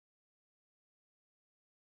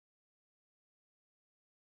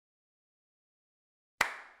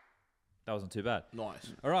That wasn't too bad.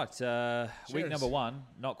 Nice. All right. Week number 1,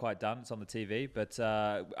 not quite done. It's on the TV. But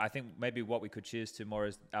I think maybe what we could cheers to more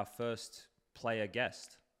is our first player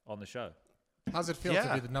guest on the show. How's it feel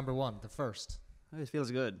to be the number 1, the first? It feels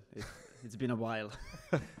good. It's been a while.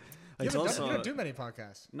 You don't do many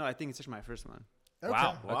podcasts. No, I think it's just my first one. Okay.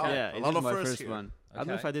 Wow. Okay. Yeah, A it lot is of my firsts first here. one. I don't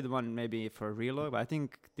know if I did one maybe for real, but I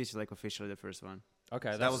think this is like officially the first one.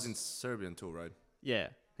 Okay. So that was in Serbian too, right? Yeah,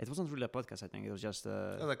 it wasn't really a podcast. I think it was just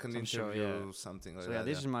Like an some interview show, or something like So that.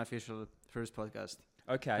 this is my official first podcast.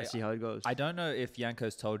 Okay. Let's see how it goes. I don't know if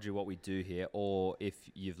Yanko's told you what we do here or if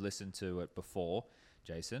you've listened to it before.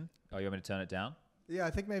 Jason, you want me to turn it down? Yeah, I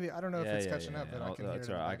think maybe, I don't know if it's catching up, but I can hear That's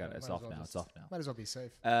it. all right. I in the got it. It's background. off now. It's off now. Might as well be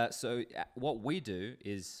safe. So what we do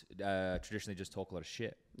is traditionally just talk a lot of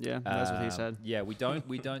shit. Yeah, that's what he said. Yeah, we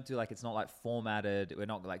don't do like, it's not like formatted. We're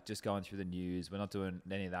not like just going through the news. We're not doing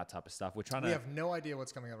any of that type of stuff. We're trying We to. have no idea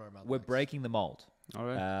what's coming out of our mouth. We're breaking the mold. All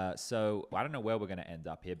right. So I don't know where we're going to end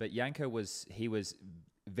up here, but Yanko was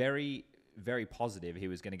very, very positive he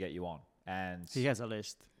was going to get you on, and He has a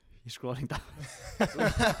list. He's scrolling down.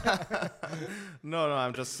 No,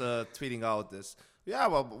 I'm just tweeting out this. Yeah,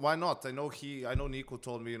 well, why not? I know NiKo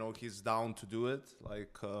told me, he's down to do it,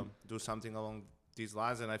 like do something along these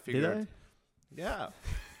lines, and I figured, yeah,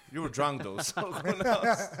 you were drunk though, so who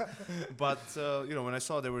knows? But when I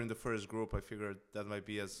saw they were in the first group, I figured that might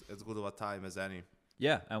be as good of a time as any.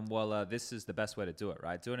 yeah, and this is the best way to do it,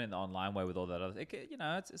 right? Doing it in the online way with all that other,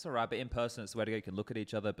 it's all right, but in person, it's the way to go. You can look at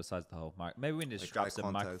each other. Besides the whole mic, maybe we need to strap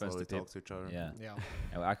some microphones to talk to each other. Yeah. Yeah.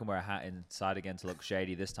 I can wear a hat inside again to look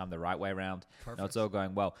shady this time, the right way around. Perfect. No, it's all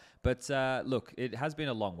going well. But look, it has been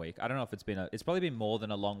a long week. I don't know if it's probably been more than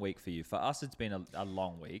a long week for you. For us, it's been a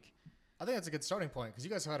long week. I think that's a good starting point because you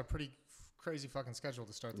guys have had a pretty crazy fucking schedule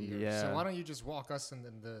to start the year. Yeah. So why don't you just walk us and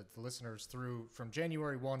the listeners through from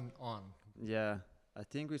January 1 on? Yeah, I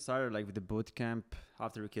think we started like with the boot camp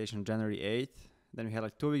after vacation January 8th. Then we had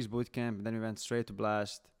like 2 weeks boot camp, and then we went straight to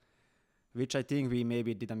Blast, which I think we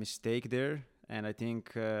maybe did a mistake there. And I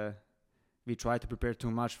think we tried to prepare too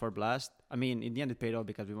much for Blast. I mean, in the end it paid off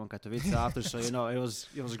because we won Katowice after, so it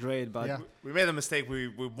was great. But Yeah. We made a mistake. We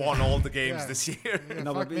won all the games Yeah. this year. Yeah,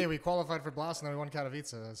 No, fuck but me, we qualified for Blast and then we won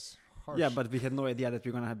Katowice. That's harsh. yeah, but we had no idea that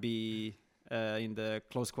we're gonna be in the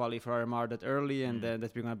close quali for RMR that early, and then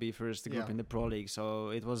that we're gonna be first group in the Pro League. So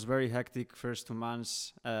it was very hectic first 2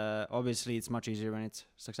 months. Obviously, it's much easier when it's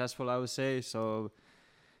successful, I would say. So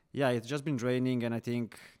yeah, it's just been draining, and I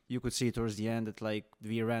think you could see towards the end that like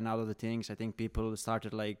we ran out of the things. I think people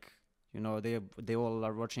started like, they all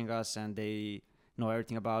are watching us and they know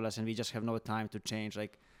everything about us, and we just have no time to change.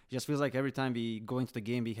 Like it just feels like every time we go into the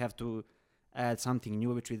game, we have to add something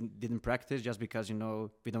new which we didn't practice just because we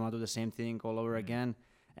don't want to do the same thing all over again,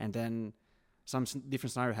 and then some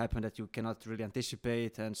different scenario happened that you cannot really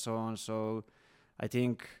anticipate and so on. So I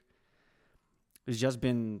think it's just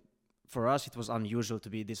been, for us it was unusual to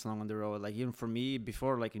be this long on the road. Like even for me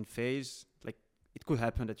before, like in phase, like it could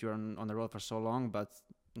happen that you're on the road for so long, but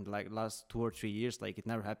in like last 2 or 3 years, like it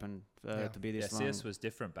never happened to be this long. CS was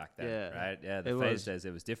different back then, Yeah. right? Yeah, the phase days,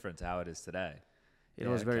 it was different to how it is today. It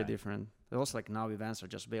was very different. And also, like now events are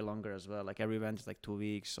just way longer as well. Like every event is like 2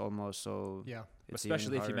 weeks almost. So Yeah. it's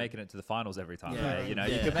Especially even if you're harder. making it to the finals every time. Yeah. Right?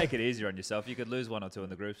 You could make it easier on yourself. You could lose 1 or 2 in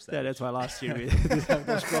the group stage. Yeah, that's why last year we did have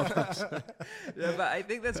those problems. Yeah, but I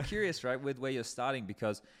think that's curious, right, with where you're starting,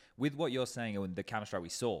 because with what you're saying and the Counter-Strike we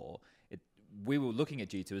saw, we were looking at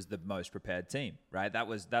G2 as the most prepared team, right?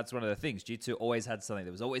 That's one of the things. G2 always had something.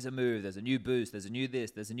 There was always a move. There's a new boost. There's a new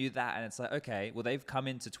this. There's a new that. And it's like, okay, well, they've come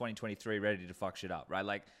into 2023 ready to fuck shit up, right?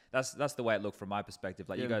 Like, that's the way it looked from my perspective.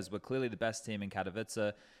 Like, you guys were clearly the best team in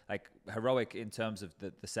Katowice, like, heroic in terms of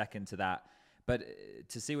the second to that. But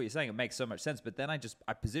to see what you're saying, it makes so much sense. But then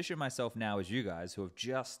I position myself now as you guys who have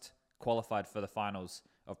just qualified for the finals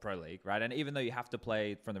of Pro League, right? And even though you have to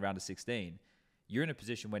play from the round of 16, you're in a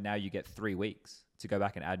position where now you get 3 weeks to go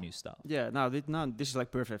back and add new stuff. Yeah, this is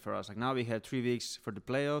like perfect for us. Like now we have 3 weeks for the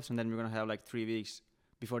playoffs, and then we're gonna have like 3 weeks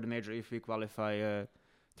before the major if we qualify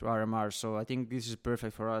through RMR. So I think this is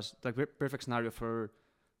perfect for us. Like perfect scenario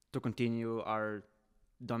to continue our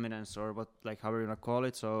dominance, or how we're gonna call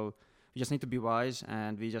it. So we just need to be wise,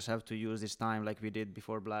 and we just have to use this time like we did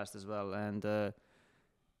before Blast as well. And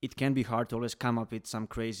it can be hard to always come up with some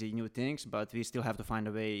crazy new things, but we still have to find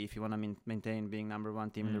a way if you want to maintain being number 1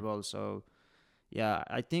 team in the world. So yeah,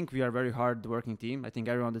 I think we are a very hard working team. I think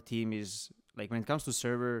everyone on the team is, like, when it comes to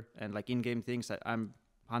server and like in-game things, I'm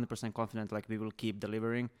 100% confident like we will keep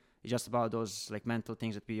delivering. It's just about those like mental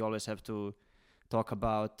things that we always have to talk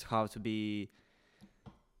about, how to be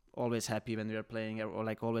always happy when we are playing, or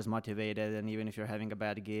like always motivated, and even if you're having a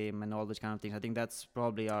bad game and all those kind of things. I think that's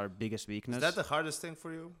probably our biggest weakness. Is that the hardest thing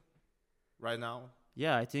for you right now?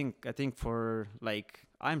 Yeah, I think for like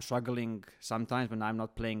I'm struggling sometimes when I'm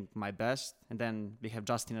not playing my best, and then we have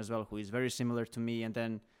Justin as well, who is very similar to me, and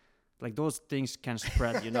then like those things can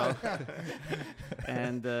spread, you know,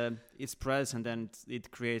 and it spreads, and then it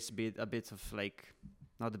creates a bit of like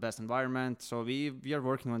not the best environment. So we are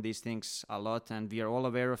working on these things a lot, and we are all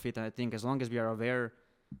aware of it. And I think as long as we are aware,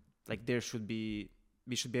 like we should be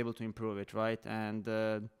able to improve it, right? And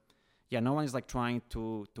yeah, no one is like trying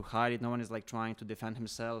to hide it. No one is like trying to defend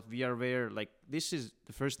himself. We are aware. Like this is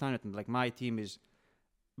the first time that like my team is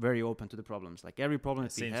very open to the problems. Like every problem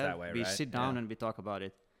that we have, we sit down and we talk about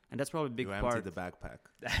it. And that's probably a big part. You empty the backpack.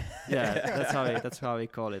 Yeah, that's how we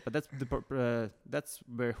call it. But that's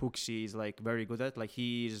where Huxi is like very good at. Like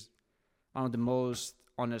he's one of the most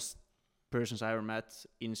honest persons I ever met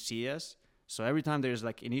in CS. So every time there's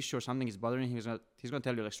like an issue or something is bothering him, he's gonna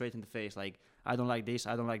tell you like straight in the face, like I don't like this,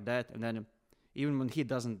 I don't like that. And then even when he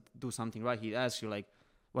doesn't do something right, he asks you like,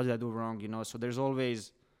 what did I do wrong? You know. So there's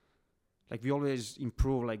always like we always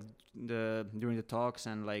improve like during the talks,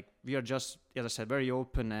 and like we are just, as I said, very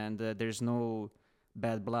open, and there's no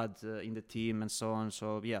bad blood in the team and so on.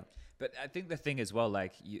 So yeah. But I think the thing as well,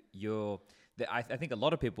 like I think a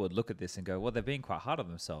lot of people would look at this and go, well, they're being quite hard on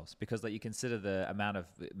themselves, because like you consider the amount of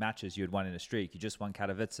matches you had won in a streak. You just won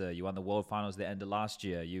Katowice, you won the World Finals the end of last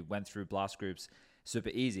year, you went through blast groups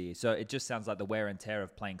super easy. So it just sounds like the wear and tear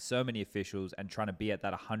of playing so many officials and trying to be at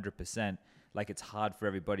that 100%. Like it's hard for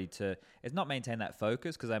everybody to. It's not maintain that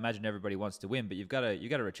focus, because I imagine everybody wants to win, but you got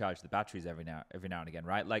to recharge the batteries every now and again,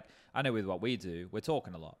 right? Like I know with what we do, we're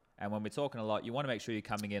talking a lot, and when we're talking a lot, you want to make sure you're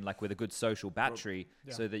coming in like with a good social battery,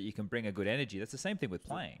 so that you can bring a good energy. That's the same thing with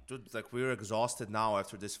playing. Dude, like we're exhausted now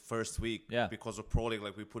after this first week, because of Pro League.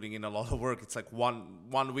 Like we're putting in a lot of work. It's like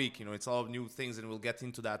one week, you know. It's all new things, and we'll get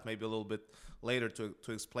into that maybe a little bit later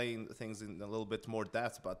to explain things in a little bit more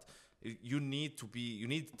depth. But you need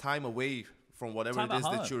time away from whatever it is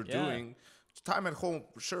that you're doing. Time at home,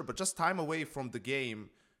 sure, but just time away from the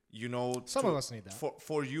game, you know. Some of us need that.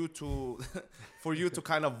 For you to for you to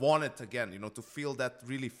kind of want it again, you know, to feel that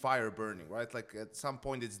really fire burning, right? Like at some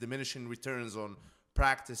point it's diminishing returns on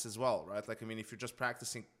practice as well, right? Like I mean, if you're just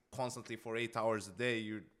practicing constantly for 8 hours a day,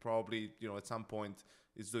 you're probably, you know, at some point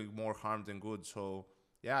it's doing more harm than good. So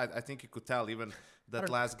yeah, I think you could tell even that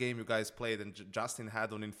last game you guys played, and Justin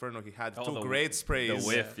had on Inferno, he had two great sprays. The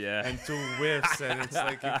whiff, and 2 whiffs, and it's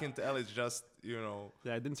like you can tell it's just, you know.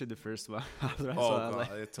 Yeah, I didn't see the first one. God,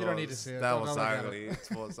 you don't need to see it. That was ugly.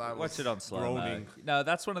 I watch it on slow groaning. No,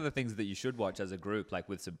 that's one of the things that you should watch as a group, like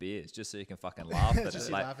with some beers, just so you can fucking laugh at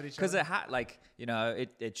it. Like, laugh at each because other. like, you know,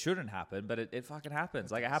 it shouldn't happen, but it fucking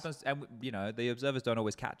happens. Like it happens, and you know, the observers don't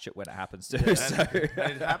always catch it when it happens too.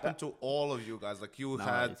 And it happened to all of you guys. Like you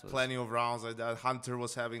had plenty of rounds like that. Hunter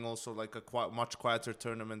was having also like a much quieter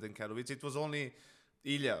tournament than Katowice. It was only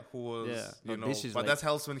Ilya who was, you know, but like, that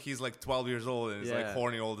helps when he's like 12 years old and he's like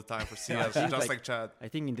horny all the time for CS, just like Chad. I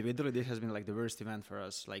think individually this has been like the worst event for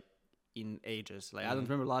us, like in ages. Like I don't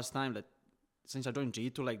remember last time that since I joined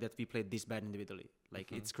G2 like that we played this bad individually.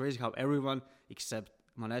 Like it's crazy how everyone except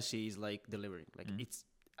Monesi is like delivering. Like it's,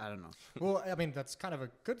 I don't know. Well, I mean that's kind of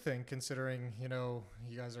a good thing considering, you know,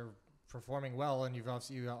 you guys are performing well, and you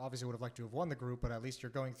obviously would have liked to have won the group, but at least you're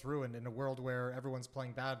going through, and in a world where everyone's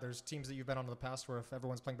playing bad, there's teams that you've been on in the past where if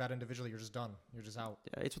everyone's playing bad individually, you're just done. You're just out.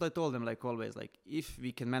 Yeah, it's what I told them, like always, like if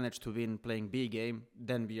we can manage to win playing B game,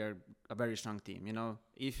 then we are a very strong team, you know.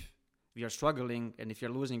 If we are struggling and if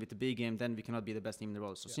you're losing with the B game, then we cannot be the best team in the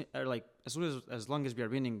world. So like as long as we are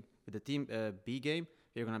winning with the team B game,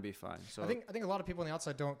 you're gonna be fine. So I think a lot of people on the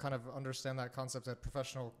outside don't kind of understand that concept at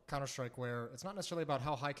professional Counter-Strike, where it's not necessarily about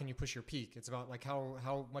how high can you push your peak. It's about like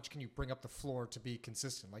how much can you bring up the floor to be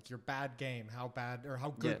consistent. Like your bad game, how bad or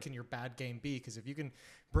how good can your bad game be? Because if you can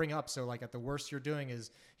bring up, so like at the worst you're doing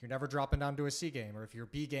is you're never dropping down to a C game, or if your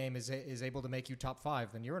B game is able to make you top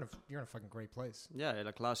 5, then you're in a fucking great place. Yeah,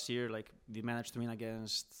 like last year, like we managed to win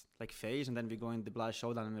against like FaZe, and then we go in the Blast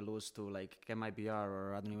Showdown and we lose to like MIBR,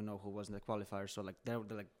 or I don't even know who was in the qualifier. So like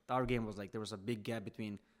our game was like there was a big gap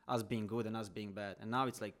between us being good and us being bad, and now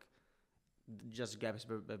it's like just gap is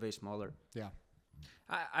very smaller. Yeah.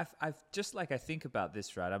 I've just like I think about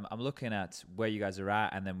this, right? I'm looking at where you guys are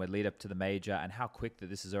at, and then we lead up to the major, and how quick that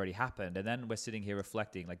this has already happened, and then we're sitting here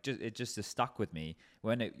reflecting. Like it just is stuck with me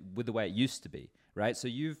with the way it used to be, right? So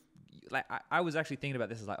I was actually thinking about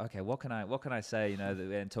this as like, okay, what can I say, you know,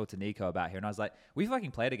 and talk to NiKo about here, and I was like, we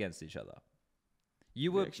fucking played against each other.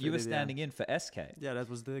 You were standing in for SK. Yeah, that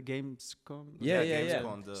was the Gamescom. Yeah.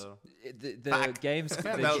 Gamescom, The games.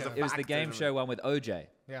 It was the game show one with OJ.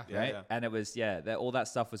 Yeah. Right, and it was all that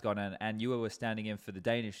stuff was going on, and you were standing in for the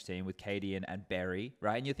Danish team with Katie and Barry,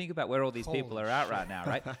 right? And you think about where all these people are at right now,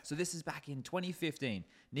 right? So this is back in 2015.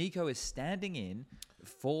 NiKo is standing in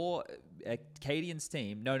for Cadian's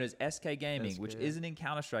team, known as SK Gaming, which isn't in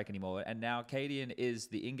Counter-Strike anymore, and now Cadian is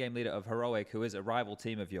the in-game leader of Heroic, who is a rival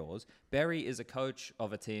team of yours. Barry is a coach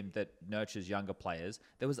of a team that nurtures younger players.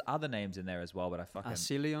 There was other names in there as well, but I fucking...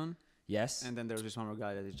 Asilion. Yes. And then there was this one more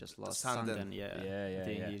guy that is just lost. Sanden. I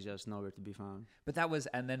think he's just nowhere to be found. But that was,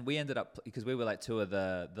 and then we ended up, because we were like two of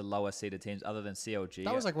the lower seeded teams other than CLG.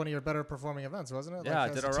 That was like one of your better performing events, wasn't it? Yeah,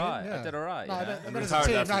 like I did all right. I did all right. No, Yeah. I meant as a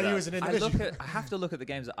team, not you as an individual. I have to look at the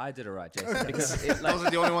games that I did all right, Jason, because those are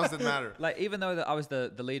the only ones that matter. Like, even though I was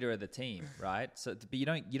the leader of the team, right? So, but you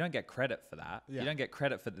don't get credit for that. Yeah. You don't get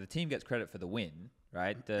credit for the team gets credit for the win,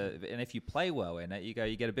 right? And if you play well in it, you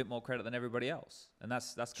get a bit more credit than everybody else, and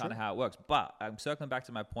that's kind of how it works. But I'm circling back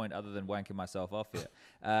to my point, other than wanking myself off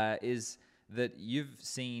here, is that you've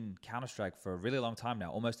seen Counter-Strike for a really long time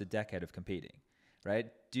now, almost a decade of competing, right?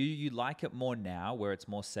 Do you like it more now where it's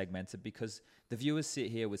more segmented? Because the viewers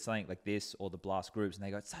sit here with something like this or the Blast groups and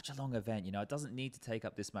they go, it's such a long event, it doesn't need to take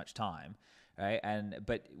up this much time, right?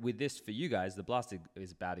 But with this, for you guys, the Blast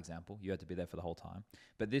is a bad example. You had to be there for the whole time.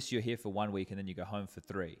 But this, you're here for 1 week and then you go home for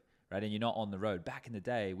 3, right? And you're not on the road. Back in the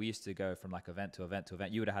day, we used to go from like event to event to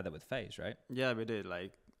event. You would have had that with FaZe, right? Yeah, we did.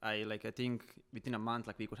 I think within a month,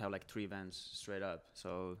 we could have 3 events straight up.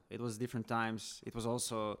 So it was different times. It was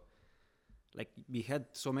also we had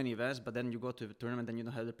so many events, but then you go to the tournament and you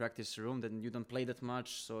don't have the practice room, then you don't play that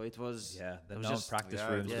much. So it was practice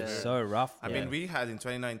rooms was so rough. I mean, we had in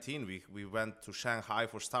 2019, we went to Shanghai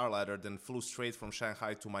for Starladder, then flew straight from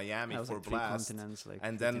Shanghai to Miami for Blast,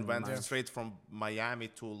 and then went straight from Miami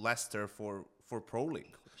to Leicester for Pro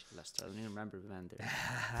League. Leicester, I don't even remember we went there.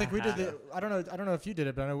 I think we did I don't know if you did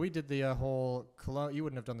it, but I know we did the whole you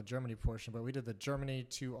wouldn't have done the Germany portion, but we did the Germany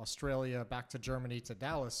to Australia, back to Germany to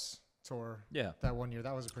Dallas tour. Yeah, that 1 year,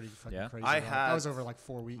 that was a pretty fucking crazy. That was over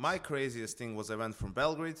 4 weeks. My craziest thing was I went from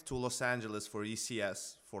Belgrade to Los Angeles for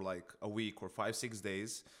ECS for a week or 5-6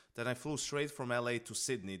 days. Then I flew straight from LA to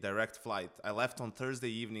Sydney, direct flight. I left on Thursday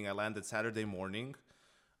evening. I landed Saturday morning.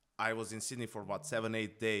 I was in Sydney for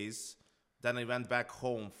 7-8 days. Then I went back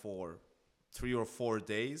home for 3 or 4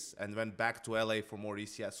 days and went back to LA for more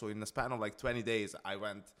ECS. So in the span of 20 days,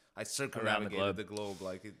 I circumnavigated the globe.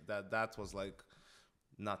 That was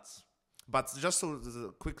nuts. But just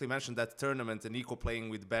to quickly mention that tournament and NiKo playing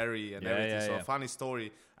with Barry and everything. A funny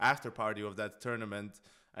story, after party of that tournament.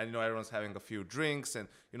 And, everyone's having a few drinks. And,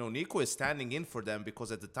 NiKo is standing in for them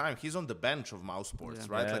because at the time he's on the bench of Mousesports,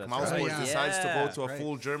 right? Mousesports decides to go to a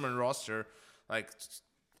full German roster.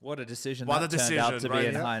 What a decision turned out to be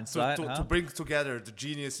in hindsight. To bring together the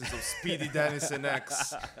geniuses of Speedy, Dennis, and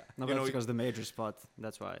X. No, but because the major spot,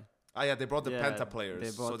 that's why. They brought the Penta players.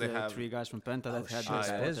 They brought have 3 guys from Penta that had the spot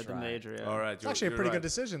at the major. Yeah. All right, it's actually a pretty good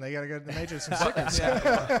decision. They got to get the major some seconds.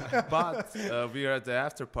 But we are at the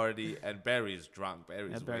after party, and Barry's drunk.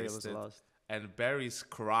 Barry was lost. And Barry's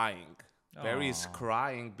crying. Barry's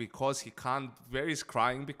crying because he can't. Barry's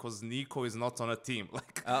crying because NiKo is not on a team.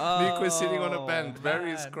 NiKo is sitting on a bench.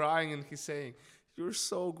 Barry is crying and he's saying, "You're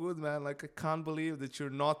so good, man. I can't believe that you're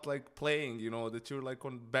not playing. That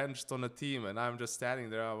you're benched on a team." And I'm just standing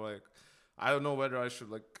there. I'm I don't know whether I should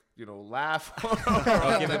laugh or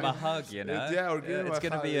give him a hug. Or give him a hug. It's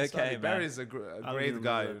gonna be okay, man. Barry's a great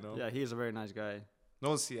guy. Yeah, he's a very nice guy.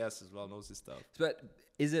 Knows CS as well. Knows his stuff. But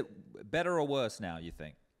is it better or worse now? You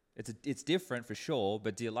think? It's different for sure,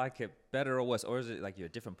 but do you like it better or worse? Or is it you're at a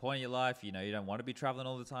different point in your life? You don't want to be traveling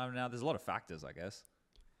all the time now? There's a lot of factors, I guess.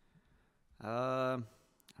 I'm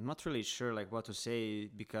not really sure what to say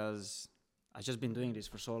because I've just been doing this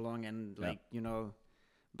for so long and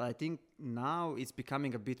but I think now it's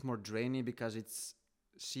becoming a bit more draining because it's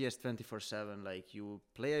CS 24/7. You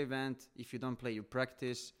play an event, if you don't play, you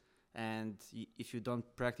practice. And if you don't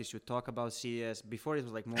practice, you talk about CS. Before it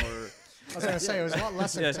was more. I was going to say it was a lot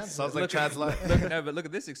less intense. Sounds like Chad's life. But look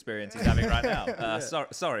at this experience he's having right now.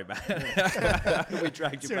 Sorry, man. We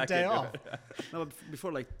dragged you back day off. No,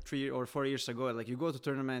 before 3 or 4 years ago, you go to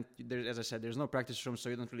tournament. As I said, there's no practice room, so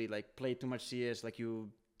you don't really play too much CS. You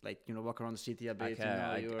walk around the city a bit.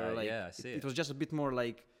 I see it was just a bit more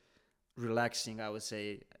relaxing, I would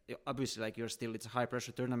say. Obviously, it's a high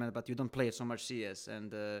pressure tournament, but you don't play so much CS.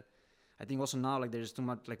 And I think also now there's too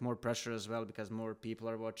much more pressure as well because more people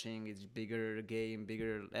are watching. It's bigger game,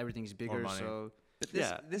 everything is bigger. So But this,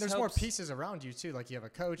 Yeah. this There's helps. more pieces around you too. Like you have a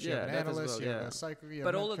coach, you have an that as analyst, well, you have yeah. a psycho. You have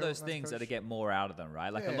But a all of those mental things coach. that get more out of them,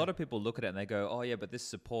 right? Like a Yeah. lot of people look at it and they go, "Oh yeah, but this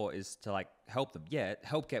support is to like help them." Yeah,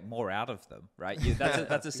 help get more out of them, right?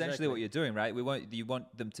 That's essentially what Exactly. you're doing, right? You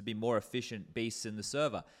want them to be more efficient beasts in the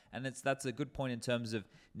server, and that's a good point in terms of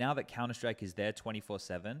now that Counter-Strike is there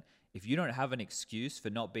 24/7. If you don't have an excuse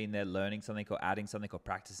for not being there, learning something or adding something or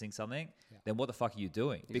practicing something, then what the fuck are you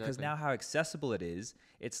doing? Because Exactly. now how accessible it is,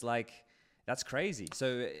 it's like. That's crazy.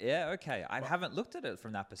 So yeah, okay. I haven't looked at it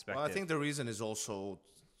from that perspective. Well, I think the reason is also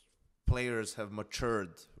players have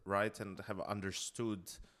matured, right, and have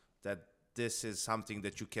understood that this is something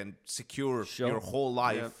that you can secure Sure. your whole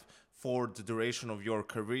life for the duration of your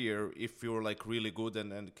career if you're like really good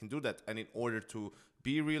and can do that. And in order to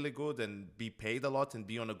be really good and be paid a lot and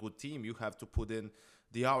be on a good team, you have to put in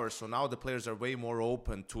the hours. So now the players are way more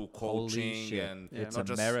open to coaching Holy shit. and It's not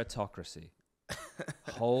a just meritocracy.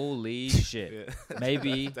 Holy shit.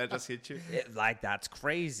 Maybe that just hit you. like that's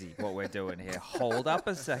crazy what we're doing here. Hold up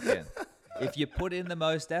a second. If you put in the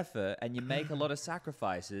most effort and you make a lot of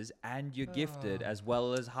sacrifices and you're gifted as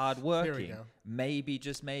well as hardworking, go. maybe,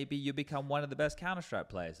 just maybe, you become one of the best Counter-Strike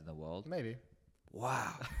players in the world. Maybe.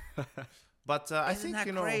 Wow. But I Isn't think, that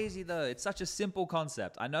you know, crazy though? It's such a simple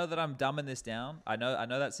concept. I know that I'm dumbing this down. I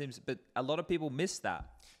know that seems, but a lot of people miss that.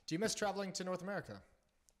 Do you miss traveling to North America?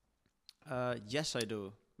 Yes, I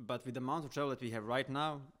do. But with the amount of travel that we have right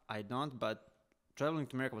now, I don't. But traveling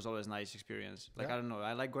to America was always a nice experience. Like, Yeah. I don't know.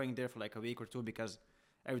 I like going there for like a week or two because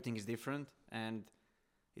everything is different. And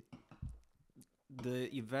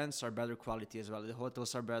the events are better quality as well. The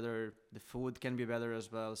hotels are better. The food can be better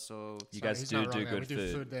as well. So You Sorry, guys he's do not wrong do there. good We do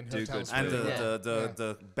food. food and Do good hotels and food.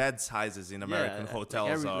 the bed sizes in American yeah,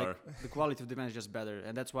 hotels like are. like the quality of the event is just better.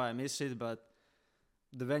 And that's why I miss it. But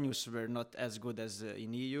the venues were not as good as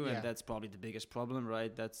in EU. Yeah. And that's probably the biggest problem,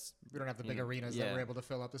 right? That's We don't have the big Yeah. arenas that Yeah. we're able to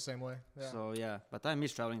fill up the same way. Yeah. So yeah, but I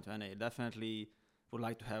miss traveling to NA. Definitely would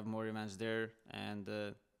like to have more events there. And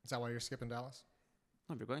Is that why you're skipping Dallas?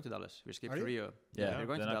 no, we're going to Dallas. We're skipping Are to you? Rio. Yeah, we're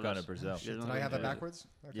going they're to not Dallas. going to Brazil. They're Did not I have that going to- backwards?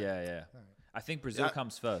 Okay. Yeah, yeah. All right. I think Brazil Yeah.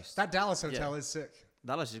 comes first. That Dallas hotel is sick.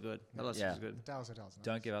 Dallas is good. Dallas Yeah. is good. Dallas hotel's nice.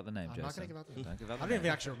 Don't give out the name, I'm Jason. not going to give out the name. Don't give out I the don't even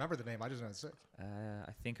name. actually remember the name. I just know it's sick.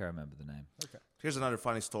 I think I remember the name. Here's another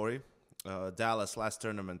funny story. Dallas last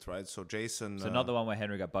tournament, right? So Jason. So not the one where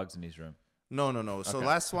Henry got bugs in his room. No. So Okay.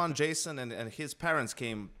 last one, Jason and his parents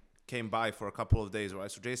came by for a couple of days, right?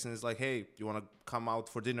 So Jason is like, "Hey, you want to come out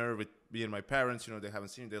for dinner with me and my parents? You know, they haven't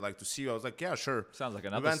seen you. They like to see you." I was like, "Yeah, sure." Sounds like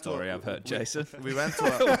another story I've heard, Jason. We went to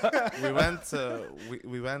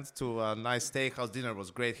we went to a nice steakhouse. Dinner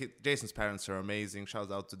was great. Jason's parents are amazing. Shout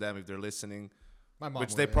out to them if they're listening, My mom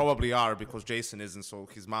which would, they yeah. probably are because Jason isn't. So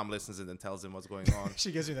his mom listens and then tells him what's going on.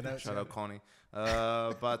 She gives me the notes. Shout yeah. out Connie.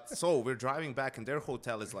 But so we're driving back, and their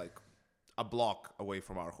hotel is like a block away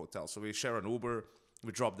from our hotel. So we share an Uber.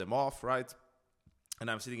 We drop them off, right? And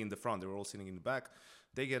I'm sitting in the front. They were all sitting in the back.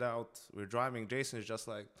 They get out. We're driving. Jason is just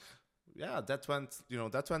like, "Yeah, that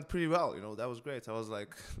went pretty well. You know, that was great." I was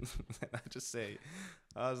like,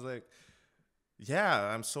 I was like,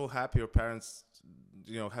 "Yeah, I'm so happy your parents,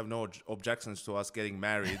 have no objections to us getting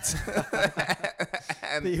married."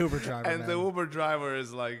 and The Uber driver. and man. the Uber driver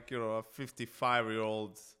is like, a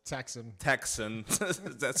 55-year-old Texan. Texan.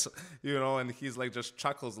 That's, and he's like just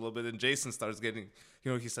chuckles a little bit. And Jason starts getting,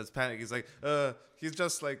 he starts panicking. He's like, he's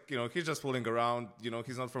just like, he's just fooling around.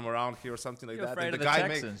 He's not from around here or something like You're that. afraid And of the the guy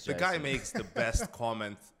Texans, the guy Jason. makes the best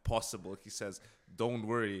comment possible. He says, "Don't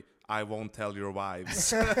worry, I won't tell your wives."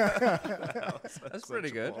 That's pretty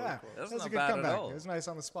good. Yeah, That's that's not a good bad at comeback. all. It was nice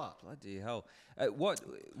on the spot. Bloody hell.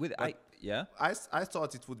 Yeah? I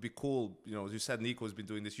thought it would be cool. You said NiKo's been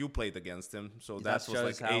doing this. You played against him, so That that was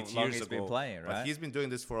shows like how 8 long years he's ago. been playing, right? But he's been doing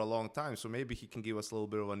this for a long time, so maybe he can give us a little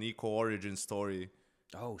bit of a NiKo origin story.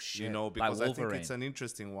 Oh, shit. Because like I think Wolverine. it's an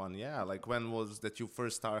interesting one. Yeah, like when was that you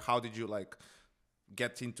first started? How did you like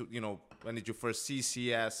get into? When did you first see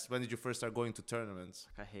CS? When did you first start going to tournaments?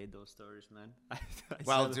 I hate those stories, man.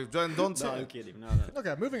 Well, don't no, say. I'm kidding. No.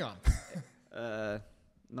 Okay, moving on.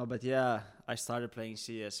 No, but yeah, I started playing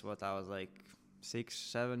CS. I was like 6,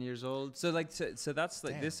 7 years old. So that's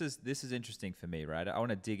like Damn. this is interesting for me, right? I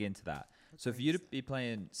want to dig into that. So for you to be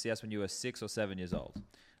playing CS when you were 6 or 7 years old,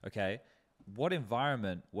 okay, what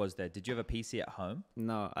environment was there? Did you have a PC at home?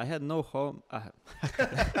 No, I had no home. I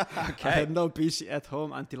Okay. had no PC at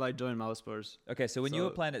home until I joined Mousepurs. Okay, so when you were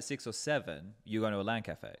So- playing at 6 or 7, you were going to a LAN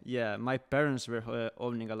cafe. Yeah, my parents were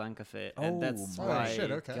owning a LAN cafe, Oh and that's my why.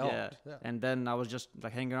 shit, okay. Yeah. Yeah. And then I was just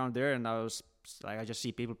like hanging around there, and I just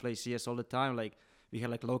see people play CS all the time, like we had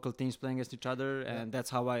like local teams playing against each other, and that's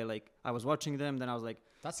how I was watching them. Then I was like,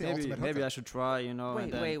 That's the ultimate maybe hookup. I should try, you know.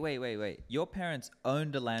 and then, Wait. Your parents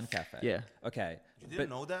owned a LAN cafe. Yeah. Okay. You didn't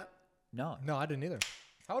know that? No. No, I didn't either.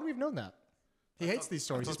 How would we have known that? He hates these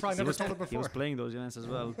stories. He's probably He never was, told it he was before. playing those events as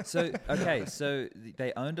well. So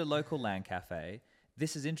they owned a local LAN cafe.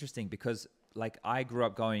 This is interesting because like I grew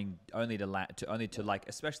up going only to like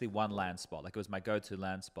especially one LAN spot. Like it was my go-to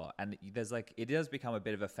LAN spot, and there's like it does become a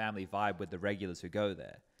bit of a family vibe with the regulars who go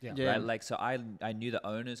there. Yeah. Yeah. Right? Like so I knew the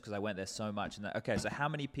owners because I went there so much. And okay, so how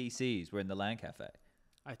many PCs were in the LAN cafe?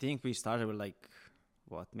 I think we started with like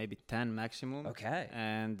maybe 10 maximum. Okay.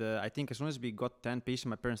 And I think as soon as we got 10 pieces,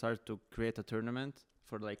 my parents started to create a tournament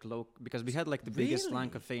for like because we had like the biggest Really? LAN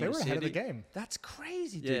cafe They in were the ahead city. of the game. That's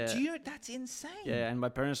crazy, dude. Yeah. Do you know that's insane? Yeah, and my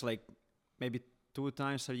parents like maybe 2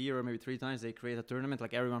 times a year or maybe 3 times they create a tournament.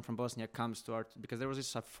 Like everyone from Bosnia comes to because there was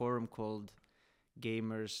this forum called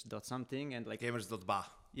gamers dot something and like Gamers.ba.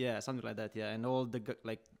 yeah, something like that. Yeah, and all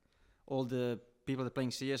the people that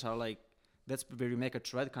playing CS are like, that's where you make a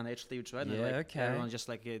thread, kind of HTTP thread. Yeah, and like okay. everyone's just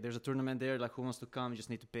like, there's a tournament there. Like, who wants to come? You just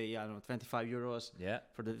need to pay, I don't know, 25 euros Yeah.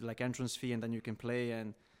 for the like entrance fee, and then you can play.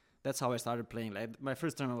 And that's how I started playing. Like my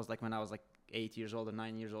first tournament was like when I was like 8 years old or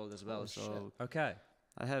 9 years old as well. Oh, so shit. Okay.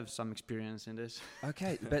 I have some experience in this.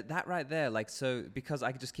 Okay, but that right there, like, so because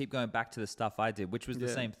I could just keep going back to the stuff I did, which was the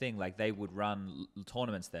Yeah. same thing. Like, they would run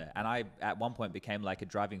tournaments there, and I at one point became like a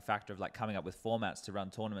driving factor of like coming up with formats to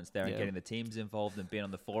run tournaments there and Yeah. getting the teams involved and being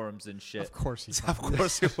on the forums and shit. Of course he Of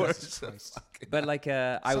course he was. Jesus Christ. But like,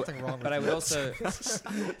 Something wrong but with I you. would also,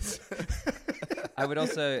 I would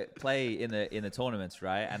also play in the tournaments,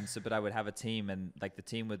 right? And so, but I would have a team, and like the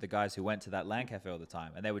team with the guys who went to that LAN cafe all the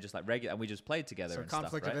time, and they were just like regular, and we just played together. So and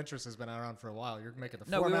conflict stuff, of right? interest has been around for a while. You're making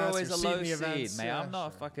the No, formats, we were always you're a low seeding the seed, events. mate. Yeah, I'm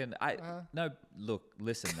not sure. fucking. Uh-huh. No, look,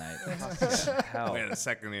 listen, mate. Fucking hell. Wait a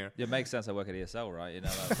second here. It makes sense. I work at ESL, right? You know,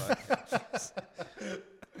 that's like,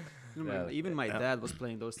 Yeah. Even my dad was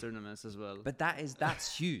playing those tournaments as well. but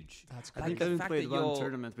that's huge. That's I like think the I even fact played that one you're-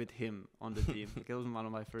 tournament with him on the team. Like, it was one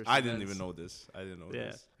of my first. I didn't events. even know this. I didn't know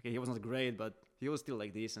Yeah, this. okay, he was not great, but he was still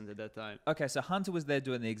like decent at that time. Okay, so Hunter was there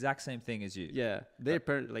doing the exact same thing as you. Yeah, their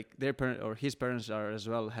parent or his parents are as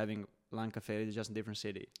well having LAN cafe, just in different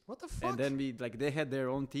city. What the fuck? And then they had their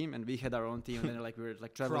own team and we had our own team, and then like we were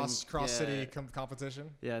like traveling cross yeah, city competition.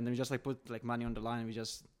 Yeah, and then we just like put like money on the line and we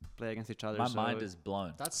just play against each other. My so mind is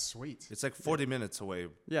blown. That's sweet. It's like 40 minutes away.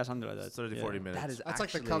 yeah, something like that. 30, yeah. 40 minutes. That is That's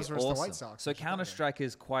like the actually Cubs versus the awesome. White Sox, So which is Counter Strike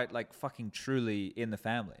is quite like fucking truly in the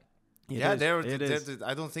family. Yeah, it is.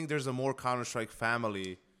 I don't think there's a more Counter-Strike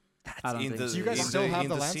family I don't in think the so. Do you guys in still the, have in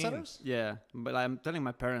the the LAN scene. centers? Yeah, but I'm telling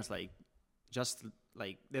my parents like, just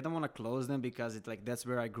like they don't want to close them because it's like that's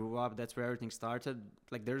where I grew up, that's where everything started.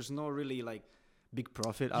 Like there's no really like big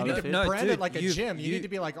profit You out need of to it. No, brand dude, it like a you- gym. You you- need to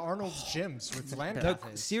be like Arnold's gyms with LAN No,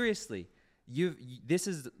 cafes. seriously. This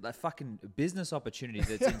is a fucking business opportunity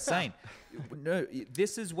that's insane. No,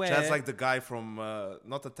 this is where That's like the guy from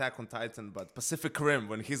not Attack on Titan, but Pacific Rim,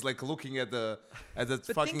 when he's like looking at the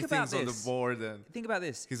fucking think about things on the this. board, and think about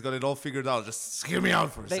this. he's got it all figured out. Just hear me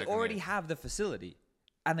out for a They second. already here. have the facility.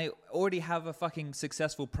 And they already have a fucking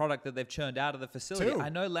successful product that they've churned out of the facility. Two. I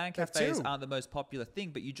know LAN They have cafes two. aren't the most popular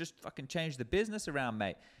thing, but you just fucking change the business around,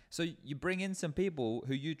 mate. So you bring in some people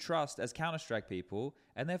who you trust as Counter-Strike people,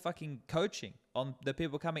 and they're fucking coaching on the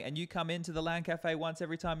people coming. And you come into the LAN cafe once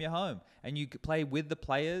every time you're home, and you play with the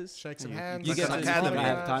players. Shake some You- hands. you get sign an some academy. I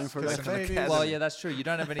have autographs, time for kiss that. some Like an babies. academy. Well, yeah, that's true. You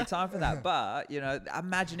don't have any time for that. But, you know,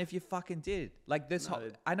 imagine if you fucking did. Like this No, whole,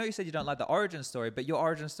 it- I know you said you don't like the origin story, but your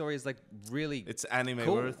origin story is like really It's anime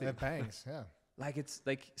Cool. worthy. It bangs, yeah. like it's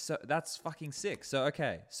like so that's fucking sick. So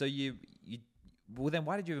okay, so you well then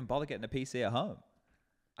why did you even bother getting a PC at home?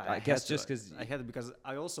 I had guess to. just 'cause I had it because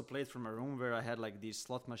I also played from a room where I had like these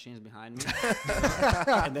slot machines behind me.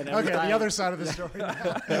 And then every Okay, time, the other side of the story.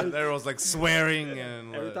 There was like swearing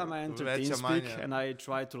and every time I enter Vecchia TeamSpeak Mania. and I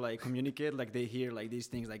try to like communicate, like they hear like these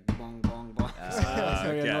things like bong bong bong. So Ah, it's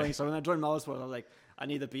very okay. annoying. So when I joined Mouseport, I was like, I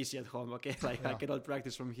need a PC at home. Okay, like I Yeah. cannot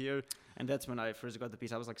practice from here. And that's when I first got the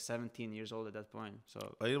PC. I was like 17 years old at that point. So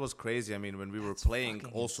But it was crazy. I mean, when we were That's playing,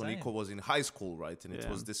 fucking also insane. NiKo was in high school, right? And it Yeah.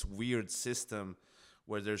 was this weird system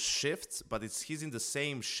where there's shifts, but he's in the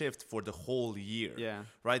same shift for the whole year. yeah.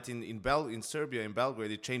 Right? In Serbia, in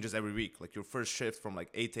Belgrade, it changes every week. Like your first shift from like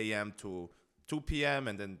 8 a.m. to 2 p.m.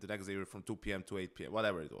 and then the next day you're from 2 p.m. to 8 p.m.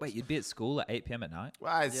 Whatever it was. Wait, you'd be at school at 8 p.m. at night?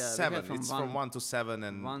 Well, it's Yeah, we had 7. from It's from 1 to 7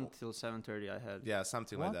 and 1 till 7:30 I had. yeah,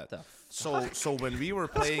 something What like that. the So when we were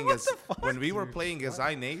playing as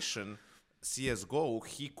iNation CS:GO,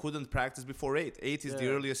 he couldn't practice before 8. 8 is the Yeah.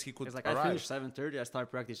 earliest he could It's like I arrive. finish 7:30. I start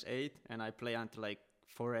practice 8, and I play until like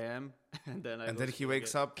 4 a.m. and then he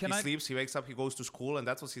wakes up, Can he I- sleeps, he wakes up, he goes to school, and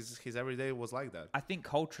that's what his everyday was like that. I think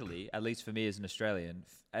culturally, at least for me as an Australian,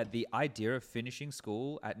 the idea of finishing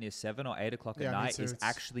school at near 7 or 8 o'clock Yeah, at me night too. is It's-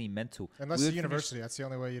 actually mental. Unless We it's would finish- university, that's the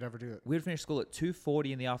only way you'd ever do it. We would finish school at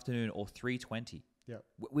 2:40 in the afternoon or 3:20. Yeah.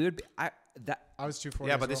 We would be, that I was 240.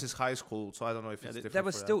 Yeah, but this is high school, so I don't know if it's different. that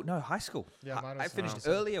was for still no high school. Yeah, mine I was finished high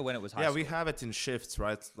school. earlier when it was high Yeah, school. we have it in shifts,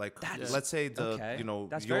 right? Like, That's- let's say okay.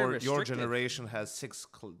 That's very your restrictive. generation has 6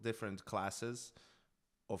 different classes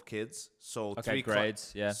of kids. So Okay, 3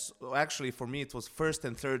 grades, yeah. So actually, for me, it was first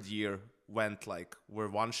and third year were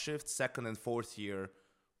one shift. Second and fourth year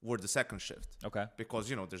were the second shift. Okay. Because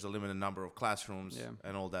there's a limited number of classrooms Yeah.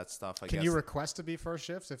 and all that stuff. I Can guess. you request to be first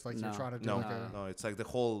shift if like you're No. trying to do No, like a? no, it's like the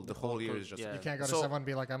whole year is just. yeah. You can't go to So- someone and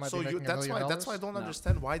be like, I might So be making that's $1 why million. that's why I don't No.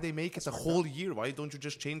 understand why they make it a whole year. Why don't you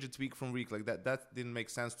just change it week from week like that? That didn't make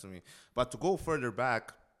sense to me. But to go further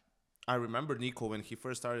back, I remember NiKo when he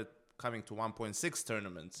first started coming to 1.6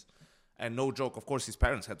 tournaments, and no joke, of course his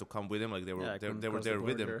parents had to come with him, like they were Yeah, I they couldn't were cross the there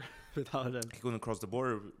with him. border without them. He couldn't cross the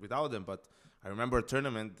border without them. But I remember a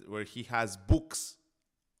tournament where he has books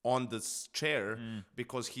on this chair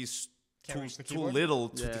because he's Can't reach the too keyboard?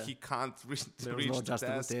 little Yeah. he can't reach, There was reach no the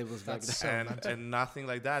adjustable desk tables back That's then. so mental. and nothing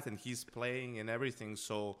like that, and he's playing and everything.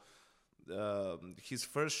 So his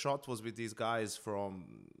first shot was with these guys from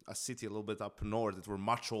a city a little bit up north that were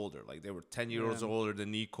much older, like they were 10 years Yeah. older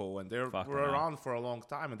than NiKo, and they Fucking were hell. around for a long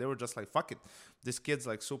time, and they were just like, fuck it, this kid's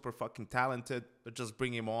like super fucking talented, but just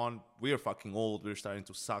bring him on. We're fucking old, we're starting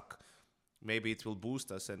to suck, maybe it will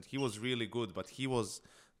boost us. And he was really good, but he was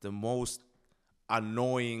the most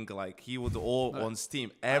annoying, like he would all on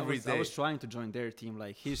Steam every day. I was trying to join their team,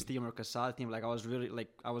 like his team or Kasad team. Like I was really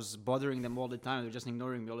I was bothering them all the time. They were just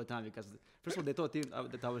ignoring me all the time because first of all they thought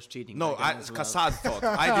that I was cheating. No, back then as well. Kassad thought.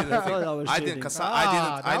 I didn't think. I was I didn't. cheating. Kassad,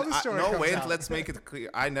 Ah, now the I story no, comes wait. out. Let's make it clear.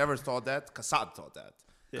 I never thought that. Kassad thought that.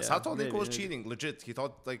 Yeah, Kassad thought maybe, NiKo was maybe. cheating. Legit, he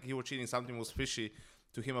thought like he was cheating. Something was fishy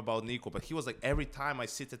to him about NiKo. But he was like, every time I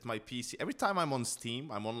sit at my PC, every time I'm on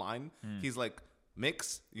Steam, I'm online. He's like,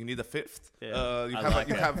 mix. You need a fifth. Yeah. You I have like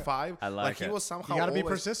you it. have 5. I like he it. was somehow. You got to be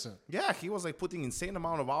always- persistent. Yeah, he was like putting insane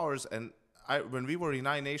amount of hours. And when we were in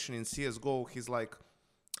iNation in CS:GO, he's like,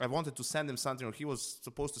 I wanted to send him something, or he was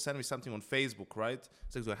supposed to send me something on Facebook, right?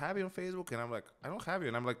 He's like, do I have you on Facebook? And I'm like, I don't have you.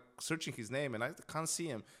 And I'm like searching his name, and I can't see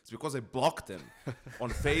him. It's because I blocked him on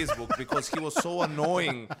Facebook because he was so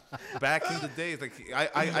annoying back in the days. Like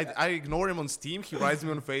I ignore him on Steam. He writes me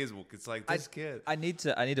on Facebook. It's like this kid. I need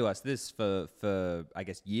to ask this for I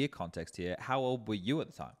guess year context here. How old were you at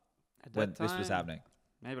the time At when that this was time, happening?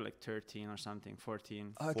 Maybe like 13 or something,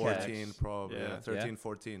 14. 14 probably. Yeah. Yeah. 13, Yeah.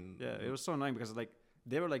 14. Yeah, it was so annoying because like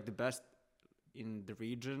they were like the best in the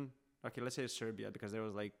region. Okay, let's say Serbia because there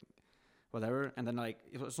was like whatever, and then like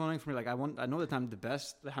it was so annoying for me. Like I know that I'm the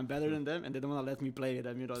best, like, I'm better than them, and they don't want to let me play with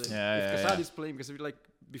them. You know, if Kasad is playing because we like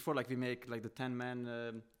before like we make like the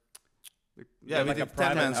 10-man. Yeah, we like a did 10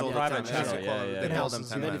 private- mans a all the private time. channel, They yeah, call- yeah, They yeah. call them So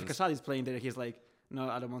 10 And then if mans. Kasad is playing there, he's like, no,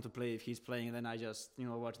 I don't want to play if he's playing, and then I just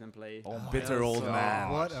watch them play. Bitter Yeah, old so- man.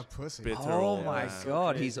 What a pussy. Bitter Oh old my man.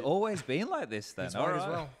 god, crazy. he's always been like this then. He's All white as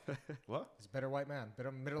right. well. What? He's a better white man.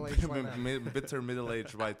 Better middle-aged white man. Bitter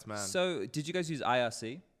middle-aged white man. So, did you guys use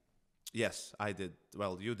IRC? Yes, I did.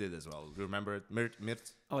 Well, you did as well. Remember it?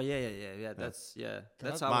 Mirt? Oh yeah. That's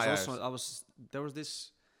That's My how I was Myers. also. I was there was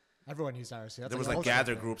this. Everyone used IRC. That's There was a like culture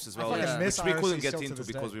gather thing. groups as I well, fucking yeah, miss which we couldn't IRC get still to into this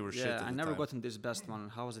because day. we were shit. Yeah, at I the never time. gotten this best one.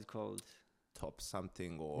 How was it called? Top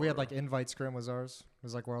something or We had like invite scrim was ours. It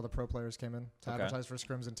was like where all the pro players came in to Okay. advertise for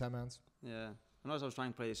scrims and 10 mans. Yeah, and also I was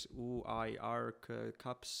trying to play this UIR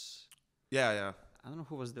Cups. yeah. I don't know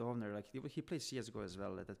who was the owner. Like he played CS:GO as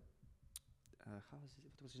well. At that, what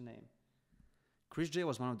was his name? Chris J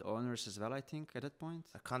was one of the owners as well. I think at that point.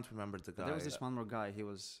 I can't remember the But guy. there was this one more guy. He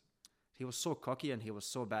was so cocky and he was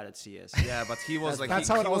so bad at CS. Yeah, but he was like That's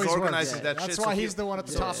he how it was always works. organizing Yeah. that That's shit. why so he's the one at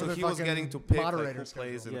the yeah. top So of the he was fucking getting to pick like, moderator who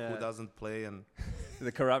plays and schedule. who Yeah. doesn't play, and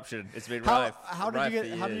The corruption. It's been How, rife. how did rife you for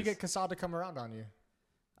get? How did you years. get Kasad to come around on you?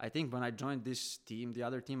 I think when I joined this team, the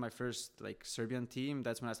other team, my first like Serbian team,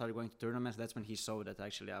 that's when I started going to tournaments. That's when he saw that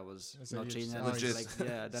actually I was So not you cheating. just- And oh, he's legit. like,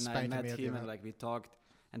 yeah. Then I Spanking met me at the him and event. like we talked,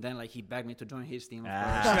 and then like he begged me to join his team. Of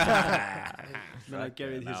Ah. course. Then I Fuck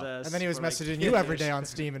carried yeah, his no. ass. And then he was for, like, messaging 10 you every years. day on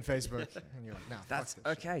Steam and Facebook. And you're like, nah, That's fuck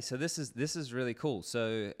this shit. okay. So this is really cool.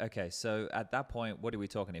 So so at that point, what are we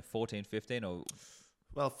talking here? 14, 15 or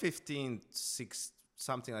well, 15, 16,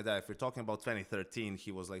 something like that. If we're talking about 2013,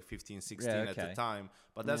 he was like 15, 16 at the time.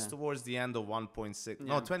 But that's towards the end of 1.6.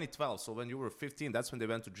 No, 2012. So when you were 15, that's when they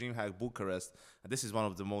went to DreamHack Bucharest. And this is one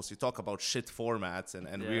of the most, you talk about shit formats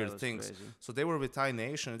and weird things. Crazy. So they were with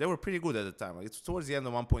iNation. They were pretty good at the time. Like, it's towards the end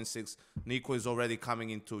of 1.6. NiKo is already coming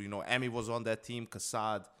into, Emi was on that team,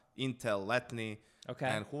 Kassad, Intel, Letni. Okay.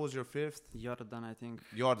 And who was your fifth? Jordan, I think.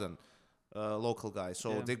 Jordan, local guy.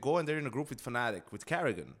 So they go and they're in a group with Fnatic, with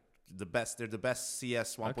Carrigan. They're the best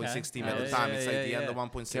CS 1.6 team at the time. It's like the end of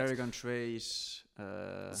 1.6. Carrigan, Trace,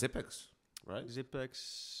 Zipex, right?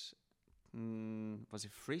 Zipex, was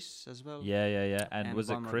it Freeze as well? Yeah. And was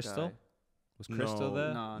it Crystal? Guy. Was Crystal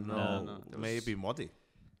there? No. Maybe Modi.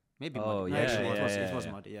 Maybe Oh, Muddy. yeah, Actually, yeah, it was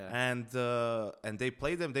yeah. Muddy, yeah. And they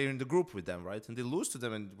play them. They're in the group with them, right? And they lose to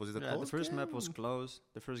them. And was it a close the first game? map was closed.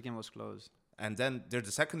 The first game was closed. And then they're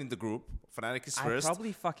the second in the group. Fnatic is first. I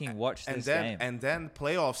probably fucking watched this then, game. And then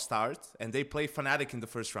playoffs start, and they play Fnatic in the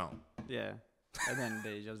first round. Yeah. And then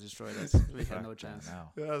they just destroyed us. We had no chance.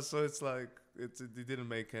 Wow. Yeah, so it's like, it didn't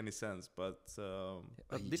make any sense. But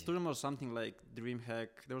But this tournament was something like DreamHack.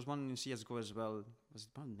 There was one in CSGO as well. Was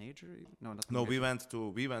it one Nature? No, not no, Nature.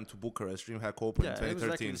 we went to Bucharest, DreamHack Open in Yeah, it was 2013.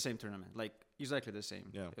 exactly the same tournament. Like, exactly the same.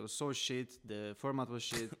 Yeah. It was so shit. The format was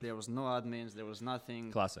shit. There was no admins. There was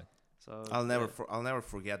nothing. Classic. So I'll never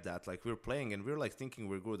forget that. Like, we're playing and we're like thinking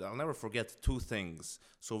we're good. I'll never forget two things.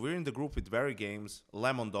 So we're in the group with Very Games,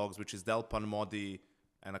 Lemon Dogs, which is Delpan, Modi,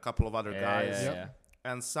 and a couple of other guys, Yeah.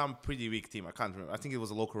 and some pretty weak team. I can't remember. I think it was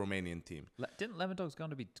a local Romanian team. Didn't Lemon Dogs going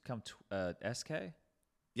to become SK?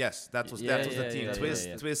 Yes, that was Yeah, the team.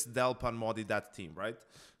 yeah, Twist, Delpan, Modi, that team, right?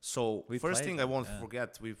 So We first played thing I them, won't yeah.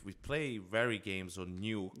 forget, we play Very Games on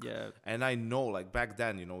Nuke. Yeah. And I know, like, back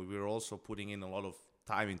then, we were also putting in a lot of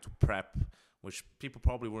time into prep, which people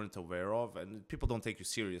probably weren't aware of, and people don't take you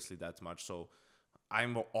seriously that much. So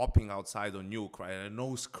I'm opping outside on Nuke, right? And I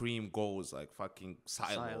know Scream goes like fucking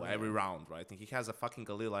silo every round, right? And he has a fucking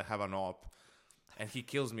Galil, I have an op, and he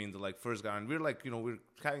kills me in the like first guy. And we're like, we're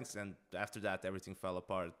having, and after that, everything fell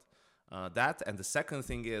apart. That, and the second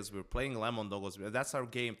thing is we're playing Lemon Dogs. That's our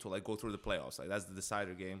game to like go through the playoffs. Like, that's the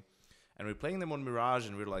decider game. And we're playing them on Mirage,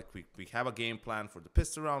 and we're like, we have a game plan for the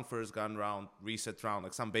pistol round, first gun round, reset round,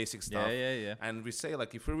 like some basic stuff. Yeah. And we say,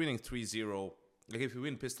 like, if we're winning 3-0, like if we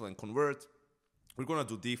win pistol and convert, we're going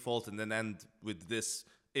to do default and then end with this.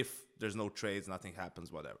 If there's no trades, nothing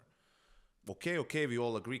happens, whatever. Okay, we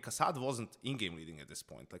all agree. Kassad wasn't in-game leading at this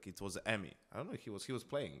point. Like, it was Emi. I don't know if he was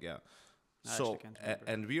playing, yeah. So,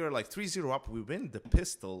 and we are like 3-0 up. We win the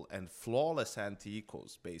pistol and flawless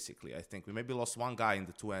anti-ecos, basically, I think. We maybe lost one guy in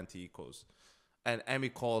the two anti-ecos. And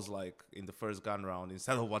Emi calls, like, in the first gun round,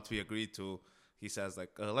 instead of what we agreed to, he says, like,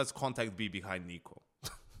 let's contact B behind NiKo.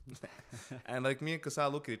 And, like, me and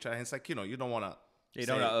Kassad look at each other, and it's like, you don't want to... You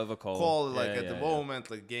don't want to overcall. Call, like, at the moment,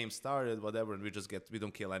 like, game started, whatever, and we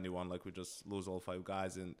don't kill anyone. Like, we just lose all 5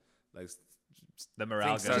 guys, and, like... The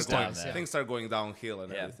morale goes down there. Things start going downhill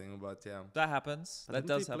and everything, but yeah. That happens. That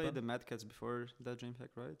does happen. Didn't we play the Mad Cats before that DreamHack,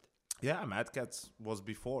 right? Yeah, Mad Cats was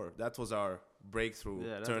before. That was our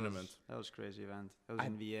breakthrough tournament. That was crazy event. That was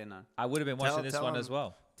in Vienna. I would have been watching this one as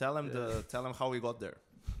well. Tell him how we got there.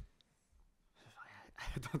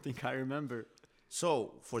 I don't think I remember.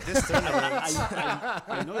 So for this tournament,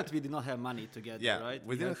 I know that we did not have money to get there, right?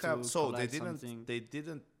 We didn't have. So they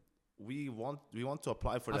didn't. We want to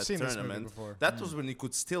apply for that tournament. That was when you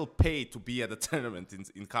could still pay to be at the tournament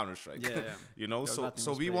in Counter-Strike. Yeah.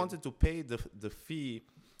 So we wanted to pay the fee,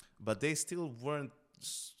 but they still weren't.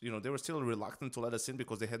 They were still reluctant to let us in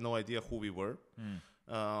because they had no idea who we were.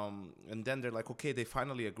 And then they're like, okay, they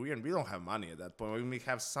finally agree, and we don't have money at that point. We may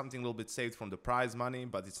have something a little bit saved from the prize money,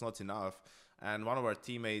 but it's not enough. And one of our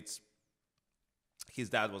teammates, his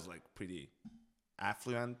dad was like pretty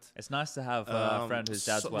affluent. It's nice to have a friend whose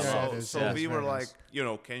dad's well off. So we were like,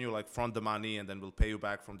 can you like front the money and then we'll pay you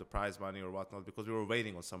back from the prize money or whatnot, because we were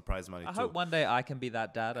waiting on some prize money I hope one day I can be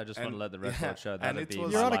that dad. I just want to let the record show that it'd be my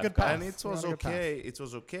You're on a life good goal. path. And it was okay. It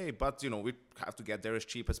was okay, but we have to get there as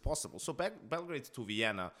cheap as possible. So Belgrade to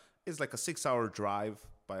Vienna is like a 6-hour drive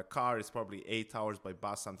by a car. It's probably 8 hours by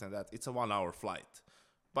bus, something like that. It's a 1-hour flight.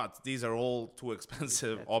 But these are all too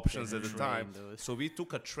expensive options at the time. So we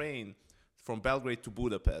took a train from Belgrade to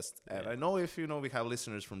Budapest. And I know if we have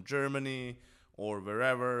listeners from Germany or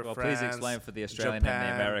wherever. Well, France, please explain for the Australian Japan. and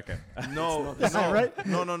the American. No, Is that right?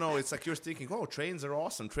 No. It's like you're thinking, oh, trains are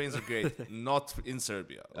awesome. Trains are great. Not in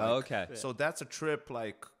Serbia. Okay. So that's a trip,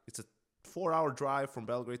 like, it's a 4-hour drive from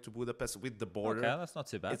Belgrade to Budapest with the border. Okay, that's not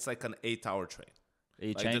too bad. It's like an 8-hour train. Are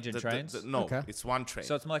you Like changing trains? no, it's one train.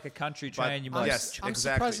 So it's more like a country But- train. You Yes, might I'm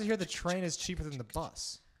exactly. surprised to hear the train is cheaper than the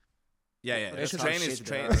bus. Yeah. That's how Train is shitty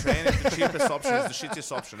train. they are. Train is the cheapest option. Is the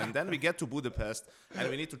shittiest option. And then we get to Budapest, and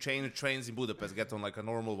we need to change trains in Budapest. Get on like a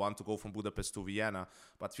normal one to go from Budapest to Vienna.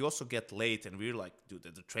 But we also get late, and we're like, dude,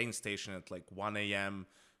 at the train station at like 1 a.m.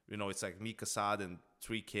 You know, it's like me, Kasad, and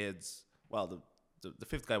 3 kids. Well, the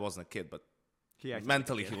fifth guy wasn't a kid, but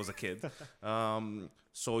mentally he was a kid.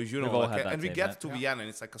 So you know, all like, had that and we same get night. to Vienna, and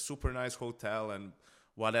it's like a super nice hotel and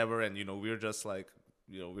whatever. And you know, we're just like,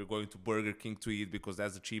 you know, we're going to Burger King to eat because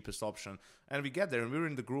that's the cheapest option. And we get there, and we're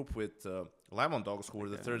in the group with Lemon Dogs, who were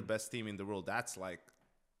the third best team in the world. That's like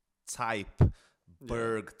Type,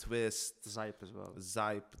 Berg, Twist, Zype as well.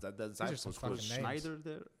 Zype. That These are Zype some was fucking good. names. Schneider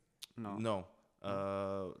there? No. No.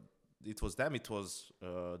 It was them. It was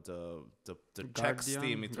the Czechs Guardian,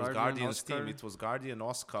 team. It was Guardian, Guardian's team. Oscar. It was Guardian,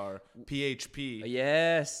 Oscar, PHP.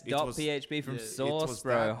 Yes, It dot was- PHP from yeah, Source,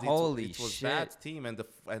 bro. Holy it was shit. that team, and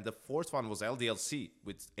the fourth one was LDLC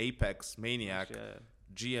with Apex, Maniac, Yeah.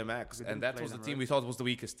 GMX, We and didn't that play was the them, team right? we thought was the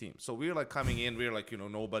weakest team. So we were like coming in, we were like, you know,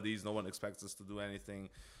 nobodies, no one expects us to do anything.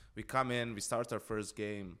 We come in, we start our first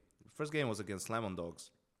game. First game was against Lemon Dogs.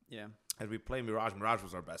 Yeah. And we play Mirage. Mirage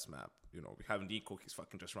was our best map. You know, we have NiKo. He's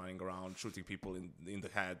fucking just running around, shooting people in the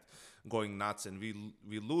head, going nuts. And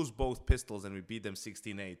we lose both pistols, and we beat them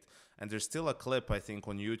 16-8. And there's still a clip, I think,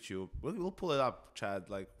 on YouTube. We'll pull it up, Chad,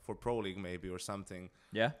 like for Pro League maybe or something,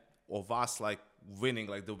 Yeah. of us like winning,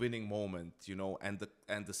 like the winning moment, you know. And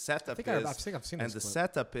the setup I think I've seen and this the clip.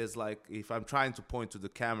 setup is like, if I'm trying to point to the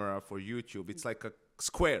camera for YouTube, it's like a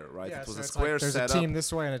square, right? Yeah, it was so a it's square like there's setup. a team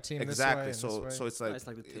this way and a team Exactly. this way. and this way. So it's like, It's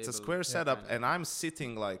like the it's a table. square setup, kinda. and I'm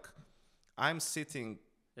sitting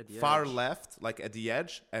At the far edge. left, like at the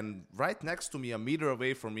edge, and right next to me, a meter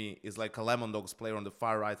away from me, is like a Lemon Dogs player on the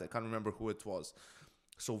far right. I can't remember who it was.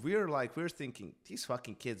 So we're thinking, these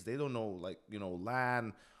fucking kids, they don't know, like, you know,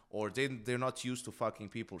 LAN, or they're not used to fucking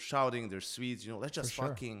people shouting, they're Swedes, you know, let's just For sure.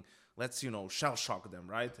 fucking, let's, you know, shell shock them,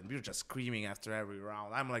 right? And we're just screaming after every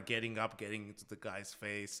round. I'm like getting up, getting into the guy's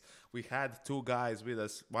face. We had 2 guys with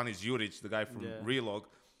us. One is Juric, the guy from Relog,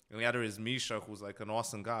 and the other is Misha, who's like an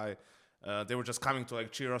awesome guy. They were just coming to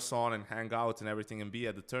like cheer us on and hang out and everything and be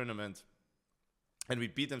at the tournament. And we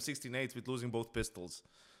beat them 16-8 with losing both pistols.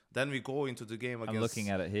 Then we go into the game against I'm looking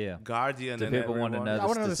at it here. Guardian Do and people want to everyone. know I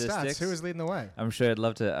want to know the statistics? stats. Who is leading the way? I'm sure I'd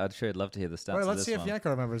love to. I'd love to hear the stats. All right, of let's this see if one. Yanko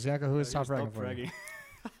remembers. Yanko, who is top ranking for you? bragging.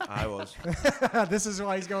 I was. This is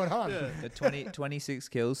why he's going on. 26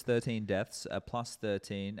 kills, 13 deaths, a plus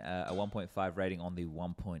 13, a 1.5 rating on the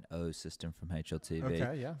 1.0 system from HLTV.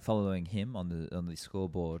 Okay, yeah. Following him on the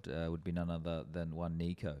scoreboard would be none other than one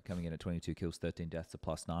NiKo, coming in at 22 kills, 13 deaths, a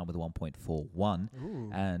plus 9 with a 1.41.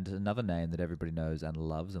 And another name that everybody knows and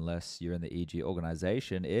loves, unless you're in the EG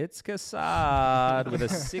organization, it's Kasad with a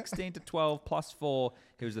 16 to 12 plus 4.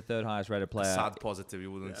 He was the third highest rated player. Sad positive,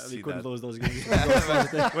 you wouldn't Yeah, see we couldn't that. lose those games.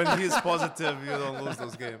 When he's positive, you don't lose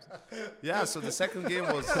those games. Yeah, so the second game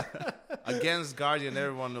was against Guardian.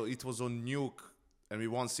 Everyone know it was on Nuke, and we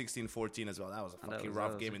won 16-14 as well. That was a And that fucking was- rough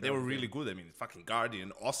that was game. a And they were rough really game. good. I mean, fucking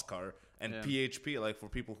Guardian, Oscar, and Yeah. PHP. Like, for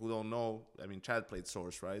people who don't know, I mean, Chad played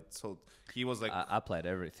Source, right? So he was like, I played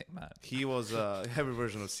everything, man. he was every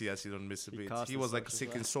version of CS. You don't miss a beat. cast He the was like Source as sick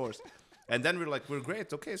well. in Source. And then we're like, we're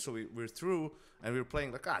great. Okay, so we're through, and we're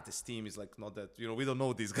playing like, this team is like not that, you know, we don't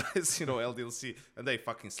know these guys, you know, LDLC, and they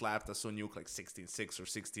fucking slapped us on Nuke like 16-6 or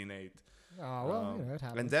 16-8. Oh, well, you know, it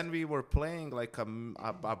happens. And then we were playing like a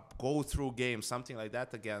go-through game, something like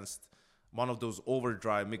that, against one of those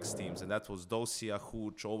Overdrive mixed teams, and that was Dosia,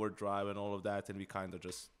 Hooch, Overdrive, and all of that, and we kind of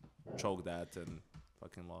just choked that and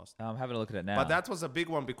fucking lost. I'm having a look at it now. But that was a big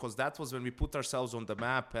one because that was when we put ourselves on the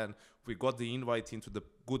map and we got the invite into the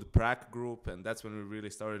good prac group, and that's when we really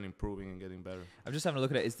started improving and getting better. I'm just having a look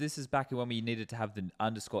at it. This is back when we needed to have the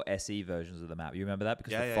 _SE versions of the map. You remember that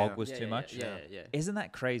because Yeah, the yeah, fog yeah. was too much. Yeah. Isn't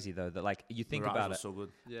that crazy though? That like you think Mirage about was it. so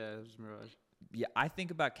good. Yeah, it was Mirage. Yeah, I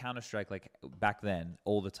think about Counter-Strike like back then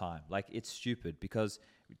all the time. Like it's stupid because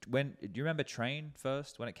do you remember Train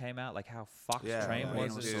first when it came out? Like how fucked Train Train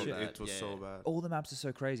was. was and so shit? bad. It was Yeah. so bad. All the maps are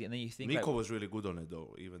so crazy, and then you think NiKo like, was really good on it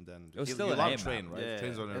though, even then. It was He- still he an loved aim Train, map. right? Yeah,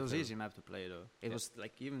 Train's on it was airplane. easy map to play though. It was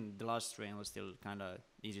like even the last train was still kind of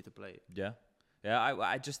easy to play. Yeah.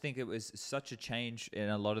 I just think it was such a change in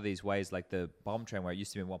a lot of these ways, like the bomb train where it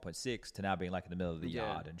used to be in 1.6 to now being like in the middle of the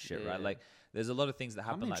Yeah. yard and shit, Yeah, right? yeah. Like there's a lot of things that How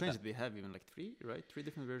happen many like trains that. did we have? Even like 3, right? 3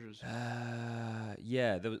 different versions.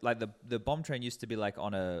 Yeah, there was, like the bomb train used to be like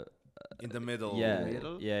on a In the middle.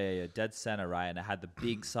 yeah, dead center, right? And it had the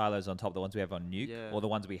big silos on top, the ones we have on Nuke, Yeah. or the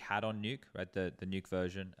ones we had on Nuke, right? The Nuke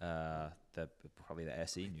version, probably the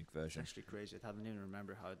SE Nuke It's version. actually crazy. I don't even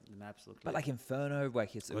remember how the maps look But like Inferno, it When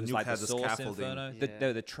was Nuke like the had the Source scaffolding. Inferno.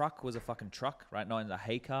 Yeah. The truck was a fucking truck, right? Not in a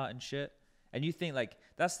hay car and shit. And you think like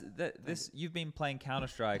this you've been playing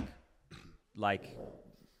Counter-Strike like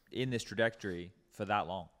in this trajectory for that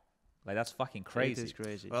long. Like that's fucking crazy. It is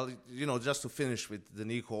crazy. Well, just to finish with the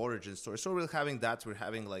NiKo origin story. So we're having that. We're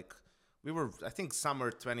having like, I think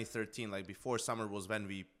summer 2013, like before summer was when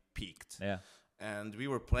we peaked. Yeah. And we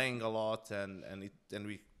were playing a lot and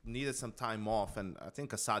we needed some time off. And I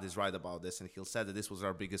think Assad is right about this. And he'll said that this was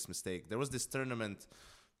our biggest mistake. There was this tournament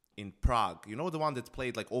in Prague. You know, the one that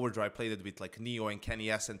played like Overdrive played it with like Neo and Kenny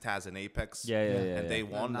S and Taz and Apex. Yeah. And they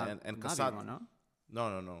won. And Kassad.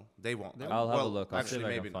 No. They won. I'll have a look. I'll see Actually, if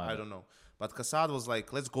I can maybe find I it. don't know. But Kassad was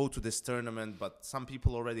like, let's go to this tournament. But some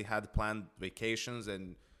people already had planned vacations,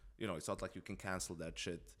 and it's not like you can cancel that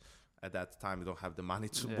shit. At that time, you don't have the money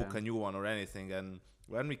to book a new one or anything. And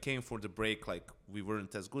when we came for the break, like we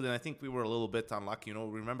weren't as good, and I think we were a little bit unlucky.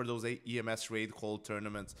 Remember those EMS raid call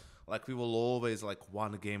tournaments? Like we were always like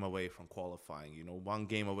one game away from qualifying. One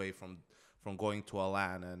game away from going to a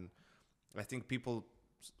LAN, and I think people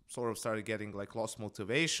sort of started getting like lost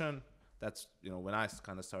motivation. That's when I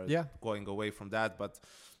kind of started going away from that. But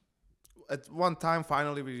at one time,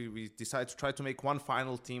 finally, we decided to try to make one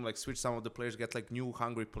final team, like switch some of the players, get like new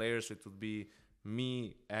hungry players. It would be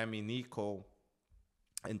me, Emi, NiKo,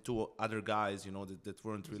 and two other guys, that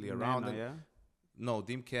weren't really around. No,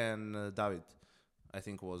 Dimke and David, I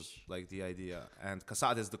think was like the idea. And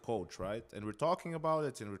Kassad is the coach, right? And we're talking about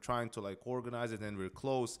it and we're trying to like organize it and we're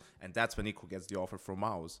close. And that's when NiKo gets the offer from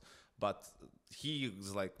Mouse. But he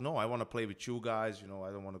was like, no, I want to play with you guys. I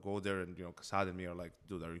don't want to go there. And, Kassad and me are like,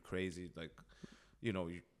 dude, are you crazy? Like,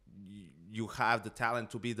 you have the talent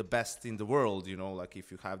to be the best in the world. Like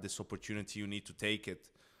if you have this opportunity, you need to take it.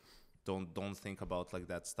 Don't think about like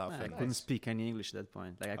that stuff. I couldn't speak any English at that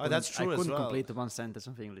point. Like that's true I couldn't as well. complete one sentence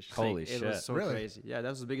of English. Holy shit! It was so Really? crazy. Yeah, that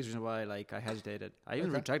was the biggest reason why I hesitated. I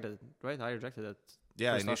even rejected it. Right? I rejected it.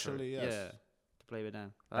 Yeah, first initially, offer. yes. Yeah, to play with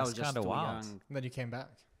them. I That's was just kinda too wild. young. And then you came back.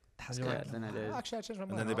 That's And good. you're like, Then I did. Actually, I changed my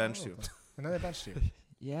mind. And then they benched you. And then they benched you.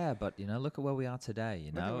 Yeah, but look at where we are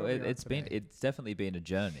today. Look at where we are today. It's definitely been a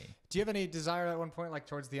journey. Do you have any desire at one point, like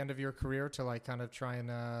towards the end of your career, to like kind of try and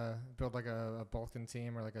build like a Balkan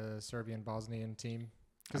team or like a Serbian Bosnian team?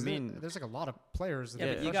 Because there's like a lot of players.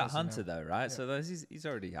 Yeah, but you got Hunter now. though, right? Yeah. So he's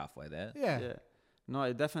already halfway there. Yeah. No,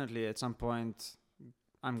 I definitely at some point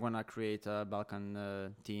I'm gonna create a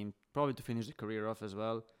Balkan team, probably to finish the career off as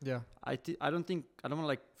well. Yeah. I don't want to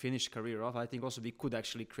like finish career off. I think also we could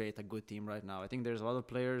actually create a good team right now. I think there's a lot of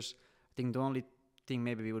players. I think the only thing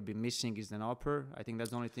maybe we would be missing is an upper. I think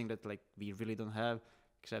that's the only thing that like we really don't have,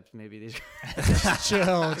 except maybe this.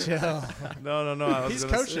 chill. No. I was He's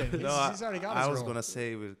gonna coaching. Say, He's already got his I was role. gonna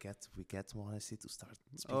say we get Morrissey to start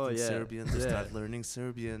speaking Serbian, to start learning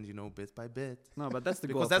Serbian, bit by bit. No, but that's the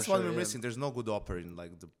goal. Because that's for what sure, we're yeah. missing. There's no good opera in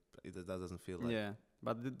like that doesn't feel like. Yeah,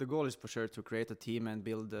 but the goal is for sure to create a team and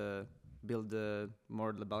build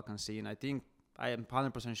more the Balkan scene. I think I am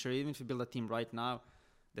 100% sure, even if we build a team right now,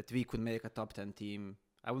 that we could make a top 10 team.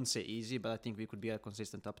 I wouldn't say easy, but I think we could be a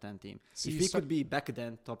consistent top 10 team. So if we could be back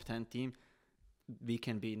then top 10 team, we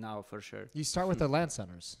can be now for sure. You start with the LAN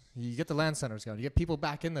centers. You get the LAN centers going. You get people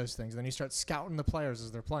back in those things. And then you start scouting the players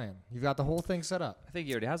as they're playing. You've got the whole thing set up. I think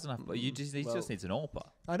he already has enough. But he just needs an AWPer.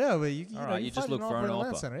 I know, but you You just find look an for offer an in the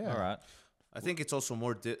LAN AWPer. center, yeah. All right. I think it's also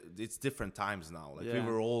more. It's different times now. Like we Yeah.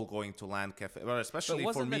 were all going to LAN cafe, well, especially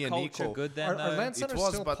But for wasn't me the and culture NiKo. good then? Are though? LAN centers was,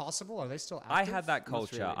 still but possible? Are they still active? I had that Not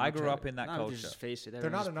culture. really, I not grew really. up in that Now culture. just face it. They're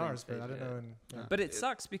not everyone's in playing ours, but I don't face, know. Yeah. But it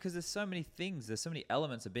sucks because there's so many things, there's so many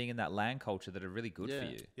elements of being in that LAN culture that are really good for Yeah.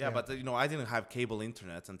 you. Yeah, but I didn't have cable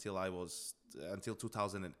internet until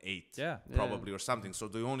 2008, Yeah. probably or something. So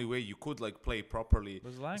the only way you could like play properly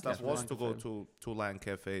Was LAN stuff cafe. was LAN to go cafe. to LAN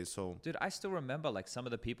cafes. So Dude, I still remember like some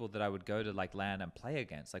of the people that I would go to like LAN and play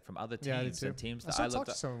against, like from other Yeah, I did teams too. and teams I that still I talk looked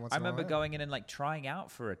to at. someone once I in a while, remember yeah. going in and like trying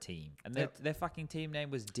out for a team, and Yep. their fucking team name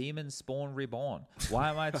was Demon Spawn Reborn. Why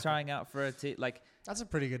am I trying out for a team? Like, That's a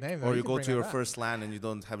pretty good name. Though. or you can go bring to that your back. first LAN and you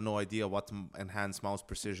don't have no idea what enhanced mouse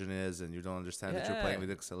precision is, and you don't understand that you're Yeah. playing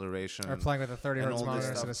with acceleration. Or playing with a 30 and hertz all this monitor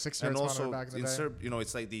stuff. instead of 6 And hertz monitor also back in the in day. Serb,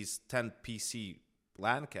 it's like these 10 PC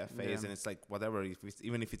LAN cafes, Yeah. and it's like whatever.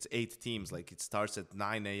 Even if it's 8 teams, like it starts at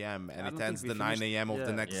 9 a.m. I and don't it think ends we the 9 finished- a.m. of the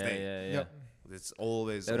yeah. next day. yeah. Yep. It's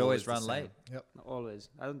always. They would always the run same. late. Always.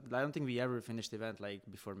 I don't think we ever finished the event like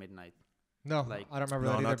before midnight. No, Like- I don't remember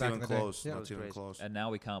No, that either not back even in the day. close. Yeah. Not was even crazy. close. And now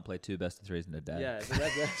we can't play 2 best of 3s in a day. Yeah, so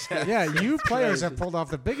that's Yeah, you players have pulled off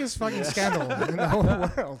the biggest fucking scandal in the whole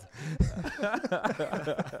world.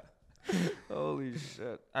 Holy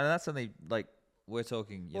shit. And that's only like we're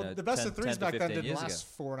talking, the best of threes 10 to back then 15 didn't years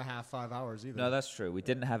last ago. 4.5 hours either. No, that's true. We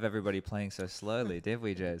didn't have everybody playing so slowly, did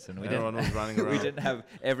we, Jason? We Everyone was running around. we didn't have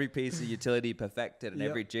every piece of utility perfected and Yep.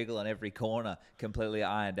 every jiggle and every corner completely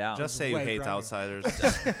ironed out. Just say you way hate grimy. outsiders.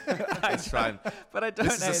 It's fine. But I don't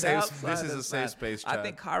This is a hate safe- outsiders, this is a safe man. space, I Chad.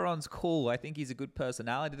 think Chiron's cool. I think he's a good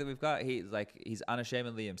personality that we've got. He's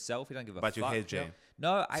unashamedly himself. He don't give a But fuck. you hate James.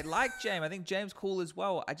 No, I like James. I think James cool as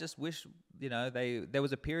well. I just wish there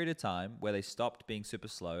was a period of time where they stopped being super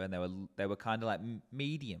slow and they were kind of like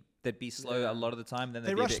medium. They'd be slow a lot of the time, then They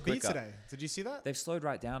they'd be a rushed bit B quicker. today. Did you see that? They've slowed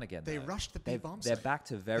right down again. They though. rushed the B bombs They're today. back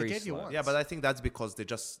to very gave you slow. one. Yeah, but I think that's because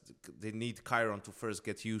they need Chiron to first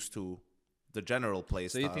get used to the general play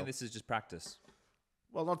So style. you think this is just practice?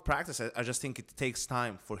 Well, not practice. I just think it takes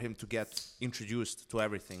time for him to get introduced to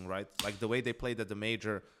everything, right? Like the way they played at the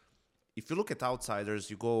major. If you look at outsiders,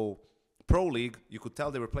 you go pro league, you could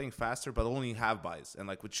tell they were playing faster, but only in half buys and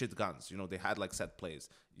like with shit guns. They had like set plays.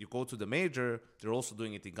 You go to the major, they're also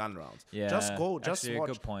doing it in gun rounds. Yeah, Just go, just actually, a watch.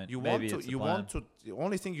 good point. You Maybe want it's to. the You plan. want to. The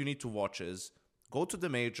only thing you need to watch is go to the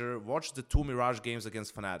major, watch the 2 Mirage games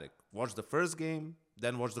against Fnatic, watch the first game,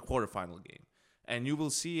 then watch the quarterfinal game, and you will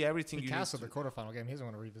see everything He you need. castled the quarterfinal game. He doesn't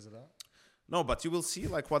want to revisit that. No, but you will see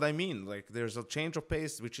like what I mean. Like there's a change of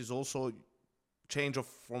pace, which is also change of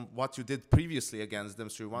from what you did previously against them.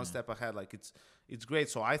 So you're one step ahead. Like it's great.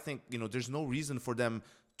 So I think there's no reason for them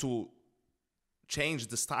to change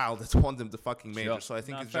the style that won them the fucking major. Sure. So I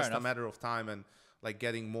think No, it's fair just enough. a matter of time and like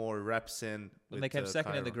getting more reps in. And they came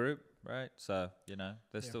second in the Chiron. group, right? So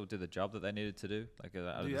they still did the job that they needed to do. Like,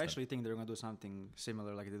 Do you actually think they're gonna do something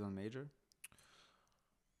similar like they did on major?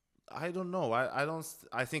 I don't know. I don't.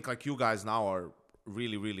 I think like you guys now are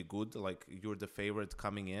really really good. Like you're the favorite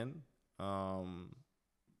coming in.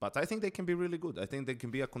 But I think they can be really good. I think they can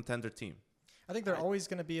be a contender team. I think they're always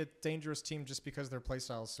going to be a dangerous team just because their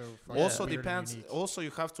playstyle is so fucking Also weird and depends. unique. Also,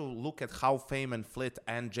 you have to look at how Fame and Flit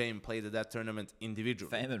and Jame played at that tournament individually.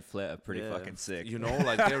 Fame and Flit are pretty Yeah. fucking sick.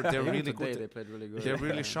 Like they're Even really today, good. they played really good. They're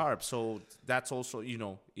really sharp. So that's also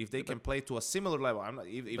if they can play to a similar level.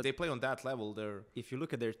 If they play on that level, they're If you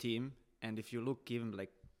look at their team, and if you look even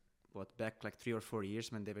back like 3 or 4 years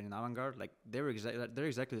when they were in Avantgarde, like they're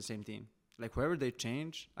exactly the same team. Like wherever they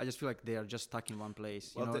change, I just feel like they are just stuck in one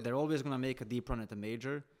place. Well, They're always gonna make a deep run at a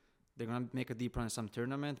major. They're gonna make a deep run at some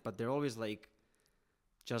tournament, but they're always they're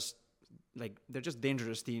just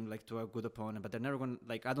dangerous team to a good opponent. But they're never gonna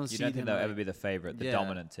I don't You see don't think them they'll ever be the favorite, the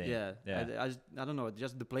dominant team? Yeah. I don't know.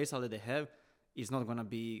 Just the playstyle that they have is not gonna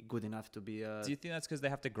be good enough to be. Do you think that's because they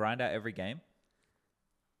have to grind out every game?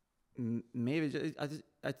 Maybe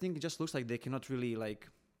I think it just looks like they cannot really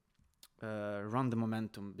run the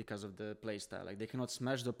momentum because of the playstyle. Like they cannot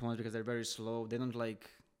smash the opponent because they're very slow. They don't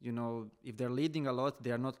if they're leading a lot,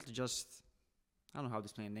 they are not just. I don't know how to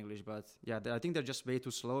explain in English, but yeah, I think they're just way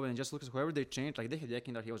too slow. And just look at whoever they change. Like they had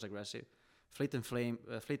Yakindar, he was aggressive. Fleet and Fame,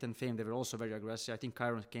 they were also very aggressive. I think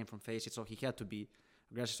Chiron came from Faceit, so he had to be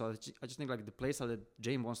aggressive. So I just think the playstyle that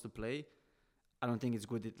James wants to play, I don't think it's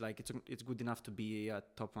good. It's good enough to be a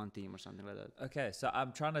top 1 team or something like that. Okay, so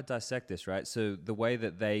I'm trying to dissect this, right? So the way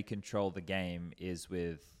that they control the game is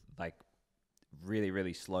with really,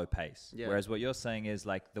 really slow pace. Yeah. Whereas what you're saying is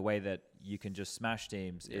the way that you can just smash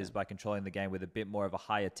teams is by controlling the game with a bit more of a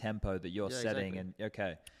higher tempo that you're setting. Exactly. And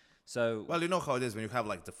okay, so well, you know how it is when you have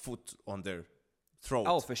the foot on their throat.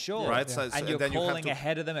 oh, for sure, Right? Yeah. So, and you're then you have calling to-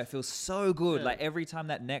 ahead of them. It feels so good. Yeah. Every time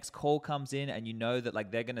that next call comes in, and you know that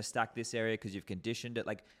they're gonna stack this area because you've conditioned it.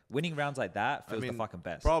 Winning rounds like that feels the fucking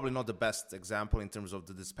best. Probably not the best example in terms of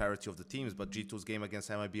the disparity of the teams, but G2's game against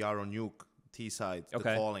MIBR on Nuke T side, the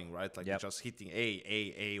Okay. calling, right? Yep. You're just hitting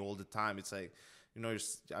A all the time. It's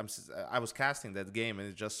I was casting that game and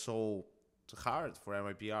it's just so hard for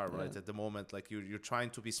MIBR, right? At the moment, you're trying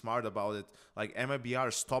to be smart about it.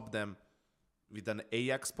 MIBR stopped them with an A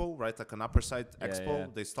expo, right? An upper side expo. yeah.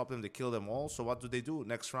 They stop them, they kill them all. So what do?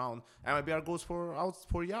 Next round, MIBR goes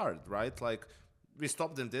for yard, right? We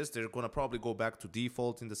stopped them they're gonna probably go back to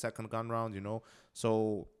default in the second gun round,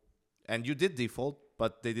 So, and you did default,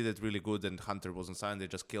 but they did it really good and Hunter wasn't signed. They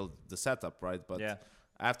just killed the setup, right? But Yeah.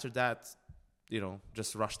 after that,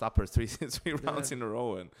 just rushed upper three rounds in a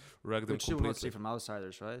row and wrecked them Which you will not see completely. from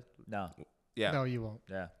outsiders, right? No, Yeah, No, you won't.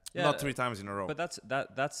 yeah, not 3 times in a row. But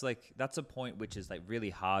that's a point which is really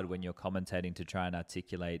hard when you're commentating to try and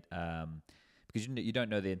articulate because you don't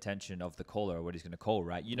know the intention of the caller or what he's going to call,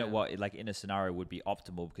 right? You know what in a scenario would be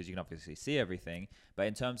optimal because you can obviously see everything, but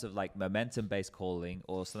in terms of momentum based calling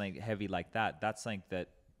or something heavy like that, that's something that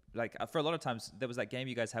for a lot of times there was that game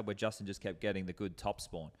you guys had where Justin just kept getting the good top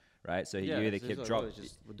spawn, right? So you either kept drop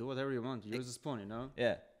just do whatever you want. Use the spawn,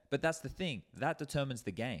 yeah. But that's the thing. That determines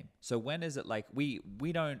the game. So when is it like we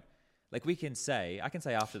don't like we can say I can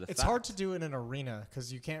say after the fact. It's hard to do in an arena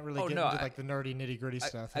because you can't really get into like the nerdy nitty gritty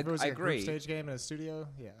stuff. If it was like a group stage game in a studio,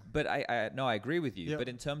 yeah. But I agree with you. Yep. But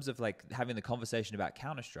in terms of like having the conversation about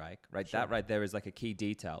Counter-Strike, right? Sure. That right there is like a key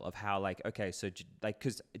detail of how like, okay, so like,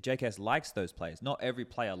 because JKS likes those players. Not every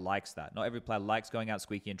player likes that. Not every player likes going out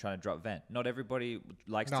squeaky and trying to drop vent. Not everybody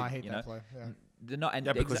likes to, I hate that play. Yeah. They're not, and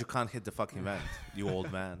because you can't hit the fucking vent, you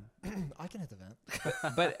old man. I can hit the vent.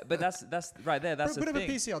 but that's right there. That's Put the it in thing.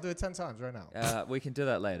 a PC. I'll do it 10 times right now. We can do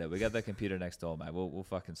that later. We got the computer next door, man. We'll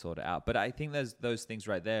fucking sort it out. But I think there's those things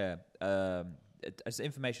right there. It's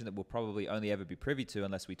information that we'll probably only ever be privy to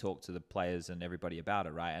unless we talk to the players and everybody about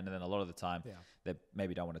it, right? And then a lot of the time, they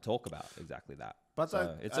maybe don't want to talk about exactly that. But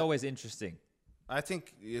so it's always interesting. I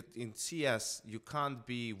think in CS, you can't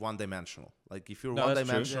be one-dimensional. Like, if you're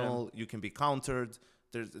one-dimensional, you can be countered.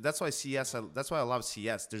 That's why CS. That's why I love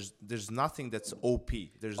CS. There's nothing that's OP.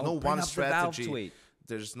 There's no one strategy. The tweet.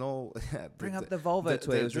 There's no bring up the Volvo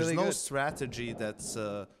tweet. There's really no strategy that's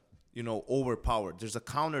overpowered. There's a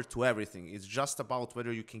counter to everything. It's just about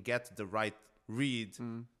whether you can get the right read.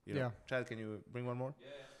 Chad, can you bring one more?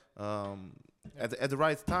 At the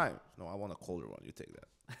right time. No, I want a colder one. You take that.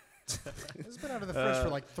 It's been out of the fridge for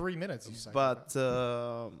like 3 minutes. You said. But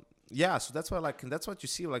so that's why and that's what you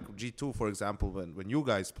see like G2, for example, when you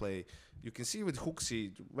guys play, you can see with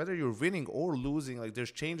Hooksy, whether you're winning or losing, like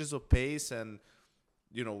there's changes of pace, and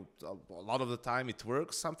a lot of the time it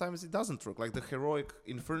works, sometimes it doesn't work. Like the heroic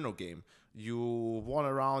Inferno game, you won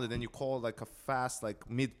a round and then you called like a fast like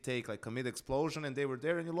mid take, like a mid explosion, and they were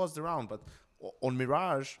there and you lost the round. But on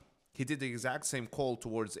Mirage, he did the exact same call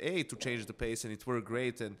towards A to change the pace, and it worked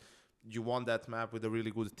great, and you won that map with a really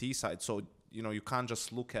good T side. So, you can't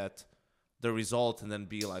just look at the result and then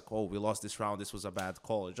be like, oh, we lost this round, this was a bad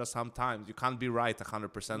call. It's just sometimes you can't be right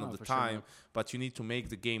 100% of the time, but you need to make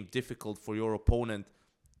the game difficult for your opponent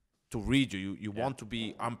to read you. You want to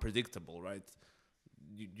be unpredictable, right?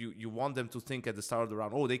 You want them to think at the start of the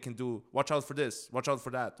round, oh, they can do, watch out for this, watch out for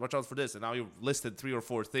that, watch out for this. And now you've listed 3 or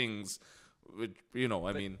 4 things.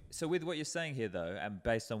 So with what you're saying here, though, and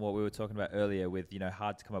based on what we were talking about earlier with,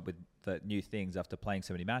 hard to come up with the new things after playing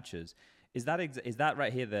so many matches, is that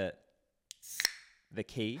right here the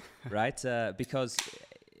key, right? Because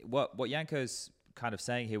what Janko's kind of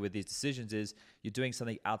saying here with these decisions is you're doing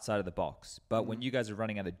something outside of the box. But when you guys are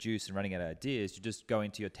running out of juice and running out of ideas, you just go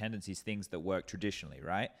into your tendencies, things that work traditionally,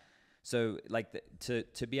 right? So like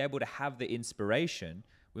to be able to have the inspiration.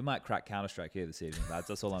 We might crack Counter-Strike here this evening, lads.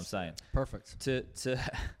 That's all I'm saying. Perfect. To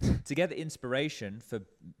get the inspiration for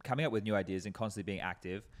coming up with new ideas and constantly being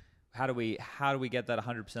active, how do we get that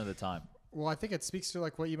 100% of the time? Well, I think it speaks to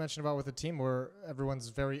like what you mentioned about with the team, where everyone's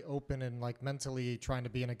very open and like mentally trying to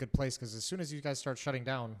be in a good place. Because as soon as you guys start shutting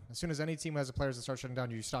down, as soon as any team has a players that start shutting down,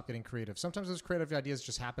 you stop getting creative. Sometimes those creative ideas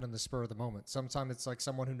just happen in the spur of the moment. Sometimes it's like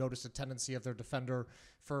someone who noticed a tendency of their defender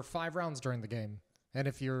for 5 rounds during the game. And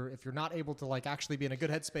if you're not able to like actually be in a good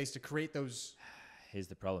headspace to create those, here's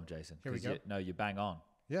the problem, Jason. Here we go. You bang on.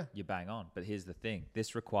 Yeah, you bang on. But here's the thing: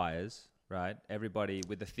 this requires everybody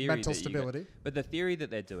with the theory mental stability. But the theory that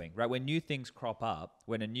they're doing, right? When new things crop up,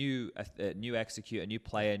 when a new execute, a new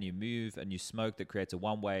play, a new move, a new smoke that creates a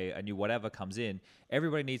one way, a new whatever comes in,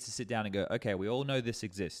 everybody needs to sit down and go, okay, we all know this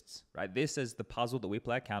exists, right? This is the puzzle that we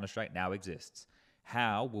play at Counter-Strike now exists.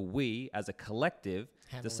 How will we, as a collective,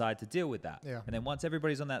 decide to deal with that? Yeah. And then once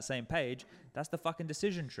everybody's on that same page, that's the fucking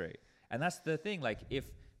decision tree. And that's the thing. Like, if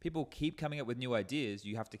people keep coming up with new ideas,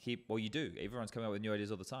 you have to keep, well, you do. Everyone's coming up with new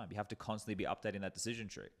ideas all the time. You have to constantly be updating that decision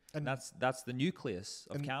tree. And that's the nucleus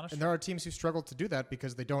of Counter-Strike. And there are teams who struggle to do that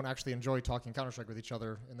because they don't actually enjoy talking Counter-Strike with each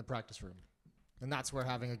other in the practice room. And that's where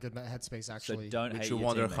having a good headspace actually... So don't hate your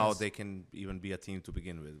wonder teammates. how they can even be a team to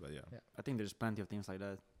begin with, but yeah. I think there's plenty of teams like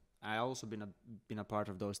that. I also been a part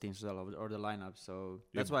of those teams as well, or the lineup. So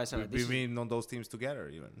that's why I said we mean on those teams together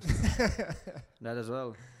even. That as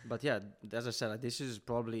well. But yeah, as I said, this is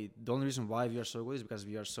probably the only reason why we are so good is because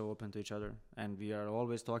we are so open to each other, and we are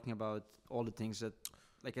always talking about all the things that,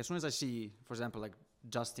 like, as soon as I see, for example, like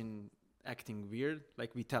Justin acting weird,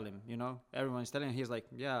 like we tell him, everyone's telling him, he's like,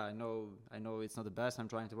 yeah, I know it's not the best. I'm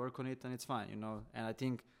trying to work on it, and it's fine, And I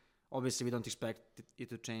think obviously we don't expect it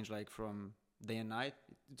to change like from day and night.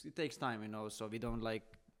 It takes time, so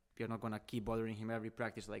we're not gonna keep bothering him every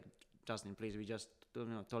practice like, Justin, please, we just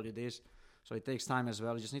told you this. So it takes time as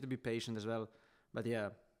well. You just need to be patient as well. But yeah.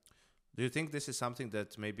 Do you think this is something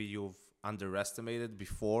that maybe you've underestimated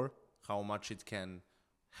before, how much it can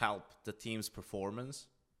help the team's performance?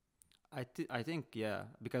 I think, yeah,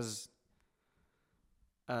 because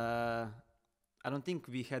I don't think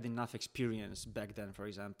we had enough experience back then, for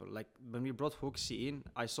example. Like when we brought Hooksy in,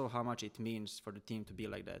 I saw how much it means for the team to be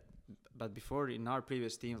like that. But before, in our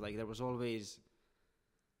previous teams, like there was always,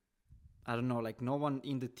 I don't know, like no one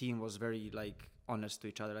in the team was very like honest to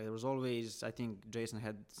each other. Like there was always, I think Jason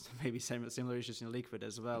had maybe similar issues in Liquid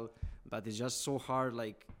as well. But it's just so hard.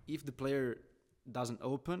 Like if the player doesn't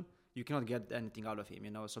open, you cannot get anything out of him,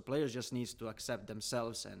 you know. So players just needs to accept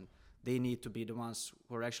themselves, and they need to be the ones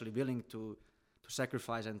who are actually willing to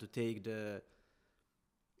sacrifice and to take the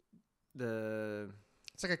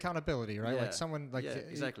it's like accountability, right? Yeah. Like someone like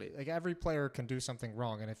exactly. Like every player can do something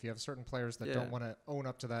wrong, and if you have certain players that don't want to own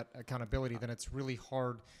up to that accountability, then it's really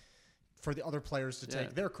hard for the other players to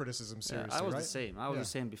take their criticism seriously. I was right? the same. I was the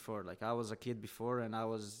same before. Like I was a kid before, and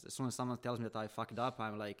as soon as someone tells me that I fucked up,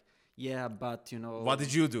 I'm like, yeah, but you know, what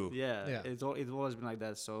did you do? Yeah. It's always been like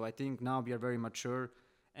that. So I think now we are very mature,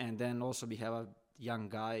 and then also we have a young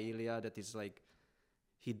guy, Ilya, that is like,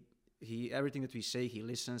 he everything that we say, he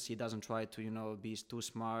listens. He doesn't try to, you know, be too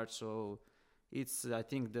smart. So it's, I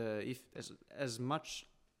think as much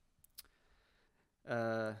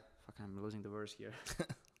I'm losing the words here.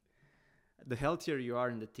 The healthier you are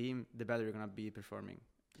in the team, the better you're gonna be performing.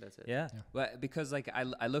 That's it. Yeah. Well, because like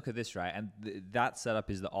I look at this, right, and that setup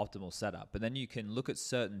is the optimal setup. But then you can look at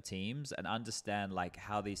certain teams and understand like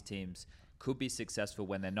how these teams could be successful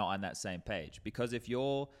when they're not on that same page. Because if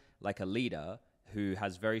you're like a leader who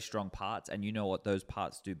has very strong parts and you know what those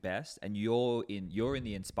parts do best, and you're in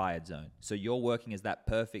the inspired zone, so you're working as that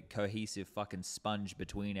perfect cohesive fucking sponge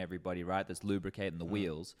between everybody, right, that's lubricating the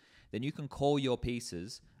wheels, then you can call your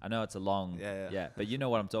pieces. I know it's a long but you know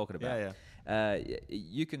what I'm talking about.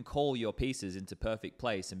 You can call your pieces into perfect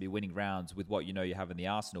place and be winning rounds with what you know you have in the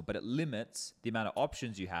arsenal, but it limits the amount of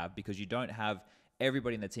options you have because you don't have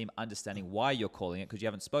everybody in the team understanding why you're calling it, because you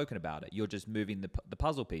haven't spoken about it. You're just moving the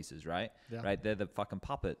puzzle pieces, right? Yeah. Right? They're the fucking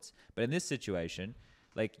puppets. But in this situation,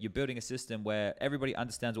 like you're building a system where everybody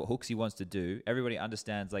understands what Hooksy wants to do. Everybody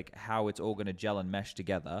understands like how it's all going to gel and mesh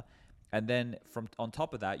together. And then from on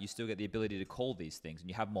top of that, you still get the ability to call these things, and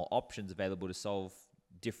you have more options available to solve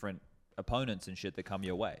different opponents and shit that come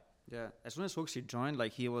your way. Yeah, as soon as Hooksy joined,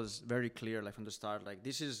 like he was very clear, like from the start, like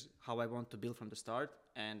this is how I want to build from the start,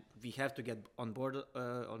 and we have to get on board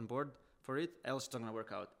for it, else it's not gonna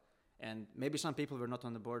work out. And maybe some people were not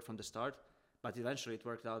on the board from the start, but eventually it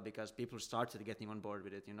worked out because people started getting on board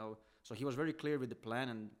with it, you know. So he was very clear with the plan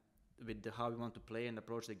and with how we want to play and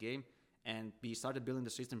approach the game, and we started building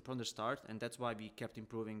the system from the start, and that's why we kept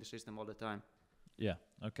improving the system all the time. Yeah.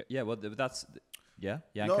 Okay. Yeah. Well, that's. Yeah,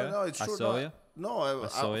 Janko? No, it's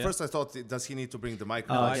true. First I thought, does he need to bring the mic?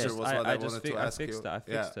 No, I wanted to ask you. I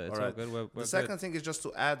fixed it. It's all good. We're the second thing is just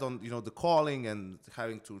to add on, you know, the calling and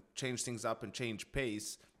having to change things up and change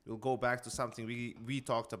pace. We'll go back to something we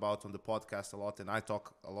talked about on the podcast a lot, and I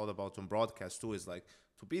talk a lot about on broadcast too, is like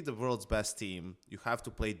to be the world's best team, you have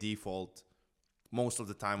to play default most of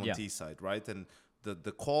the time on T side, right? And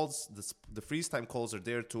the calls, the freeze time calls are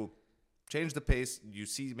there to change the pace. You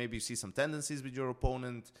see some tendencies with your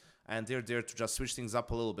opponent, and they're there to just switch things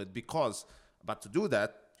up a little bit. But to do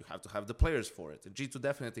that, you have to have the players for it. And G2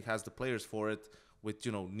 definitely has the players for it with,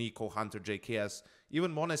 you know, NiKo, Hunter, JKS.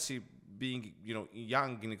 Even Monesi being, you know,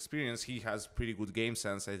 young in experience, he has pretty good game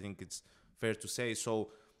sense. I think it's fair to say.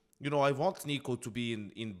 So, you know, I want NiKo to be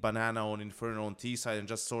in Banana on Inferno on T side and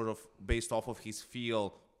just sort of based off of his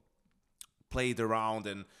feel played around,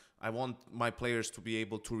 and I want my players to be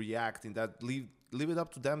able to react in that. Leave it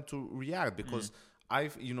up to them to react, because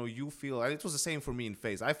you feel, and it was the same for me in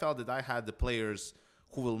FaZe. I felt that I had the players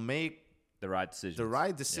who will make the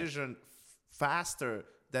right decision faster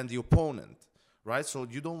than the opponent, right? So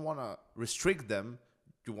you don't want to restrict them.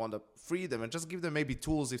 You want to free them and just give them maybe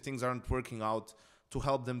tools if things aren't working out to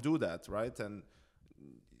help them do that, right? And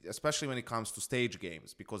especially when it comes to stage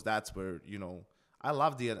games, because that's where, you know, I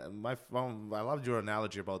loved your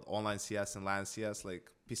analogy about online CS and LAN CS,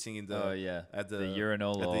 like pissing in the at the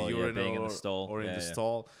urinal or being in the stall or in the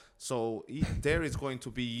stall. So there is going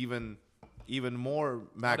to be even more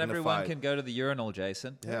magnified. Not everyone can go to the urinal,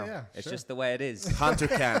 Jason. Yeah, it's just the way it is. Hunter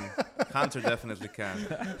can. Hunter definitely can.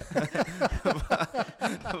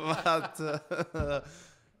 but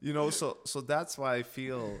you know, so that's why I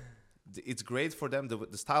feel it's great for them.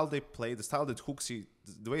 The style they play, the style that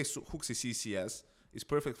the way Hooksy sees CS is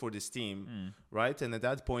perfect for this team, right? And at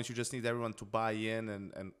that point, you just need everyone to buy in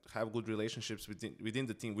and have good relationships within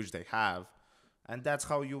the team, which they have. And that's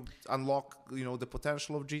how you unlock, you know, the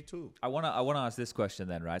potential of G2. I wanna ask this question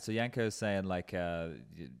then, right? So Janko is saying like the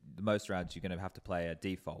most rounds you're gonna have to play a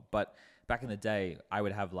default, but back in the day, I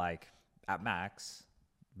would have like at max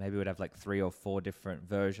maybe we'd have like 3 or 4 different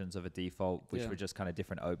versions of a default, which Yeah. were just kind of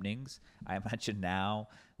different openings. I imagine now,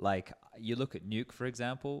 like you look at Nuke, for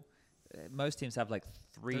example, most teams have like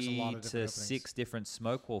There's a lot 3 of to different 6 different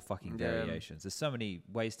smoke wall fucking Yeah. variations. There's so many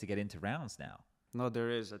ways to get into rounds now. No, there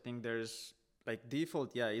is. I think there's like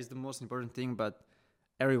default. Yeah, is the most important thing, but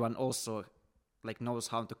everyone also like knows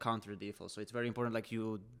how to counter the default. So it's very important. Like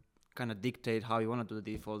you kind of dictate how you want to do the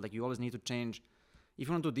default. Like you always need to change. If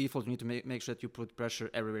you want to do default, you need to make sure that you put pressure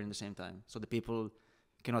everywhere in the same time. So the people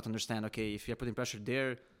cannot understand. Okay, if you're putting pressure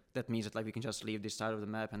there, that means that like we can just leave this side of the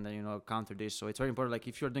map and then counter this. So it's very important. Like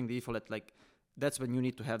if you're doing default, like that's when you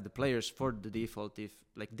need to have the players for the default. If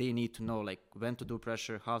like they need to know like when to do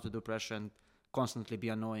pressure, how to do pressure, and constantly be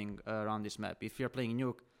annoying around this map. If you're playing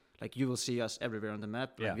Nuke, like you will see us everywhere on the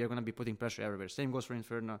map. Like, we are gonna be putting pressure everywhere. Same goes for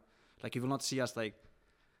Inferno. Like you will not see us like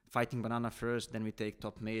fighting banana first, then we take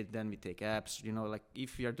top mid, then we take apps. Like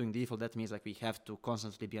if we are doing default, that means like we have to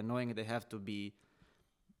constantly be annoying.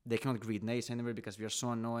 They cannot greed Nace anywhere because we are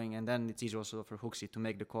so annoying. And then it's easy also for Hooksy to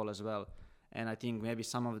make the call as well. And I think maybe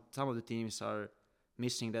some of the teams are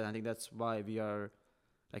missing that. I think that's why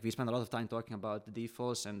we spend a lot of time talking about the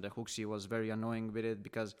defaults, and Hooksy was very annoying with it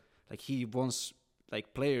because like he wants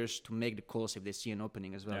like players to make the calls if they see an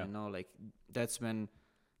opening as well. Yeah. Like that's when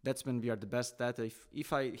we are the best at.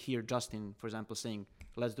 If I hear Justin, for example, saying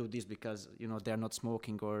let's do this because they're not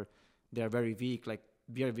smoking or they're very weak, like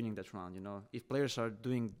we are winning that round. If players are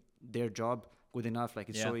doing their job good enough, like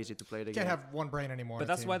it's so easy to play the game. Can't have one brain anymore. But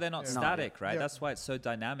that's why they're not static, right? Yeah. That's why it's so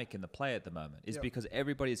dynamic in the play at the moment. Is because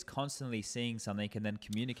everybody is constantly seeing something and then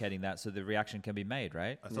communicating that so the reaction can be made,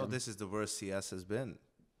 right? I thought this is the worst CS has been.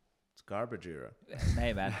 It's garbage era.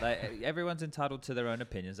 Hey man, like, everyone's entitled to their own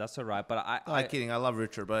opinions. That's all right. But I'm kidding. I love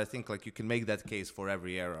Richard, but I think like you can make that case for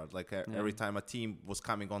every era. Like every time a team was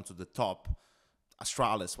coming onto the top,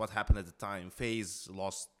 Astralis, what happened at the time? FaZe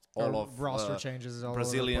lost all of roster changes. All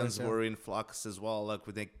Brazilians over the place, were in flux as well. Like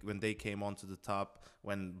when they came onto the top,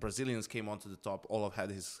 when Brazilians came onto the top, Olaf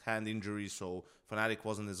had his hand injury, so Fnatic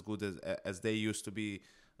wasn't as good as they used to be.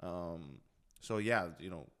 So yeah,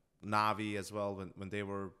 Navi as well when they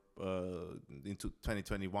were into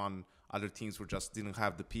 2021, other teams didn't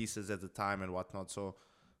have the pieces at the time and whatnot. So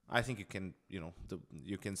I think you can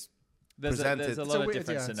there's present a it. lot of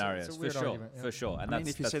different scenarios it's a for weird sure, argument, for sure. And I mean,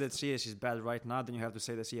 if you that's say that CS is bad right now, then you have to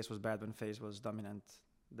say that CS was bad when FaZe was dominant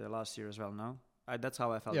the last year as well. No, that's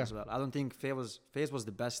how I felt as well. I don't think FaZe was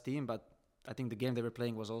the best team, but I think the game they were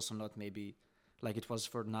playing was also not maybe like it was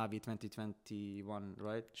for Navi 2021,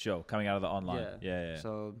 right? sure coming out of the online. Yeah.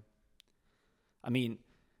 So, I mean,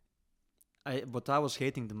 what I was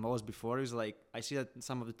hating the most before is like I see that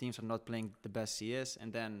some of the teams are not playing the best CS,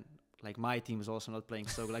 and then like my team is also not playing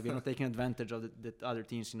so like we're not taking advantage of the other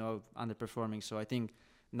teams underperforming. So I think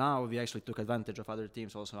now we actually took advantage of other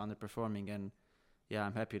teams also underperforming, and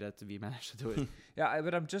I'm happy that we managed to do it.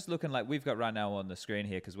 But I'm just looking like we've got right now on the screen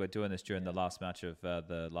here because we're doing this during the last match of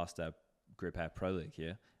the last Group A Pro League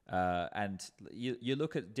here. And you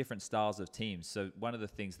look at different styles of teams. So one of the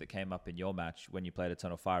things that came up in your match when you played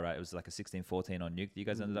Eternal Fire, right, it was like a 16-14 on Nuke that you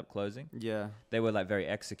guys ended up closing. Yeah. They were like very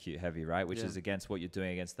execute heavy, right? Which is against what you're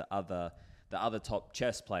doing against the other top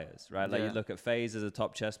chess players, right? Like you look at FaZe as a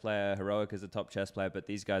top chess player, Heroic as a top chess player, but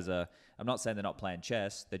these guys are, I'm not saying they're not playing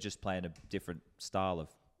chess, they're just playing a different style of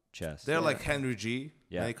chess. They're like Henry G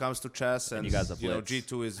when it comes to chess, and you guys are Blitz.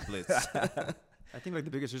 G2 is Blitz. I think like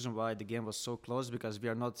the biggest reason why the game was so close because we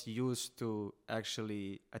are not used to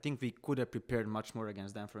actually. I think we could have prepared much more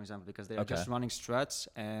against them, for example, because they are just running strats,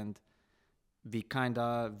 and we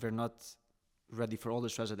were not ready for all the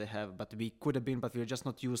strats that they have. But we could have been, but we are just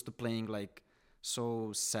not used to playing like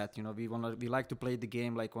so set. We like to play the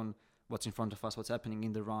game like on what's in front of us, what's happening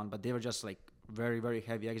in the round. But they were just like very very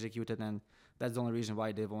heavy executed, and that's the only reason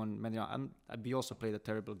why they won. We also played a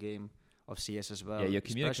terrible game of CS as well. Yeah, your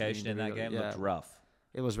communication in that game looked rough.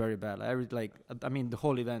 It was very bad. The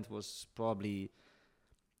whole event was probably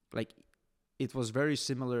like it was very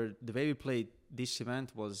similar. The way we played this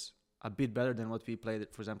event was a bit better than what we played,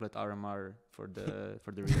 for example, at RMR for the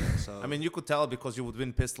relay. So I mean, you could tell because you would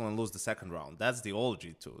win pistol and lose the second round. That's the old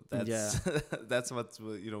G2. That's what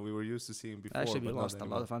we were used to seeing before. Actually, we lost a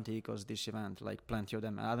lot of anti-ecos this event, like plenty of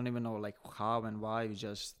them. And I don't even know like how and why. We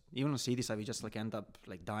just even on CD side, we just like end up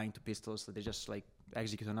like dying to pistols. So they just like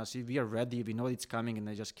execute on us. If we are ready, we know it's coming, and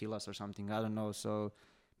they just kill us or something. I don't know. So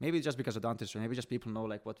maybe it's just because of Dante's, or maybe just people know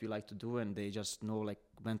like what we like to do, and they just know like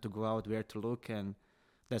when to go out, where to look, and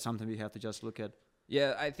that's something we have to just look at.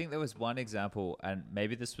 Yeah, I think there was one example, and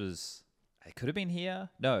maybe this was, it could have been here.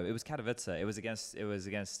 No, it was Katowice. It was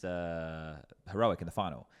against Heroic in the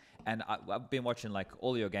final. And I've been watching like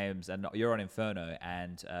all your games, and you're on Inferno,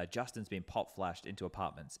 and Justin's been pop flashed into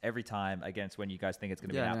apartments every time against when you guys think it's going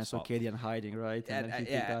to be an and up so spot. Cadian hiding, right? And then he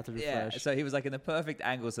did that to refresh. So he was like in the perfect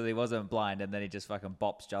angle, so he wasn't blind, and then he just fucking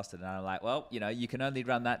bops Justin. And I'm like, well, you can only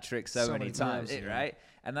run that trick so many times, right?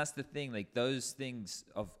 And that's the thing, like those things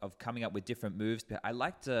of coming up with different moves. I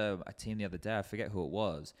liked a team the other day, I forget who it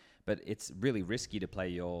was, but it's really risky to play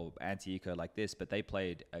your anti-eco like this. But they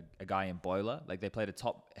played a guy in Boiler, like they played a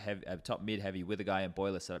top mid heavy with a guy in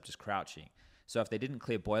Boiler set up just crouching. So if they didn't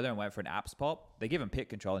clear Boiler and went for an apps pop, they give him pit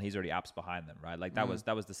control and he's already apps behind them, right? Like that was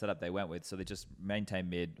the setup they went with. So they just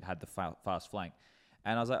maintained mid, had the fast flank.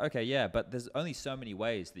 And I was like, okay, yeah, but there's only so many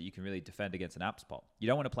ways that you can really defend against an apps pop. You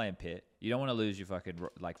don't want to play in pit. You don't want to lose your fucking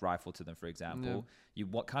like rifle to them, for example. You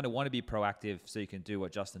kind of want to be proactive so you can do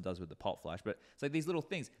what Justin does with the pop flash. But it's like these little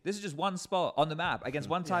things. This is just one spot on the map against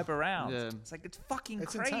one type of round. Yeah. It's like, it's fucking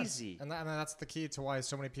crazy. And that's the key to why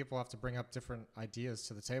so many people have to bring up different ideas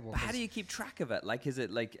to the table. How do you keep track of it? Like, is it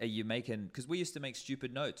like, are you making, because we used to make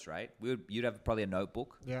stupid notes, right? You'd have probably a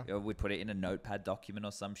notebook. Yeah. Or we'd put it in a notepad document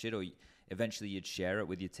or some shit, or eventually you'd share it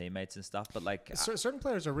with your teammates and stuff. But like certain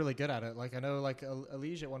players are really good at it. Like I know like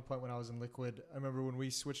Elige at one point when I was in Liquid, I remember when we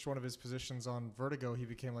switched one of his positions on Vertigo, he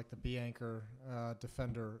became like the B anchor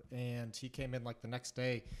defender, and he came in like the next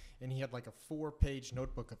day and he had like a 4-page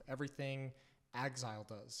notebook of everything Exile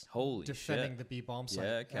does. Holy defending shit. the B bomb site.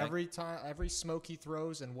 Yeah, okay. Every time, every smoke he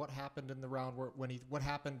throws and what happened in the round what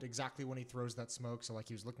happened exactly when he throws that smoke. So like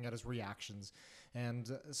he was looking at his reactions, and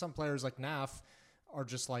some players like Naf are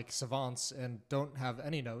just like savants and don't have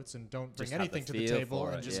any notes and don't bring anything to the table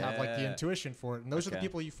and just have like the intuition for it. And those are the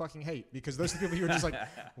people you fucking hate, because those are the people you're just like,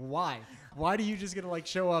 why? Why do you just get to like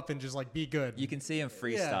show up and just like be good? You can see him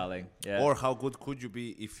freestyling. Yeah. Or how good could you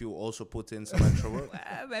be if you also put in some extra work?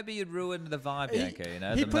 Maybe you'd ruin the vibe,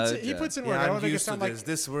 Bianca, he puts in work. Yeah, I don't I'm think used to like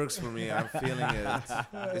this works for me. I'm feeling it.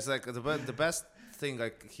 It's like the best thing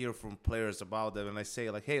I hear from players about them, and I say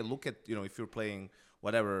like, hey, look at, if you're playing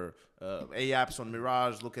whatever A apps on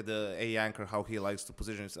Mirage, look at the A anchor, how he likes to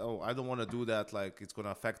position. It's, I don't want to do that. Like, it's gonna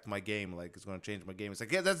affect my game. Like, it's gonna change my game. It's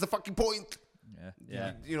like, yeah, that's the fucking point.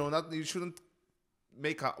 Yeah. You shouldn't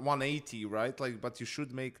make a 180, right? Like, but you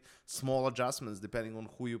should make small adjustments depending on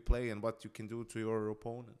who you play and what you can do to your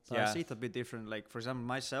opponent. So I see it a bit different. Like, for example,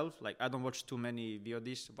 myself, like I don't watch too many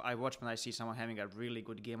VODs. I watch when I see someone having a really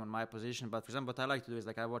good game on my position. But for example, what I like to do is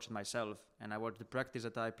like I watch it myself and I watch the practice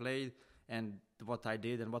that I played and what I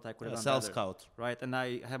did and what I could have done better. Self-scout. Right, and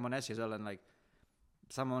I have Monesi as well, and like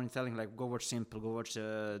someone telling like, go watch Simple, go watch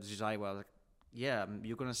Zizaiwa. Like, yeah,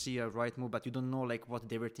 you're gonna see a right move, but you don't know like what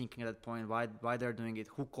they were thinking at that point, why they're doing it,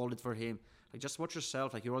 who called it for him. Like, just watch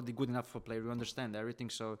yourself. Like, you're already good enough for a player, you understand everything.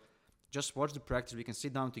 So just watch the practice. We can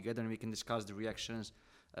sit down together and we can discuss the reactions,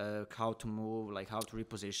 how to move, like how to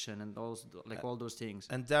reposition, and all those things.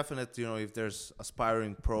 And definitely, if there's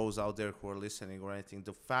aspiring pros out there who are listening or anything,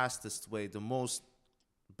 the fastest way, the most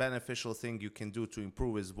beneficial thing you can do to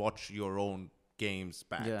improve is watch your own games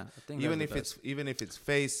back. Yeah, I think even if it's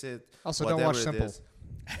Face It. Also, don't watch Simple.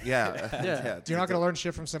 Yeah. You're not going to learn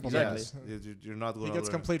shit from Simple. Exactly. You're not going to. He gets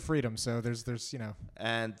complete freedom, so there's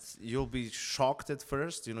And you'll be shocked at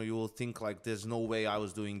first. You will think like, there's no way I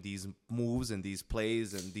was doing these moves and these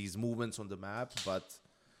plays and these movements on the map, but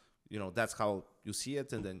that's how you see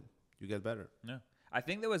it, and then you get better. Yeah. I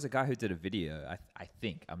think there was a guy who did a video. I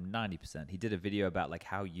think I'm 90%. He did a video about like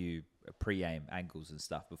how you pre-aim angles and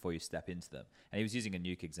stuff before you step into them, and he was using a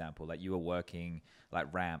nuke example. Like, you were working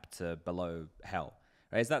like ramp to below hell.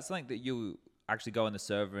 Right? Is that something that you actually go on the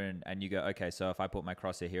server and you go, okay, so if I put my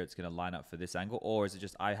crosshair here, it's going to line up for this angle? Or is it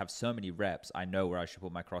just, I have so many reps, I know where I should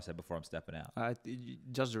put my crosshair before I'm stepping out?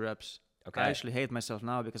 Just the reps. Okay. I actually hate myself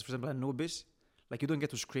now because, for example, at Nubis, like, you don't get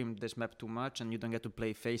to scream this map too much and you don't get to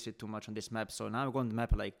play Face It too much on this map. So now I'm going to the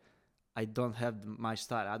map, like, I don't have my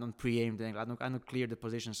style. I don't pre-aim the angle. I don't clear the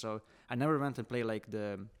position. So I never went and play like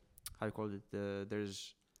the, how you call it?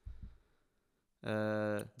 There's...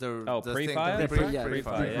 pre-fire?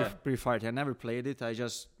 Pre-fire. I never played it. I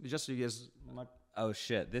just use. Oh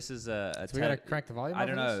shit! This is a. So we gotta crank the volume. I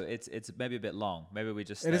don't know. It's maybe a bit long. Maybe we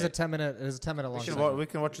just. It is a 10-minute. It is a 10-minute long. We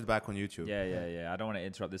can watch it back on YouTube. Yeah. I don't want to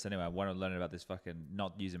interrupt this anyway. I want to learn about this fucking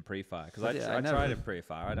not using pre-fire, because I never tried it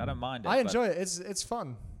pre-fire. I don't mind it. I enjoy it. It's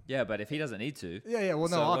fun. Yeah, but if he doesn't need to. Yeah. Well,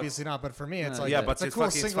 no, obviously not. But for me, it's like but it's cool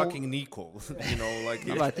fucking NiKo. Like,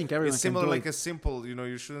 I think everyone it's similar. can do Like a simple.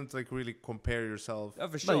 You shouldn't like really compare yourself. Oh,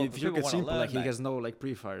 for sure. But if you look at Simple, like, he has has no like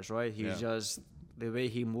pre-fires, right? He's just the way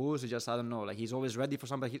he moves. He just, I don't know, like, he's always ready for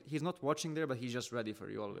something. He's not watching there, but he's just ready for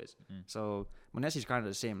you always. So Monesi is kind of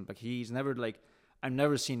the same. Like, he's never like, I've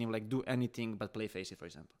never seen him like do anything but play Face It, for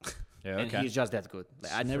example. Yeah, and okay. he's just that good.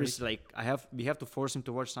 Like, I never see, like we have to force him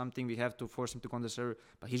to watch something. We have to force him to counter serve,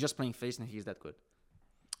 but he's just playing face and he's that good.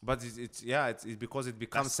 But it's because it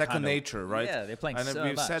becomes That's second kind of- nature, right? Yeah, they're playing And so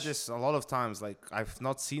we've much. said this a lot of times. Like I've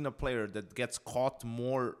not seen a player that gets caught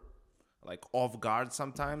more like off guard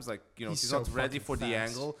sometimes. Like he's so not ready fucking for the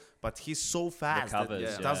fast. angle, but he's so fast that Recovers,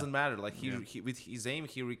 it yeah. doesn't matter. Like he with his aim,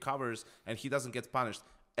 he recovers and he doesn't get punished.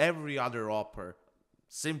 Every other upper,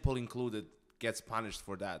 simple included, gets punished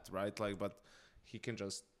for that, right? Like, but he can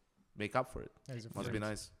just make up for it. Yeah, he's a Must freak. be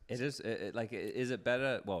nice. It is is it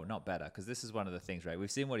better? Well, not better, because this is one of the things, right?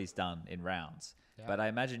 We've seen what he's done in rounds, Yeah. but I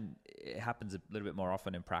imagine it happens a little bit more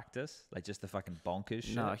often in practice, like just the fucking bonkers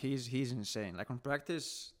shit. No, he's insane. Like on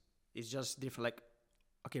practice, it's just different. Like,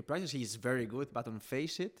 okay, practice he's very good, but on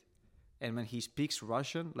face it, and when he speaks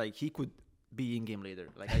Russian, like he could be in-game leader.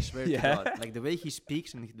 Like I swear Yeah. to God, like the way he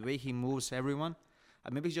speaks and the way he moves everyone,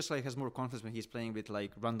 maybe he just like has more confidence when he's playing with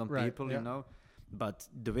like random Right, people, yeah. you know. But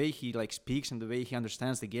the way he like speaks and the way he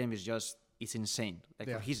understands the game is just it's insane. Like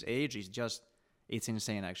Yeah. for his age, it's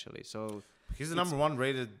insane actually. So He's the number one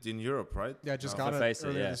rated in Europe, right? Yeah, just For got it face it,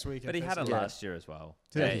 earlier yeah. this week. But he had it Yeah. last year as well.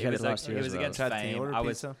 Yeah, he had it last year He as was well. against Chad, can you Fame. order I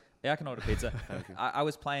was, pizza? yeah, I can order pizza. I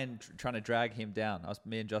was playing, trying to drag him down.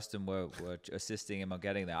 Me and Justin were assisting him on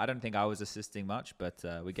getting there. I don't think I was assisting much, but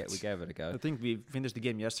we gave it a I go. think we finished the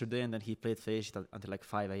game yesterday, and then he played face it until like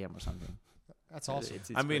 5 a.m. or something. That's awesome.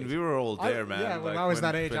 It's I mean, crazy. we were all there, man. Yeah, when Like, I was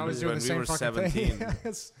that age, I was doing when the we same were fucking 17. thing.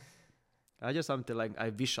 Yes. I just something like I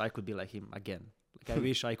wish I could be like him again. Like I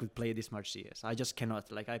wish I could play this much CS. I just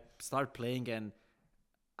cannot. Like I start playing and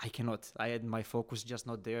I cannot. I had my focus just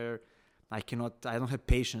not there. I cannot. I don't have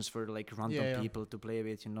patience for like random Yeah. people to play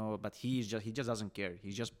with, you know. But he just doesn't care.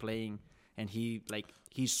 He's just playing, and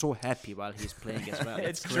he's so happy while he's playing as well.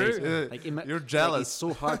 It's crazy. true. Like You're Like, jealous. it's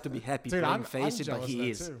so hard to be happy Dude, playing I'm face it, but jealous of he that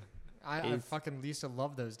is. too. I If- fucking used to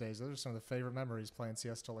love those days. Those are some of the favorite memories playing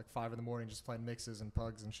CS till like 5 in the morning, just playing mixes and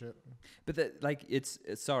pugs and shit. But it's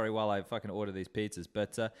sorry while I fucking order these pizzas,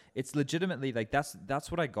 but it's legitimately like that's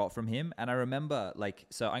what I got from him. And I remember like,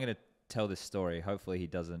 so I'm gonna tell this story. Hopefully he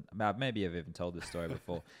doesn't. Maybe I've even told this story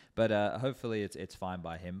before, but hopefully it's fine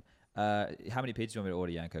by him. How many pizzas do you want me to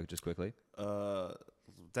order, Yanko? Just quickly.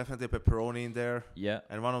 Definitely pepperoni in there, Yeah.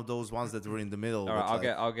 and one of those ones that were in the middle. All right, with,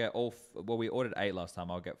 like, I'll get all. Well, we ordered 8 last time.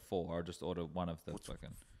 I'll get 4. I'll just order one of the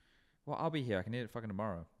fucking. Well, I'll be here. I can eat it fucking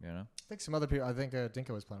tomorrow. You know. I think some other people. I think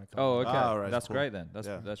Dinko was planning. to come. Oh, okay. Ah, all right, That's cool. great then.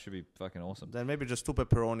 Yeah. That should be fucking awesome. Then maybe just 2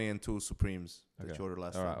 pepperoni and 2 supremes that Okay. you ordered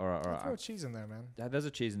last All right, time. all right, all Throw right. cheese in there, man. There's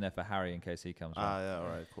a cheese in there for Harry in case he comes. Ah, round. yeah,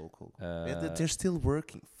 all right, cool. Uh, They're still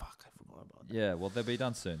working. Fuck, I forgot about that. Yeah, well, they'll be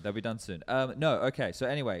done soon. No, okay. So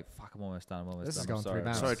anyway, fuck, I'm almost done. This is I'm going sorry. 3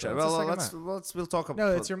 rounds. Sorry, So Chad. it's the Well, second we'll talk about.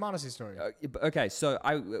 No, it's your Monacy story. Okay, so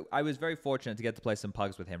I was very fortunate to get to play some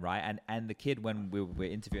pugs with him, right? And the kid, when we were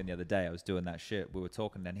interviewing the other day, I was doing that shit. We were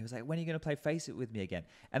talking, and he was like, "When are you gonna play Face It with me again?"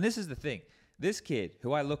 And this is the thing: this kid,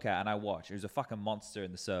 who I look at and I watch, who's a fucking monster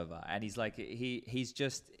in the server, and he's like, he's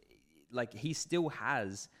just like he still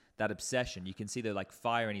has that obsession. You can see the like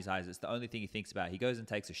fire in his eyes. It's the only thing he thinks about. He goes and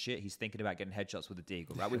takes a shit. He's thinking about getting headshots with a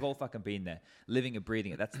deagle, right? We've all fucking been there, living and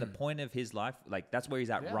breathing it. That's the point of his life. Like that's where he's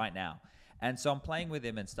at Yeah. right now. And so I'm playing with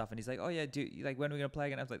him and stuff, and he's like, "Oh yeah, dude, like when are we gonna play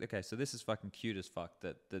again?" I was like, "Okay, so this is fucking cute as fuck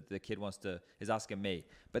that the kid is asking me."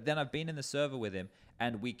 But then I've been in the server with him,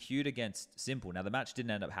 and we queued against Simple. Now the match didn't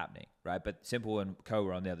end up happening, right? But Simple and Co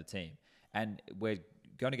were on the other team, and we're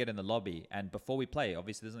going to get in the lobby. And before we play,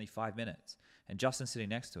 obviously there's only 5 minutes, and Justin's sitting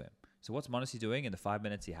next to him. So what's Monacy doing in the 5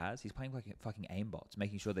 minutes he has? He's playing like fucking aimbots,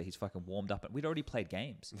 making sure that he's fucking warmed up. And we'd already played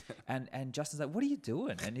games. and Justin's like, "What are you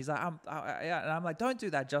doing?" And he's like, yeah. And I'm like, "Don't do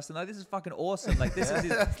that, Justin. Like, this is fucking awesome. Like, this is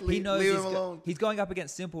his, he knows leave he's, him alone. he's going up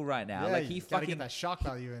against Simple right now. Yeah, like he you gotta fucking get that shock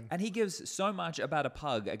value in. and he gives so much about a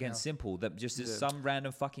pug against Simple that just is some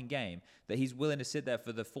random fucking game that he's willing to sit there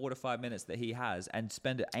for the 4 to 5 minutes that he has and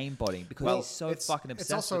spend it aimbotting because he's so fucking obsessed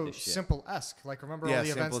It's also with this shit. Simple-esque. Like remember Yeah, all the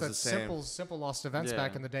events Simple's that the same. Simple lost events Yeah,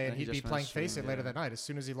 back in the day, and and he he'd be just playing went Face It streaming, later yeah. that night. As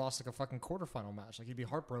soon as he lost like a fucking quarterfinal match, like he'd be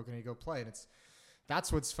heartbroken. He'd go play, and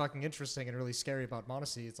that's what's fucking interesting and really scary about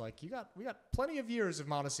Monacy. It's like we got plenty of years of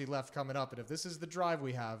Monacy left coming up, and if this is the drive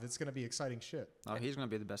we have, it's gonna be exciting shit. No, he's gonna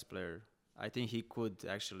be the best player. I think he could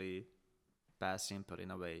actually pass Simple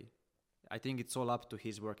in a way. I think it's all up to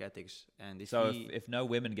his work ethics, and So if no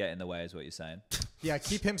women get in the way, is what you're saying? Yeah,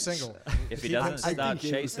 keep him single. If he Keep him doesn't single. start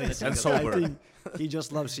chasing the And team, sober. I think he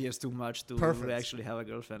just loves CS too much to Perfect. actually have a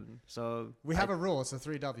girlfriend. So We have a rule. It's the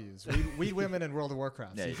 3 Ws. We women in World of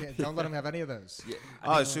Warcraft. Yeah, So you can't, don't let him have any of those.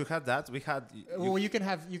 Oh, so you had that? We had. Well, you can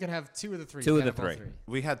have 2 of the 3. 2 You of the can't have all 3.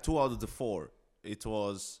 We had 2 out of the 4. It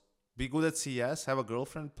was be good at CS, have a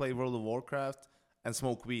girlfriend, play World of Warcraft, and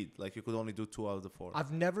smoke weed. Like you could only do 2 out of the 4.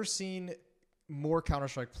 I've never seen more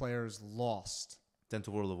Counter-Strike players lost Than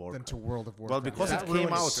to World of Warcraft. than to World of Warcraft. Well, because That it came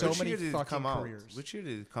ruined out. so Which many year did it fucking come out? careers. Which year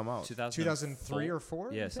did it come out? 2003 or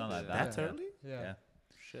 4? Yeah, I something like think? that. That Yeah. early? Yeah.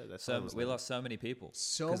 Shit, that's So we lost so many people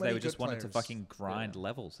So because many they just good wanted to players. fucking grind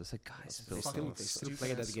levels. It's like, guys, Fucking they still stupid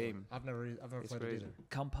play that ass game. I've never It's played it crazy. either.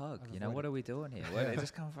 come pug. I've You know, avoided what are we doing here?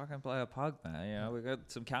 Just come fucking play a pug, man. You know, we got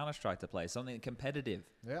some Counter-Strike to play, something competitive.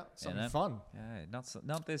 Yeah, something know? fun. Yeah,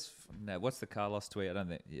 not this. No, what's the Carlos tweet? I don't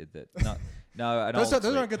think no. An Those old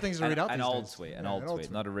aren't tweet. good things to read out An these old days. tweet, Yeah, an old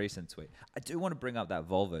tweet, not a recent tweet. I do want to bring up that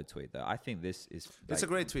Volvo tweet though. I think this is. It's a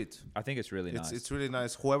great tweet. I think it's really nice. It's really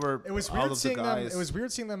nice. Whoever It was out weird of the seeing them. guys. It was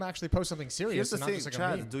weird seeing them actually post something serious. Here's the and not thing, just like a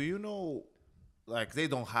Chad. meme. Do you know? Like they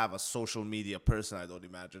don't have a social media person. I don't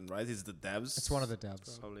imagine, right? It's the devs. It's one of the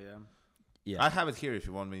devs. Probably, yeah. Yeah, I have it here if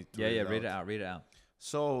you want me to. yeah. Read it out. Read it out.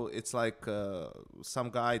 So it's like some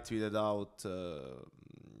guy tweeted out,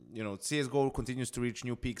 CSGO continues to reach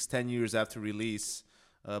new peaks 10 years after release,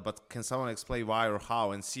 but can someone explain why or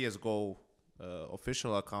how? And CSGO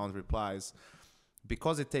official account replies,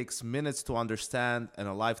 because it takes minutes to understand and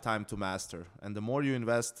a lifetime to master. And the more you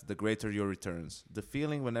invest, the greater your returns. The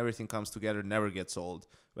feeling when everything comes together never gets old.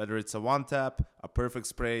 Whether it's a one tap, a perfect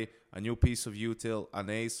spray, a new piece of util, an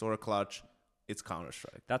ace, or a clutch, it's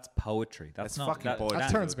Counter-Strike. That's poetry. That's It's not fucking that, poetry.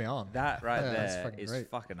 That turns me on. That right Yeah, that's there fucking is great.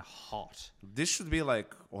 fucking hot. This should be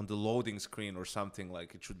like on the loading screen or something.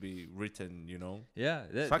 Like it should be written, Yeah,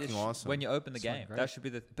 fucking awesome. When you open the It's fucking game, great. that should be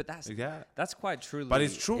the. But Yeah. that's quite truly. But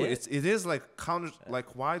it's true. it. It is like counter.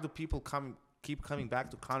 Like why do people keep coming back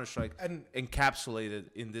to Counter-Strike And encapsulated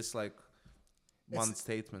in this like one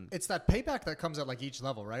statement? it's that payback that comes at like each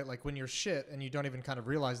level, right? Like when you're shit and you don't even kind of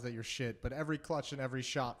realize that you're shit, but every clutch and every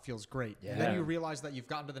shot feels great. Yeah. And then you realize that you've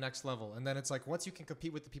gotten to the next level. And then it's like once you can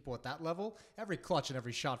compete with the people at that level, every clutch and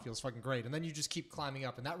every shot feels fucking great. And then you just keep climbing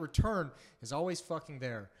up. And that return is always fucking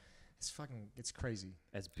there. It's crazy.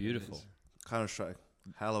 It's beautiful. Counter-Strike,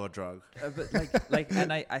 hell of a drug. But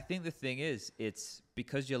and I think the thing is, it's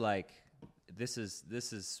because you're like, this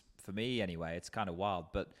is for me anyway. It's kind of wild,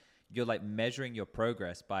 but you're like measuring your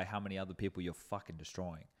progress by how many other people you're fucking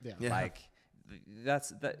destroying. Yeah. Yeah. Like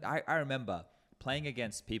I remember playing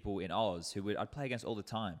against people in Oz I'd play against all the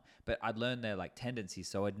time, but I'd learn their like tendencies,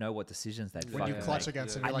 so I'd know what decisions they'd When you fucking clutch make.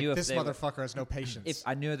 against him, I you're knew like, if this they were- motherfucker has no patience. If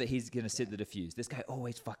I knew that he's gonna sit the defuse, this guy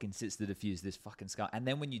always fucking sits the defuse. This fucking skull. And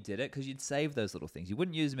then when you did it, because you'd save those little things, you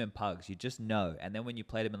wouldn't use them in pugs. You just know. And then when you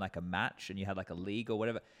played him in like a match and you had like a league or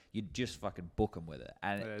whatever, you'd just fucking book him with it.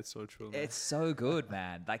 And Yeah, it's so true. Man. it's so good,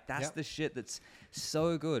 man. Like that's Yep. the shit that's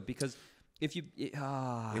so good because if you, You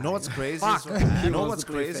know what's crazy? Fuck, You man. know He what's was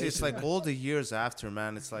the great crazy? It's face. like all the years after,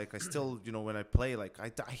 man. It's like I still, when I play, like I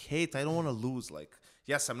don't want to lose. Like,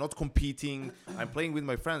 yes, I'm not competing. I'm playing with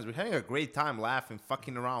my friends. We're having a great time, laughing,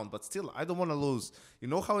 fucking around. But still, I don't want to lose. You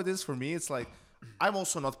know how it is for me? It's like I'm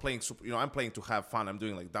also not playing super. I'm playing to have fun. I'm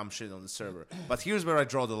doing like dumb shit on the server. But here's where I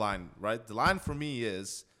draw the line, right? The line for me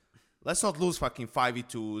is, let's not lose fucking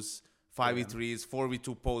 5v2s. 5v3s,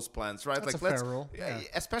 4v2 post plans, right? That's like a let's, fair rule. Yeah.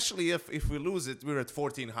 especially if we lose it, we're at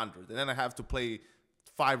 1400, and then I have to play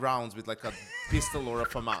 5 rounds with like a pistol or a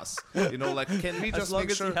FAMAS. Like can we as just long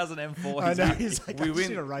make as sure he has an M4, I he's know. good. He's like, we I just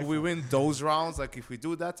need a win? rifle. We win those rounds. Like if we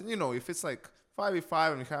do that, and if it's like 5v5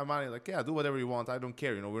 and we have money, like yeah, do whatever you want. I don't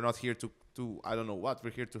care. We're not here to I don't know what.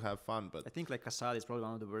 We're here to have fun. But I think like Assad is probably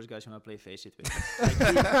one of the worst guys you want to play Face It with.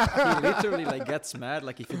 Like, he literally like gets mad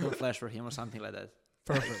like if you don't flash for him or something like that.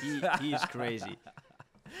 Perfect. Like, he is crazy.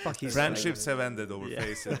 Fuck he's friendships have ended over Yeah.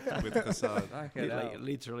 Face It with Kassad. Okay, Like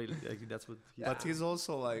literally, like, that's what. But he's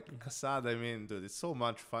also like Kassad. I mean, dude, it's so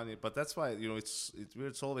much funny. But that's why it's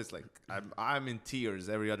weird. It's always like I'm in tears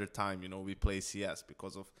every other time we play CS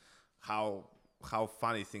because of how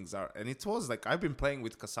funny things are. And it was like I've been playing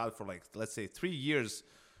with Kassad for like let's say 3 years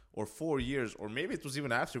or 4 years, or maybe it was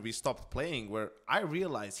even after we stopped playing, where I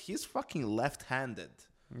realized he's fucking left-handed.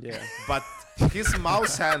 Yeah. But his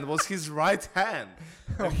mouse hand was his right hand.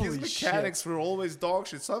 And his Holy mechanics were always dog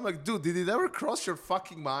shit. So I'm like, dude, did it ever cross your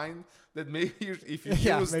fucking mind that maybe if you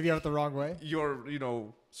Yeah, used maybe you have it the wrong way. your,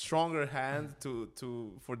 stronger hand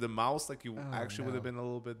for the mouse, like you actually would have no. been a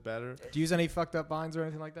little bit better? Do you use any fucked up binds or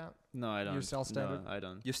anything like that? No, I don't. Your cell standard? No, I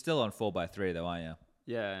don't. You're still on 4x3 though, aren't you?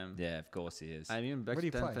 Yeah. Yeah, of course he is. I'm even back Where do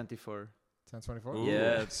to you play? 1024. 1024? Ooh.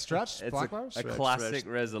 Yeah, Stretched? it's Black a bars? classic Stretched.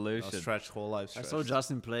 resolution. Stretch whole life I stretch. saw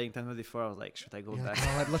Justin playing 1024. I was like, should I go Yeah, back?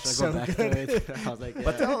 oh, it looks Should I go so back good. to it? I was like, yeah.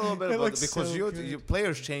 But tell a little bit It about it, looks because so you good.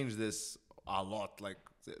 players change this a lot. Like,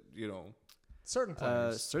 Certain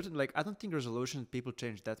players. certain like I don't think resolution people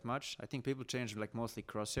change that much. I think people change like mostly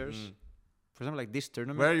crosshairs. For example, like this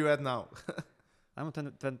tournament. where are you at now? I'm on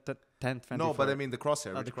 1024. No, but I mean the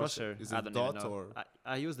crosshair. The Which crosshair. Is I it don't dot even know. or?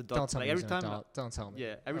 I use the Don't dot. tell Like me every using a time. dot. Don't tell me.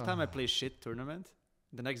 Yeah, every time I play shit tournament,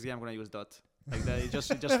 the next game I'm gonna use dot. Like that, it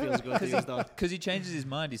just feels good to use dot. Because he changes his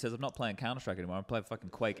mind. He says, I'm not playing Counter-Strike anymore. I'm playing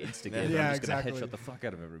fucking Quake Insta-game. Yeah, I'm just exactly. going to headshot the fuck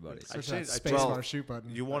out of everybody. Switch changed- that I space changed- bar shoot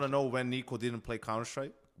button. You want to know when Nico didn't play Counter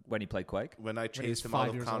Strike? When he played Quake? When I he was chased him 5 out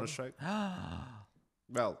of years Counter old? Strike?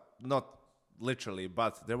 Well, not literally,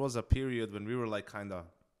 but there was a period when we were like kind of,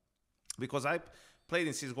 because I played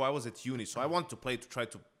in CSGO, I was at uni, so I wanted to play to try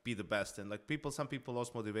to be the best. And like some people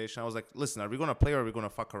lost motivation. I was like, listen, are we gonna play or are we gonna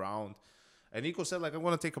fuck around? And Nico said like, I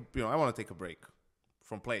want to take a break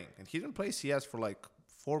from playing. And he didn't play CS for like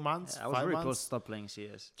 4 months. I was 5 very months. close to stop playing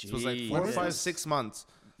CS. It was like Jeez. 4, When 5, was 6 months.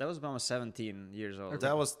 That was when I was 17 years old.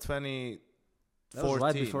 That was 2014. That was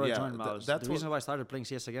right before yeah, I joined Mouse. That The was, reason why I started playing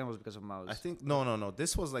CS again was because of Mouse. I think no.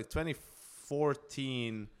 This was like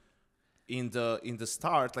 2014. In the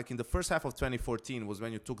start, like in the first half of 2014, was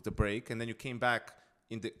when you took the break, and then you came back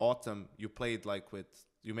in the autumn. You played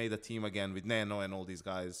you made a team again with Nano and all these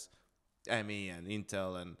guys, ME and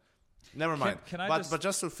Intel and. Never mind. But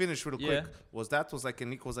just to finish real quick, was like, and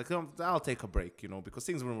Nico was like, I'll take a break, because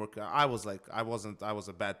things weren't working. I was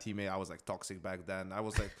a bad teammate. I was like toxic back then. I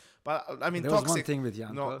was like, but I mean, there toxic. was one thing with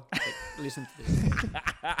Janko. No. Listen to this.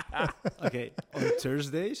 Okay, on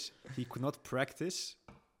Thursdays he could not practice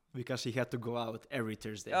because he had to go out every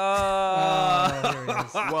Thursday. Oh, here he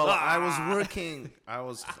is. Well, I was working. I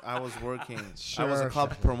was working. I was a Sure,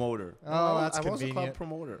 club promoter. Oh, that's I was a club convenient.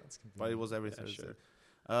 promoter, but it was every Thursday. sure.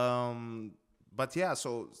 But yeah,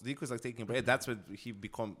 so Nico was like taking a break. That's when he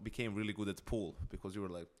became really good at pool, because you were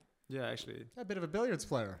like, Yeah, actually. A bit of a billiards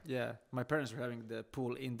player. Yeah, my parents were having the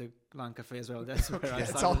pool in the LAN cafe as well. That's where I It's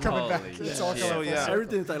started. all coming back. Holy It's all shit. coming So, full yeah. circle.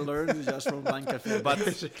 Everything that I learned is just from LAN cafe.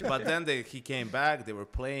 but then he came back. They were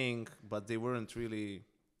playing, but they weren't really,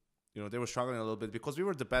 they were struggling a little bit, because we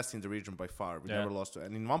were the best in the region by far. We Yeah. never lost to.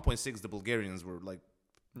 And in 1.6, the Bulgarians were like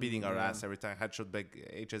beating our Yeah. ass every time.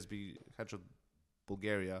 HSB headshot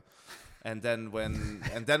Bulgaria, and then when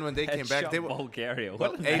they came back, they Headshot were. Bulgaria.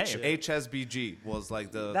 Well, What a name. HSBG was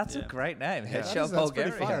like the. That's a Yeah. great name. Yeah. Headshot That's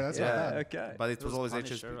pretty Bulgaria. fire. That's not Yeah. bad. Okay. but it was always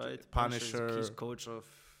Punisher, HSBG. right? Punisher. He's coach of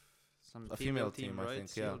some A female female team, I right? think,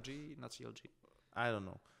 yeah. CLG, not CLG. I don't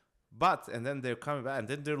know. But and then they're coming back, and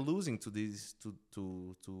then they're losing to these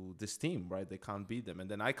to this team, right? They can't beat them. And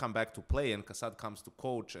then I come back to play, and Kasad comes to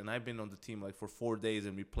coach, and I've been on the team like for 4 days,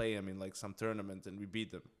 and we play them in like some tournament, and we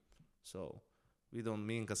beat them. So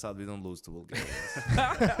me and Kasad, we don't lose to Bulgarians.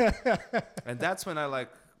 And that's when I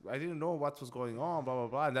didn't know what was going on, blah blah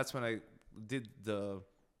blah. And that's when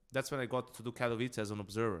I got to do Katowice as an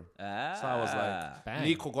observer. So I was like, Bang.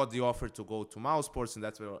 NiKo got the offer to go to Mouse Sports, and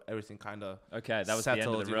that's where everything kind of Okay, that was the end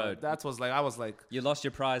of the road. That was like I was like. You lost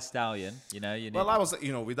your prize stallion. You need Well, I was,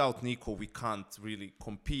 without NiKo, we can't really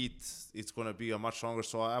compete. It's going to be a much longer.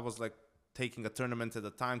 So I was like taking a tournament at a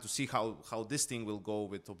time to see how this thing will go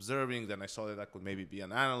with observing. Then I saw that I could maybe be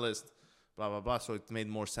an analyst, blah, blah, blah. So it made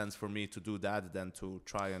more sense for me to do that than to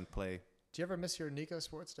try and play. Do you ever miss your NiKo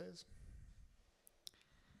sports days?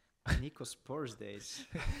 NiKo Sports days.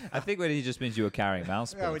 I think when he just means you were carrying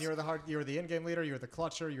mouse. Yeah, when you were the in-game leader, you were the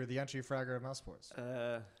clutcher, you were the entry fragger of Mouse Sports.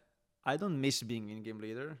 I don't miss being in-game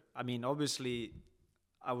leader. I mean, obviously,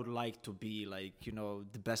 I would like to be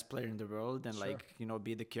the best player in the world and Sure.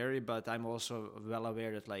 be the carry. But I'm also well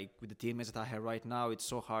aware that with the teammates that I have right now, it's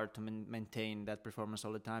so hard to maintain that performance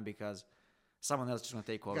all the time because someone else is going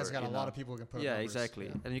to take over. You guys got a know? lot of people who can put up Yeah, numbers. exactly.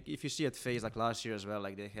 Yeah. And if you see at FaZe last year as well,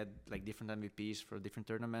 they had different MVPs for different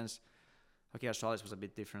tournaments. Okay, Astralis was a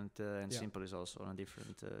bit different, and Yeah. Simple is also on a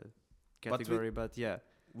different category. But yeah,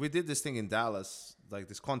 We did this thing in Dallas, like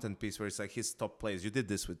this content piece where it's like his top plays. You did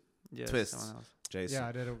this with Twists. someone else. Jason. Yeah,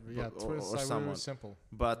 I did. Twist, or I someone. simple.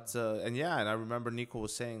 But, and I remember NiKo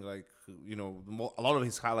was saying a lot of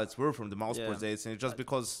his highlights were from the Mouse Yeah. Sports days, and it's just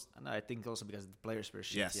because, And I think also because the players were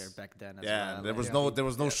Yes. shittier back then as yeah, well. there was Yeah. there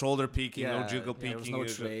was no shoulder peeking, no jiggle there was peeking. no it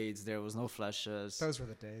was just- trades, there was no flashes. Those were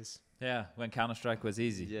the days. Yeah, when Counter-Strike was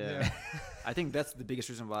easy. Yeah. I think that's the biggest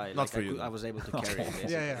reason why Not for you. I was able to carry it.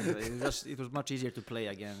 Yeah, It was much easier to play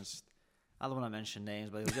against. I don't want to mention names,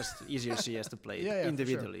 but it was just easier CS to play Yeah, for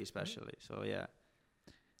individually, especially. So yeah,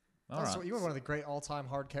 All So right. you were one of the great all-time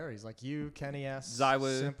hard carries, like you, Kenny S,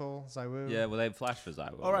 Zywoo. Simple, Zywoo. Yeah, well, they flashed for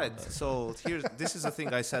Zywoo. All right, so this is the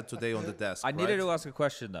thing I said today on the desk. I needed right? to ask a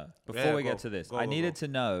question though before Yeah, we go, get to this. go, I go, needed go. to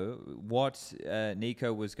know what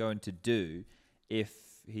NiKo was going to do if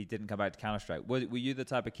he didn't come back to Counter Strike. Were you the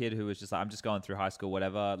type of kid who was just like, I'm just going through high school,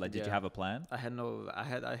 whatever? Like, did you Yeah. have a plan? I had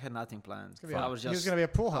nothing planned. Gonna be I he was going to be a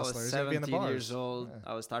pool I was hustler. He was going to be in 17 the bars. years old.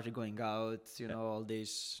 Yeah. I was started going out, all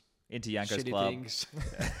this into Yanko's shitty club. things.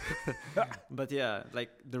 But yeah, like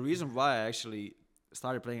the reason why I actually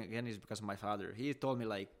started playing again is because of my father. He told me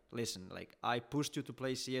like, listen, like I pushed you to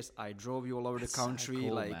play CS, I drove you all over That's the so country,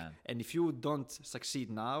 cool, like, man. and if you don't succeed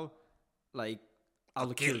now, like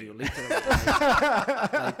I'll kill you, literally.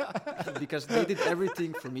 Because they did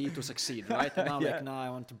everything for me to succeed, right? And I'm like, no, I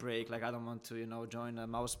want to break. Like, I don't want to, join a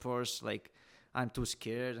mouse sports. Like, I'm too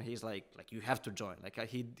scared. And he's like, you have to join. Like,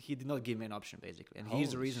 he did not give me an option, basically. And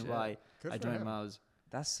he's the Holy reason shit. why Good I for joined him. mouse.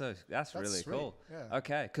 That's really sweet. cool. Yeah.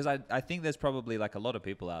 Okay, because I think there's probably like a lot of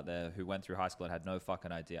people out there who went through high school and had no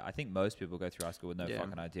fucking idea. I think most people go through high school with no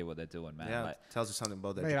fucking idea what they're doing, man. Yeah, Like, tells you something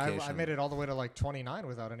about the Mate, education. I made it all the way to like 29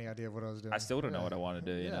 without any idea of what I was doing. I still don't know what I want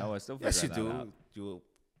to do. You know, I still Yes, you figuring that do. out.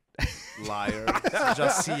 You liar. It's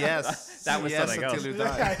just CS. That was CS something until else. you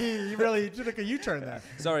Yeah, die. he really took a U-turn there.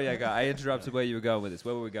 Sorry, Yaga, I interrupted where you were going with this.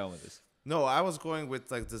 Where were we going with this? No, I was going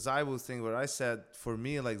with like the Zaiwu thing where I said for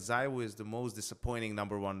me like Zaiwu is the most disappointing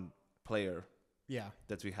number one player Yeah.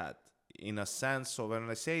 that we had in a sense. So when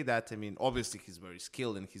I say that, I mean obviously he's very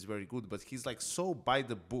skilled and he's very good, but he's like so by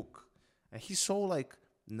the book and he's so like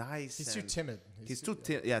nice. He's too and timid. He's too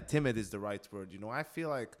timid is the right word. I feel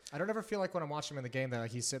like I don't ever feel like when I'm watching him in the game that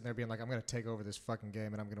like, he's sitting there being like, I'm going to take over this fucking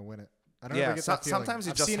game and I'm going to win it. I don't Yeah, ever get that feeling. sometimes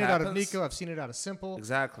it I've just seen it out of happens. NiKo. I've seen it out of Simple.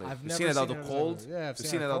 exactly. I've You've never seen it out seen of it cold. Yeah, I've You've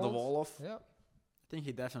seen it out of Wolof. Yeah. I think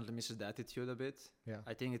he definitely misses the attitude a bit. Yeah.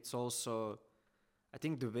 I think it's also, I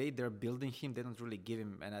think the way they're building him, they don't really give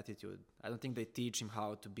him an attitude. I don't think they teach him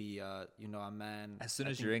how to be, a man. As soon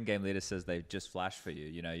I as think- your in-game leader says they've just flashed for you,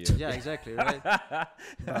 you. Yeah, exactly, right?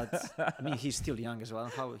 But, I mean, he's still young as well.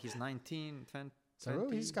 He's 19, 20. So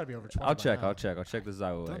he's got to be over 20. I'll by check. now. I'll check the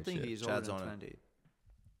Zaiwu I don't age think shit. he's Chad's older than on it. 20.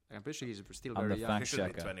 I'm pretty sure he's still I'm very the young. fact He should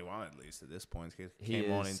be checker. 21 at least at this point. He He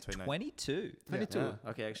came on in is 2019. 22. 22. Yeah.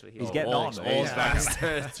 Okay, actually. He's getting on. Old Yeah.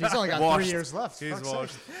 bastard. He's only got 3 Washed. years left. He's Fuck's sake.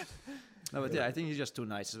 washed. No, but yeah, I think he's just too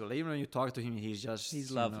nice as well. Even when you talk to him, he's just... He's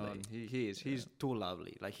you know, lovely. he is. He's too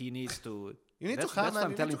lovely. Like, he needs to... You need that's to have that's what an-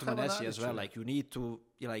 I'm you telling need to to have an Manesi as well. attitude. Like,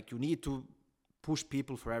 you need to push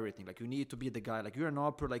people for everything. Like, you need to be the guy. Like, you're an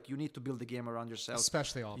opera. Like, you need to build the game around yourself.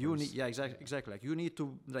 Especially all You need, exactly. Like, you need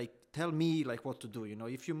to like tell me like what to do.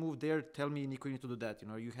 If you move there, tell me, NiKo, you need to do that.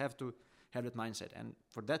 You have to have that mindset. And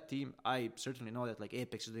for that team, I certainly know that like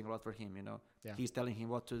Apex is doing a lot for him. Yeah. He's telling him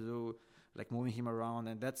what to do, like moving him around,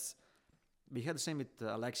 and that's. We had the same with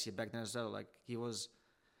Alexia back then as well. Like he was.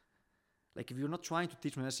 Like if you're not trying to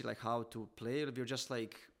teach Messi like how to play, if you're just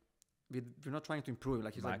like. We're not trying to improve him.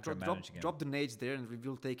 Like he's like Micromanaging him. drop the nades there and we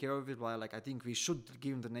will take care of it. While like I think we should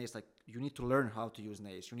give him the nades. Like you need to learn how to use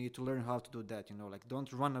nades. You need to learn how to do that. Like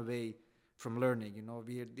don't run away from learning.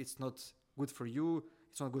 It's not good for you.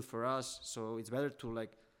 It's not good for us. So it's better to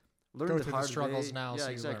like learn Go the through hard the struggles way. now. Yeah, so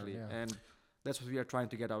you exactly. Learn, yeah. And that's what we are trying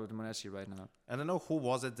to get out of the Manesi right now. And I know who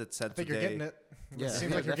was it that said I think today. you're getting it. Yeah, It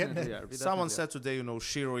seems like you're getting definitely it. are. We Someone definitely said today,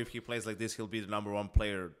 Shiro, if he plays like this, he'll be the number one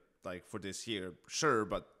player like for this year. Sure,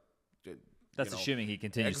 but That's assuming he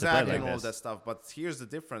continues exactly to play and like all this. that stuff. But here's the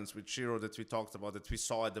difference with Shiro that we talked about, that we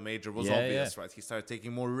saw at the major was Yeah, obvious, yeah. right? He started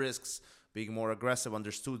taking more risks, being more aggressive,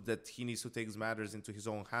 understood that he needs to take his matters into his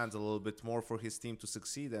own hands a little bit more for his team to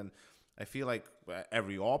succeed. And I feel like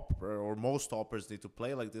every op or most oppers need to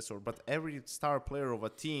play like this, but every star player of a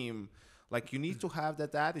team, like you need to have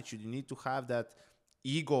that attitude. You need to have that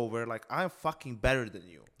ego where like I'm fucking better than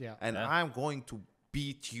you, Yeah. and Yeah. I'm going to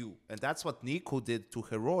beat you. And that's what NiKo did to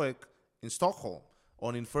Heroic in Stockholm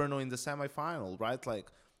on Inferno in the semifinal, right? Like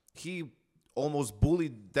he almost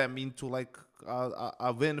bullied them into like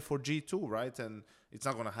a win for G2, right? And it's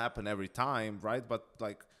not gonna happen every time, right? But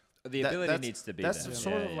like The ability that's- needs to be that's there.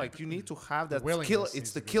 sort Yeah, of yeah. like you need to have The that willingness kill. needs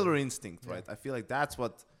It's the to be killer there. instinct, right? I feel like that's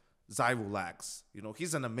what Zaiwu lacks.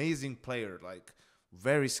 He's an amazing player, like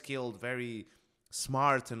very skilled, very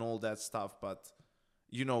smart, and all that stuff. But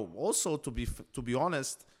also to be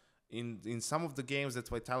honest, in some of the games that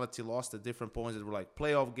Vitality lost at different points that were like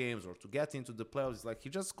playoff games or to get into the playoffs, it's like he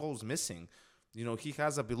just goes missing. He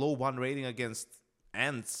has a below 1 rating against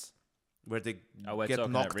Ants, where they we're get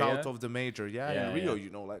talking knocked at Rio? out of the major. Yeah, Yeah, in Rio,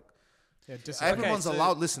 yeah. Yeah, Everyone's so-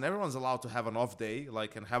 allowed. Listen, everyone's allowed to have an off day,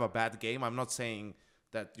 like, and have a bad game. I'm not saying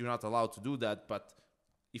that you're not allowed to do that, but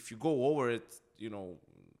if you go over it,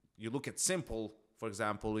 you look at Simple, for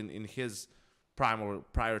example, in his prime or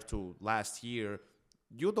prior to last year,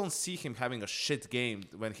 you don't see him having a shit game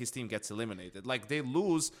when his team gets eliminated. Like they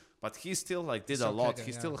lose, But he still like did Still a lot. kicking,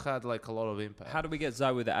 He still had like a lot of impact. How do we get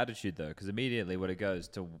Zai with the attitude though? Because immediately what it goes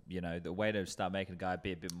to, the way to start making a guy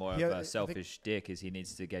be a bit more Yeah, of I a think- selfish dick is he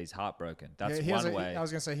needs to get his heart broken. That's he has one a- way. I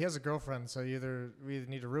was gonna say he has a girlfriend, so we either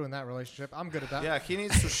need to ruin that relationship. I'm good at that. Yeah, he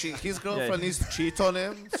needs to. His girlfriend needs to cheat on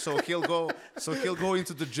him, so he'll go. So he'll go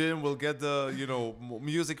into the gym. We'll get the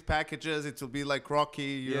music packages. It will be like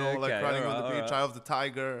Rocky, like running on the beach, Eye of the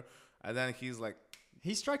Tiger, and then he's like.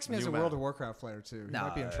 He strikes me as a New World man. of Warcraft player too. He No,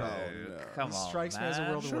 might be in trouble. Come He on, strikes me as a man.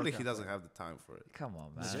 World of Surely Warcraft he doesn't player. have the time for it. Come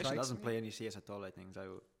on, man. He Strikes actually doesn't me. play any CS at all, I think.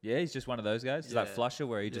 Yeah, he's just one of those guys. He's like Yeah. Flusher,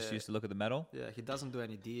 where he just Yeah. used to look at the medal. Yeah, he doesn't do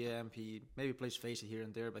any DM. He maybe plays Face here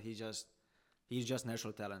and there, but he's just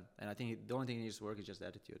natural talent. And I think the only thing he needs to work is just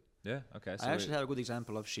attitude. Yeah. Okay. So I actually have a good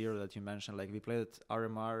example of Shiro that you mentioned. Like we played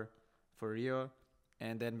RMR for Rio,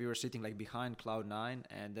 and then we were sitting like behind Cloud9,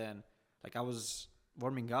 and then like I was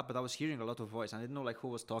warming up, but I was hearing a lot of voice. I didn't know like who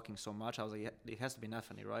was talking so much. I was like, it has to be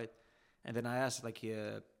Nefany, right? And then I asked like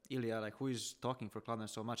Ilya, like who is talking for Cloud9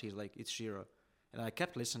 so much? He's like, it's Shiro. And I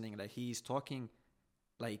kept listening. Like he's talking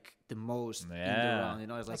like the most in the Yeah. round.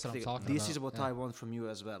 It's That's like what I'm talking this about, is what yeah. I want from you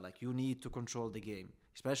as well. Like you need to control the game,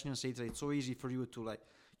 especially on Stage. It's so easy for you to like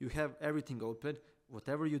you have everything open.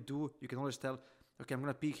 Whatever you do, you can always tell. Okay, I'm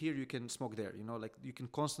gonna peek here. You can smoke there. Like you can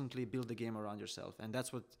constantly build the game around yourself, and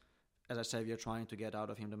that's what, as I said, we are trying to get out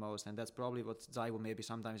of him the most. And that's probably what Zai will maybe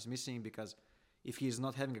sometimes missing, because if he is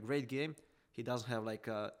not having a great game, he doesn't have like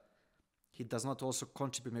he does not also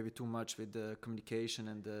contribute maybe too much with the communication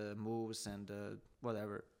and the moves and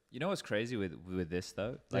whatever. You know what's crazy with this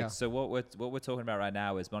though? Like, Yeah. so what we're talking about right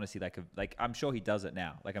now is honestly like I'm sure he does it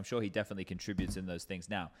now. Like I'm sure he definitely contributes in those things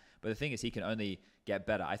now. But the thing is, he can only get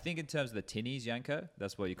better. I think in terms of the tinnies, Yanko,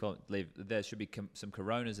 that's what you call it. There should be some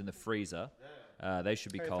Coronas in the freezer. They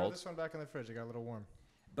should be Hey, throw cold. this one back in the fridge. It got a little warm.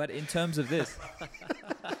 But in terms of this,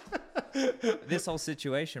 this whole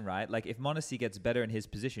situation, right? Like if Monacy gets better in his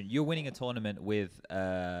position, you're winning a tournament with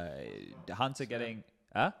Hunter getting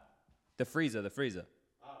the freezer.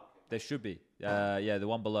 There should be. The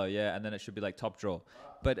one below, yeah, and then it should be like top draw.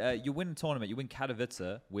 But you win a tournament, you win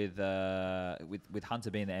Katowice with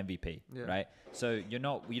Hunter being the MVP, Yeah. right? So you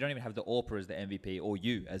don't even have the Orpa as the MVP or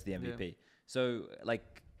you as the MVP. Yeah. So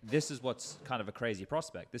like this is what's kind of a crazy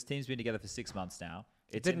prospect. This team's been together for 6 months now.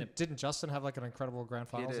 Didn't Justin have like an incredible grand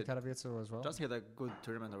finals in did. Katowice as well? Justin had a good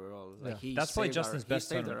tournament overall. Like Yeah. he That's probably saved our- Justin's he best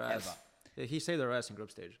saved our tournament ass. Yeah, he saved our ass in group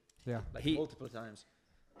stage, Yeah. like He- multiple times.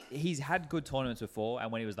 He's had good tournaments before,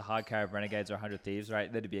 and when he was the hard carry of Renegades or 100 Thieves,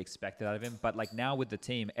 right, that'd be expected out of him. But like now with the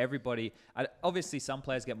team, everybody, obviously some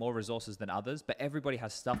players get more resources than others, but everybody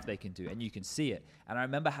has stuff they can do, and you can see it. And I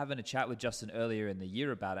remember having a chat with Justin earlier in the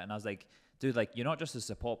year about it, and I was like, dude, like you're not just a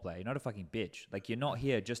support player, you're not a fucking bitch. Like you're not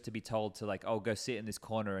here just to be told to like, oh, go sit in this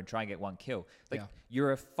corner and try and get one kill. Like Yeah.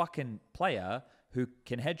 you're a fucking player who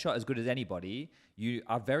can headshot as good as anybody. You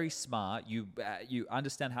are very smart. You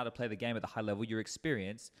understand how to play the game at the high level. You're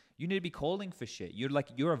experienced. You need to be calling for shit.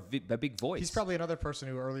 You're a big voice. He's probably another person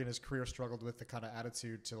who early in his career struggled with the kind of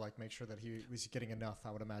attitude to like make sure that he was getting enough,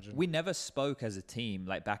 I would imagine. We never spoke as a team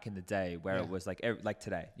like back in the day where Yeah. it was like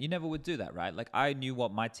today. You never would do that, right? Like I knew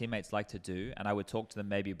what my teammates like to do, and I would talk to them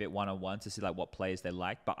maybe a bit one-on-one to see like what plays they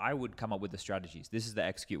liked, but I would come up with the strategies. This is the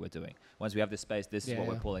execute we're doing. Once we have this space, this is what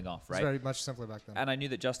we're pulling off, It's right? very much simpler back then. And I knew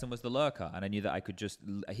that Justin was the lurker, and I knew that I could just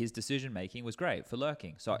his decision making was great for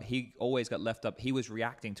lurking. So he always got left up. He was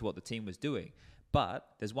reacting to what the team was doing. But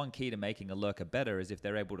there's one key to making a lurker better is if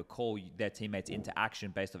they're able to call their teammates into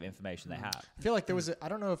action based off information they have. I feel like there was I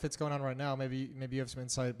don't know if it's going on right now. Maybe you have some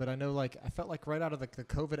insight, but I know like I felt like right out of the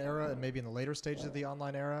COVID era and maybe in the later stages of the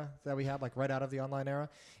online era that we had, like right out of the online era,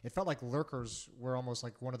 it felt like lurkers were almost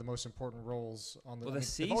like one of the most important roles on the. Well,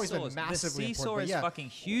 they've always been massively the seesaw important, is but yeah, fucking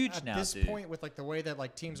huge at now, this dude. point with like the way that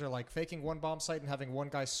like teams are like faking one bomb site and having one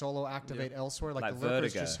guy solo activate elsewhere, like Like the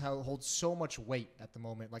lurkers Vertigo. just hold so much weight at the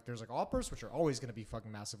moment. Like there's like oppers, which are always going to be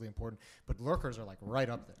fucking massively important, but lurkers are like right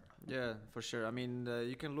up there. Yeah, for sure. I mean,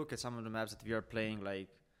 you can look at some of the maps that we are playing. Like,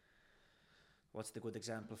 what's the good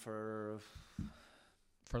example for?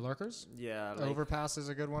 For lurkers, Yeah, like, Overpass is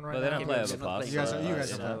a good one right No, they now. don't play we're Overpass. not playing You guys Overpass,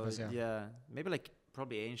 don't play Overpass, yeah. Yeah, maybe like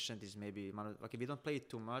probably Ancient is maybe okay. We don't play it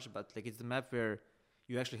too much, but like it's the map where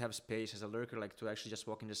you actually have space as a lurker, like to actually just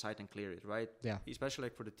walk in the site and clear it, right? Yeah. Especially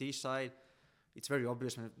like for the T side, it's very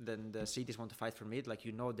obvious when then the CTs want to fight for mid. Like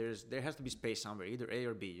there has to be space somewhere, either A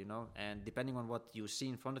or B, and depending on what you see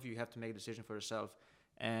in front of you, you have to make a decision for yourself.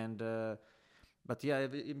 And but yeah,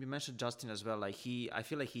 you mentioned Justin as well. Like I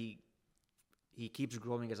feel like he keeps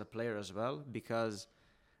growing as a player as well, because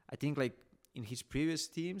I think like in his previous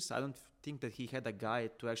teams, I don't think that he had a guy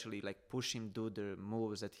to actually like push him do the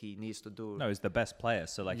moves that he needs to do. No, he's the best player,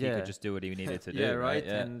 so like he could just do what he needed to do. Yeah, right.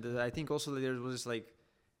 Yeah. And I think also there was like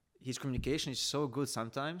his communication is so good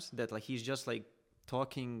sometimes that like he's just like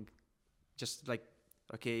talking, just like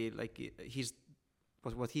okay, like he's.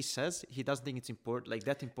 But what he says, he doesn't think it's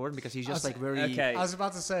that important because he's just like very. Okay. I was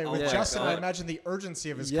about to say, with my Justin, I God. imagine the urgency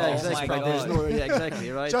of his Yeah, calls. exactly. my Like, there's God. no, yeah, exactly,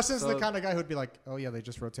 right. Justin's So the kind of guy who'd be like, "Oh yeah, they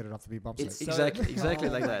just rotated off the beat bump it's site." exactly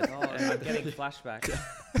like that. I'm getting flashbacks.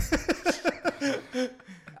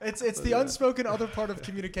 It's the unspoken other part of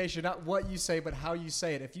communication, not what you say, but how you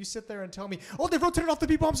say it. If you sit there and tell me, "Oh, they rotated off the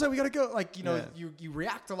beat bump site, we gotta go," like you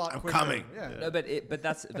react a lot quicker. coming. Yeah. No, but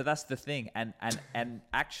that's the thing, and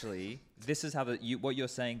actually, this is how what you're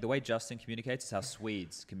saying. The way Justin communicates is how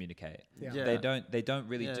Swedes communicate. Yeah. Yeah. They don't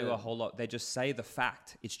really do a whole lot. They just say the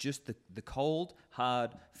fact. It's just the cold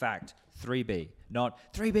hard fact. 3B, not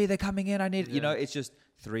 3B. They're coming in. I need It's just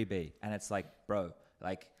 3B, and it's like, bro,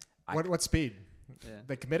 like What speed? Yeah.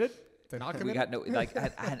 They committed? They not we committed? got no like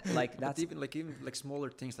and like But that's even like smaller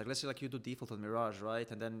things, like let's say like you do default on Mirage, right?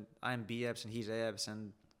 And then I'm B-Abs and he's A-Abs,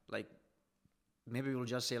 and like maybe we'll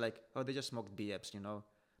just say like, oh, they just smoked B-Abs,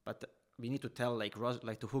 But we need to tell like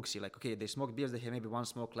to Hooksy, like, okay, they smoked B-Abs, they have maybe one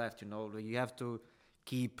smoke left, Like, you have to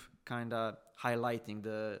keep kind of highlighting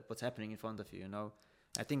what's happening in front of you,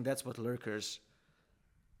 I think that's what lurkers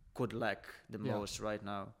could lack the most right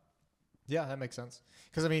now. Yeah, that makes sense.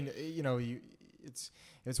 Because I mean,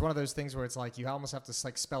 it's one of those things where it's like you almost have to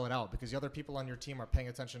like spell it out because the other people on your team are paying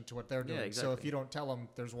attention to what they're doing. Yeah, exactly. So if you don't tell them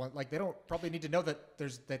there's one, like they don't probably need to know that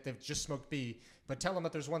they've just smoked B, but tell them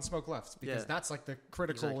that there's one smoke left because that's like the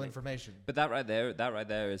critical information. But that right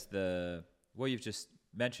there is what you've just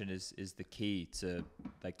mentioned is the key to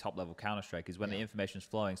like top level Counter-Strike is when the information is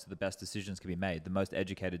flowing, so the best decisions can be made, the most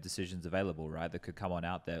educated decisions available, right? That could come on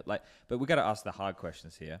out there. Like, but we got to ask the hard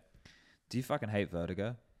questions here. Do you fucking hate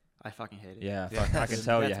Vertigo? I fucking hate it. Yeah, I can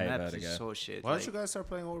tell you That hate map Vertigo. is so shit. Why don't you guys start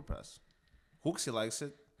playing Overpass? Hooksy likes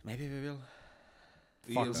it. Maybe we will.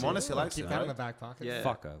 Monacy likes Keep it, that in right? the back pocket. Yeah.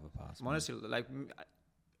 Fuck Overpass. man. Honestly, like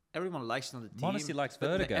everyone likes it on the team. Monacy likes but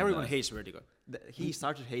Vertigo, Everyone though. hates Vertigo. He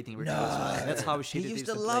started hating Vertigo. That's how shit He it used is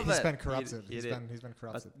to to love play. He's it. been corrupted. He He's did. been But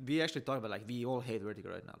corrupted. we actually talk about like we all hate Vertigo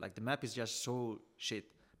right now. Like the map is just so shit.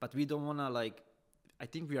 But we don't wanna like. I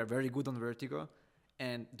think we are very good on Vertigo,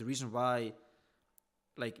 and the reason why,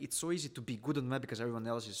 like, it's so easy to be good on the map because everyone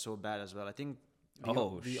else is so bad as well. I think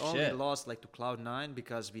we only shit. lost like to Cloud9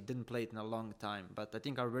 because we didn't play it in a long time. But I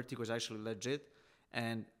think our Vertigo is actually legit,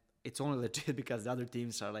 and it's only legit because the other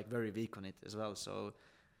teams are like very weak on it as well. So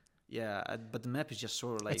yeah, but the map is just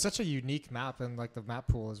so like It's such a unique map and like the map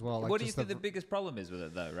pool as well. Like What do you just think the biggest problem is with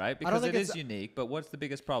it, though, right? don't Because think it is it's- unique, but what's the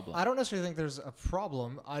biggest problem? I don't necessarily think there's a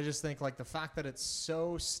problem. I just think like the fact that it's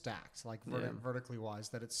so stacked, like vertically wise,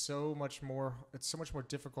 that it's so much more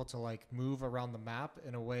difficult to like move around the map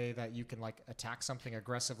in a way that you can like attack something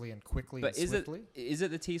aggressively and quickly But and swiftly. is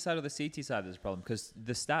it the T side or the CT side that's a problem? Because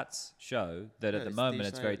the stats show that at the it's moment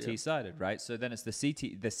it's very T-side, T-sided, right? So then it's the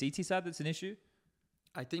CT side that's an issue?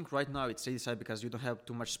 I think right now it's side because you don't have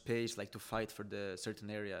too much space like to fight for the certain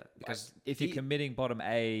area. Because If you're committing bottom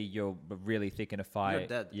A, you're really thick in a fight. you're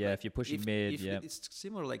dead. Yeah, Like, if you're pushing mid, yeah. It's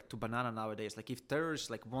similar like to Banana nowadays. Like if terrorists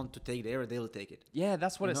like want to take the area, they'll take it. Yeah,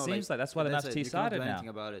 that's what You it know, seems like. That's why the that's map's it. You cannot T-sided do now. anything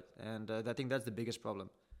about it, and I think that's the biggest problem.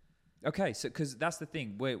 Okay, so because that's the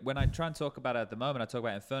thing. When I try and talk about it at the moment, I talk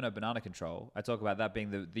about Inferno Banana Control. I talk about that being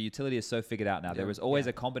the utility is so figured out now. There is always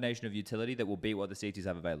a combination of utility that will beat what the CTs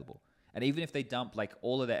have available. And even if they dump like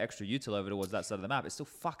all of their extra util over towards that side of the map, it's still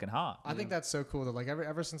fucking hard. I think that's so cool that like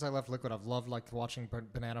ever since I left Liquid, I've loved like watching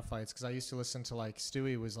banana fights because I used to listen to like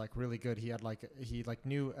Stewie was like really good. He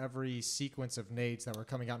knew every sequence of nades that were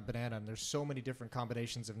coming out in banana, and there's so many different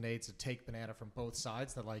combinations of nades to take banana from both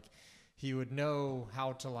sides that like he would know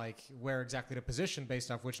how to like where exactly to position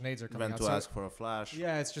based off which nades are coming When out. to So ask for a flash.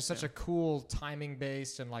 yeah, it's just such a cool timing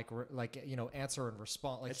based and like answer and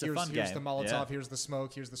response. Like It's a here's fun the game, Molotov, yeah. here's the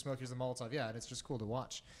smoke, here's the smoke, here's the Molotov. Yeah, and it's just cool to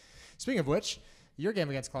watch. Speaking of which, your game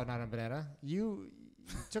against Cloud9 on Banana, you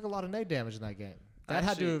took a lot of nade damage in that game. That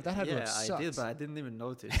had to have sucked. I did, but I didn't even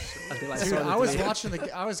notice until I Dude, saw I was the watching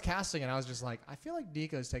I was casting and I was just like, I feel like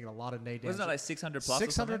NiKo's taking a lot of nade damage. Wasn't it like 600 plus?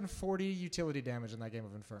 640 utility damage in that game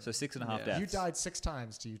of Inferno. So 6.5 Yeah. deaths. You died 6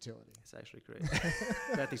 times to utility. It's actually great.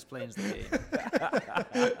 That explains the game.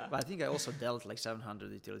 But I think I also dealt like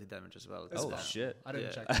 700 utility damage as well. Oh shit! I didn't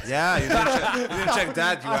Yeah. check that. Yeah, you didn't check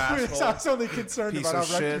that, you I asshole. was only concerned Piece about of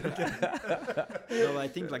how shit. No, I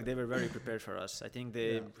think like they were very prepared for us. I think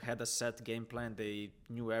they had a set game plan. They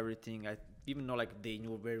knew everything. I even know like they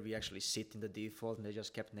knew where we actually sit in the default, and they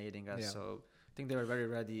just kept nading us. Yeah. So I think they were very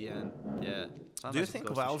ready, and yeah. Do you think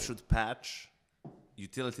Valve should patch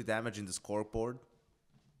utility damage in the scoreboard?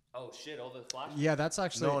 Oh shit! All the flashes. Yeah, that's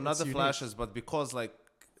actually No, not it's the unique. flashes, but because like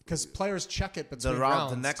Because players check it between the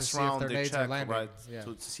rounds next to see round if their they nades are check, landing. right, Yeah.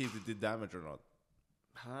 to see if they did damage or not.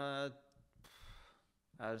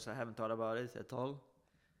 I haven't thought about it at all,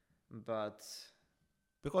 but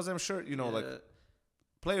Because I'm sure like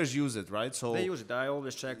players use it, right? So they use it. I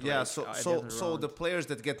always check. yeah, like, so at the so end of the so round. the players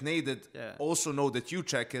that get naded Yeah. also know that you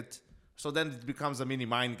check it. So then it becomes a mini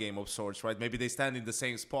mind game of sorts, right? Maybe they stand in the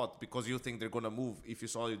same spot because you think they're gonna move if you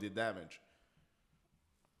saw you did damage.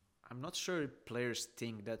 I'm not sure if players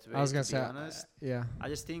think that way. I was gonna to be say, honest. yeah. I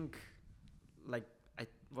just think, like,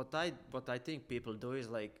 what I think people do is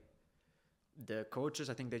like, the coaches.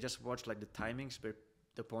 I think they just watch like the timings where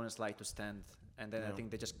the opponents like to stand, and then I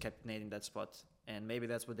think they just kept nading that spot. And maybe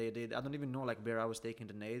that's what they did. I don't even know like where I was taking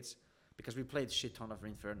the nades, because we played shit ton of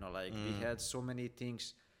Inferno. Like we had so many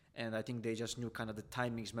things, and I think they just knew kind of the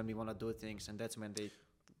timings when we want to do things, and that's when they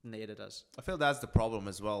naded us. I feel that's the problem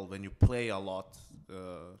as well when you play a lot.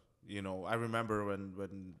 I remember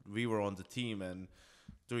when we were on the team and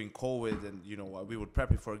during COVID, and we would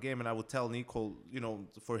prep for a game, and I would tell NiKo,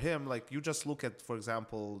 for him, like, you just look at, for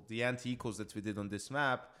example, the anti-ecos that we did on this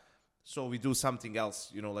map. So we do something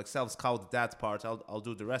else, like self-scout that part. I'll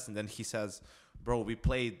do the rest. And then he says, bro, we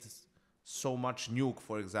played so much nuke,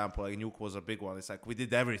 for example. Like nuke was a big one. It's like we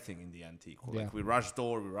did everything in the anti-eco. Yeah. Like we rushed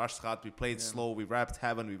door, we rushed hut, we played slow, we wrapped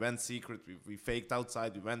heaven, we went secret, we faked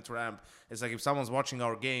outside, we went ramp. It's like if someone's watching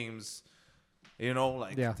our games,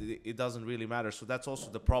 it doesn't really matter. So that's also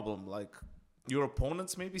the problem. Like your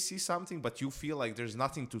opponents maybe see something, but you feel like there's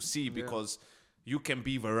nothing to see because you can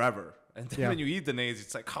be wherever. And then when you eat the nades,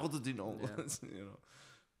 it's like, how did you know? Yeah.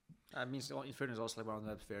 I mean, Inferno is also like one of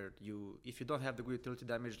that where if you don't have the good utility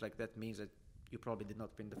damage, like that means that you probably did not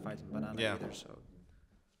win the fight in Banana either. So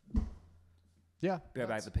Yeah. Go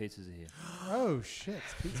back. The pizzas are here. Oh shit.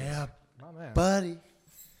 Pizza. Yeah, My man. buddy.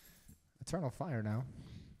 Eternal Fire now.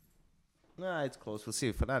 Nah, it's close. We'll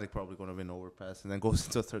see. Fnatic probably going to win Overpass and then goes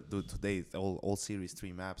into today, all series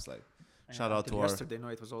 3 maps. Like, shout out to our... yesterday, no,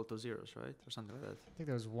 it was all 2-0s, right? Or something like that. I think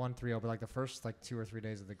there was 1-3-0, but like the first 2 or 3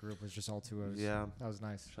 days of the group was just all 2-0s. Yeah. That was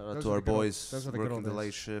nice. Shout out Those to were our the good old- boys Those were the good working old the days.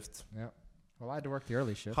 late shift. Yeah. Well, I had to work the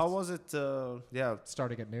early shift. How was it?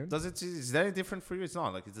 Starting at noon. Is that any different for you? It's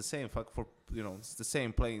not. Like, it's the same. It's the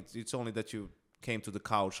same playing. It's only that you came to the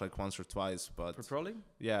couch like once or twice. But For Pro League?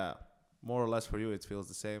 yeah, more or less for you, it feels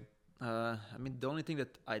the same. I mean, the only thing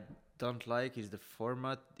that I don't like is the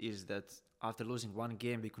format is that after losing one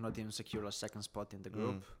game, we could not even secure a second spot in the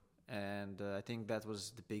group. And I think that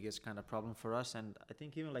was the biggest kind of problem for us. And I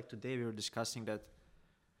think even like today we were discussing that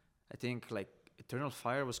I think like Eternal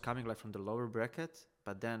Fire was coming like from the lower bracket,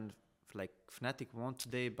 but then like Fnatic won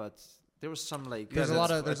today, but there was some like... There's a lot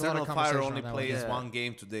of Eternal Fire conversation only on that plays one. one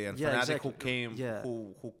game today, and Yeah, Fnatic exactly. who came,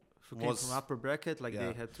 who came was from upper bracket, like yeah.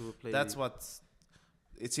 they had to play... That's what...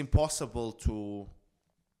 It's impossible to...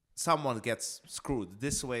 Someone gets screwed.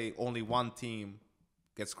 This way, only one team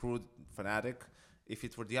gets screwed, Fnatic. If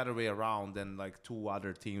it were the other way around, then like 2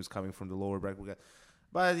 other teams coming from the lower bracket would get...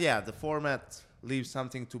 But yeah, the format leaves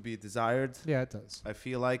something to be desired. Yeah, it does. I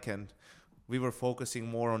feel like, and we were focusing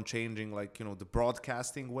more on changing like, the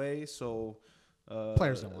broadcasting way. So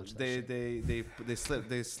Players don't watch that shit.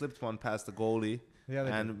 they slipped one past the goalie. Yeah,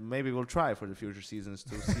 they And maybe we'll try for the future seasons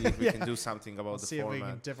to see if we can do something about We'll the see if we can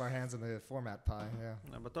format. dip our hands in the format pie. Yeah.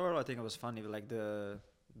 No, but overall, I think it was funny. Like the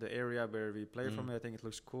area where we play from, I think it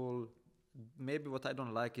looks cool. Maybe what I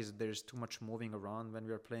don't like is there's too much moving around when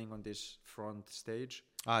we are playing on this front stage.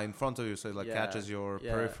 In front of you, so it catches your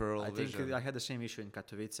peripheral I think vision. I had the same issue in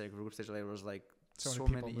Katowice group stage. There was like So so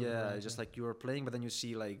many many. people moving around, It's just like you are playing, but then you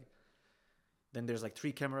see like. Then there's like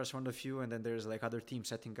 3 cameras in front of you, and then there's like other teams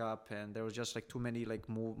setting up, and there was just like too many like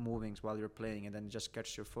movings while you're playing, and then it just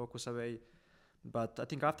catches your focus away. But I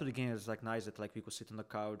think after the game, it's like nice that like we could sit on the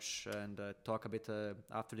couch and talk a bit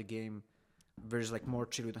after the game. There's like more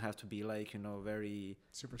chill. We don't have to be like very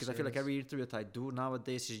Super because I feel like serious. every interview that I do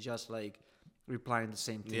nowadays is just like replying the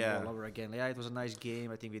same thing all over again. Like, yeah, it was a nice game.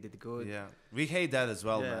 I think we did good. Yeah, we hate that as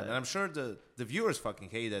well, Yeah. man. And I'm sure the viewers fucking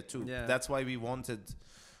hate that too. Yeah. That's why we wanted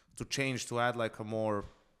to change to add like a more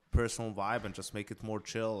personal vibe and just make it more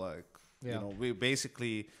chill. Like, we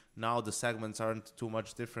basically now the segments aren't too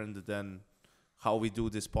much different than how we do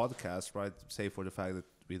this podcast, right? Save for the fact that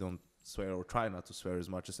we don't swear or try not to swear as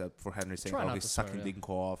much, except for Henry saying Try how not he's to swear, sucking yeah. NiKo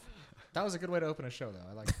off. That was a good way to open a show, though.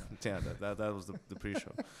 I like that. Yeah, that was the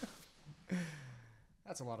pre-show.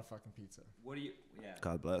 That's a lot of fucking pizza. What do you? Yeah.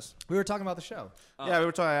 God bless. We were talking about the show. Yeah, we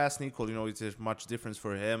were talking. I asked NiKo, is there much difference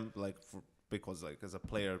for him, like because like as a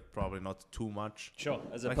player, probably not too much. Sure.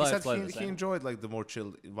 As a Like player, he said, he enjoyed like the more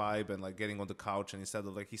chill vibe and like getting on the couch, and instead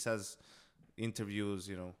of like he says interviews,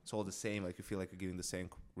 you know, it's all the same. Like you feel like you're giving the same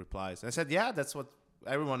replies. And I said, yeah, that's what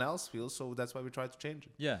everyone else feels, so that's why we try to change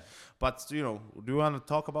it. Yeah. But you know, do you want to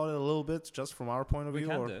talk about it a little bit, just from our point of We view?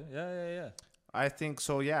 can do. Yeah. I think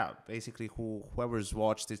so. Yeah, basically, whoever's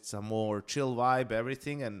watched, it's a more chill vibe,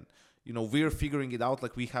 everything, and you know, we're figuring it out.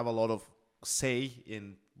 Like we have a lot of say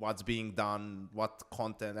in what's being done, what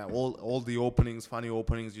content, and all the openings, funny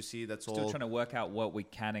openings you see. That's Still all. trying to work out what we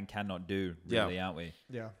can and cannot do, really, aren't we?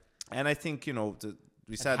 Yeah. And I think, you know,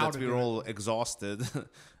 we said how that to we were do all exhausted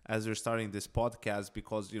as we're starting this podcast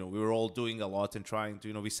because, you know, we were all doing a lot and trying to,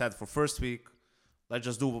 you know, we said for first week, let's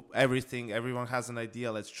just do everything. Everyone has an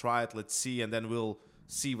idea. Let's try it. Let's see. And then we'll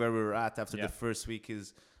see where we're at after the first week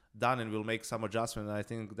is done, and we'll make some adjustment. And I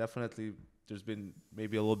think definitely there's been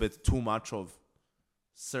maybe a little bit too much of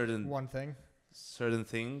certain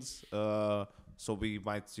things. So we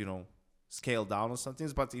might, you know, scale down on some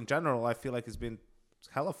things. But in general, I feel like it's been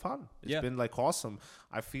hella fun. It's been like awesome.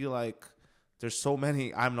 I feel like there's so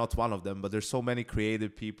many, I'm not one of them, but there's so many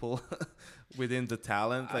creative people within the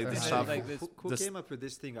talent. Like the stuff. Like who came up with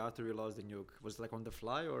this thing after we lost the nuke? Was it like on the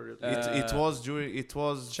fly or? It was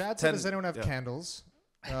Chad said, does anyone have candles?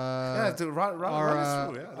 Run us through.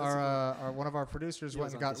 One of our producers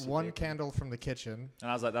went and got one candle from the kitchen.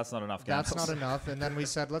 And I was like, that's not enough candles. That's not enough. And then we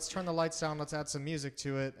said, let's turn the lights down, let's add some music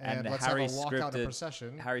to it, and let's Harry have a walkout and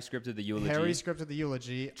procession. Harry scripted the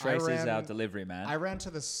eulogy. Tracy's our delivery man. I ran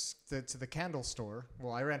to the candle store.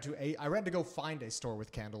 Well, I ran to go find a store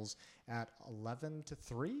with candles at 11 to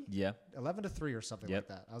 3. Yeah. 11 to 3 or something like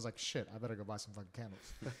that. I was like, shit, I better go buy some fucking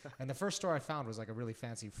candles. And the first store I found was like a really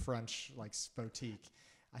fancy French like boutique.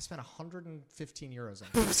 I spent 115 euros on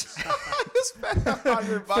it. You spent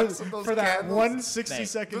 $100 on those for that candles? 1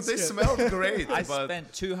 60-second Dude, they smelled great. I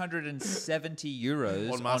spent 270 euros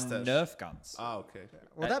on Nerf guns. Ah, okay.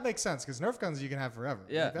 Well, that makes sense because Nerf guns you can have forever.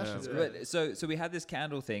 Yeah. Like, that shit's great. But so we had this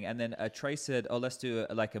candle thing, and then Trey said, "Oh, let's do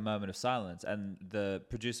like a moment of silence." And the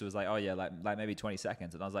producer was like, "Oh yeah, like maybe 20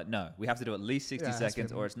 seconds." And I was like, "No, we have to do at least 60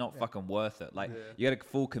 seconds, or it's not fucking worth it. Like you got to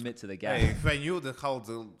full commit to the game." Hey, if I knew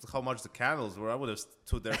how much the candles were, I would have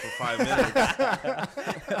stood there for 5 minutes.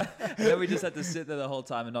 And then we just had to sit there the whole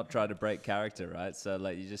time and not try to break character, right? So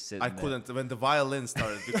like you just sit. I couldn't when the violin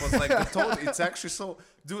started because like the tone, it's actually so.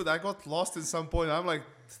 Dude, I got lost in some point. I'm like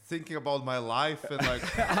thinking about my life and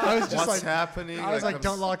like I was just what's happening. I was like,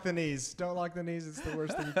 don't lock the knees. Don't lock the knees. It's the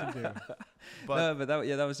worst thing you can do. But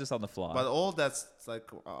that was just on the fly. But all that's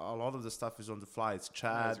like a lot of the stuff is on the fly. It's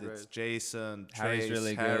Chad, it's Jason, Harry's Trace,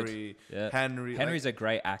 really Harry, good. Yeah. Henry. Henry's a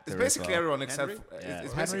great actor. It's basically everyone Henry? except Yeah.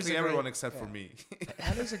 it's Henry's basically a great- everyone except for me.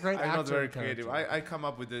 Henry's a great actor. I'm not very and creative. character. I come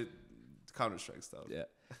up with the Counter-Strike stuff. Yeah.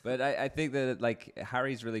 But I think that like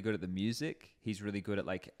Harry's really good at the music. He's really good at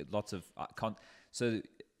like lots of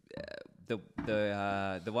the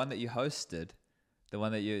one that you hosted,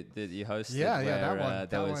 that you hosted. that one.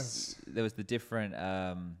 There was the different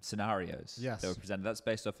scenarios that were presented. That's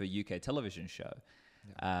based off a UK television show.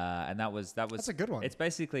 And that's a good one. It's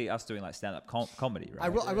basically us doing like stand-up comedy, right?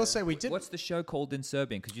 I will say we did. What's the show called in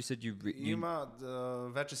Serbian? Because you said you Ima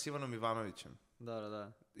Veče s Ivanom Ivanovićem. Da.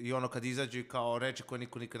 I ono kad izađu i kao reči koje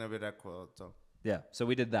niko nikad ne bi rekao to. Yeah, so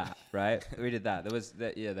we did that, right? We did that. There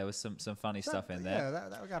was some funny stuff in there. Yeah,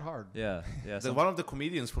 that got hard. Yeah. One of the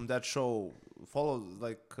comedians from that show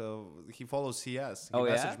he follows CS. He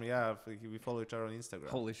messaged me. Yeah, we follow each other on Instagram.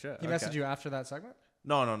 Holy shit! He messaged you after that segment?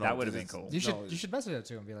 No. That would have been cool. You should message it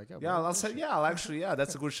to him and be like, yeah, I'll say,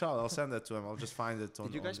 that's a good shout. I'll send that to him. I'll just find it on.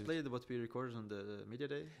 Did you guys play what we recorded on the media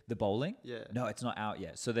day? The bowling? Yeah. No, it's not out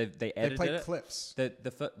yet. So they edited They played it. clips. They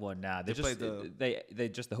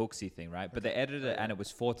just the hooksy thing, right? But they edited it and it was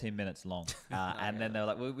 14 minutes long. And then they were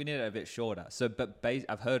like, well, we need it a bit shorter. So,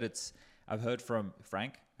 I've heard from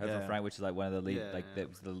Frank. From Frank, which is like one of the lead,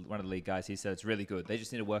 one of the lead guys. He said it's really good. They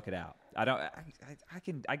just need to work it out.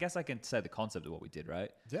 I guess I can say the concept of what we did, right?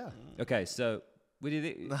 Yeah. Okay, so we did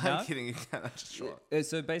it. No, I'm kidding. You can't. Sure.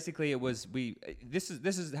 So basically, it was This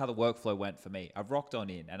is how the workflow went for me. I've rocked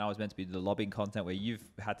on in, and I was meant to be the lobbying content where you've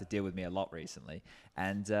had to deal with me a lot recently,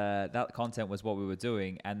 and that content was what we were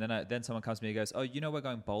doing. And then someone comes to me and goes, "Oh, we're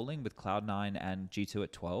going bowling with Cloud9 and G2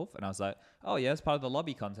 at 12," and I was like, "Oh yeah, it's part of the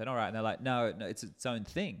lobby content, all right." And they're like, "No, it's its own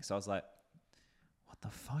thing." So I was like, the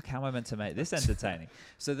fuck, how am I meant to make this entertaining?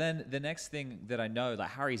 So then the next thing that I know, like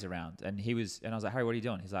Harry's around, and I was like, Harry, what are you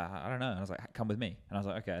doing? He's like, I don't know. And I was like, come with me. And I was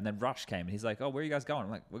like, okay. And then Rush came, and he's like, oh, where are you guys going? I'm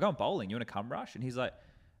like, we're going bowling. You want to come, Rush? And he's like,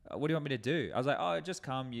 what do you want me to do? I was like, oh, just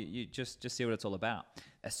come. You just see what it's all about.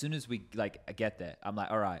 As soon as we get there, I'm like,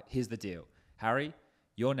 all right, here's the deal. Harry,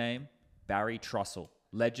 your name, Barry Trussell,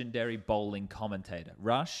 legendary bowling commentator.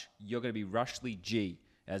 Rush, you're going to be Rushley G,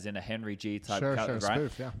 as in a Henry G type, right?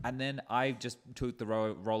 Spoof, yeah. And then I just took the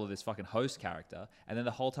role of this fucking host character. And then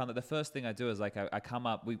the whole time, the first thing I do is like I come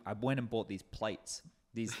up, I went and bought these plates,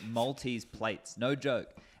 these Maltese plates, no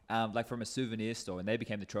joke, like from a souvenir store, and they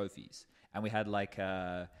became the trophies. And we had like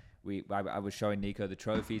I was showing NiKo the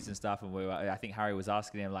trophies and stuff, and I think Harry was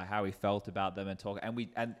asking him like how he felt about them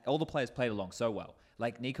and all the players played along so well.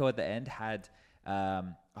 Like NiKo at the end had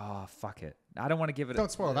fuck it. I don't want to give it.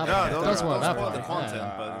 Don't spoil that. Don't spoil that. the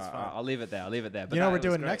content, but it's fine. I'll leave it there. But You know what we're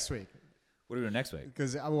doing next week? What are we doing next week?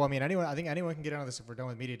 Because I mean, I think anyone can get on this if we're done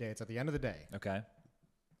with media day. It's at the end of the day. Okay.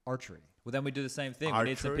 Archery. Well, then we do the same thing. Archery? We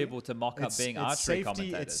need some people to mock up being archery safety,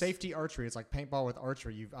 commentators. It's safety archery. It's like paintball with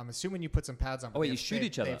archery. I'm assuming you put some pads on. Oh, wait, you shoot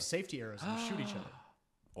each other? They have safety arrows and you shoot each other.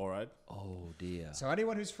 All right. Oh, dear. So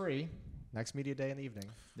anyone who's free, next media day in the evening,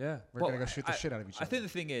 Yeah. we're going to go shoot the shit out of each other. I think the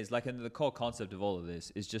thing is, like, and the core concept of all of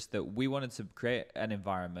this is just that we wanted to create an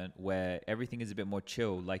environment where everything is a bit more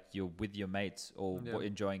chill, like you're with your mates or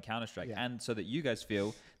enjoying Counter-Strike. Yeah. And so that you guys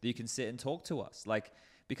feel that you can sit and talk to us. Like,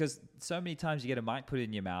 because so many times you get a mic put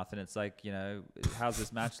in your mouth and it's like, you know, how's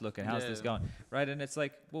this match looking? How's this going? Right? And it's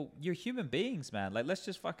like, well, you're human beings, man. Like, let's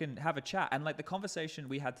just fucking have a chat. And like the conversation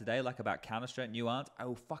we had today, like about Counter-Strike nuance, I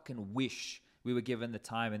will fucking wish we were given the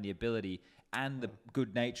time and the ability and the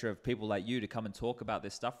good nature of people like you to come and talk about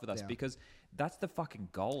this stuff with us, because that's the fucking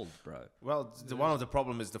gold, bro. Well, one of the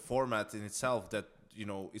problem is the format in itself, that, you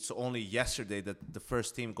know, it's only yesterday that the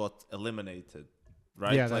first team got eliminated,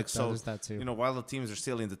 right? Yeah, like, so, there's that too. you know, while the teams are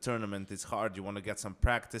still in the tournament, it's hard. You want to get some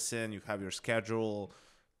practice in, you have your schedule.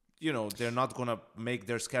 You know, they're not going to make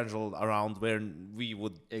their schedule around where we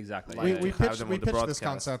would. Exactly. Like, we have them on the pitched this broadcast.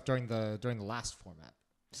 concept during the last format.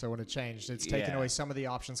 So when it changed, it's taken away some of the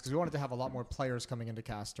options because we wanted to have a lot more players coming into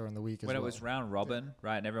cast during the week. When it was round robin,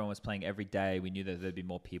 right, and everyone was playing every day, we knew that there'd be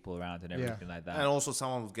more people around and everything like that. And also,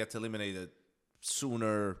 someone would get eliminated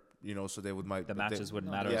sooner, you know, so they would the matches wouldn't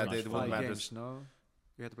matter yeah, as much. they wouldn't matter. Games, no?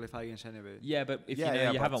 You have to play 5 games anyway. Yeah, but if Yeah, you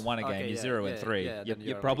yeah, you but- haven't won a game, Okay, you're yeah, 0 and yeah, 3. yeah, you're then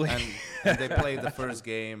you're probably. and they played the first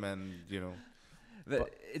game, and, you know.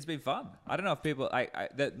 But it's been fun. I don't know if people.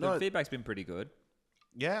 The feedback's been pretty good.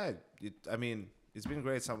 Yeah, I mean, it's been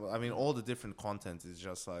great. All the different content is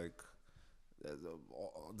just like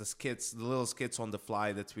the skits, the little skits on the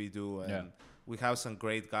fly that we do, and we have some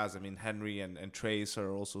great guys. I mean, Henry and Trace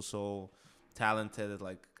are also so talented at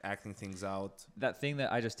like acting things out. That thing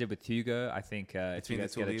that I just did with Hugo, I think if you Between the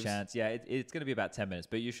guys two get a leaves. chance, it's going to be about 10 minutes,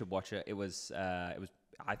 but you should watch it. It was.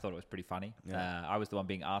 I thought it was pretty funny. Yeah. I was the one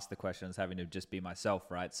being asked the questions, having to just be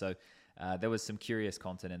myself, right? So there was some curious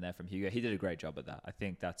content in there from Hugo. He did a great job at that. I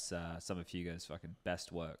think that's some of Hugo's fucking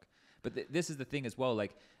best work. But this is the thing as well.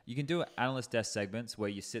 Like, you can do analyst desk segments where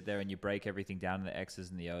you sit there and you break everything down in the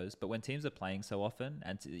X's and the O's. But when teams are playing so often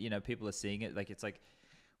and people are seeing it, like, it's like,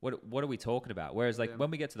 what are we talking about? Whereas like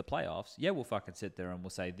when we get to the playoffs, we'll fucking sit there and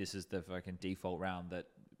we'll say this is the fucking default round that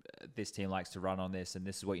this team likes to run on this, and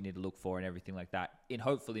this is what you need to look for and everything like that, in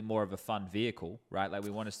hopefully more of a fun vehicle, right? Like, we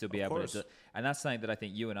want to still be able to do, and that's something that I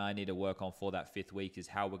think you and I need to work on for that 5th week, is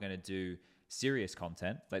how we're going to do serious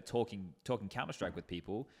content, like talking Counter-Strike with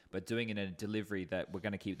people, but doing it in a delivery that we're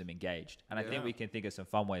going to keep them engaged. And I think we can think of some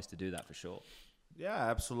fun ways to do that for sure. Yeah,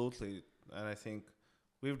 absolutely. And I think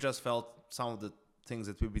we've just felt some of the things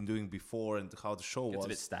that we've been doing before and how the show was. It's a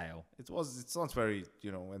bit stale. It's not very,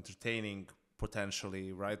 entertaining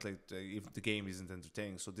potentially, right? Like, if the game isn't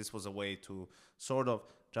entertaining. So this was a way to sort of,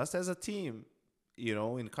 just as a team,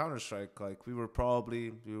 in Counter-Strike, like, we were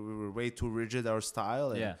way too rigid, our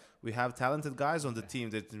style. And we have talented guys on the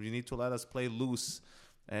team that we need to let us play loose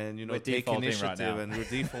and, take initiative. And we're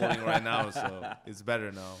defaulting right now. So it's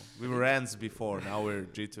better now. We were ends before. Now we're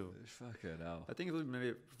G2. Fucking hell. I think it would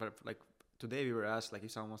maybe, like, today we were asked, like,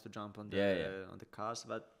 if someone wants to jump on the cast,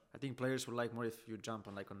 but I think players would like more if you jump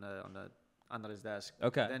on, like, on the analyst desk.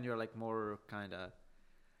 Okay. Then you're like more kind of.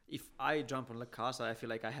 If I jump on the cast, I feel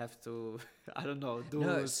like I have to. I don't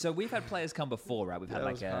know. So we've had players come before, right? We've had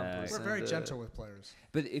like we're very gentle with players.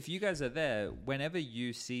 But if you guys are there, whenever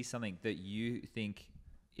you see something that you think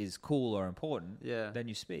is cool or important, then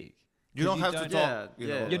you speak. You don't have to talk.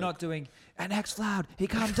 You're not doing an X Cloud. He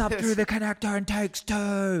comes up through the connector and takes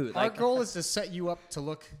 2. Our goal is to set you up to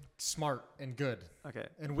look smart and good. Okay.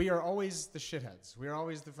 And we are always the shitheads. We are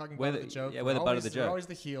always the fucking butt of the joke. Yeah, we're the butt of the joke. We're always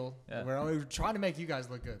the heel. Yeah. We're trying to make you guys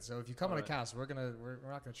look good. So if you come on a cast, we're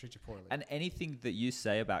not gonna treat you poorly. And anything that you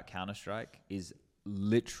say about Counter-Strike is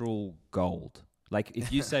literal gold. Like,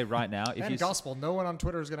 if you say right now, if and gospel, no one on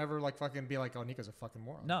Twitter is gonna ever like fucking be like, "Oh, NiKo's a fucking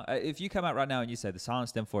moron." No, if you come out right now and you say the silent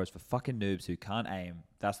stem 4 is for fucking noobs who can't aim,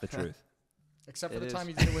 that's the truth. Except for It the is. time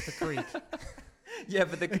you did it with the Krieg. Yeah,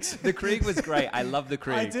 but the Krieg was great. I love the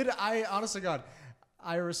Krieg. I honestly, God,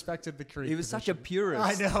 I respected the Krieg. He was such a position.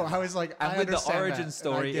 purist. I know. I was like, And I with the understand origin that, and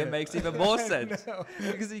story, I get it makes even more I sense. know.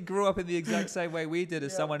 Because he grew up in the exact same way we did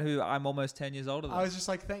as Yeah. someone who I'm almost 10 years older than. I was just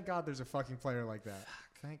like, thank God there's a fucking player like that.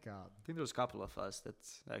 Thank God. I think there was a couple of us that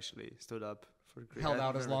actually stood up for Greece. Held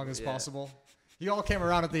out as long as Yeah. possible. You all came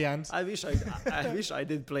around at the end. I wish I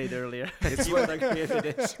did play it earlier. It's what I created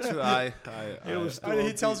it. It was too He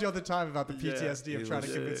OP. tells you all the time about the Yeah, PTSD of It trying to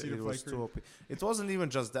was- convince you to it play was Krieg. too OP. It wasn't even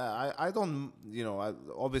just that. I don't,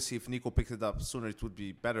 obviously if NiKo picked it up sooner, it would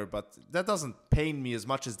be better. But that doesn't pain me as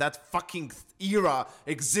much as that fucking era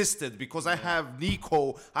existed because I have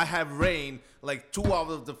NiKo, I have Rain, like 2 out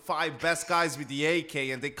of the 5 best guys with the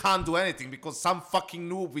AK, and they can't do anything because some fucking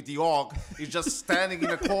noob with the AUG is just standing in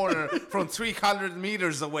a corner from 300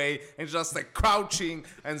 meters away and just like crouching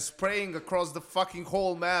and spraying across the fucking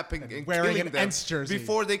whole map and wearing killing an them Ents jersey.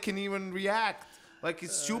 before they can even react. Like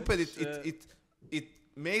it's stupid. It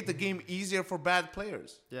made the game easier for bad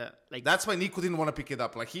players. Yeah, like That's why NiKo didn't want to pick it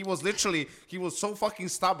up. Like he was so fucking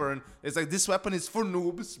stubborn. It's like this weapon is for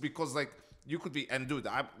noobs because like you could be, and dude,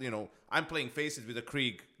 I'm playing Faces with a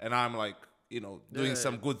Krieg and I'm like, doing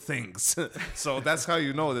some good things. So that's how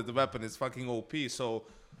you know that the weapon is fucking OP. So,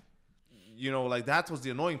 like that was the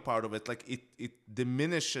annoying part of it. Like it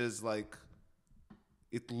diminishes, like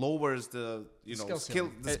it lowers the, Skill skill,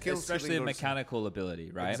 ceiling. the skill Especially ceiling the or mechanical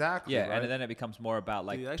ability, right? Exactly, Yeah, right? and then it becomes more about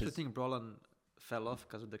like. do you actually just- think Brolin fell off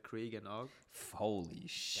because of the Krieg and Og? Holy Damn.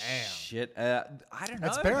 shit! I don't know.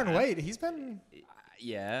 That's Baron man. Wade. He's been.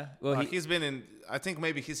 Yeah. Well, He's been in. I think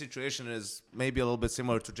maybe his situation is maybe a little bit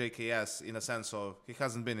similar to JKS in a sense of he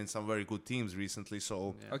hasn't been in some very good teams recently.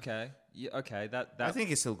 So Yeah. okay. Yeah, okay. That I think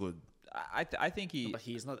he's still good. I think he. But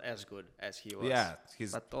he's not as good as he was. Yeah,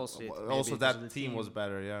 he's But also, maybe also because of that the team was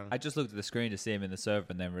better. Yeah, I just looked at the screen to see him in the server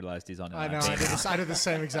and then realized he's on. I know. I did the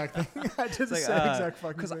same exact thing. I did the same exact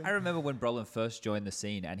fucking Because thing. I remember when Brolin first joined the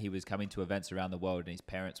scene and he was coming to events around the world and his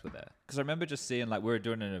parents were there. Because I remember just seeing like we were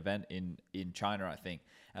doing an event in China, I think.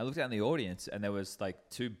 And I looked out in the audience and there was like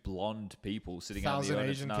 2 blonde people sitting out in the 1,000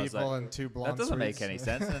 audience. Asian and I was people like, and 2 blonde. that doesn't make Swedes. any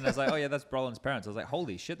sense. And then I was like, oh yeah, that's Brolin's parents. I was like,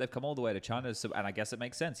 holy shit, they've come all the way to China. So, and I guess it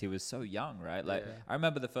makes sense. He was so young, right? Like Yeah. I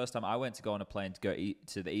remember the first time I went to go on a plane to go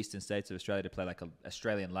to the eastern states of Australia to play like an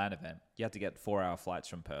Australian LAN event. You had to get 4-hour flights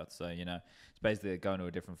from Perth. So, it's basically going to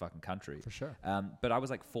a different fucking country. For sure. But I was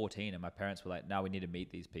like 14 and my parents were like, now we need to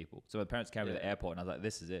meet these people. So my parents came to the Yeah. airport and I was like,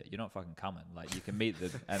 this is it. You're not fucking coming. Like you can meet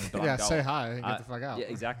them. And but Yeah, I'm say going. hi and get the fuck out. Yeah,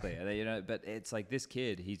 exactly. And then, but it's like this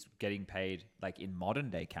kid, he's getting paid like in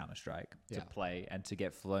modern day Counter-Strike to Yeah. play and to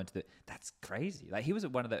get flown to that's crazy. Like he was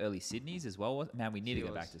at one of the early Sydneys as well. Man, we need He to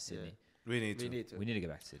go was, back to Sydney. we need to. We need to. We need to go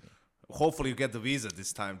back to Sydney. Hopefully, you get the visa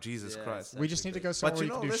this time. Jesus Yeah, Christ. We just need to go somewhere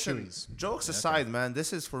But where you can do shoeies. jokes aside, man,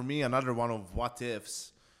 this is for me another one of what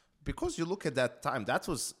ifs. Because you look at that time, that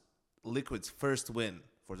was Liquid's first win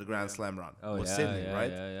for the Grand Slam run. Oh, was yeah, Sydney, yeah,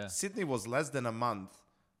 right? yeah. Sydney was less than a month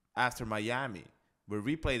after Miami, where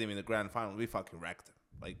we played him in the grand final. We fucking wrecked him.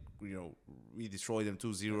 Like, we destroyed him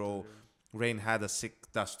 2-0. Rain had a sick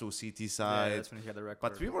Dust 2 CT Yeah, side. that's when he had the record.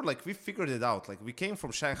 But we were like, we figured it out. Like, we came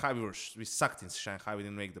from Shanghai. We sucked in Shanghai. We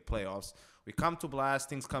didn't make the playoffs. We come to Blast.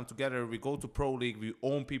 Things come together. We go to Pro League. We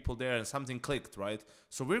own people there, and something clicked, right?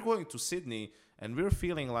 So we're going to Sydney, and we're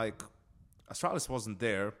feeling like Astralis wasn't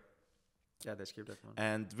there, Yeah, they skipped that one.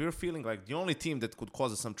 and we're feeling like the only team that could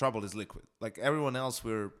cause us some trouble is Liquid. Like everyone else,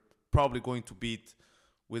 we're probably going to beat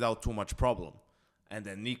without too much problem. And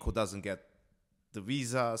then NiKo doesn't get the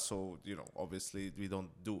visa, so obviously we don't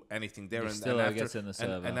do anything there. He And, still and after, gets in the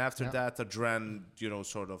server. and after Yeah. that, Adren,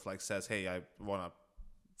 sort of like says, "Hey, I want to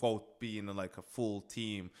quote be in like a full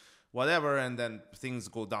team, whatever." And then things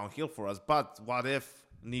go downhill for us. But what if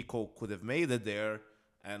NiKo could have made it there?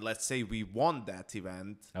 And let's say we won that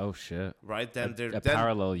event, Oh shit. right? Then A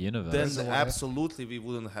parallel universe. then That's the one. absolutely we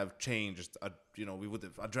wouldn't have changed. We would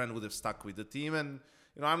have Adren would have stuck with the team, and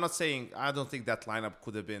I'm not saying I don't think that lineup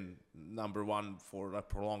could have been number one for a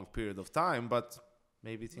prolonged period of time, but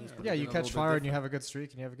maybe things. could Yeah, have you been a catch little bit fire and you different. have a good streak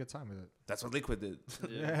and you have a good time with it. That's what Liquid did.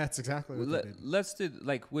 Yeah, that's exactly what they did. Let's do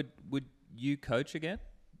like would you coach again?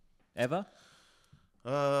 Ever?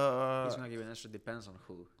 He's gonna give an answer. Depends on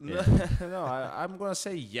who. No, I'm gonna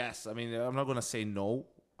say yes. I mean, I'm not gonna say no.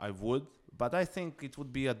 I would, but I think it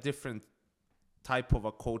would be a different type of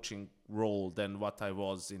a coaching role than what I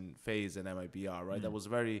was in FaZe and MIBR, right? I was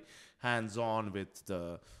very hands-on with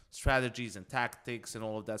the strategies and tactics and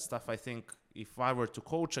all of that stuff. I think if I were to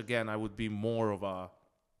coach again, I would be more of a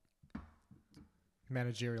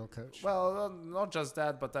Managerial coach. not just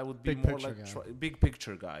that, but I would be Big more picture like guy. big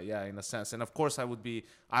picture guy, yeah, in a sense. And of course, I would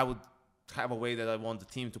have a way that I want the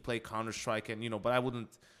team to play Counter-Strike, and but I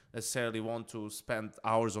wouldn't necessarily want to spend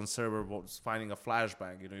hours on server finding a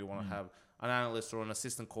flashbang. You want to have an analyst or an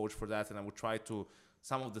assistant coach for that, and I would try to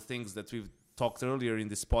some of the things that we've talked earlier in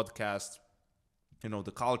this podcast,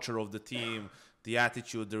 the culture of the team, the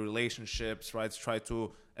attitude, the relationships, right? Try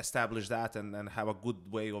to establish that and have a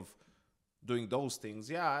good way of doing those things.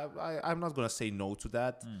 Yeah, I'm not going to say no to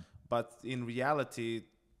that, but in reality,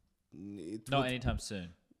 not anytime soon.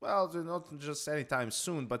 Well, not just anytime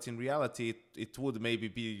soon, but in reality, it would maybe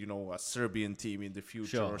be, a Serbian team in the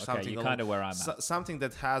future or something. You're kind of where I'm at. Something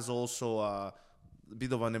that has also a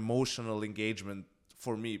bit of an emotional engagement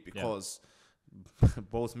for me, because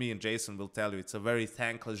both me and Jason will tell you it's a very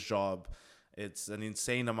thankless job. It's an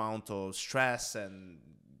insane amount of stress and,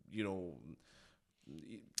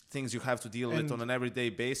 things you have to deal with on an everyday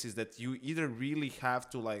basis that you either really have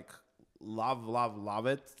to love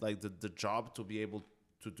it, like the job to be able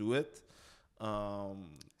to do it.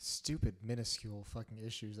 Stupid, minuscule fucking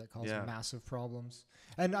issues that cause massive problems.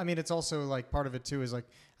 And I mean, it's also like part of it too is like,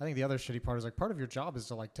 I think the other shitty part is like part of your job is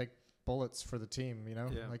to like take bullets for the team,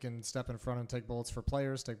 like and step in front and take bullets for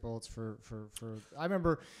players, take bullets for I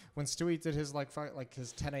remember when Stewie did his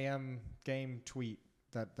his 10 a.m. game tweet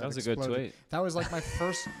that was exploded. A good tweet. That was like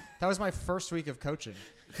my first week of coaching.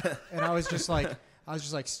 And I was just like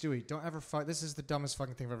Stewie, don't ever fuck. This is the dumbest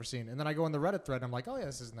fucking thing I've ever seen. And then I go on the Reddit thread. And I'm like, oh yeah,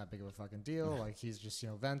 this isn't that big of a fucking deal. Like he's just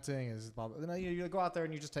venting. Is blah, blah. And then you go out there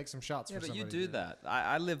and you just take some shots. Yeah, for but you somebody. do that.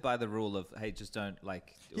 I live by the rule of hey, just don't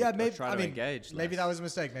try to engage. Maybe that was a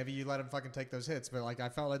mistake. Maybe you let him fucking take those hits. But like I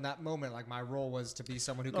felt in that moment, like my role was to be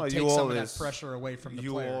someone who could take some of that pressure away from the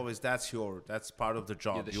player. That's part of the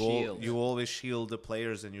job. You always shield the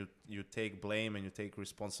players, and you take blame and you take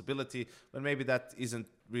responsibility. But maybe that isn't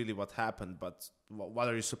really what happened. But what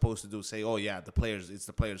are you supposed to do? Say, oh yeah, it's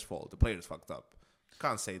the players' fault. The players fucked up.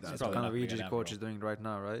 Can't say that. That's what kind of EG coach is doing right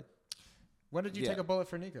now, right? When did you take a bullet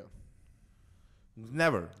for NiKo?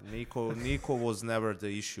 Never. NiKo was never the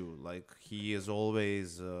issue. Like he is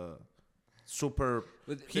always super.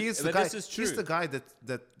 He's the guy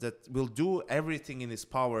that will do everything in his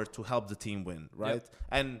power to help the team win, right? Yep.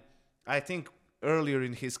 And I think earlier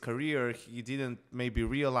in his career, he didn't maybe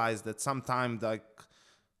realize that sometimes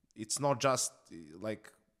it's not just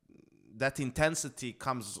like that intensity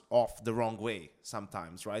comes off the wrong way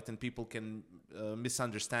sometimes, right? And people can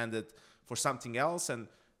misunderstand it for something else. And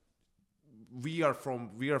we are from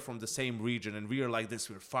the same region, and we are like this.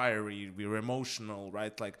 We're fiery, we're emotional,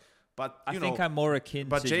 right? Like, but I think I'm more akin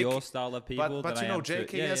to your style of people. But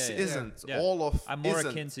JKS isn't. Yeah. All of I'm more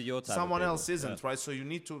akin to your type. Someone else isn't, right? So you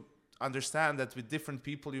need to understand that with different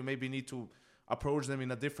people, you maybe need to approach them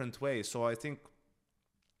in a different way. So I think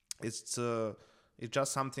it's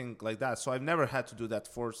just something like that. So I've never had to do that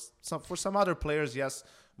for some other players. Yes,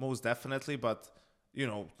 most definitely. But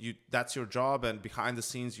that's your job, and behind the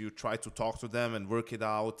scenes you try to talk to them and work it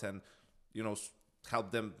out, and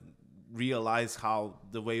help them realize how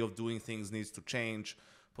the way of doing things needs to change.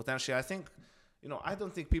 Potentially, I think I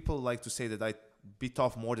don't think people like to say that I bit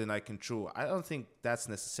off more than I can chew. I don't think that's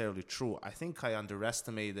necessarily true. I think I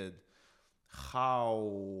underestimated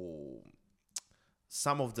how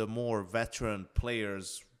some of the more veteran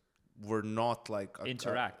players were not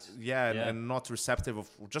and not receptive of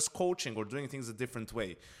just coaching or doing things a different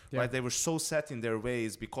way, right? They were so set in their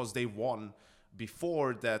ways because they won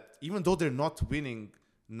before that, even though they're not winning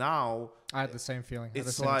now. I had the same feeling.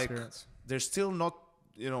 It's like they're still not,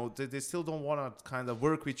 they still don't want to kind of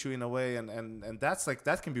work with you in a way, and that's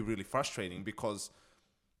that can be really frustrating because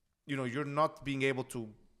you're not being able to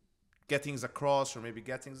get things across or maybe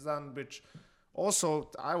get things done, which also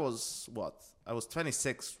I was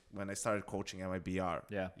 26 when I started coaching at my BR.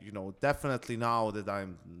 Yeah. Definitely now that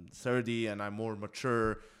I'm 30 and I'm more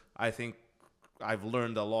mature, I think I've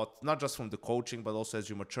learned a lot, not just from the coaching, but also as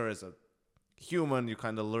you mature as a human, you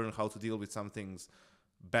kind of learn how to deal with some things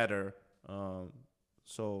better.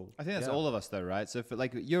 So I think that's all of us though, right? So for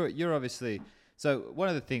you're obviously, so one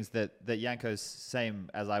of the things that Janko's same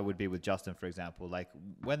as I would be with Justin, for example, like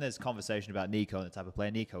when there's conversation about NiKo and the type of player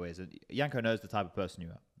NiKo is, Janko knows the type of person you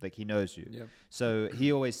are. Like he knows you. Yep. So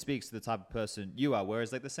he always speaks to the type of person you are.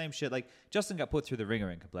 Whereas like the same shit, like Justin got put through the ringer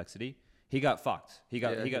in Complexity. He got fucked. He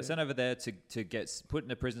got sent over there to get put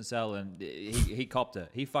in a prison cell, and he copped it.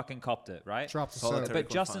 He fucking copped it, right? But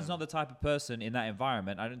Justin's not the type of person in that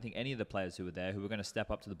environment. I don't think any of the players who were there who were going to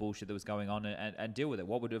step up to the bullshit that was going on and deal with it.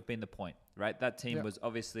 What would have been the point, right? That team was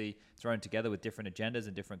obviously thrown together with different agendas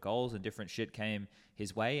and different goals, and different shit came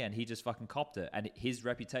his way, and he just fucking copped it. And his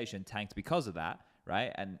reputation tanked because of that,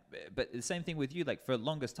 right? And but the same thing with you. Like for the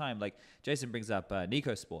longest time, like Jason brings up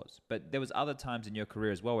NiKo Sports, but there was other times in your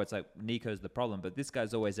career as well where it's like NiKo's the problem, but this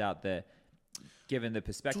guy's always out there giving the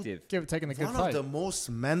perspective. Taking the good One fight. of the most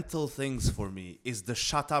mental things for me is the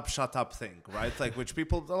shut up thing, right? Like, which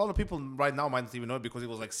a lot of people right now might not even know because it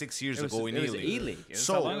was like 6 years ago in it was E-League. E-League. It was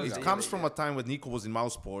so So long it ago. comes from a time when NiKo was in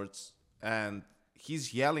Mouse Sports and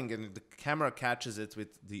he's yelling and the camera catches it with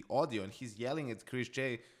the audio and he's yelling at Chris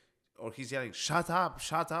J. Or he's yelling, shut up,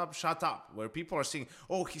 shut up, shut up. Where people are saying,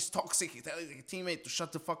 oh, he's toxic. He's telling his teammate to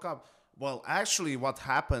shut the fuck up. Well, actually, what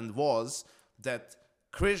happened was that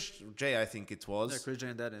Chris J, I think it was. Yeah, Chris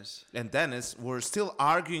J and Dennis were still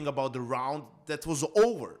arguing about the round that was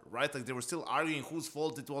over, right? Like they were still arguing whose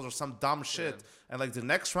fault it was or some dumb shit. Yeah. And like the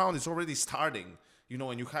next round is already starting, you know,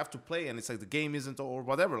 and you have to play and it's like the game isn't or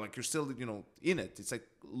whatever. Like you're still, you know, in it. It's like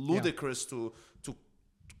ludicrous to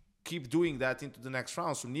keep doing that into the next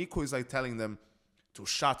round. So NiKo is like telling them to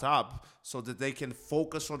shut up so that they can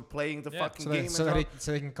focus on playing the fucking game. So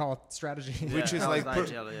they can call it strategy. Which is like...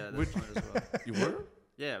 that's as well. You were?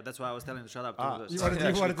 Yeah, that's why I was telling him to shut up. You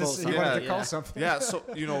wanted to call something. Yeah, so,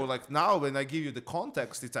 you know, like now when I give you the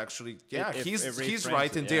context, it's actually, he's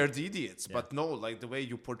right and they're the idiots. Yeah. But no, like the way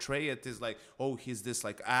you portray it is like, oh, he's this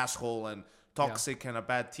like asshole and toxic and a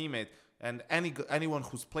bad teammate. And anyone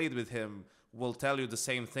who's played with him will tell you the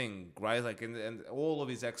same thing, right? Like, and all of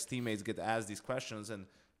his ex-teammates get asked these questions and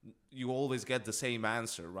you always get the same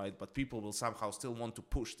answer, right? But people will somehow still want to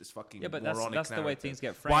push this fucking moronic narrative. That's the way things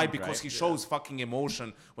get framed. Why? Because right? he shows fucking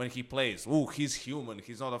emotion when he plays. Ooh, he's human.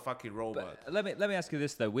 He's not a fucking robot. But let me ask you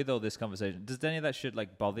this though. With all this conversation, does any of that shit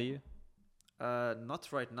like bother you? Not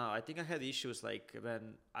right now. I think I had issues like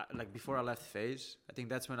before I left FaZe. I think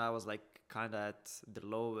that's when I was like kind of at the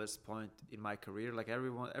lowest point in my career. Like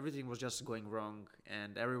everything was just going wrong,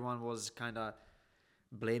 and everyone was kind of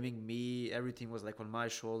blaming me. Everything was like on my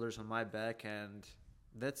shoulders, on my back, and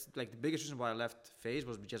that's like the biggest reason why I left FaZe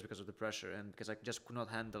was just because of the pressure and because I just could not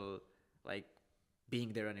handle like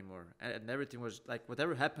being there anymore. And everything was like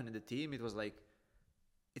whatever happened in the team, it was like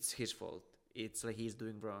it's his fault. It's like he's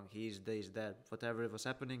doing wrong. He's this, that, whatever was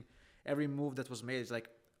happening. Every move that was made is like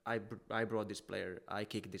I brought this player. I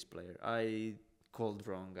kicked this player. I called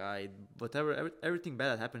wrong. Everything bad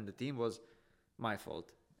that happened in the team was my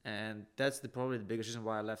fault. And that's probably the biggest reason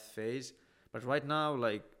why I left FaZe. But right now,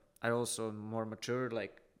 like, I also more mature.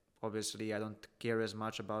 Like, obviously, I don't care as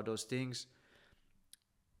much about those things.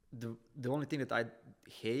 The only thing that I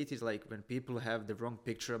hate is, like, when people have the wrong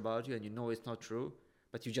picture about you and you know it's not true,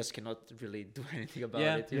 but you just cannot really do anything about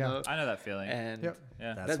it, you know? I know that feeling. And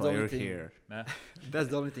that's why you're here. That's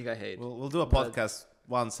the only thing I hate. We'll do a podcast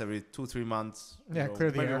once every 2-3 months. Yeah, clear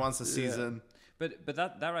the maybe air. once a season. But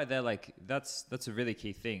that right there, like that's a really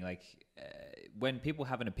key thing. Like when people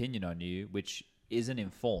have an opinion on you, which isn't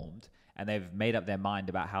informed, and they've made up their mind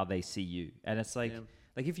about how they see you, and it's like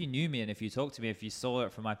if you knew me and if you talked to me, if you saw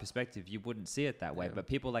it from my perspective, you wouldn't see it that way. But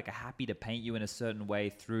people like are happy to paint you in a certain way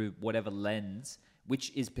through whatever lens,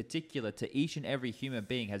 which is particular to each and every human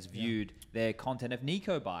being has viewed their content of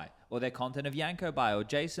NiKo by, or their content of Yanko by, or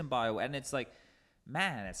Jason by, and it's like,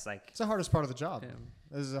 man, it's like it's the hardest part of the job.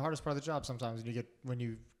 This is the hardest part of the job sometimes when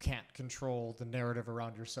you can't control the narrative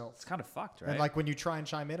around yourself. It's kind of fucked, right? And like when you try and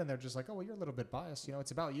chime in and they're just like, oh, well, you're a little bit biased. You know,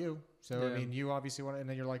 it's about you. So, I mean, you obviously want to, and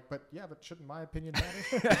then you're like, but shouldn't my opinion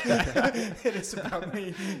matter? It is about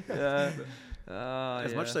me.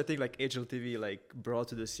 As much as I think like HLTV like brought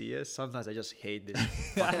to the CS, sometimes I just hate this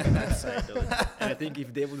fucking website. And I think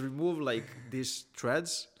if they would remove like these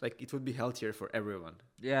threads, like it would be healthier for everyone.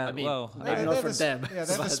 Yeah, I mean, well, maybe not for them. Yeah,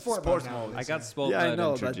 they have a sport mode. I got sport I mode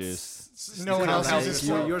know, introduced. No one else uses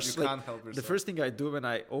sport. You can't help yourself. The first thing I do when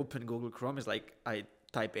I open Google Chrome is like I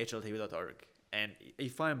type hltv.org, and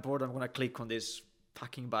if I'm bored, I'm gonna click on this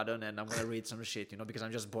fucking button and I'm gonna read some shit, you know, because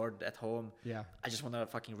I'm just bored at home. Yeah, I just wanna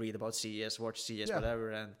fucking read about CS, watch CS,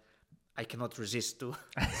 whatever, and I cannot resist to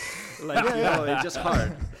like you know, it's just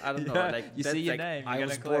hard. I don't know. Like you see your name. I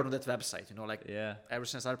was bored on that website, you know, like ever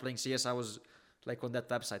since I started playing CS, I was like on that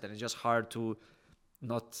website, and it's just hard to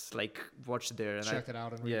not like watch there and check it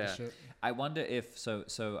out and read the shit. I wonder if so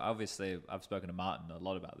obviously I've spoken to Martin a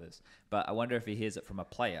lot about this, but I wonder if he hears it from a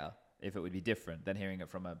player, if it would be different than hearing it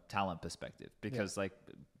from a talent perspective, because like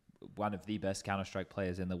one of the best Counter-Strike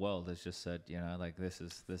players in the world has just said, you know, like this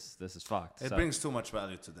is fucked. It brings too much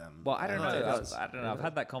value to them. Well, I don't know. I don't know. I've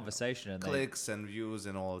had that conversation. And clicks and views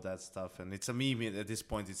and all of that stuff. And it's a meme at this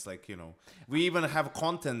point. It's like, you know, we even have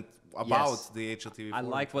content about the HLTV. I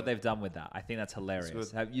like what they've done with that. I think that's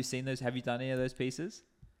hilarious. Have you seen those? Have you done any of those pieces?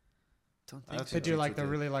 don't I think don't so. They do G2 like the did.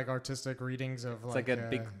 really like artistic readings of It's like a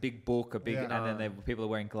big book, yeah. and then people are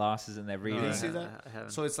wearing glasses and they're You reading. didn't see I that?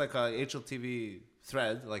 haven't. So it's like a HLTV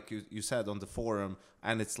thread, like you said on the forum,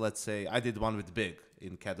 and it's, let's say, I did one with Big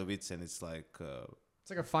in Katowice, and it's like It's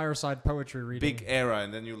like a fireside poetry reading. big era,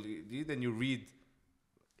 and then you read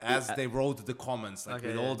as they wrote the comments, like Okay,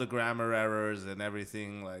 with yeah. all the grammar errors and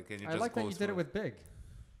everything, like, and you I just like go that you did it through with Big.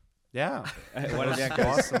 Yeah. One of That's Yanko's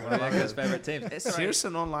awesome. I love it. favorite teams. It's all right. Here's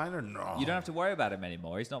an onliner? No. You don't have to worry about him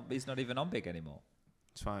anymore. He's not even on big anymore.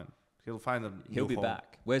 It's fine. He'll find a He'll new be home.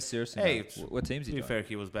 back. Where's Searson? Hey, now? What team's To he be doing? fair,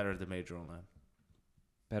 he was better at the major online.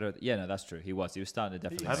 Better. Yeah, no, that's true. He was starting to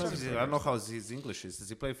definitely. I don't, He's know, I don't know how his English is. Does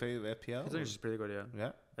he play FPL? I think it's pretty good, yeah.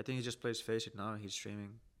 Yeah. I think he just plays Face It now. He's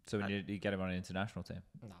streaming. So when you get him on an international team.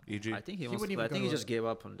 No. EG. I think he He wants. wouldn't To, I even think go he to just gave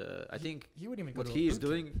up on the. I think He wouldn't even go what to a he is boot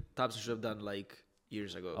camp. doing, Thompson should have done like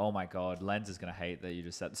years ago. Oh my God, Lens is gonna hate that you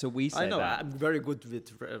just said. So we say I know. that. I'm very good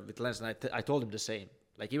with Lens, and I told him the same.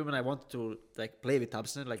 Like even when I wanted to like play with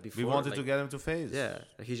Thompson, like before, We wanted like, to get him to phase. Yeah,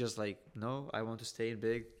 he's just like, no, I want to stay in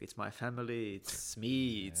big. It's my family. It's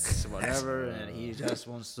me. It's whatever, and he just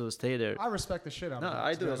wants to stay there. I respect the shit out No, of him.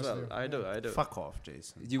 I to be do as honest well. with you. I do. Yeah. I do. Fuck off,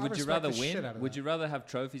 Jason. Would I you respect rather the shit win? out of Would that. you rather have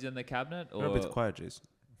trophies in the cabinet or? You're a bit quiet, Jason.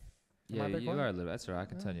 Am I a bit you quiet? are a little. That's all right. I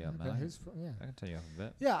can turn you up, Okay, man. yeah. I can turn you up a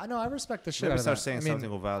bit. Yeah, I know. I respect the shit Maybe out of start that. saying I mean,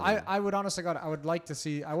 something of value. I would honestly, God, I would like to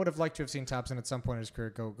see. I would have liked to have seen Thompson at some point in his career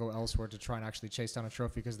go elsewhere to try and actually chase down a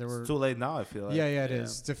trophy because there were. It's too late now, I feel like. Yeah, it Yeah.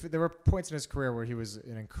 is. There were points in his career where he was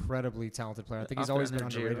an incredibly talented player. I think he's After always been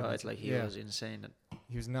Energy, underrated. right? Like he yeah, was insane.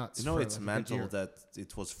 he was nuts. You know, for, it's like, a good mental year. that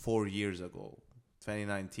it was 4 years ago.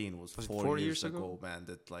 2019 was Was it 4 4 years years ago, ago? man.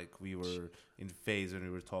 That like we were in phase when we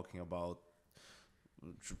were talking about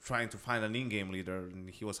trying to find an in-game leader, and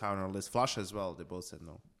he was high on our list. Flush as well. They both said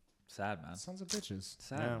no. Sad, man. Sons of bitches.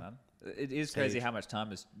 Sad, Yeah. man. It is crazy Sage. how much time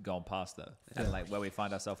has gone past though, and like where we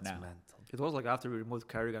find ourselves now. Mental. It was like after we removed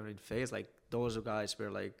Carrigan in phase, like those guys were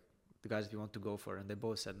like the guys we want to go for, and they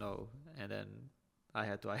both said no, and then I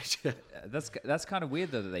had to IGL. That's kind of weird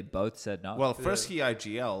though that they both said no. Well, first he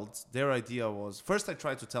IGL'd. Their idea was first I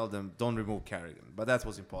tried to tell them don't remove Carrigan, but that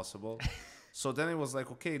was impossible. So then it was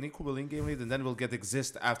like, okay, NiKo will in-game lead, and then we'll get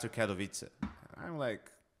Exist after Katowice. I'm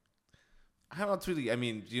like, I'm not really. I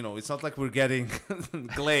mean, you know, it's not like we're getting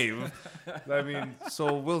Glaive. I mean,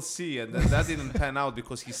 so we'll see. And then that didn't pan out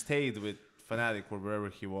because he stayed with Fnatic or wherever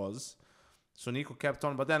he was. So NiKo kept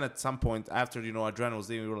on, but then at some point after Adrian was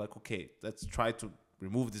there, we were like, okay, let's try to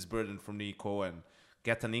remove this burden from NiKo and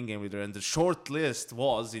get an in-game leader. And the short list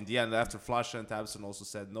was in the end after Flash and Tabson also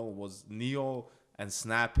said no was Neo and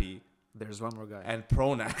Snappy There's one more guy. and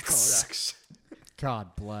Pronax.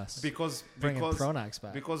 God bless. because Bringing Pronax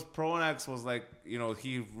back. because Pronax was like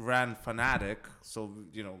he ran Fnatic, so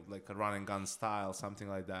like a run and gun style, something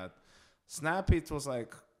like that. Snappy, it was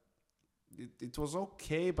like it was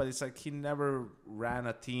okay, but it's like he never ran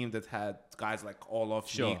a team that had guys like Olaf,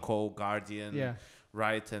 Sure. NiKo, Guardian, Yeah.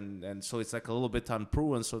 right, and so it's like a little bit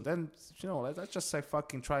unproven. So then let's just say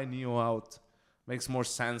fucking try Neo out. Makes more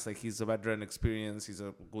sense. Like he's a veteran experience. He's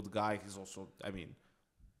a good guy. He's also, I mean,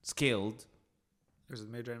 skilled. He was a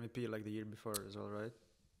major MVP like the year before as well, right?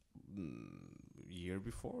 Year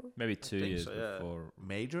before maybe 2 think years so, yeah. before.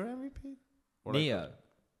 major MVP. Or Neo.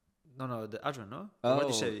 No, the Adrian, no? Oh, What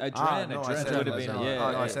did you say? Adrian no, I would said have Adrian. been. Oh, Yeah,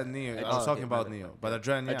 no, yeah. I said Neo. I Oh, was talking okay, about my bad. Neo, but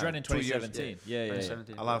Adrian, yeah, Adrian in 2 years. 2017. Yeah, yeah.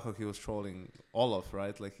 2017. I like how he was trolling Olaf,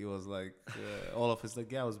 right? Like he was like, Olaf is like,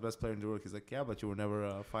 yeah, I was the best player in the world. He's like, yeah, but you were never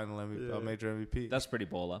a final MVP, a major MVP. That's pretty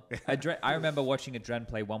baller. I remember watching Adren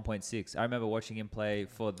play 1.6. I remember watching him play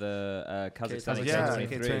for the Kazakhstan in Yeah,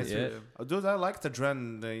 2023. Yeah. Dude, I liked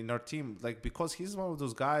Adren in our team, like because he's one of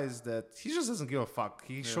those guys that he just doesn't give a fuck.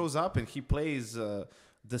 He shows up and he plays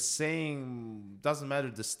the same. Doesn't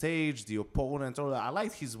matter the stage, the opponent. Or I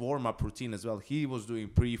liked his warm up routine as well. He was doing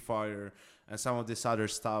pre-fire and some of this other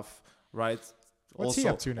stuff, right? What's he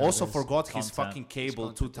up to also nowadays? forgot his Content. fucking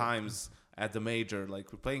cable 2 times at the major.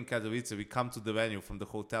 Like we're playing Katowice, we come to the venue from the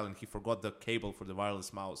hotel and he forgot the cable for the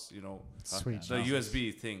wireless mouse. Sweet. The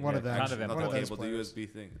USB thing. One of them. Kind of Not one the of those cable, the players. USB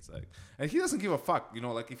thing. It's like, and he doesn't give a fuck.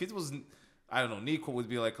 Like if it was, I don't know, NiKo would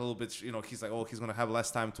be like a little bit. He's like, oh, he's gonna have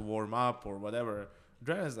less time to warm up or whatever.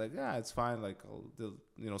 Dren is like, yeah, it's fine. Like,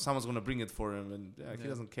 someone's gonna bring it for him, and he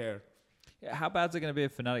doesn't care. Yeah, how bad's it going to be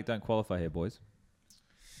if Fnatic don't qualify here, boys?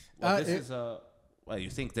 Well, this is well, you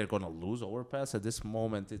think they're gonna lose Overpass at this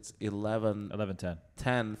moment? It's 11-10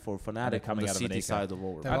 11-10. for they're Fnatic coming coming out out of the Nico. city side of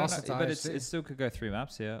Overpass. They I don't lost know, to but ISC. it still could go 3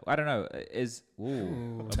 maps here. I don't know.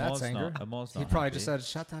 Ooh, that's anger. Amon's He not probably happy. just said,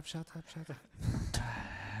 "Shut up, shut up, shut up."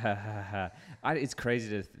 It's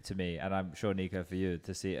crazy to me, and I'm sure NiKo for you,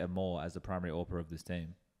 to see Amor as the primary AWPer of this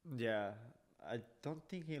team. Yeah, I don't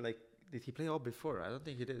think he like Did he play op before? I don't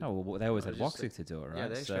think he did. No, well, they always had just boxing to do it, right? Yeah,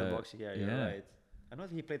 they actually had boxing. Yeah, you're yeah. right. I know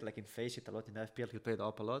that he played like in Face It a lot in FPL. He played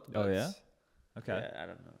op a lot. Oh but yeah. Okay. Yeah, I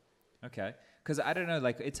don't know. Okay. Because I don't know,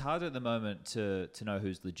 like it's hard at the moment to know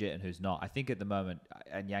who's legit and who's not. I think at the moment,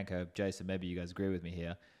 and Yanko, Jason, maybe you guys agree with me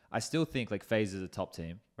here. I still think like FaZe is a top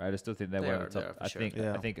team, right? I still think they're one of the top. I think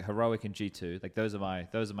Yeah. I think Heroic and G2, like those are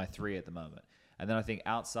my three at the moment. And then I think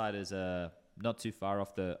Outsiders are not too far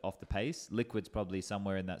off the pace. Liquid's probably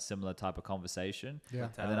somewhere in that similar type of conversation. Yeah.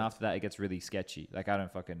 And then after that, it gets really sketchy. Like I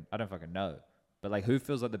don't fucking know. But like, who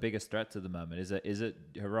feels like the biggest threat to the moment? Is it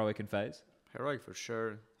Heroic and FaZe? Heroic for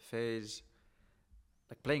sure. FaZe.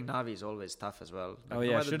 Like playing Navi is always tough as well. Like, Oh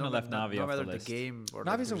yeah, shouldn't have left Navi no off the matter list. the game or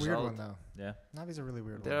Navi's like a the weird result. one though. Yeah. Navi's a really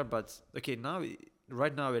weird There, one. but okay,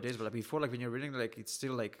 right now it is. But like before, like when you're winning, like it's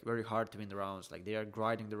still like very hard to win the rounds. Like they are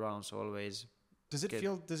grinding the rounds always. Does it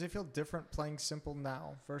feel different playing simple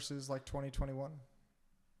now versus like 2021?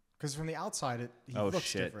 Because from the outside, he Oh looks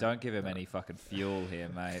shit! different. Don't give him any fucking fuel here,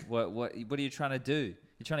 mate. What are you trying to do?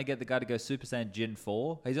 You're trying to get the guy to go Super Saiyan Jin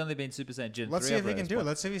 4? He's only been Super Saiyan Jin 3. Let's see if he can do it.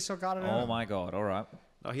 Let's see if he still got it. Oh my god! All right.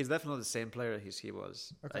 No, he's definitely the same player as he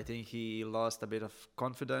was. Okay. I think he lost a bit of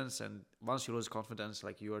confidence, and once you lose confidence,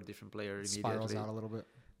 like you are a different player It immediately. spirals out a little bit.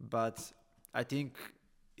 But I think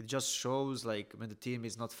it just shows like when the team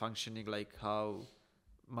is not functioning, like how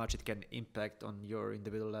much it can impact on your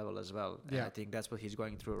individual level as well. And Yeah. I think that's what he's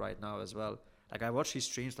going through right now as well. Like I watched his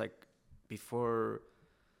streams like before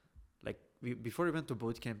we went to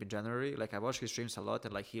boot camp in January. Like I watched his streams a lot,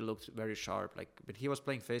 and like he looked very sharp. Like when he was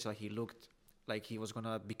playing FaZe, like he looked like he was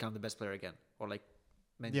gonna become the best player again, or like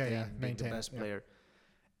maintain being the best player.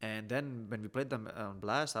 And then when we played them on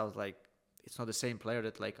Blast, I was like, it's not the same player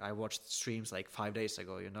that like I watched streams like 5 days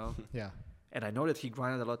ago, you know. Yeah. And I know that he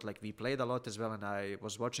grinded a lot. Like we played a lot as well, and I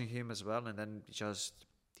was watching him as well. And then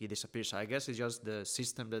he disappears. So I guess it's just the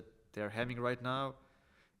system that they're having right now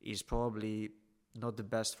is probably not the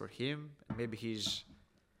best for him. And maybe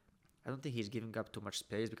I don't think he's giving up too much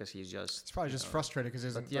space because he's just. It's probably just frustrated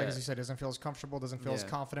because like as you said, doesn't feel as comfortable, doesn't feel as Yeah.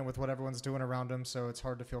 confident with what everyone's doing around him. So it's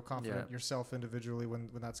hard to feel confident Yeah. yourself individually when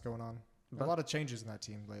that's going on. But a lot of changes in that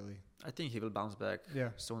team lately. I think he will bounce back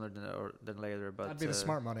sooner than later. But That'd be the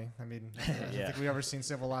smart money. I mean, I don't think we've ever seen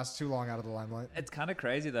Civil last too long out of the limelight. It's kind of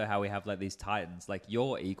crazy though how we have like these titans. Like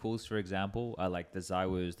your equals, for example, are like the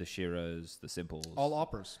Zywus, the Shiros, the Simples. All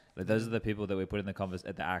oppers. Like those are the people that we put in the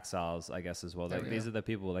at the Axiles, I guess, as well. Like, these are the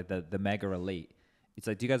people like the mega elite. It's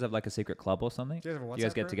like, do you guys have like a secret club or something? Do you guys have a Do you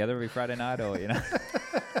guys WhatsApp get group? together every Friday night, or you know?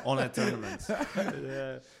 On a tournament.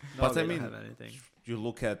 yeah. But we I don't mean, have anything. you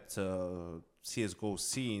look at CSGO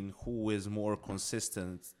scene, who is more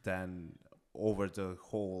consistent than over the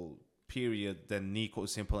whole period than NiKo,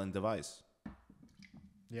 Simple, and Device?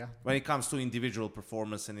 Yeah. When it comes to individual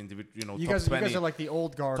performance and individual, You top guys, 20, you guys are like the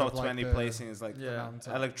old guard top of like 20 the, placings, like Yeah.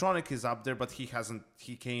 Electronic is up there, but he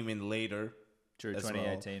came in later. True, as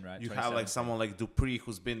 2018, well. right? You have like someone like Dupree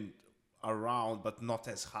who's been around but not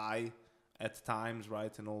as high at times,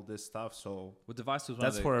 right, and all this stuff. So Well, Device was one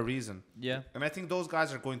that's of the, for a reason. yeah. And I think those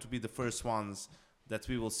guys are going to be the first ones that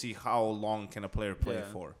we will see how long can a player play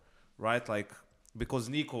Yeah. for, right? Like, because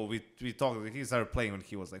NiKo, we talked, he started playing when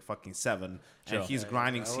he was like fucking 7, Sure. and he's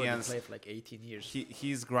grinding I already CNs. played for like 18 years.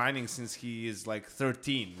 He's grinding since he is like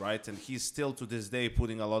 13, right? And he's still to this day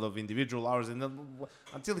putting a lot of individual hours. And then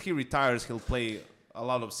until he retires, he'll play a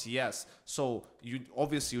lot of CS. So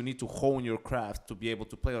you need to hone your craft to be able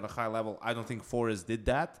to play on a high level. I don't think Forrest did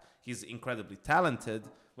that. He's incredibly talented.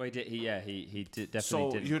 Well, he did. He did, definitely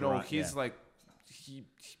So did. he's like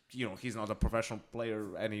he's not a professional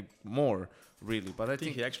player anymore, really. But I I think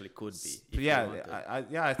think he actually could be. if he wanted.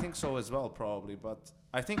 I think so as well, probably. But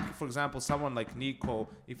I think, for example, someone like NiKo,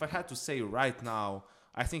 if I had to say right now,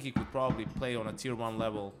 I think he could probably play on a tier 1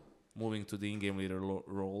 level, moving to the in-game leader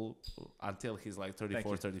role until he's like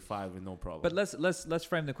 34, 35 with no problem. But let's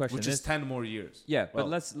frame the question. which is 10 more years. Yeah, Well,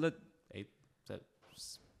 but let. 8,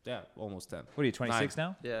 almost 10. What are you, 26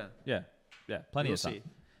 now? Yeah. Yeah, plenty We'll of time. see.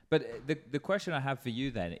 But the question I have for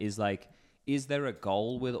you then is like, is there a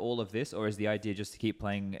goal with all of this, or is the idea just to keep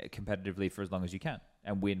playing competitively for as long as you can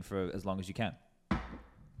and win for as long as you can?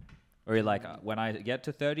 Or you're like, when I get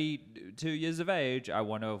to 32 years of age, I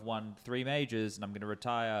want to have won 3 majors and I'm going to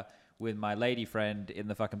retire with my lady friend in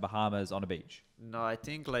the fucking Bahamas on a beach. No, I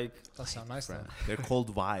think like That sounds nice though. They're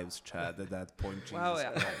called wives, Chad, at that point. Jesus Well,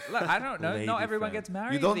 Christ. look, I don't know. Lady Not everyone friend. gets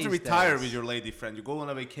married. You don't these retire days. with your lady friend. You go on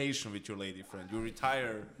a vacation with your lady friend. You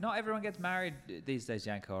retire. Not everyone gets married these days,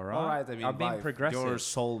 Yanko. All right. All right, I mean, I'm being wife, progressive. Your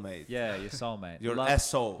soulmate. Yeah, your soulmate. Your Love-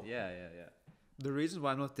 SO. Yeah. the reason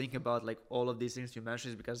why I'm not thinking about like all of these things you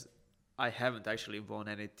mentioned is because I haven't actually won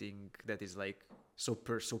anything that is like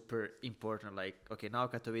super important. Like, okay, now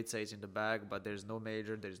Katowice is in the bag, but there's no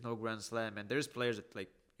major, there's no Grand Slam, and there's players that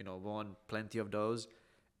like, you know, won plenty of those,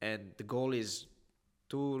 and the goal is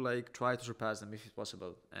to like try to surpass them if it's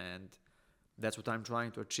possible, and that's what I'm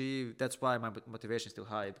trying to achieve. That's why my motivation is still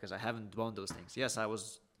high, because I haven't won those things. Yes, I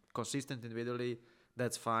was consistent individually,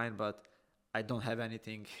 that's fine, but I don't have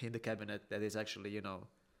anything in the cabinet that is actually, you know,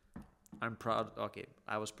 I'm proud. Okay,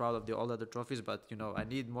 I was proud of all the other trophies, but you know, I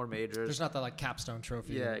need more majors. There's not that like capstone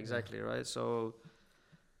trophy. Yeah, exactly, right? So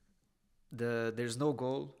there's no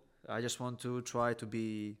goal. I just want to try to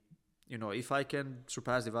be, you know, if I can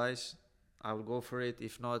surpass Device, I will go for it.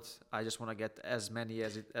 If not, I just want to get as many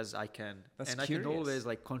as I can. That's and curious. I can always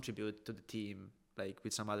like contribute to the team, like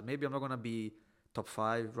with some other. Maybe I'm not gonna be top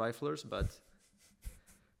 5 riflers, but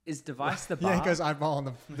Is Device the bar? Yeah, because I'm all on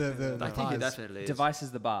the I think it pies. definitely is. Device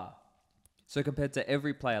is the bar. So compared to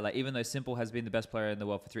every player, like even though Simple has been the best player in the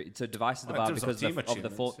world for 3, so Device is the In bar terms of because team of the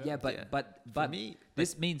 4. achievements, Yeah, yeah. but For me,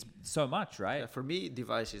 this means so much, right? Yeah, for me,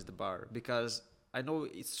 Device is the bar, because I know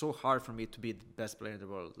it's so hard for me to be the best player in the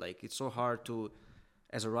world. Like, it's so hard to,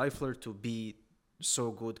 as a rifler, to be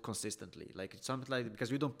so good consistently. Like, it's something like,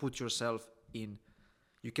 because you don't put yourself in,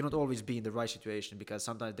 you cannot always be in the right situation, because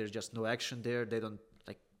sometimes there's just no action there.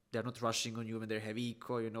 They're not rushing on you when they have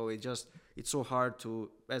eco, you know. It's so hard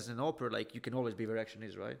to, as an opera, like, you can always be where action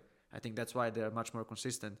is, right? I think that's why they're much more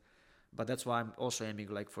consistent. But that's why I'm also aiming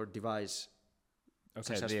like for Device. Okay,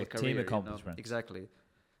 Successful the career, team you know? accomplishment. Exactly.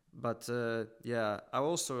 But yeah, I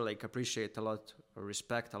also like appreciate a lot or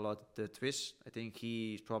respect a lot the Twist. I think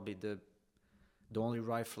he's probably the only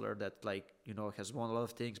rifler that, like, you know, has won a lot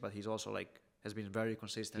of things, but he's also like has been very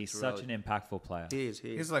consistent. He's throughout. such an impactable player. He is.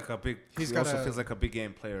 He's like a big. He's He got also a- feels like a big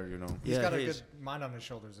game player, you know. He's Yeah, got a he good is. mind on his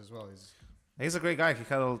shoulders as well. He's a great guy.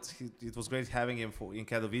 It was great having him in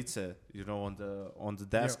Katowice, you know, on the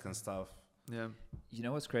desk Yeah. and stuff. Yeah. You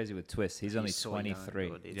know what's crazy with Twist? He's only so young, 23.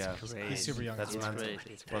 dude. It's Yeah. crazy. He's super young. That's It's mental. great.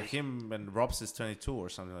 It's Well, great. him and Robs is 22 or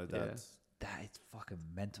something like that. Yeah. That is fucking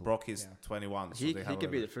mental. Brock is Yeah. 21. So He they can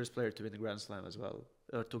have be a- the first player to win the Grand Slam as well.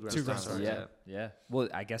 Or two Grand Two Grand Slams. Slams, Yeah. Well,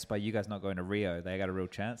 I guess by you guys not going to Rio, they got a real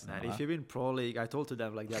chance. now, And huh? if you win Pro League, I told to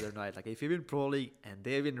them like the other night, like if you win Pro League and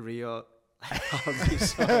they win Rio, I'll be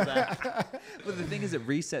so bad. But the thing is, it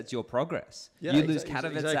resets your progress. Yeah, you lose exactly,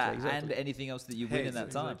 Katowice exactly. and anything else that you win Hey, in that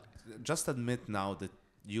time. Just admit now that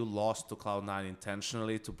you lost to Cloud9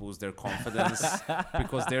 intentionally to boost their confidence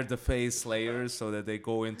because they're the phase slayers, so that they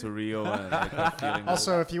go into Rio and like, are feeling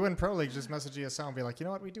Also, if you win Pro League, just message ESL and be like, you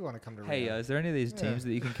know what, we do want to come to Hey, Rio. is there any of these Yeah. teams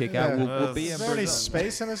that you can kick Yeah. out? We'll be Is in there any Brazil.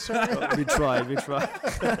 space in this tournament? we tried.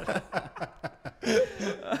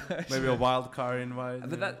 maybe a wild card invite.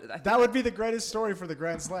 But I think That would be the greatest story for the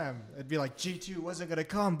Grand Slam. It'd be like G2 wasn't going to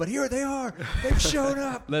come, but here they are. They've shown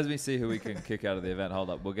up. let me see who we can kick out of the event. Hold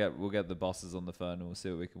up, we'll get the bosses on the phone and we'll see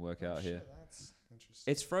what we can work out here. That's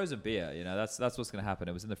interesting. It's frozen beer, you know. That's what's going to happen.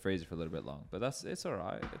 It was in the freezer for a little bit long, but it's all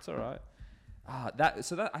right. It's all right. I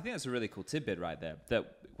think that's a really cool tidbit right there.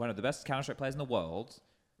 That one of the best Counter-Strike players in the world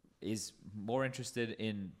is more interested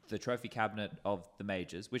in the trophy cabinet of the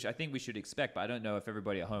majors, which I think we should expect. But I don't know if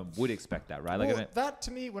everybody at home would expect that, right? Well, that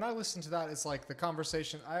to me, when I listen to that, it's like the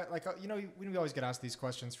conversation. We always get asked these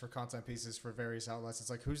questions for content pieces for various outlets.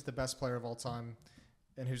 It's like, who's the best player of all time,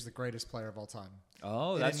 and who's the greatest player of all time?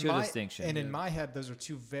 Oh, And that's in your my- distinction. And in my head, those are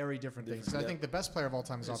two very different things. 'Cause I Yeah. think the best player of all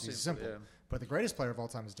time is obviously Simple, Yeah. but the greatest player of all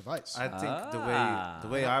time is Device. I think Ah. the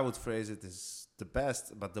way I would phrase it is the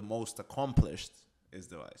best, but the most accomplished is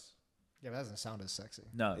Device. Yeah, but that doesn't sound as sexy.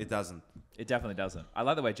 No, It doesn't. it definitely doesn't. I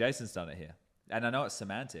like the way Jason's done it here. And I know it's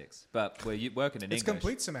semantics, but we're working in It's English.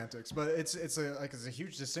 complete semantics, but it's a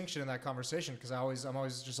huge distinction in that conversation because I'm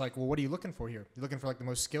always just like, well, what are you looking for here? You're looking for like the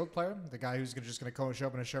most skilled player, the guy who's just going to show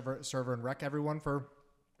up in a server and wreck everyone for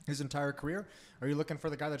his entire career? Or are you looking for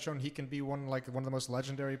the guy that's shown he can be one of the most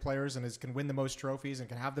legendary players and can win the most trophies and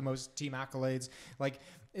can have the most team accolades? Like,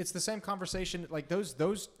 it's the same conversation. Like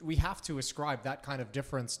those we have to ascribe that kind of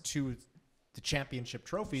difference to the championship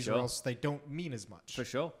trophies, Sure. or else they don't mean as much. For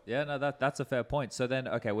sure. Yeah, no, that's a fair point. So then,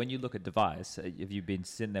 okay, when you look at Device, if you've been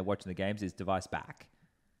sitting there watching the games, is Device back?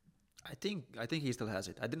 I think he still has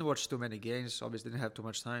it. I didn't watch too many games. Obviously, didn't have too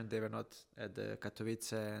much time. They were not at the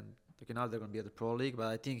Katowice, and now they're going to be at the Pro League. But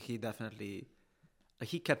I think he definitely,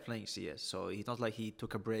 he kept playing CS. So it's not like he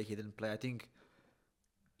took a break. He didn't play. I think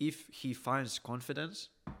if he finds confidence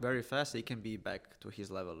very fast, he can be back to his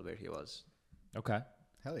level where he was. Okay.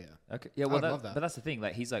 Hell yeah. Okay. Yeah. I Well, would love that. But that's the thing.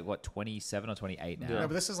 Like, he's like what, 27 or 28 now. No,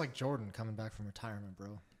 but this is like Jordan coming back from retirement,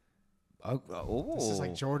 bro. Oh. This is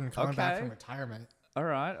like Jordan coming back Okay. from retirement. All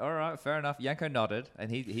right, fair enough. Yanko nodded, and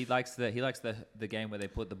he likes the game where they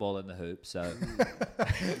put the ball in the hoop. So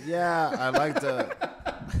Yeah, I like the.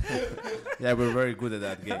 Yeah, we're very good at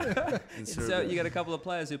that game. In so Serbia. you got a couple of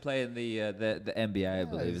players who play in the NBA, I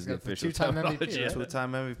believe, he's is the got the official two-time MVP, terminology. right?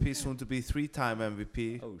 Two-time MVP, soon to be three-time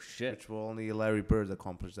MVP. Oh shit! Which will only Larry Bird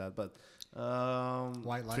accomplish that, but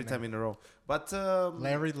White Lightning. 3 times in a row. But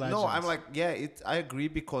Larry Legend. no, I'm like, yeah, I agree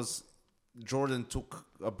because Jordan took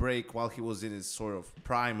a break while he was in his sort of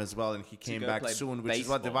prime as well, and he came go back play soon, which is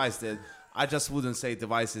what baseball. Device did. I just wouldn't say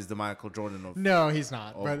Device is the Michael Jordan of. No, he's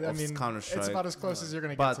not. Of- But I of mean, Counter-Strike. it's about as close as you're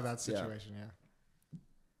going to But, get to that yeah. situation. Yeah.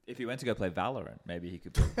 If he went to go play Valorant, maybe he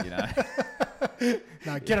could,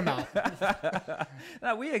 Now get him out.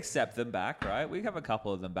 No, we accept them back, right? We have a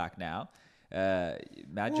couple of them back now.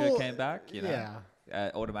 Madger Well, came back, Yeah.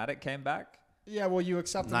 Automatic came back. Yeah. Well, you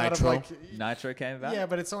accept them out of Nitro. like. Nitro came back. Yeah,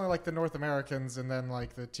 but it's only like the North Americans and then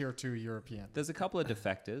like the tier 2 European. There's a couple of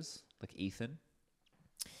defectors, like Ethan.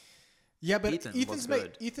 Yeah, but Ethan Ethan's was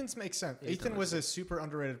good. Ethan's makes sense. Ethan Ethan was was a super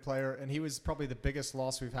underrated player, and he was probably the biggest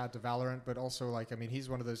loss we've had to Valorant. But also, like, I mean, he's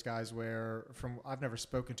one of those guys where, I've never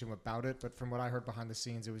spoken to him about it, but from what I heard behind the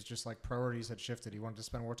scenes, it was just like priorities had shifted. He wanted to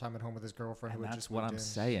spend more time at home with his girlfriend, And who had that's just what moved I'm in.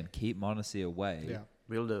 saying. Keep Monacy away. Yeah.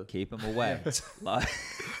 Will do. Keep him away. Like,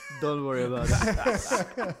 Don't worry about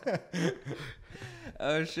it.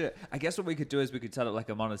 oh shit! I guess what we could do is we could set up like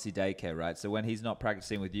a Monacy daycare, right? So when he's not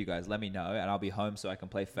practicing with you guys, let me know, and I'll be home so I can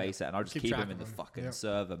play Face It, and I'll just Keep keep track him in of the him. fucking Yep.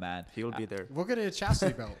 server, man. He'll be there. We'll get you a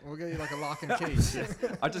chastity belt. We'll get you like a lock and key.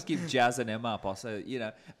 I'll just keep jazzing him up. Also,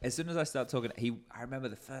 as soon as I start talking, I remember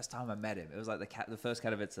the first time I met him. It was like the first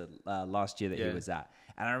Katowice last year that he Yeah. was at,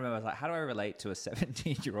 and I remember I was like, how do I relate to a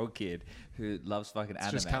 17-year-old kid who loves fucking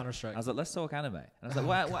anime? just Counter-Strike. I was like, let's talk anime, and I was like,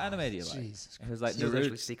 what anime do you like? Jesus And he was like, He was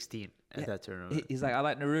actually Naruto. 16 at Yeah. that tournament. He's like, I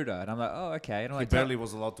like Naruto, and I'm like, oh okay. And I'm He like, barely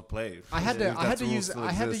was allowed to play. I had If that to rule use still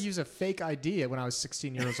I had to exists. use a fake ID when I was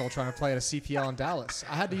 16 years old trying to play at a CPL in Dallas.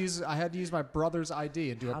 I had to use my brother's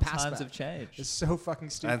ID and do a how pass times back. have changed. It's so fucking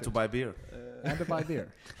stupid. And to buy beer. And to buy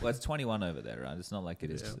beer. Well, it's 21 over there, right? It's not like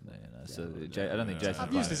it is. So I don't think Jason's I've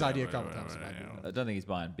buying. used his ID a couple times. I don't think he's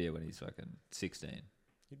buying beer when he's fucking 16.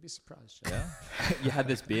 You'd be surprised. Yeah, you had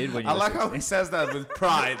this beard when you. I were like 16? how he says that with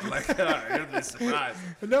pride. Like, you'd be surprised.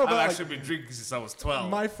 No, but I've like, actually been drinking since I was 12.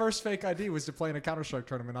 my first fake ID was to play in a Counter-Strike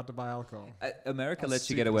tournament, not to buy alcohol. America That's lets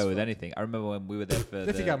you get stupid away as with fuck. anything. I remember when we were there for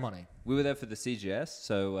If you got money. we were there for the CGS,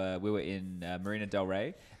 so we were in Marina Del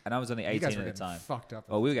Rey, and I was only You 18 guys were at the getting time. fucked up.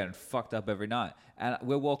 Oh, we were getting fucked up every night, and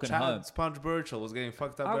we're walking home. Chad Sponge Burchell was getting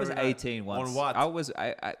fucked up. I was every night. 18 once. On what? I was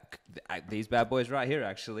these bad boys right here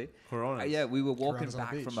actually. Coronas. Yeah, we were walking Coronas on the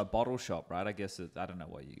back beach. from a bottle shop, right? I guess I don't know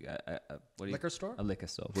what you what do you Liquor store? A liquor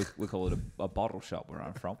store. We call it a bottle shop where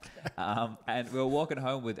I'm from. And we were walking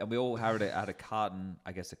home and we all had a carton,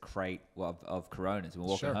 I guess a crate of Coronas. And we're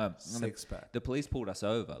walking Sure. home. And Six-pack. the police pulled us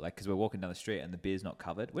over, like, because we're walking down the street and the beer's not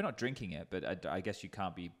covered. We're not drinking it, but I guess you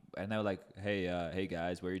can't be. And they were like, hey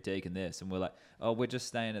guys, where are you taking this? And we're like, oh, we're just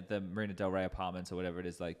staying at the Marina Del Rey apartments or whatever it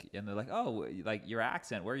is. Like, and they're like, oh, like your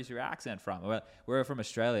accent. Where is your accent from? We're from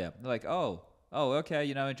Australia. They're like, oh, okay,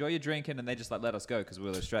 enjoy your drinking, and they just like let us go because we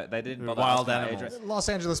were Australian. They didn't bother Wild asking our age. animals. Los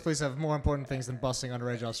Angeles police have more important things than busting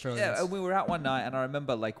underage Australians. Yeah, and we were out one night, and I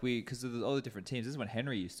remember like because of all the different teams. This is when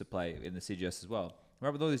Henry used to play in the CGS as well. We're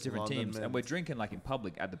out with all these different London teams, and men. we're drinking like in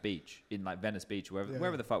public at the beach in like Venice Beach,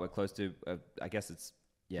 wherever the fuck we're close to. I guess it's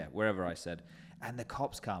wherever I said. And the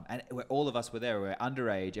cops come, and all of us were there. We're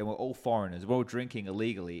underage, and we're all foreigners. We're all drinking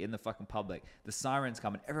illegally in the fucking public. The sirens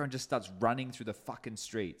come, and everyone just starts running through the fucking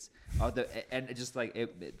streets. And it just like.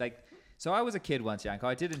 So I was a kid once, Yanko.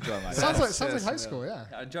 I did enjoy myself. Sounds like high school, yeah.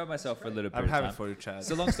 I enjoyed myself for a little bit. I'm of happy time. for you, Chad.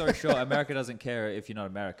 So long story short, America doesn't care if you're not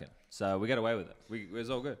American. So we get away with it. It was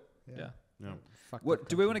all good. Yeah. Yeah. Fuck What that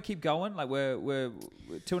do we country. want to keep going? Like we're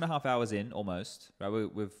 2.5 hours in almost. Right.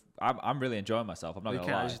 I'm really enjoying myself. I'm not You gonna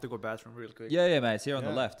can lie. I just to go bathroom real quick. Yeah, mate. It's here on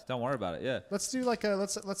the Yeah. left. Don't worry about it. Yeah. Let's do like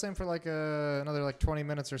let's aim for like another like 20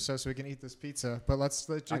 minutes or so we can eat this pizza. But let's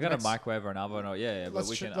do I the got a next- microwave or an oven. Or, yeah. But Let's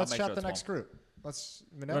we sh- can. I'll let's make chat sure the it's next warm. group. Let's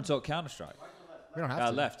You want to talk Counter Strike? we don't have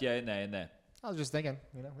to. Left. Yeah, in there. I was just thinking,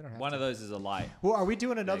 we don't have One to. of those is a lie. Well, are we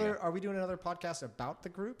doing you another? go. Are we doing another podcast about the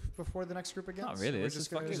group before the next group again? Not really. We're This is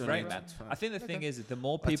just gonna fucking just great, run man. around? It's fine. I think the thing Okay. is that the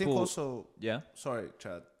more I think people. also, Yeah. sorry,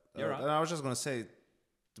 Chad. You're right. And I was just going to say,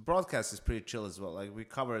 the broadcast is pretty chill as well. Like, we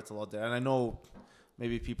cover it a lot there. And I know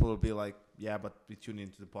maybe people will be like, yeah, but we tune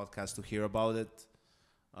into the podcast to hear about it.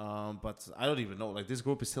 But I don't even know. Like, this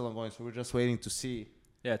group is still ongoing, so we're just waiting to see.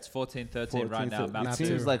 Yeah, it's 14-13 right now. It Map seems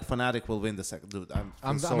two. like Fnatic will win the second. Dude,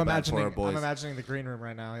 I'm so bad for our imagining. boys. I'm imagining the green room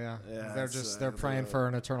right now. Yeah, Yeah, they're it's, just they're uh, praying for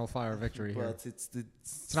an eternal fire victory here. But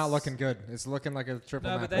It's not looking good. It's looking like a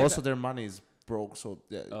triple No, map. but they- Also, their money is broke. So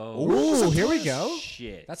yeah. Ooh, here we go.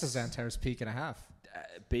 Shit. That's a Xantares peak and a half.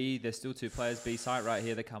 B, there's still two players. B site right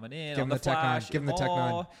here. They're coming in. Give on him the Tech 9. flash. Give him the Tech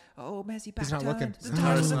 9. Oh, Messi back He's not looking.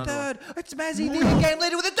 Xantares with the third. It's Messi, the game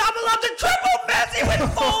leader with a double up the triple. Messi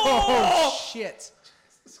with 4. Oh, shit.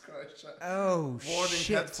 Oh, Warning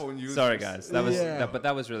shit. headphone users. Sorry, guys. That was, Yeah. but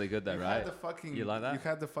that was really good, though, You right? had the fucking, You like that? You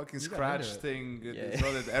had the fucking got scratch into it. thing. Yeah.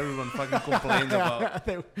 So that everyone fucking complained about.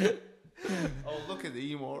 Oh, look at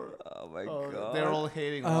Emor. Oh my god. They're all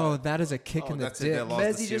hating. Oh, on that is a kick in the that's it, they dick. lost the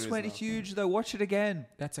Messi just series went now. huge, though. Watch it again.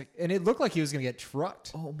 And it looked like he was going to get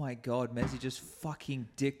trucked. Oh my god, Messi just fucking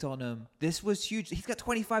dicked on him. This was huge. He's got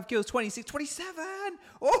 25 kills, 26, 27.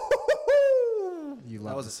 Oh, You That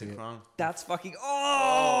love was to a see sick it. round. that's fucking.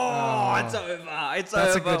 Oh, it's over. It's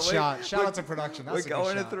That's over. a good shot. Shout out to production. That's we're a good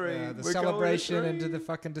going to shot. 3. Yeah, the We're going to celebration 3. into the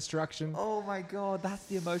fucking destruction. Oh my god, that's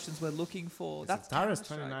the emotions we're looking for. That's Tyrus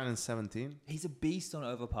Counter-Strike. 29 and 17. He's a beast on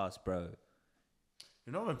overpass, bro.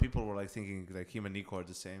 You know when people were like thinking like him and NiKo are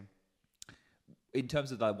the same. In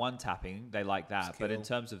terms of the one tapping, they like that. But in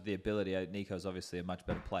Skill. terms of the ability, NiKo's obviously a much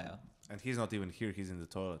better player. And he's not even here. He's in the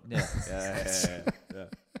toilet. Yeah.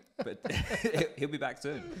 But he'll be back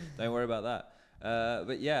soon. Don't worry about that.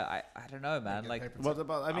 But yeah, I don't know, man. Like, What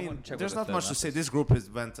about? I mean, wanna check there's what the not third much to map say. is. This group is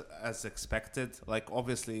went as expected. Like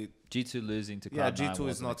obviously, G2 losing to yeah, Cloud9 G2 is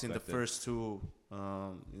wasn't not in the expected. first two.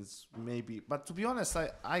 It's maybe, but to be honest,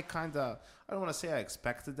 I don't want to say I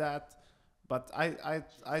expected that, but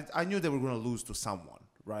I knew they were going to lose to someone,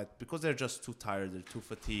 right? Because they're just too tired, they're too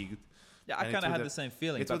fatigued. Yeah, I And it kind of had would've- the same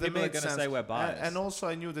feeling. It But would have people are made going to sense. say we're biased. And also,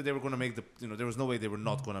 I knew that they were going to make the. There was no way they were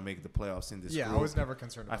not going to make the playoffs in this Yeah, group. I was never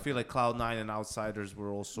concerned I about feel like Cloud9 and Outsiders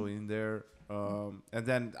were also in there. And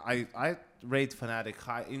then I rate Fnatic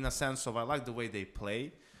high in a sense of I like the way they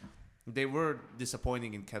play. They were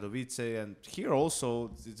disappointing in Katowice, and here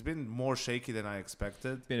also it's been more shaky than I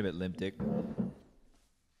expected. Been a bit limp dick.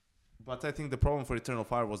 But I think the problem for Eternal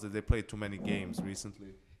Fire was that they played too many games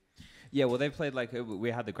recently. Yeah, well, they played like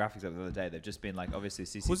we had the graphics up the other day. They've just been like obviously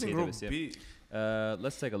CCT. Who's in Group WCF. B?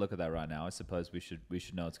 Let's take a look at that right now. I suppose we should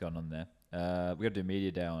know what's going on there. We got to do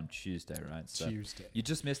media day on Tuesday, right? So Tuesday. you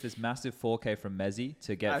just missed this massive 4K from Mezzi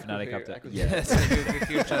to get Fnatic up to. Yeah,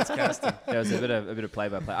 hear chat's casting. There was a bit of play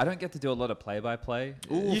by play. I don't get to do a lot of play by play.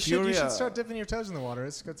 Ooh, You Furia. should start dipping your toes in the water.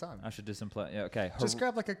 It's a good time. I should do some play. Yeah, okay. Just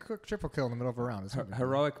grab like a quick triple kill in the middle of a round. It's no big deal.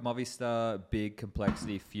 Heroic, Movistar, Big,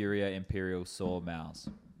 Complexity, Furia, Imperial, Saw, Mouse.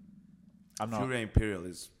 I'm not. Furia Imperial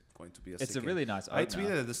is going to be a It's sick a game. really nice. I opener.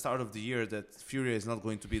 tweeted at the start of the year that Furia is not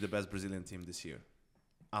going to be the best Brazilian team this year.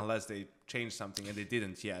 Unless they change something, and they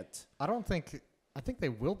didn't yet. I think they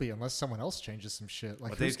will be unless someone else changes some shit.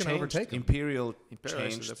 Like But who's they've going to changed. overtake them? Imperial Imperial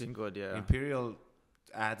is changed. looking good, yeah. Imperial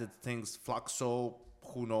added things. Fluxo,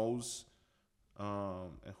 who knows?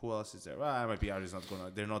 And who else is there? Well, MIBR is not gonna.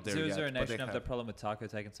 They're not there yet. Zero but they Nation have have- the problem with Taco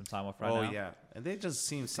taking some time off right oh now. yeah, and they just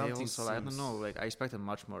seem They something. also, I don't know, like I expected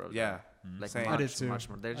much more of Yeah, them. Like same. I did much, too. much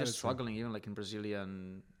more. They're I did just too. struggling, even like in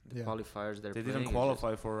Brazilian Yeah. qualifiers. They're they playing, didn't it's just-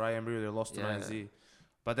 qualify for IMB. They lost to Yeah. 9Z,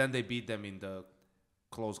 but then they beat them in the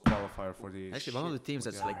close qualifier for the. Actually, one of the teams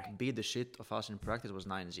for that's the like beat the shit of us in practice was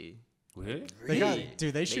 9Z. Really? They got, Really?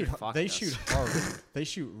 dude, they shoot fucked they us. shoot hard. They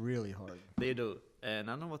shoot really hard. They do, and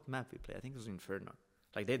I don't know what map we play. I think it was Inferno.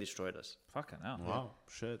 Like they destroyed us. Fucking hell. Wow,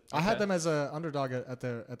 shit. I had Okay. them as a underdog at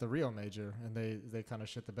the Rio major, and they kind of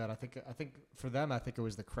shit the bed. I think for them, I think it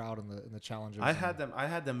was the crowd in the challengers. I had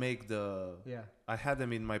them make the. Yeah. I had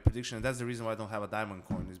them in my prediction, and that's the reason why I don't have a diamond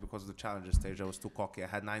coin. Is because of the challenger stage. I was too cocky. I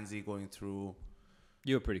had 9Z going through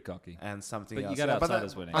You were pretty cocky. and something But you else. got Yeah, but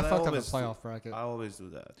outsiders winning. I but fucked up the always do- playoff bracket. I always do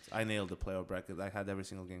that. I nailed the playoff bracket. I had every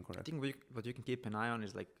single game I correct. think what you can keep an eye on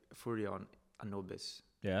is like Furia on Anubis.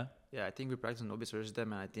 Yeah. Yeah, I think we practiced Anubis versus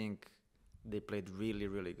them, and I think they played really,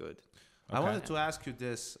 really good. I Okay. wanted to ask you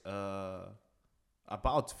this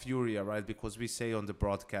about Furia, right? Because we say on the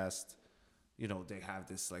broadcast, you know, they have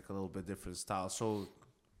this like a little bit different style. So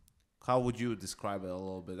how would you describe it a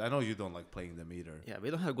little bit? I know you don't like playing them either. Yeah, we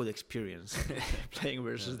don't have good experience playing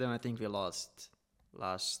versus them. I think we lost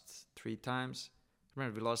last 3 times.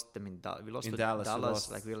 Remember, we lost them we lost In to Dallas, we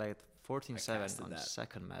lost. like we like 14-7 on that.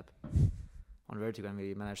 second map on Vertigo, and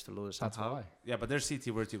we managed to lose That's somehow. why. Yeah, but their CT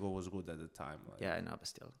Vertigo was good at the time. Like. Yeah, I know, but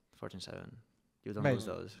still, 14-7. You don't Mate, lose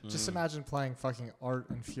those. Just imagine playing fucking Art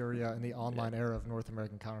and Furia in the online era of North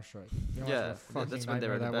American Counter Strike. You know how Yeah, much of a fucking that's when they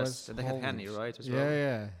were nightmare the that best. was? And they had Holy Henny, sh- right? As Yeah, well.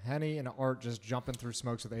 yeah. Henny and Art just jumping through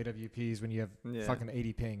smokes with AWPs when you have Yeah. fucking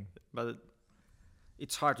 80 ping. But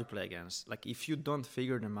it's hard to play against. Like, if you don't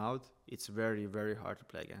figure them out, it's very, very hard to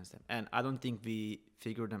play against them. And I don't think we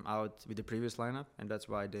figured them out with the previous lineup, and that's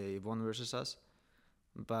why they won versus us.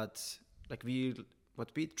 But like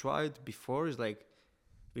what we tried before is like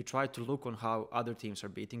we try to look on how other teams are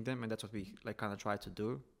beating them, and that's what we like kind of try to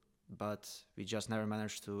do, but we just never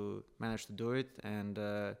managed to do it. And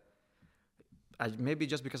maybe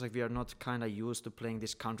just because like we are not kind of used to playing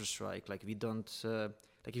this Counter-Strike, like we don't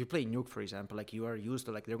like if you play Nuke, for example, like you are used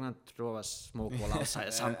to like they're gonna throw a smoke wall outside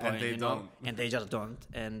at some point, and they just don't.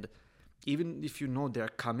 And even if you know they're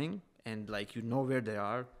coming and like you know where they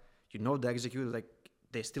are, you know they execute, like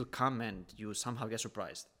they still come and you somehow get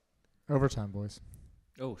surprised. Overtime, boys.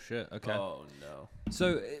 Oh shit. Okay. Oh no.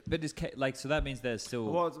 So, but is so that means there's still.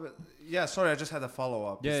 Well, yeah. Sorry, I just had a follow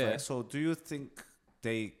up. Yeah, yeah. So, do you think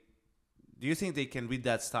they can with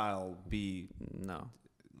that style be? No.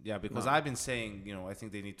 Yeah, because No. I've been saying, I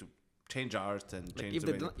think they need to change art and Like change if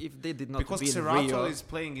the they way. if they did not Because win Serato Rio, is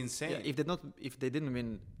playing insane. yeah, if they didn't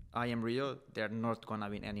win I Am Rio, they're not gonna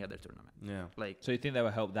win any other tournament. Yeah. Like So you think they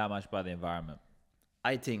were helped that much by the environment?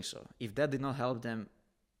 I think so. If that did not help them,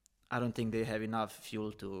 I don't think they have enough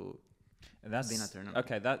fuel to. And that's Being a tournament.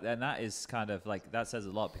 okay. That is kind of like that says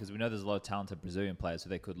a lot because we know there's a lot of talented Brazilian players who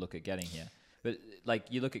they could look at getting here. But like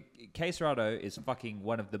you look at Serato is fucking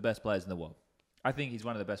one of the best players in the world. I think he's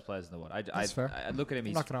one of the best players in the world. That's fair. I look at him.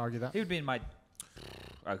 I'm not going to argue that. He would be in my.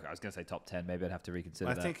 I was going to say top 10. Maybe I'd have to reconsider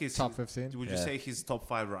I that. think he's Top 15. Would you Yeah. say he's top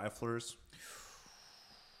 5 riflers?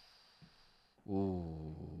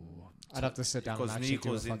 Ooh. I'd have to sit down Because and actually do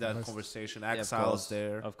Nico's a in that fucking list. conversation. Yeah, of Exile's course.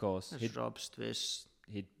 there. Of course. There's drops, twists.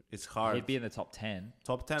 It's hard. He'd be in the top 10.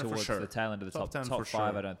 Top 10 for towards sure. the tail end of the Top top 10 top for 5.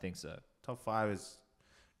 sure. I don't think so. Top 5 is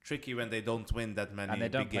tricky when they don't win that many And they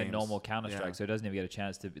don't big play games. normal Counter-Strike, Yeah. so he doesn't even get a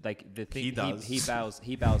chance to like the thing. He does.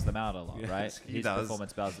 He bows them out a lot, Yes, right? he His does.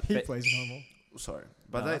 performance bows. He but- plays normal. Sorry.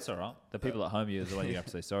 but But that's all right. The people at home, you is the one you have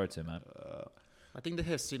to say sorry to, man. I think they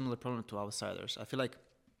have similar problem to outsiders. I feel like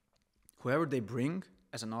whoever they bring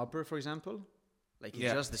as an upper, for example, like it's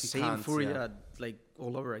Yeah, just the he same can't, Furia, yeah. like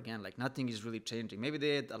all over again. Like nothing is really changing. Maybe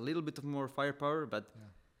they had a little bit of more firepower, but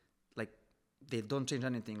like they don't change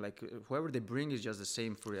anything. Like whoever they bring is just the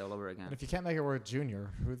same Furia all over again. And if you can't make it work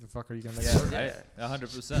junior, who the fuck are you going to make Yeah, it work? right?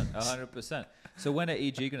 100%, 100%. So when are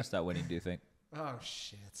EG going to start winning? Do you think? Oh,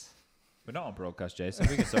 shit. We're not on broadcast, Jason.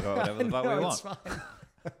 We can talk about whatever the fuck we No, want. it's fine.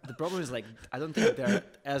 The problem is like I don't think they're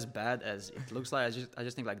as bad as it looks like. I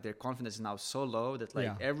just think like their confidence is now so low that like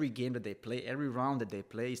Yeah. every game that they play, every round that they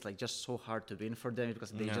play is like just so hard to win for them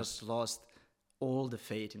because they Yeah. just lost all the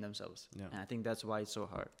faith in themselves. Yeah. And I think that's why it's so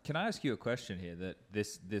hard. Can I ask you a question here? That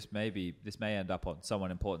this may end up on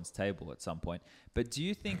someone important's table at some point. But do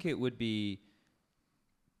you think it would be?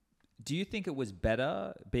 Do you think it was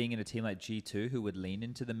better being in a team like G2 who would lean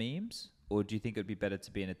into the memes, or do you think it would be better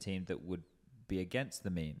to be in a team that would be against the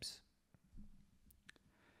memes?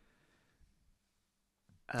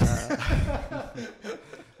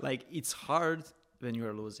 Like it's hard when you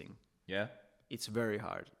are losing. Yeah. It's very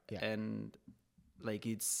hard. Yeah. And like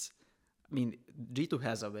I mean, G2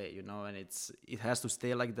 has a way, and it has to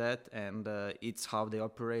stay like that. And it's how they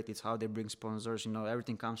operate. It's how they bring sponsors.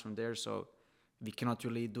 Everything comes from there. So we cannot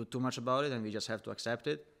really do too much about it, and we just have to accept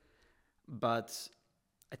it. But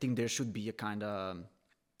I think there should be a kind of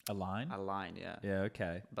A line? a line, yeah. Yeah,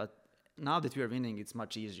 okay. But now that we are winning, it's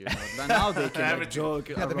much easier. Now they can like, joke.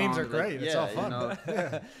 Yeah, the memes are around, like, great. It's all fun.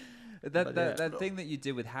 That thing that you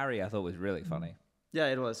did with Harry, I thought was really funny. Yeah,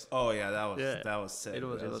 it was. Oh yeah, that was sick. It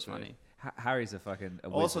was That was great. funny. Harry's a fucking.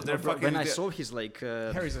 Also, wizard. they're fucking. When I saw his like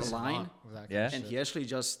Harry's a line, line. Yeah. and he actually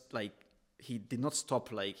just like he did not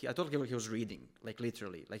stop. Like I thought he was reading, like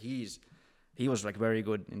literally. Like he was like very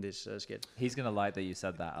good in this skit. He's gonna like that you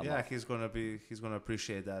said that a Yeah, lot. he's gonna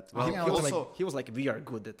appreciate that. I think I Well, would like- also, He was like, we are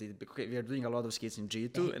good at it because we are doing a lot of skits in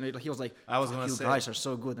G2, and he was like, I was "Fuck, gonna you say- guys are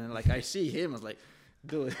so good, and like I see him, I was like,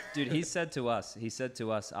 dude. Dude, he said to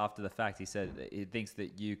us after the fact, he said that he thinks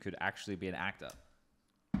that you could actually be an actor.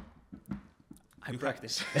 I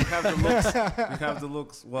practice. you have the looks. You have the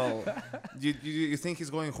looks. Well, you think he's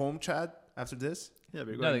going home, Chad, after this? Yeah,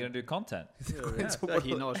 we're No, they're gonna do content.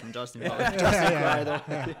 He knows from Justin.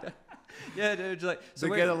 Yeah, dude. Like, So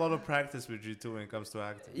so we get a lot of practice with G2 when it comes to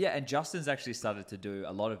acting. yeah, and Justin's actually started to do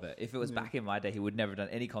a lot of it. If it was back in my day, he would never done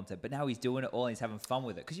any content, but now he's doing it all and he's having fun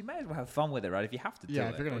with it. Because you may as well have fun with it, right? If you have to do Yeah,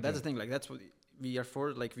 if it. you're gonna That's do the thing. Like that's what we are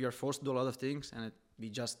for. Like we are forced to do a lot of things, and we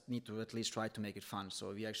just need to at least try to make it fun.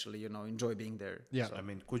 So we actually, enjoy being there. Yeah. So, I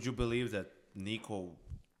mean, could you believe that NiKo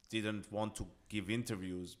didn't want to give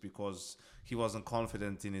interviews because he wasn't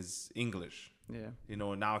confident in his English? yeah.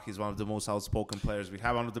 Now he's one of the most outspoken players we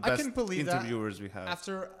have, one of the I best can believe that interviewers we have.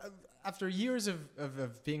 After years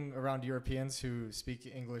of being around Europeans who speak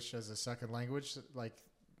English as a second language, like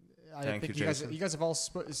I Thank think you, you Jason. guys have all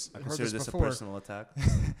I heard consider this this a before. personal attack.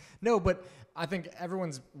 No, but I think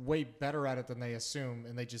everyone's way better at it than they assume,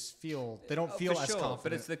 and they just they don't feel for as sure, confident.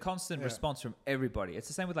 but it's the constant Yeah. response from everybody. It's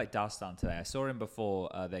the same with like Dastan today. I saw him before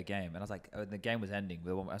their game, and I was like, the game was ending.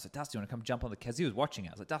 I was like, Dastan, you want to come jump on the couch? He was watching it.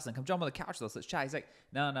 I was like, Dastan, come jump on the couch with us. Let's chat. He's like,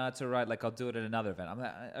 no, it's all right. Like, I'll do it at another event. I'm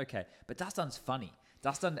like, okay. But Dastan's funny.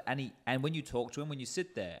 Dastan, and when you talk to him, when you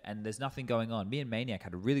sit there and there's nothing going on, me and Maniac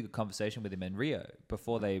had a really good conversation with him in Rio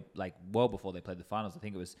before they, before they played the finals. I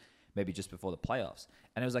think it was maybe just before the playoffs.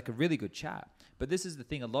 And it was like a really good chat. But this is the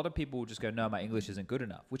thing. A lot of people will just go, no, my English isn't good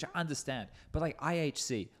enough, which I understand. But like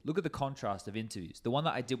IHC, look at the contrast of interviews. The one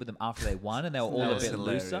that I did with them after they won and they were all a bit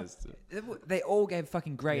looser. They all gave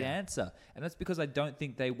fucking great answer. And that's because I don't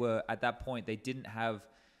think they were, at that point, they didn't have...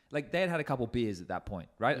 Like, they had a couple beers at that point,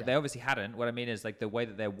 right? Yeah. They obviously hadn't. What I mean is, like, the way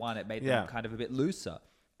that they won, it made them kind of a bit looser.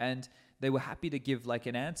 And they were happy to give, like,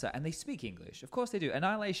 an answer. And they speak English. Of course they do.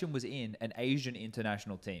 Annihilation was in an Asian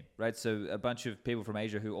international team, right? So a bunch of people from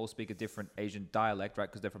Asia who all speak a different Asian dialect, right?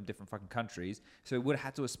 Because they're from different fucking countries. So it would have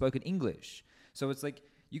had to have spoken English. So it's like,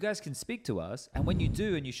 you guys can speak to us. And when you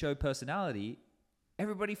do and you show personality,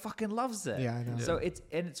 everybody fucking loves it. Yeah, I know. So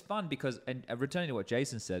it's fun because, and returning to what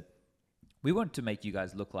Jason said, we want to make you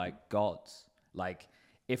guys look like gods. Like,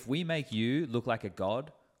 if we make you look like a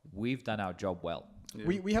god, we've done our job well.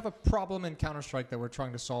 Yeah. We have a problem in Counter-Strike that we're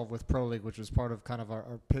trying to solve with Pro League, which was part of kind of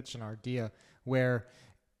our pitch and our idea, where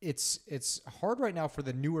it's hard right now for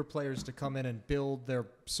the newer players to come in and build their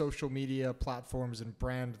social media platforms and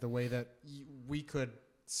brand the way that we could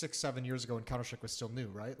 6-7 years ago when Counter-Strike was still new,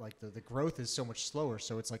 right? Like the growth is so much slower.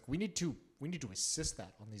 So it's like we need to assist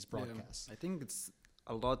that on these broadcasts. I think it's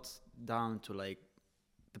a lot down to like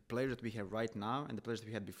the players that we have right now and the players that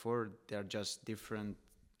we had before. They're just different.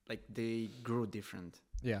 Like they grew different.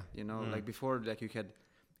 Yeah. You know, like before, like you had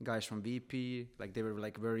guys from VP, like they were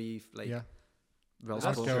like very like well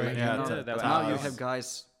That's spoken. going, Like, yeah, you know? that But now you was- have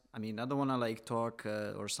guys. I mean, I don't want to like talk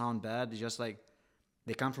or sound bad. It's just like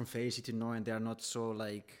they come from FaceIt, you know, and they are not so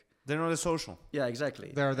like. They're not as social. Yeah,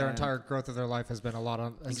 exactly. Their And entire growth of their life has been a lot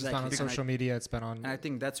on it's been on Exactly. social media. It's been on. And I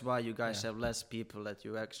think that's why you guys have less people that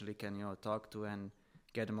you actually can, you know, talk to and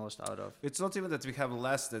get the most out of. It's not even that we have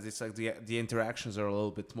less; that it's like the interactions are a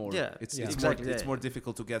little bit more. Yeah, it's exactly, more, it's more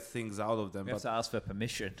difficult to get things out of them. We have But to ask for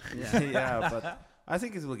permission. yeah, but I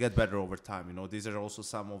think it will get better over time. You know, these are also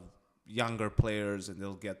some of younger players, and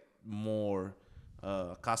they'll get more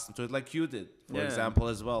accustomed to it, like you did, for example,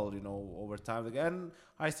 as well. You know, over time. Again,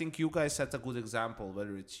 I think you guys set a good example,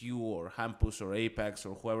 whether it's you or Hampus or Apex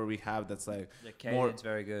or whoever we have. That's like Cadian's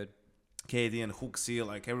very good. KD and Hooksy,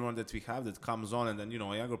 like everyone that we have that comes on, and then, you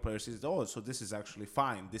know, a younger player says, oh, so this is actually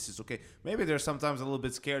fine. This is okay. Maybe they're sometimes a little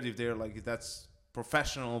bit scared if they're like, if that's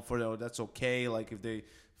professional for them, that's okay. Like if they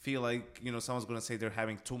feel like, you know, someone's going to say they're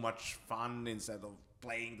having too much fun instead of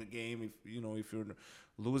playing the game, if, you know, if you're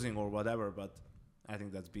losing or whatever. But I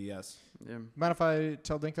think that's BS. Yeah. Mind if I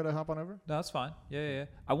tell Dinko to hop on over? No, that's fine. Yeah.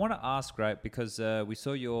 I want to ask, right, because we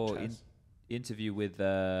saw your interview with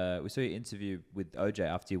OJ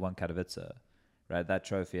after you won Katowice, right? That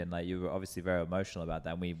trophy, and like you were obviously very emotional about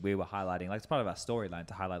that. And we were highlighting, like, it's part of our storyline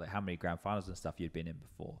to highlight like how many grand finals and stuff you'd been in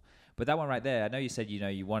before. But that one right there, I know you said, you know,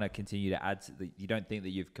 you want to continue to add to you don't think that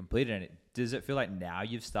you've completed it. Does it feel like now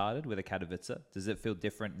you've started with a Katowice? Does it feel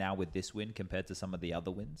different now with this win compared to some of the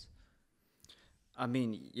other wins? I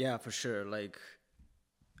mean, yeah, for sure. Like,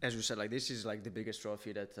 as you said, like this is like the biggest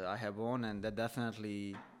trophy that I have won, and that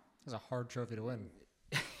definitely, It's a hard trophy to win.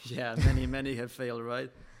 yeah, many have failed,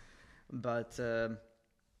 right? But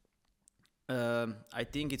I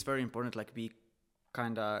think it's very important. Like we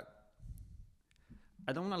kind of,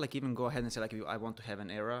 I don't want to like even go ahead and say like I want to have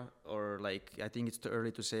an era, or like I think it's too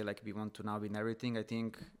early to say like we want to now win everything. I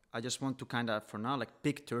think I just want to kind of for now like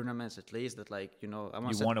pick tournaments at least that like, you know, I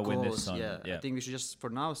want to set goals. Win this tournament. Yeah, I think we should just for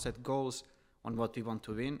now set goals on what we want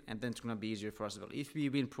to win, and then it's gonna be easier for us as well. If we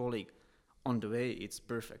win Pro League on the way, it's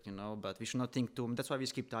perfect, you know. But we should not think too. That's why we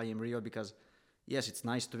skipped IM Rio, because yes, it's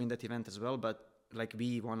nice to win that event as well, but like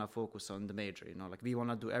we wanna focus on the major, you know. Like we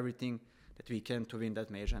wanna do everything that we can to win that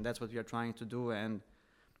major, and that's what we are trying to do. And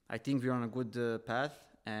I think we're on a good path,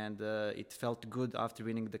 and it felt good after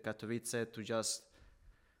winning the Katowice to just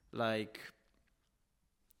like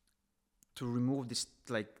to remove this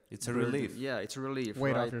like It's a burden. relief. Yeah, it's a relief.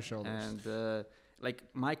 Weight right? off your shoulders. And like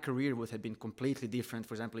my career would have been completely different.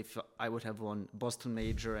 For example, if I would have won Boston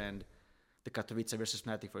Major and the Katowice versus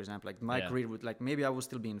Fnatic, for example, like my career would like maybe I would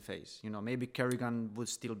still be in FaZe. You know, maybe Kerrigan would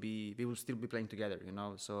still be. We would still be playing together. You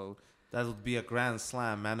know, so That would be a Grand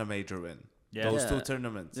Slam and a major win. Yeah. Those Yeah. two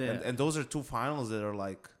tournaments. Yeah. And those are two finals that are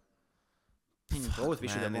like In both we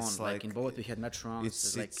should have man, won. it's Like in like- both we had match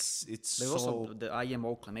rounds. It's There so. was also the IM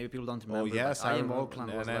Oakland. Maybe people don't remember. yes, but I IM remember. Oakland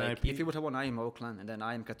And was then like IP. if we would have won IM Oakland and then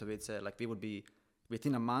IM Katowice, like we would be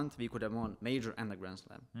within a month we could have won major and a Grand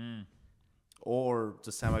Slam. Or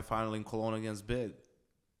the semifinal in Cologne against Big.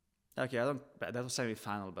 Okay, that was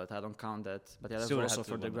semi-final, but I don't count that. But yeah, that Still was had also to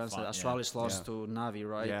for the win the Grand Slam. fin- Astralis yeah. lost to Navi,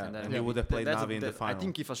 right? Yeah, then and we would have played that's Navi in the I final.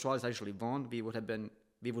 think if Astralis actually won, we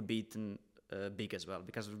would beaten Big as well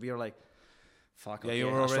because we are like, fuck. Yeah, Okay, you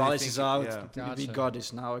were already Astralis is out. thinking- We Gotcha. got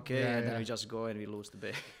this now, okay, Yeah, and then yeah. we just go and we lose the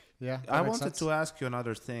Big. Yeah. that I makes wanted sense. to ask you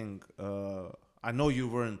another thing. I know you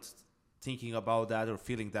weren't thinking about that or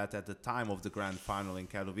feeling that at the time of the grand final in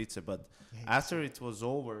Katowice, but after it was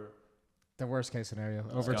over, The worst case scenario.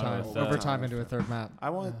 go Overtime. to a third. Overtime into a third map. I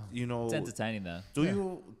want you know. It's entertaining though.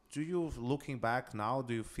 Do you looking back now?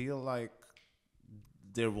 Do you feel like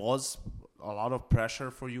there was a lot of pressure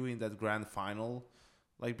for you in that grand final,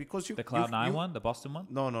 like because you The Cloud9 one, the Boston one.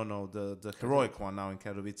 No, the heroic one now in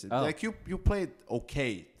Katowice. Oh. Like you played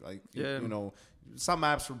okay. Like Yeah. you know, some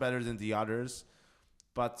maps were better than the others,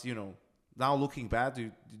 but you know, now looking back, do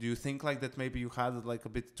you think like that maybe you had like a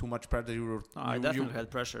bit too much pressure? You were. No, I definitely had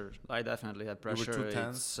pressure. I definitely had were pressure. too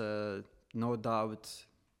tense? It's no doubt.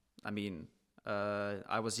 I mean,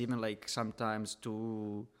 I was even like sometimes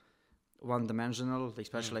too one-dimensional,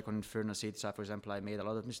 especially like on Inferno City. For example, I made a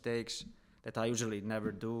lot of mistakes that I usually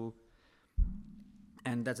never do,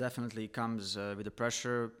 and that definitely comes with the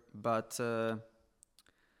pressure. But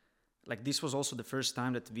like this was also the first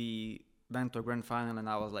time that we went to a grand final, and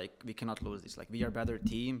I was like, we cannot lose this. Like we are a better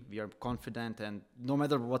team, we are confident, and no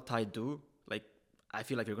matter what I do, like I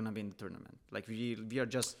feel like we're gonna be in the tournament. Like we are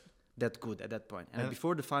just that good at that point. And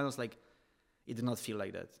before the finals, like it did not feel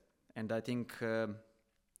like that. And I think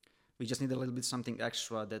we just need a little bit something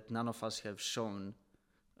extra that none of us have shown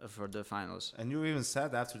for the finals. And you even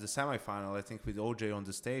said after the semifinal, I think with OJ on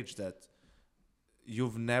the stage, that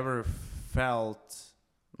you've never felt.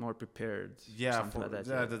 More prepared. Yeah, something like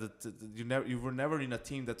that. you were never in a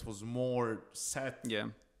team that was more set Yeah.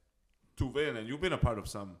 to win, and you've been a part of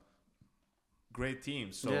some great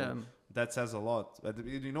teams, so Yeah. that says a lot. But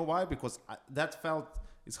you know why? Because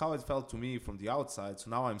it's how it felt to me from the outside. So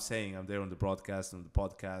now I'm saying, I'm there on the broadcast and the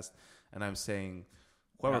podcast, and I'm saying,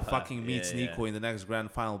 whoever fucking meets NiKo in the next grand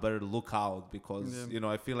final better look out, because you know,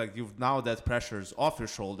 I feel like you've now that pressure's off your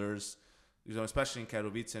shoulders. You know, especially in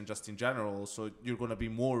Katowice and just in general, so you're gonna be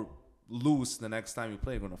more loose the next time you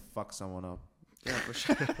play. You're gonna fuck someone up. Yeah, for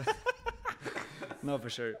sure. No, for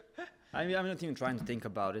sure. I mean, I'm not even trying to think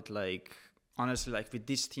about it. Like, honestly, like with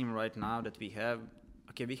this team right now that we have,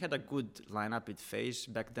 okay, we had a good lineup with FaZe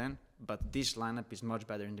back then, but this lineup is much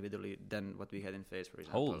better individually than what we had in FaZe, for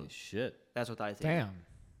example. Holy shit! That's what I think. Damn.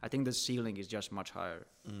 I think the ceiling is just much higher.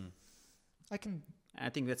 I can. And I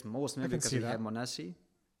think that's mostly I can because see we that. have Monesi.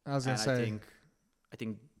 I was gonna And say. I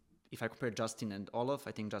think if I compare Justin and Olaf,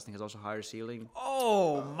 I think Justin has also higher ceiling.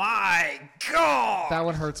 Oh my god! That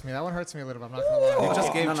one hurts me. That one hurts me a little bit. I'm not gonna lie. You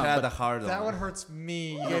just gave no, Chad but a hard That on. one hurts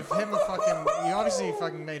me. You gave him a fucking. You obviously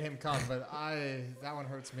fucking made him come, but that one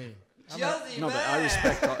hurts me. No, but I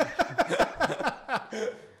respect.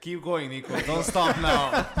 Keep going, NiKo. Don't stop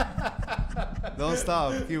now. Don't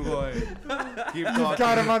stop. Keep going. Keep talking.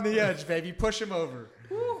 Got him on the edge, baby. Push him over.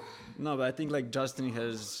 No, but I think like Justin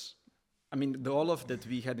has. I mean, the Olaf that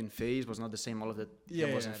we had in FaZe was not the same Olaf that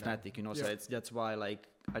was in I know. Fnatic, you know. So Yeah. that's why like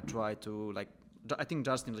I try to like. I think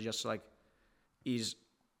Justin is just like is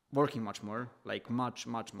working much more, like much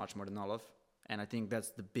more than Olaf, and I think that's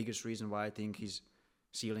the biggest reason why I think his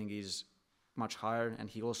ceiling is much higher, and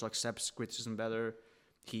he also accepts criticism better.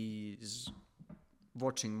 He's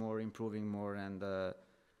watching more, improving more, and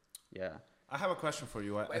yeah. I have a question for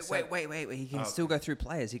you. Wait. He can Oh, still go through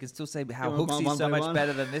players. He can still say how Yeah, Hooksy's one so by much one.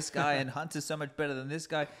 better than this guy and Hunter's so much better than this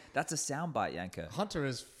guy. That's a soundbite, Yanko. Hunter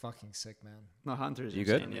is fucking sick, man. No, Hunter is You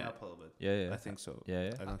good? insane, Yeah, yeah. a little bit. Yeah. I think so.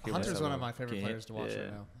 Yeah. I don't hear Hunter's myself one of well. my favorite Can you players to watch Yeah.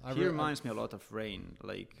 right now. He reminds me a lot of Rain,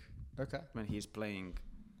 like Okay. when he's playing,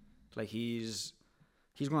 like he's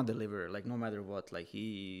gonna deliver, like no matter what, like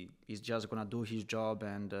he's just gonna do his job,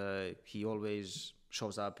 and he always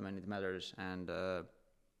shows up when it matters, and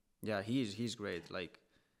yeah, he's great. Like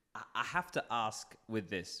I have to ask with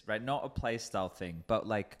this, right? Not a play style thing, but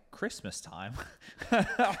like Christmas time,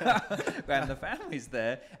 when the family's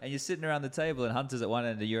there and you're sitting around the table and Hunter's at one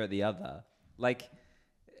end and you're at the other. Like,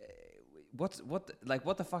 what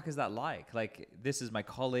the fuck is that like? Like, this is my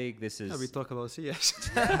colleague. This is we talk about CS.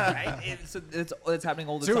 right? It's happening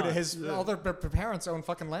all the time. Dude, all their parents own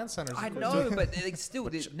fucking land centers. I Of course. know, but like, still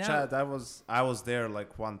now. Chad, I was there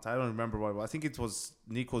like once. I don't remember what. I think it was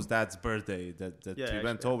NiKo's dad's birthday that Yeah, we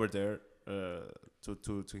went actually, over there.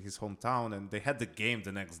 to his hometown, and they had the game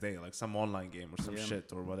the next day, like some online game or some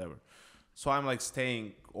shit or whatever. So I'm like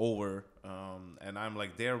staying over, and I'm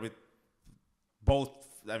like there with both,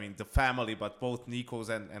 I mean, the family, but both NiKo's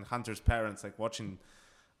and Hunter's parents, like watching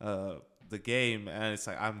the game, and it's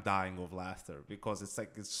like I'm dying of laughter because it's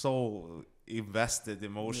like it's so invested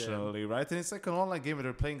emotionally, right? And it's like an online game where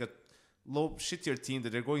they're playing a low shittier team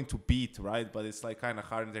that they're going to beat, right? But it's like kind of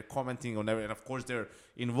hard, and they're commenting on everything, and of course they're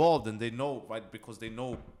involved, and they know, right, because they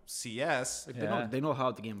know CS. Like they know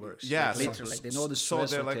how the game works. Yeah, like, literally, like, they know the so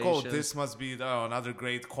stress they're like, oh, rotations. this must be another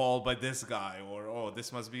great call by this guy, or oh,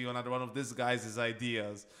 this must be another one of this guy's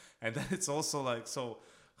ideas. And then it's also like, so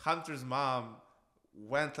Hunter's mom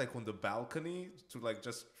went like on the balcony to like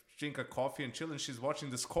just drink a coffee and chill, and she's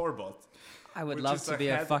watching the scoreboard. I would which love is to be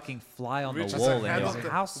a ahead- fucking fly on the which is wall in ahead your of the-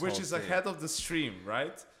 household. which is ahead of the stream,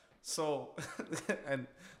 right? So, and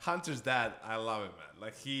Hunter's dad, I love him, man.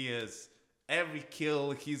 Like he is every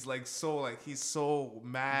kill. He's so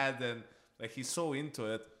mad, and like he's so into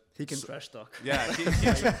it. He can trash talk. Yeah, he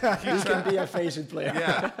Can be a facing player.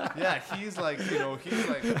 yeah, he's like, he's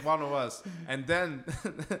like one of us. And then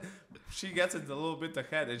she gets it a little bit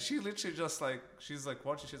ahead, and she literally just like, she's like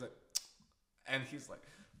watching, she's like, and he's like,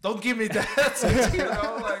 don't give me that,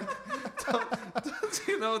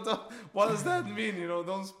 don't, what does that mean?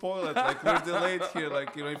 Don't spoil it. Like we're delayed here.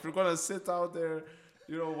 Like, if you're gonna sit out there,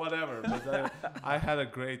 whatever. But I had a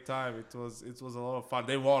great time. It was a lot of fun.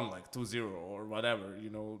 They won like 2-0 or whatever,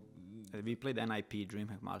 We played NIP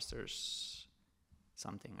DreamHack Masters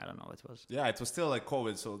something. I don't know what it was. Yeah, it was still like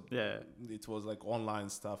COVID, so Yeah. it was like online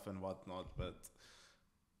stuff and whatnot. But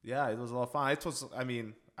yeah, it was a lot of fun. It was, I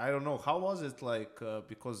mean, I don't know, how was it like?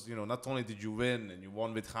 Because not only did you win and you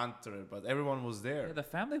won with Hunter, but everyone was there. Yeah, the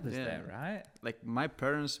family was there, right? Like my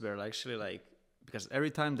parents were actually like, because every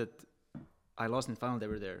time that I lost in final, they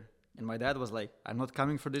were there. And my dad was like, I'm not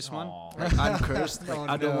coming for this one. Aw. Like, I'm cursed. Like, Oh,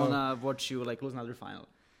 I don't no. want to watch you like lose another final.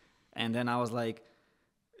 And then I was like,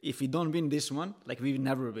 if we don't win this one, like we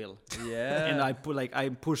never will. Yeah. And I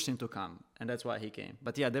pushed him to come, and that's why he came.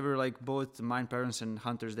 But yeah, they were like both my parents and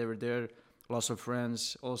Hunters. They were there, lots of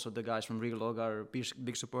friends. Also, the guys from Real Log are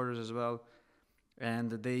big supporters as well,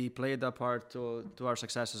 and they played a part to our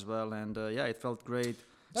success as well. And yeah, it felt great.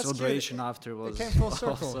 That's Celebration cute. after was It came full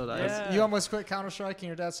circle. also nice. Yeah. You almost quit Counter-Strike, and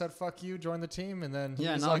your dad said, fuck you, join the team. And then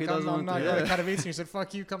Yeah, he's now like, he I'm doesn't not want to, going to yeah. Katowice. And you said,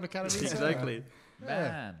 fuck you, come to Katowice. Exactly.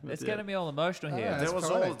 Man, But it's yeah. getting me all emotional here. Yeah, there that's was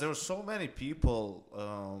poetic. there were so many people.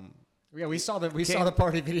 Yeah, we saw the Came-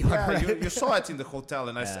 party video. Yeah, right? you saw it in the hotel,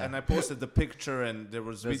 and Yeah. I posted the picture, and there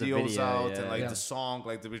was There's a videos video, out, yeah. and like Yeah. the song,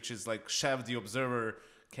 like which is like Chev the Observer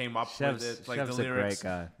came up Chev's, with it, like Chev's the a lyrics, great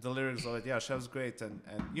guy. the lyrics of it. Yeah, Chev's great, and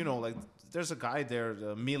like there's a guy there,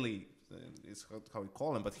 Millie, is how we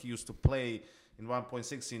call him, but he used to play in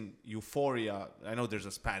 1.6 in Euphoria. I know there's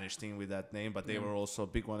a Spanish team with that name, but they were also a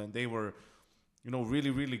big one, and they were,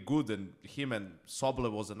 really, really good. And him and Soble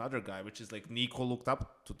was another guy, which is like NiKo looked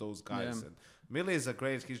up to those guys. Yeah. And Millie is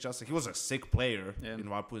he was a sick player Yeah. in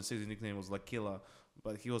 1.6. His nickname was Lakila,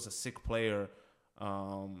 but he was a sick player,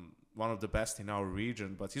 one of the best in our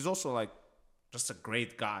region. But he's also like just a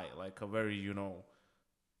great guy, like a very,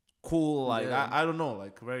 cool, like Yeah. I don't know,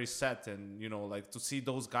 like very set, and like to see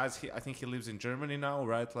those guys. I think he lives in Germany now,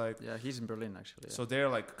 right? Like Yeah, he's in Berlin actually. Yeah. so they're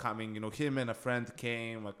like coming, him and a friend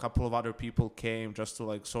came, a couple of other people came just to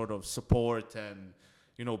like sort of support and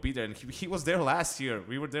be there. And he was there last year.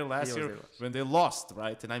 We were there last was year there last. when they lost,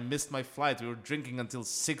 right? And I missed my flight. We were drinking until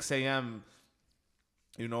 6 a.m.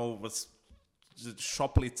 Was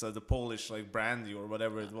Shoplitza, the Polish like brandy or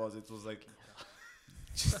whatever it was. It was like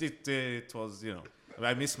it was,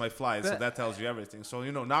 I missed my flight, so that tells you everything. So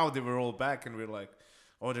now they were all back, and we're like,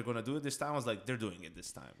 oh, they're gonna do it this time. I was like, they're doing it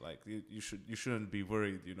this time. Like you shouldn't be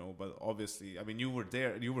worried, But obviously, I mean, you were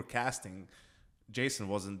there, you were casting. Jason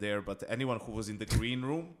wasn't there, but anyone who was in the green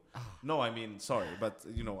room. No, I mean, sorry, but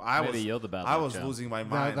Maybe you're the bad I luck was charm. losing my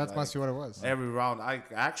mind. That like, must be what it was. every round. I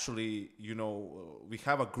actually, we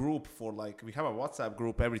have a group for like, we have a WhatsApp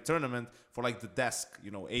group every tournament for like the desk,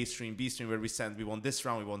 A stream, B stream, where we send, we want this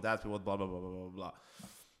round, we want that, we want blah, blah, blah, blah, blah, blah.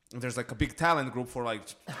 And there's like a big talent group for like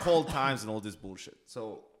call times and all this bullshit.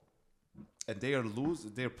 So, and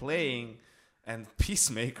they're playing, and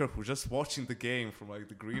Peacemaker, who's just watching the game from like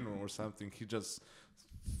the green room or something, he just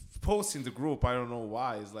posts in the group, I don't know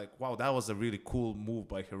why, it's like, wow, that was a really cool move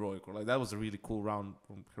by Heroic, or like that was a really cool round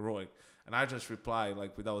from Heroic. And I just reply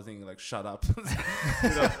like without thinking, like, shut up.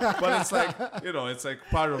 But it's like, it's like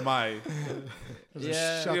part of my,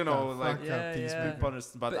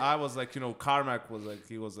 But I was like, Carmack was like,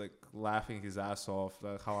 he was like laughing his ass off,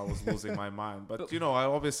 like how I was losing my mind. But I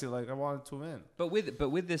obviously like I wanted to win. But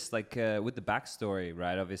with this like with the backstory,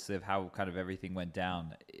 right? Obviously of how kind of everything went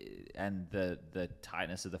down, and the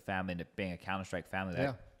tightness of the family and it being a Counter-Strike family.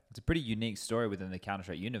 Like, it's a pretty unique story within the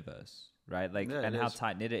Counter-Strike universe, right? Like, and how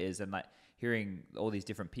tight knit it is, and like hearing all these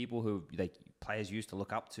different people who like players used to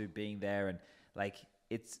look up to being there, and like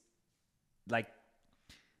it's like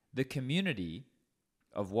the community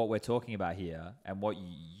of what we're talking about here and what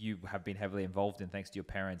you have been heavily involved in thanks to your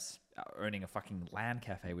parents owning a fucking LAN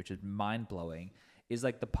cafe, which is mind-blowing, is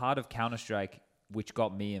like the part of Counter-Strike which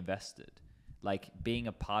got me invested. Like being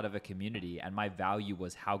a part of a community, and my value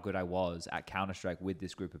was how good I was at Counter-Strike with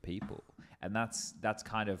this group of people. And that's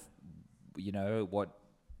kind of, what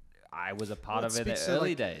I was a part of in the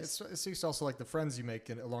early days. It speaks also like the friends you make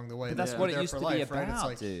along the way. But that's what it used to be about, right? It's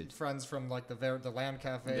like dude. Friends from like the LAN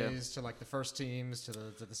cafes to like the first teams to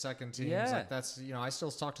the second teams. Yeah. Like that's I still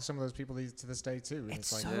talk to some of those people to this day too. And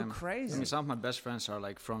It's like, so crazy. I mean, some of my best friends are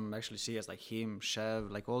like from actually CS, like him, Chev,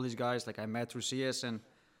 like all these guys. Like I met through CS, and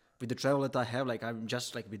with the travel that I have, like I'm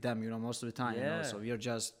just like with them, most of the time. So we are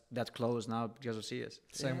just that close now because of CS.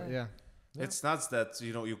 Same, yeah. It's nuts that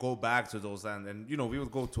you go back to those lands, and we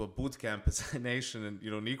would go to a boot camp as a nation, and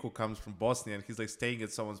NiKo comes from Bosnia, and he's like staying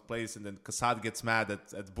at someone's place, and then Kasad gets mad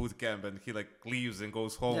at boot camp, and he like leaves and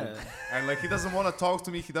goes home, and like he doesn't want to talk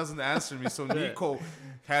to me, he doesn't answer me, so NiKo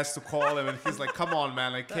has to call him, and he's like, "Come on,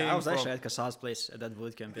 man!" Like I was actually at Kasad's place at that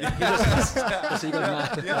boot camp. He got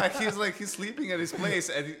mad. He's sleeping at his place,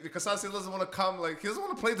 and Kasad still doesn't want to come, like he doesn't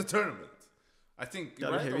want to play the tournament. I think He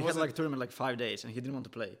had like a tournament like 5 days, and he didn't want to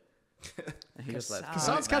play. And he just left.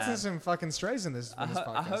 Kasad's catching some fucking strays in this podcast.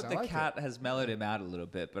 I hope the cat has mellowed him out a little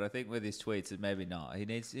bit, but I think with his tweets, it maybe not. He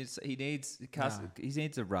needs a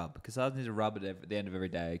rub. Kasad needs a rub at the end of every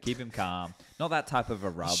day. Keep him calm. Not that type of a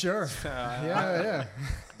rub. Sure. Yeah.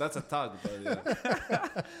 That's a tug,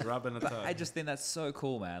 but rub and a tug. I just think that's so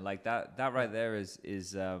cool, man. Like that right there is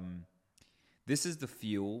this is the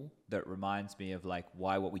fuel that reminds me of like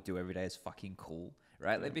why what we do every day is fucking cool.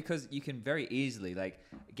 Right, like because you can very easily like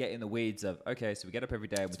get in the weeds of so we get up every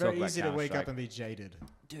day and we talk about It's very easy to wake up and be jaded,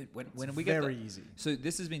 dude. When we get very easy. So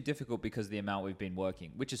this has been difficult because of the amount we've been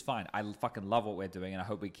working, which is fine. I fucking love what we're doing, and I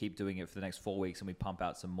hope we keep doing it for the next 4 weeks and we pump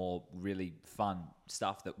out some more really fun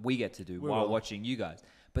stuff that we get to do while watching you guys.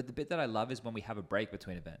 But the bit that I love is when we have a break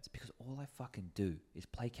between events, because all I fucking do is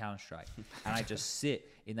play Counter-Strike and I just sit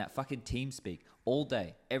in that fucking TeamSpeak all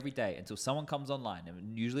day, every day until someone comes online,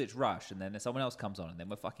 and usually it's Rush, and then someone else comes on, and then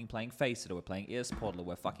we're fucking playing Faceit, or we're playing ES Portal, or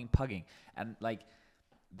we're fucking pugging, and like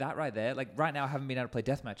that right there, like right now I haven't been able to play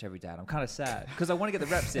Deathmatch every day, and I'm kind of sad because I want to get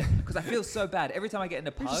the reps in, because I feel so bad every time I get in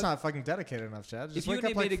a pug. You're just not fucking dedicated enough, Chad. Just if you wake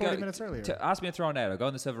up need like me to 40 go minutes earlier. Ask me to throw a nade. I'll go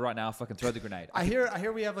on the server right now. I'll fucking throw the grenade. I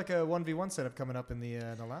hear we have like a 1v1 setup coming up in the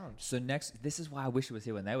lounge. So this is why I wish it was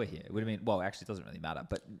here when they were here. It would have been, well, actually it doesn't really matter,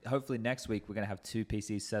 but hopefully next week we're going to have 2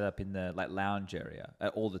 PCs set up in the like lounge area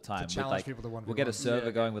all the time. To challenge like, people to 1v1. We'll get a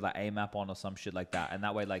server going with like AMAP on or some shit like that, and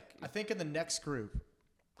that way like I think in the next group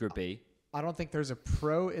B. I don't think there's a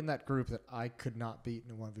pro in that group that I could not beat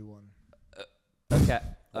in a 1v1. Okay.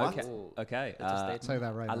 What? Okay. I'll tell you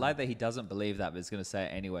that right I now. like that he doesn't believe that, but he's going to say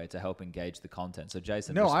it anyway to help engage the content. So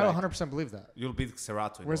Jason, No, I respect. 100% believe that. You'll beat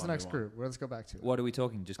Serato. Where's the next group? Let's go back to it. What are we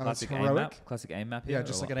talking? Just Oh, classic it's AMAP? heroic? Classic AMAP here? Yeah,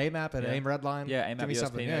 just or like what? an AMAP and an AIM red line. Yeah, AMAP Give me USP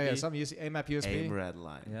something. Yeah, maybe? some AMAP USP. Aim red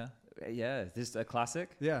line. Yeah. Is this a classic?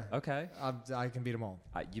 Yeah. Okay. I can beat them all.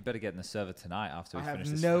 You better get in the server tonight after we I finish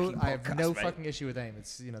this. have fucking no podcast, mate. fucking issue with AIM.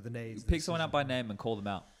 It's the nades. Pick someone out by name and call them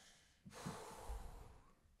out.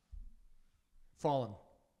 Fallen.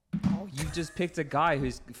 Oh, you just picked a guy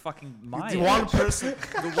who's fucking my The age. one person,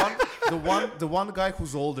 the one guy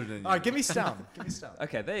who's older than you. All right, give me Stone. Give me Stone.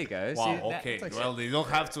 Okay, there you go. Wow. See, Okay. That's Well, you don't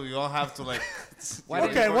have to like. Why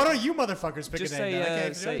didn't Okay, you- why don't you motherfuckers pick Just a name? then? I say,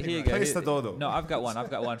 can't do say anything here you about go. Place the dodo. No, I've got one.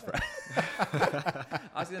 For.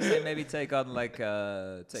 I was gonna say maybe take on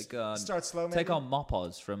Start slow, maybe? take on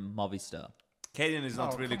Mopos from Movistar. Kaden is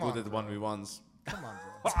not Oh, really come good on, at 1v1s. Come on,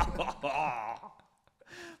 bro.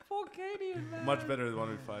 Poor Katie, man. Much better at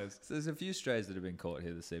 1v5s. So there's a few strays that have been caught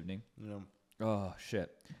here this evening. Yeah. Oh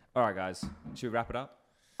shit! All right, guys, should we wrap it up?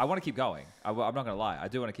 I want to keep going. I'm not gonna lie. I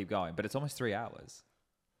do want to keep going, but it's almost 3 hours.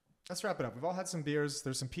 Let's wrap it up. We've all had some beers.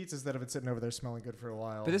 There's some pizzas that have been sitting over there smelling good for a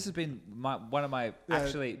while. But this has been one of my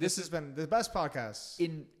This has been the best podcast.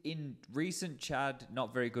 in recent Chad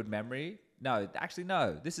not very good memory. No, actually,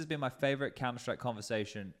 no. This has been my favorite Counter-Strike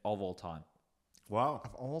conversation of all time. Wow.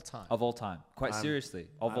 Of all time. Of all time. Quite seriously.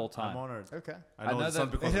 Of all time. I'm honored. Okay. I know know it's not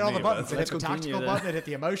that- because It hit of all the me, buttons. but- It hit the Let's continue tactical then. button. It hit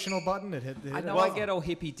the emotional button. It hit I it know all. I get all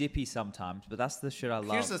hippy-dippy sometimes, but that's the shit I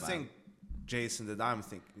love. Here's the man. thing, Jason, that I'm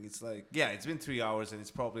thinking. It's like, yeah, it's been 3 hours and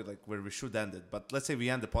it's probably like where we should end it. But let's say we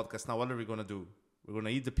end the podcast now. What are we going to do? We're going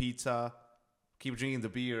to eat the pizza, keep drinking the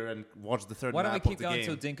beer, and watch the third Why don't we map keep of the going game.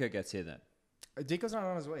 until Dinko gets here then? Deco's not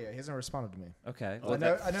on his way yet. He hasn't responded to me. Okay. Oh,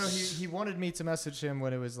 Well, I know he wanted me to message him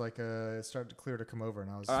when it was like it started to clear to come over, and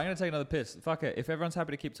I was. All right, I'm going to take another piss. Fuck it. If everyone's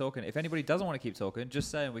happy to keep talking, if anybody doesn't want to keep talking, just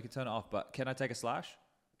say and we can turn it off. But can I take a slash?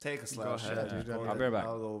 Take a slash. ahead. Yeah, dude, Go I'll be ahead. right back.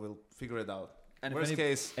 I'll go. We'll figure it out. And Worst if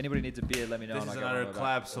case, anybody needs a beer, let me know. this and is I'll get another one of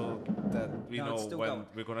clap so that we No, it's know still when going.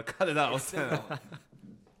 we're going to cut it out.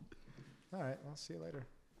 All right, I'll see you later.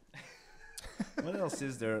 What else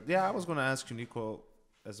is there? Yeah, I was going to ask you, NiKo,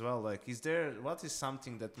 as well. Like, what is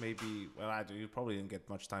something that maybe, you probably didn't get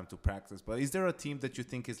much time to practice, but is there a team that you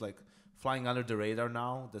think is like flying under the radar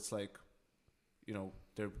now that's like,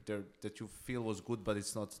 they're that you feel was good, but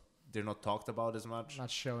they're not talked about as much? Not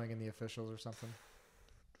showing in the officials or something.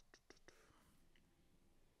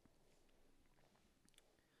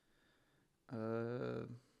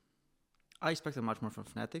 I expected much more from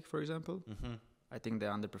Fnatic, for example. Mm-hmm. I think they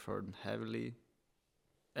underperformed heavily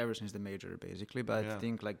ever since the major, basically. But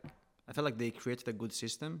Yeah. I felt like they created a good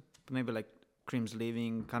system. But maybe like Cream's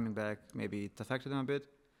leaving, coming back, maybe it affected them a bit.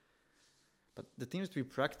 But the teams we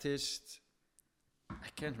practiced, I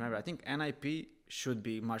can't remember. I think NIP should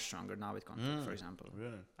be much stronger now with Contact, for example.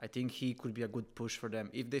 Really? I think he could be a good push for them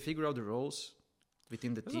if they figure out the roles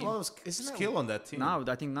within the There's a team. lot of Isn't that skill on that team. Now,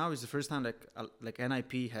 I think now is the first time like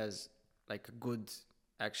NIP has like a good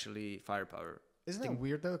actually firepower. Isn't that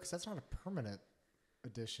weird though? Because that's not a permanent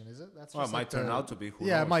addition, is it? That's Well, it just might like turn the- out to be. Who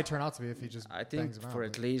Yeah, knows? it might turn out to be if he just. I think bangs him for out,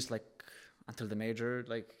 at but- least like until the major,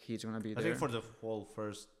 like he's gonna be I there. think for the whole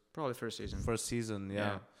first Probably first season. season, yeah.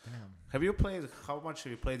 Yeah. Damn. Have you played? How much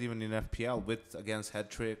have you played even in FPL with against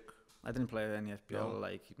Headtrick? I didn't play any FPL. No.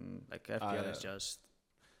 Like FPL is yeah. just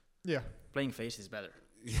Yeah. playing face is better.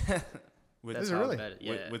 Yeah, with, Is That's it how really? better.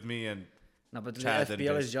 Yeah. with me and No, but the Chad and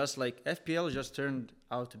FPL Vince. is just like FPL just turned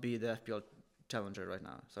out to be the FPL challenger right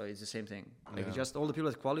now. So it's the same thing. Like Yeah. just all the people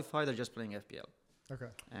that qualified are just playing FPL, Okay.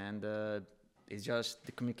 and it's just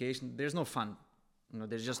the communication. There's no fun.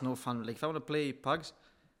 There's just no fun. Like if I want to play pugs,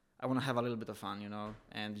 I want to have a little bit of fun,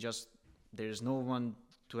 and just there's no one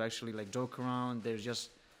to actually like joke around. There's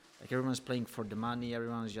just like everyone's playing for the money.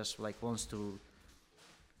 Everyone's just like wants to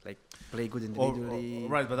like play good individually.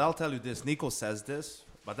 right, but I'll tell you this. NiKo says this,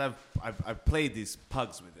 but I've played these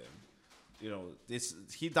pugs with him.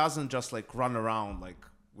 He doesn't just like run around like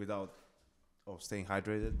without staying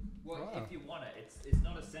hydrated. Well, Wow. if you want it, it's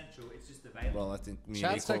not essential. It's just available. Well, I think me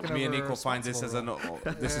Chad's and taken Nico over find this as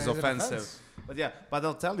this is Yeah, an offensive. offense. But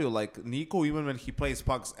I'll tell you, like NiKo, even when he plays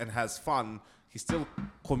pugs and has fun, he still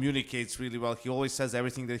communicates really well. He always says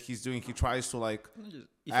everything that he's doing. He tries to like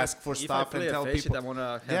If ask I, for if stuff I play and tell a face people. It, I want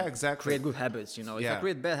to Yeah, exactly. create good habits. If Yeah. I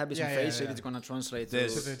create bad habits Yeah, in yeah, face it, yeah. it's going to translate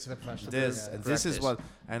This. To the professional. This Yeah. and this is Practice.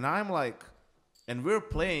 and I'm like, and we're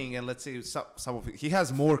playing, and let's say some of he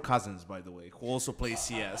has more cousins, by the way, who also play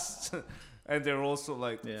CS, and they're also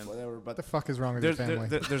like Yeah. whatever. But What the fuck is wrong with your family?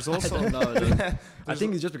 there's I also don't know. dude. I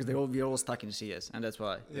think it's just because we're all stuck in CS, and that's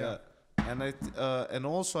why. yeah. And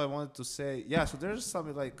also I wanted to say, so there's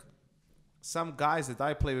some guys that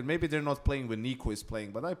I play with. Maybe they're not playing when NiKo is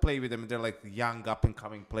playing, but I play with them. And they're like young up and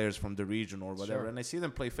coming players from the region or whatever. Sure. And I see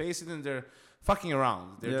them play Face It, and they're fucking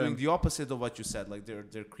around. They're Yeah. doing the opposite of what you said. Like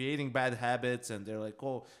they're creating bad habits, and they're like,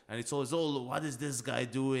 and it's always, what is this guy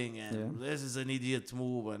doing? And this is an idiot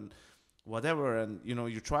move and whatever. And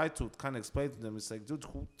you try to kind of explain to them. It's like, dude,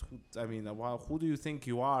 who do you think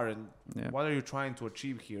you are, and what are you trying to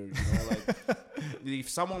achieve here? If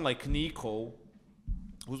someone like NiKo,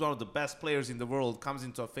 who's one of the best players in the world, comes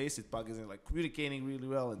into a Face It pug and like communicating really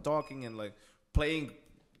well and talking and like playing.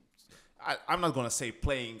 I'm not gonna say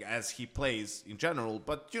playing as he plays in general,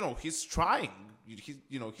 but he's trying.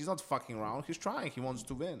 He's not fucking around. He's trying. He wants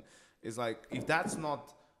to win. It's like, if that's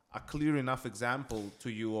not a clear enough example to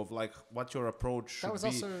you of like what your approach should That was be.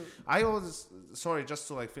 also. I always just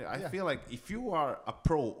to like I feel like if you are a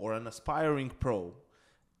pro or an aspiring pro,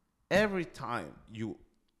 every time you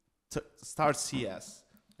start CS,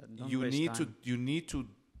 you need to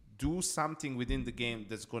do something within the game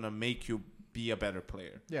that's gonna make you be a better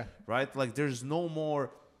player. Yeah. Right? Like there's no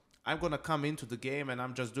more I'm gonna come into the game and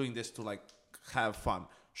I'm just doing this to like have fun.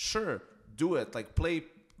 Sure, do it. Like play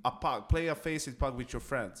a Face It pug with your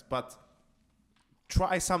friends, but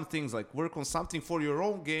try some things, like work on something for your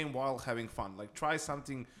own game while having fun. Like try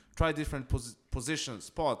try different positions,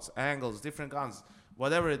 spots, angles, different guns,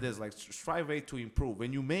 whatever it is. Like strive way to improve.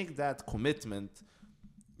 When you make that commitment,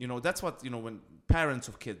 you know, that's what, you know, when parents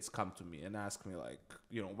of kids come to me and ask me like,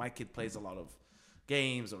 you know, my kid plays a lot of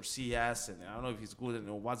games or CS and I don't know if he's good and,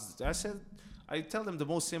 you know, I tell them the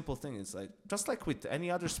most simple thing is like, just like with any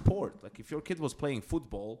other sport, like if your kid was playing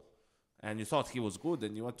football and you thought he was good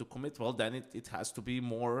and you want to commit, well, then it has to be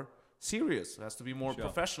more serious. It has to be more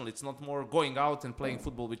professional. It's not more going out and playing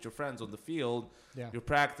football with your friends on the field. Yeah. You're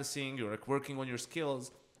practicing, you're like working on your skills.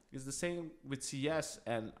 It's the same with CS.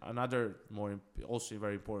 And another also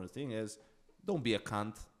very important thing is don't be a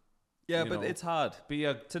cunt. Yeah, but it's hard.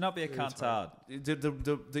 To not be a cunt hard.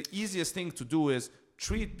 The easiest thing to do is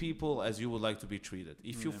treat people as you would like to be treated.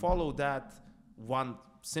 If you follow that one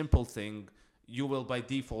simple thing, you will by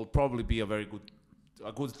default probably be a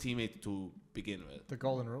good teammate to begin with. The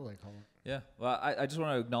golden rule, they call it. Yeah. Well, I just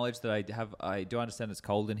want to acknowledge that I do understand it's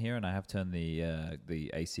cold in here, and I have turned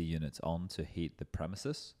the AC units on to heat the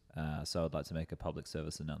premises. So I'd like to make a public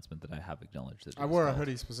service announcement that I have acknowledged that. I wore a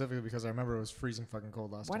hoodie specifically because I remember it was freezing fucking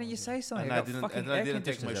cold last time. Why don't you say something? And I didn't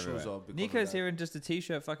take my shoes off. NiKo's here in just a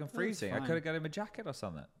t-shirt, fucking freezing. I could have got him a jacket or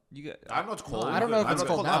something. I'm not cold. I don't know if it's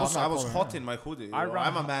cold now. I was hot in my hoodie.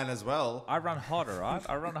 I'm a man as well. I run hot, all right?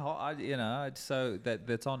 I run hot. So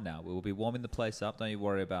that's on now. We will be warming the place up. Don't you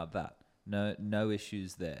worry about that. No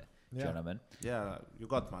issues there, gentlemen. Yeah, you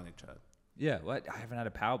got money, Chad. Yeah, well, I haven't had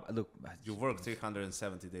a power. Look, you work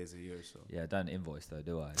 370 days a year, so yeah. Don't invoice though,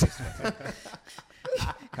 do I?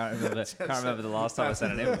 Can't remember the last time I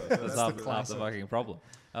sent an invoice. That's half the fucking problem,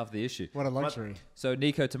 half the issue. What a luxury. So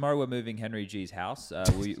NiKo, tomorrow we're moving Henry G's house.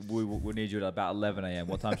 We need you at about 11 a.m.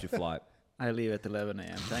 What time's your flight? I leave at 11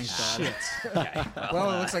 a.m. Thanks, God. Okay, well,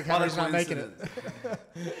 it looks like Henry's not making it.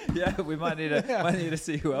 Yeah, we might need to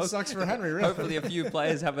see who else. Sucks for Henry, really. Hopefully a few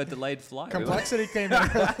players have a delayed flight. Complexity came in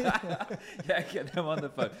early. Yeah, get them on the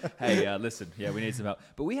phone. Hey, listen, we need some help.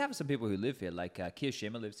 But we have some people who live here, like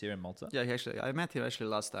Kiyashima lives here in Malta. Yeah, I met him actually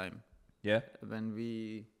last time. Yeah? When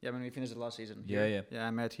we finished the last season. Yeah. Yeah, I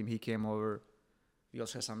met him. He came over. We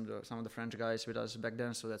also had some of the French guys with us back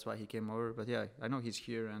then, so that's why he came over. But yeah, I know he's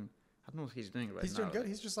here and I don't know what he's doing right now. He's doing good.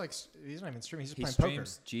 He's just like, he's not even streaming. He's just playing poker.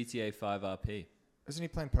 GTA 5 RP. Isn't he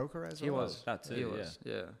playing poker as well? He was. That too, he was.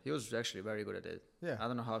 Yeah. He was actually very good at it. Yeah. I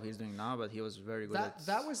don't know how he's doing now, but he was very good at it.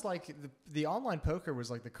 That was like, the online poker was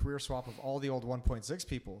like the career swap of all the old 1.6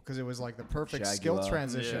 people, because it was like the perfect skill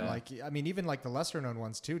transition. Yeah. Like, I mean, even like the lesser known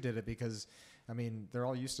ones too did it because, I mean, they're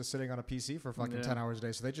all used to sitting on a PC for fucking 10 hours a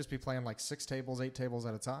day. So they'd just be playing like 6 tables, 8 tables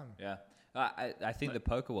at a time. Yeah. I think the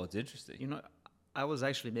poker world's interesting. You know, I was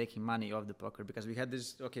actually making money off the poker because we had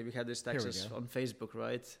this Texas on Facebook,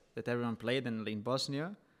 right? That everyone played, and in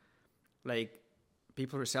Bosnia, like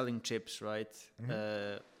people were selling chips, right?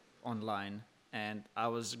 Online, and I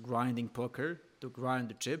was grinding poker to grind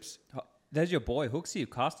the chips. There's your boy Hooksy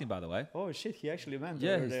casting, by the way. Oh shit, he actually went.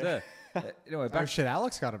 Yeah, he's there. Anyway, Oh shit,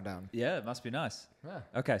 Alex got him down. Yeah, it must be nice. Yeah.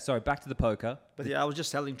 Okay, sorry, back to the poker. But yeah, I was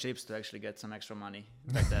just selling chips to actually get some extra money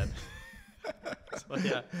back then. So,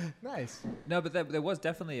 yeah. Nice. No, but there was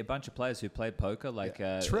definitely a bunch of players who played poker. Like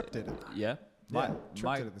Trip did it. Yeah.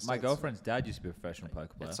 My girlfriend's dad used to be a professional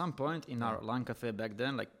poker player. At some point in our LAN cafe back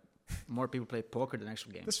then, like more people played poker than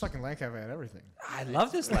actual games. This fucking LAN cafe had everything. I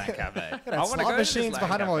love this LAN cafe. It had slot machines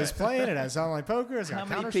behind him while he's playing. It has online poker. It's got How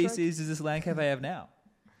many Counter-Strike. PCs does this LAN cafe have now?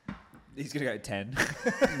 He's gonna go 10.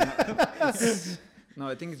 No,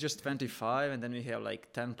 I think it's just 25, and then we have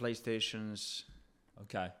like 10 PlayStations.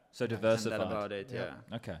 Okay, so diversified. And that about it,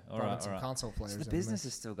 yeah. Okay, all right. Some console players. So the business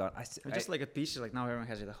is still going. Just like at PC, like now everyone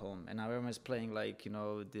has it at home, and now everyone is playing like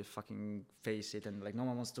the fucking Face It, and like no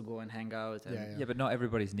one wants to go and hang out. And yeah, but not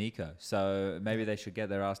everybody's NiKo, so maybe they should get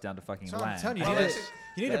their ass down to fucking so LAN. I'm telling you,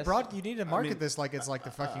 you need to market this like it's like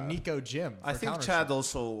the fucking NiKo gym. I think Chad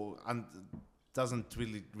also doesn't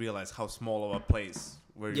really realize how small of a place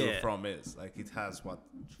where you're from is. Like it has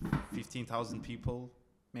 15,000 people.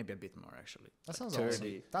 Maybe a bit more, actually. That sounds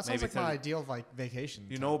awesome. That sounds like my ideal vacation.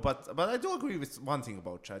 You know, but I do agree with one thing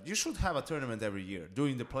about Chad. You should have a tournament every year.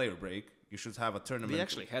 During the player break, you should have a tournament. We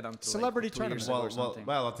actually had until celebrity like 2 tournament. years ago or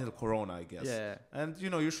Well, until Corona, I guess. Yeah. And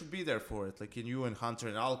you should be there for it. Like you and Hunter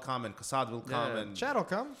and I'll come and Kasad will come and Chad will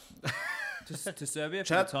come. To Serbia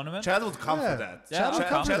for the tournament? Chad would come for that. Yeah, Chad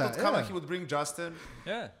would come and he would bring Justin.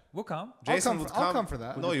 Yeah, we'll come. Jason would come. I'll come for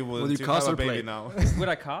that. No, you wouldn't. Will you have cast a or baby play? now. Would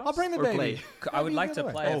I cast? I'll bring the baby. Play. I would like to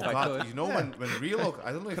play if I could. You know when Reload,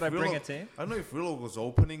 I don't know if Could I bring a team? I don't know if Reload was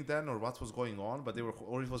opening then or what was going on, but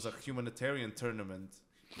or it was a humanitarian tournament.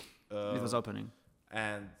 It was opening.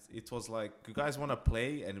 And it was like, you guys want to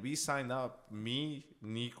play? And we signed up, me,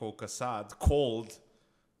 NiKo, Kasad, Cold,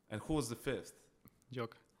 and who was the fifth?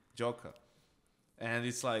 Joke. Joker. And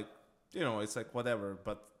it's like, you know, it's like whatever.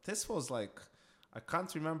 But this was like, I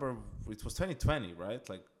can't remember. It was 2020, right?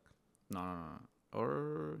 Like, No.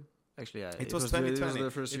 Or actually, yeah, it was 2020. It was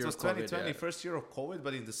the first year It was of COVID, 2020, yeah. first year of COVID.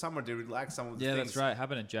 But in the summer, they relaxed some of the Yeah, things. that's right.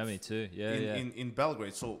 Happened in Germany too. Yeah, in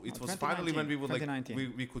Belgrade. So it was finally when we would like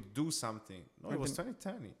 2019. we could do something. No, it was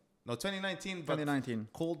 2020. No, 2019. But 2019.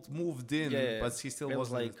 Cold moved in, but he still It was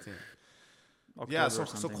wasn't like the team. October Yeah, or so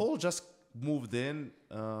something. Cole just moved in,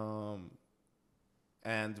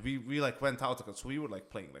 and we like went out. So we were like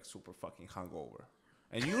playing like super fucking hungover.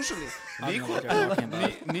 And usually I don't know what you're talking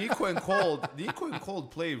about. Nico and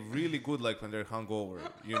Cold play really good like when they're hungover,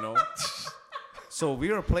 you know. So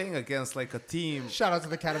we were playing against like a team. Shout out to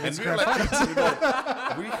the Academy. And we're like, you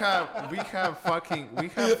know, we have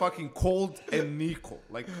fucking Cold and Nico,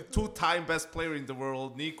 like 2-time best player in the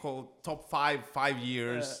world. Nico top 5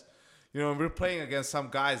 years. You know, and we're playing against some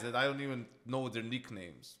guys that I don't even know their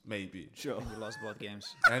nicknames, maybe. Sure. We lost both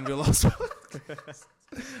games. And we lost. And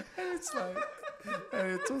it's like,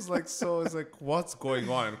 and it was like, so it's like, what's going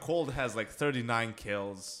on? And Cold has like 39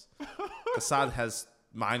 kills. Assad has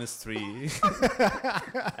 -3.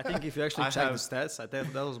 I think if you actually I check have- the stats, I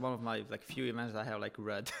think that was one of my like few events I have like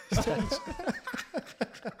read.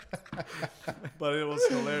 But it was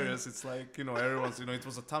hilarious. It's like, you know, everyone's, you know, it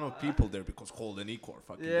was a ton of people there because Cold and Nico are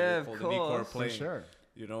fucking Yeah, there. of Cold and Nico are course. For playing. sure.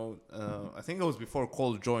 You know, I think it was before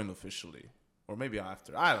Cold joined officially. Or maybe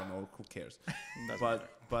after. I don't know. Who cares?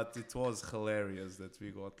 But it was hilarious that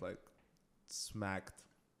we got like smacked.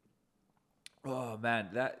 Oh man,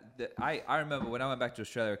 I remember when I went back to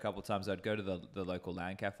Australia a couple of times, I'd go to the local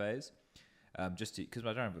LAN cafes, just because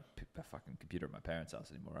I don't have a fucking computer at my parents'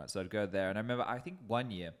 house anymore, right? So I'd go there, and I remember I think one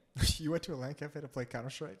year, You went to a LAN cafe to play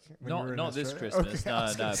Counter-Strike? not this Australia? Christmas,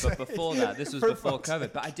 Okay, no, but before that, this was For before fuck's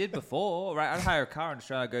COVID. But I did before, right? I'd hire a car in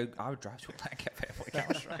Australia, I would drive to a LAN cafe and play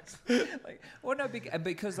Counter-Strike. Like, well, no,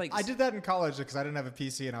 because like I did that in college because I didn't have a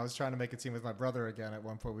PC and I was trying to make a team with my brother again. At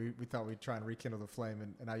one point, we thought we'd try and rekindle the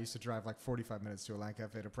flame, and I used to drive like 45 minutes to a LAN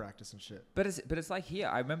cafe to practice and shit. But it's like here.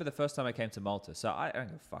 I remember the first time I came to Malta. So I don't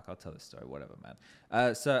give a fuck. I'll tell this story, whatever,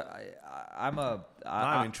 man. So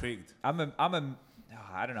I'm intrigued.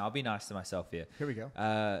 I don't know. I'll be nice to myself here. Here we go.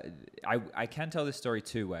 I can tell this story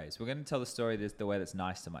two ways. We're going to tell the story the way that's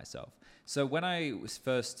nice to myself. So when I was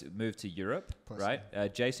first moved to Europe, Pussy.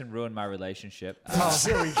 right? Jason ruined my relationship. Oh,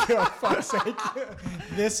 here we go. Fuck's sake.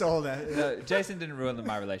 This old. No, Jason didn't ruin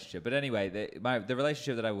my relationship. But anyway, the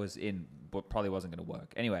relationship that I was in probably wasn't going to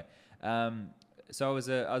work. Anyway, so I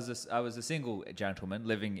was a single gentleman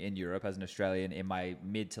living in Europe as an Australian in my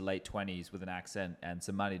mid to late 20s with an accent and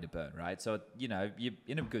some money to burn, right? So, you know, you're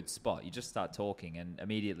in a good spot. You just start talking and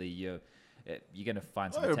immediately you're going to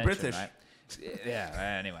find some you're attention, British. right?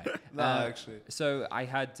 Yeah, anyway. No, actually. So I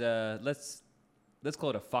had, let's call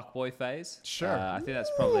it a fuckboy phase. Sure. I think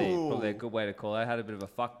that's probably a good way to call it. I had a bit of a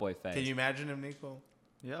fuckboy phase. Can you imagine him, Nico?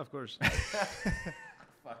 Yeah, of course.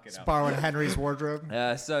 Fucking hell. Borrowing Henry's wardrobe.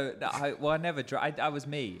 I never. I was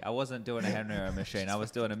me. I wasn't doing a Henry or a machine. I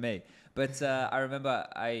was doing a me. But I remember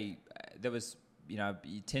there was, you know,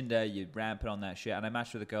 Tinder. You rampant on that shit, and I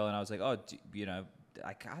matched with a girl, and I was like, oh, you know,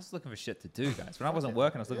 I was looking for shit to do, guys. When I wasn't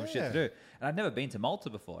working, I was looking for shit to do, and I'd never been to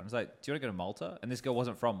Malta before. And I was like, do you want to go to Malta? And this girl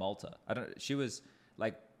wasn't from Malta. She was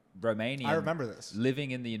like Romanian. I remember this.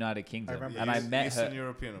 Living in the United Kingdom, remember. and I met Eastern her.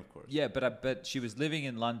 European, of course. Yeah, but she was living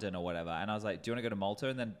in London or whatever, and I was like, "Do you want to go to Malta?"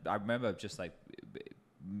 And then I remember just like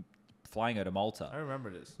flying her to Malta. I remember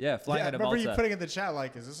this. Yeah, flying I her to remember Malta. you putting in the chat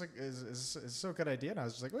like, is this a good idea? And I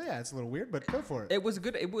was just like, well, yeah, it's a little weird, but go for it. It was a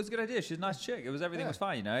good idea. She's a nice chick. Everything Yeah. was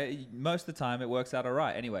fine, you know. Most of the time, it works out all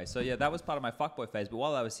right. Anyway, so yeah, that was part of my fuckboy phase. But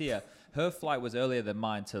while I was here, her flight was earlier than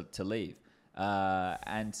mine to leave,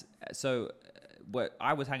 and so.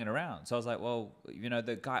 I was hanging around. So I was like, well, you know,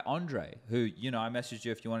 the guy Andre, who, you know, I messaged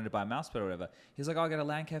you if you wanted to buy a mouse pad or whatever. He's like, oh, I got a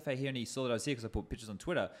LAN cafe here. And he saw that I was here because I put pictures on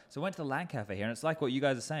Twitter. So I went to the LAN cafe here. And it's like what you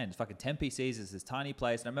guys are saying. It's fucking 10 PCs. It's this tiny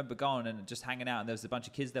place. And I remember going and just hanging out. And there was a bunch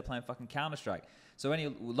of kids there playing fucking Counter-Strike. So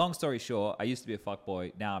long story short, I used to be a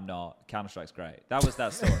fuckboy. Now I'm not. Counter-Strike's great. That was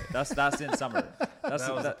that story. That's in summary. That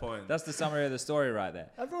was the point. That's the summary of the story right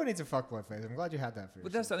there. Everyone needs a fuckboy phase. I'm glad you had that for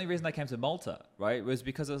But that's the only reason I came to Malta, right? Was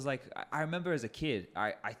because I was like, I remember as a kid,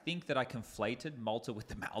 I think that I conflated Malta with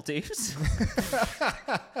the Maldives,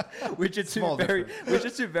 which are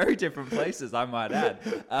two very different places, I might add.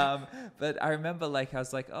 But I remember like I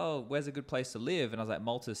was like, oh, where's a good place to live? And I was like,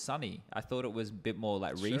 Malta's sunny. I thought it was a bit more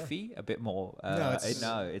like reefy, a bit more. No,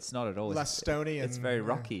 it's not at all. Less stony. It's very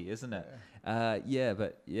rocky, isn't it?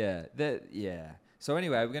 Yeah. So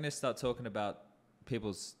anyway, we're going to start talking about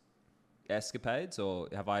people's escapades, or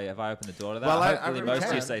have I opened the door to that? Well, Hopefully most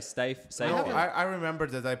of you can. say safe. No, Here. I remember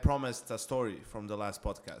that I promised a story from the last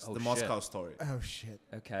podcast, Oh, the shit. Moscow story. Oh shit!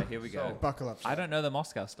 Okay, here we go. Buckle up. I don't know the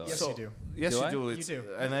Moscow story. Yes, So- you do. Yes, Do you I? do. You It's- do.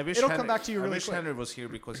 And I wish It'll Henry, come back to you really I wish quick. Henry was here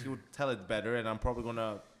because he would tell it better, and I'm probably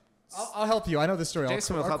gonna. I'll help you. I know the story.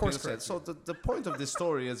 Jason will I'll help you. course correct So the point of this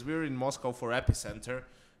story is we're in Moscow for epicenter.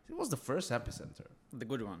 It was the first epicenter. The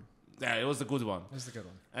good one. Yeah, it was the good one. This is the good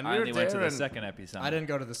one. And I we were only went to there the and- second episode. I didn't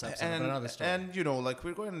go to this episode, but I know the story. And you know, like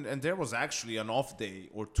we're going, and there was actually an off day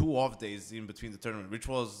or 2 off days in between the tournament, which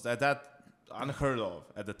was at that unheard of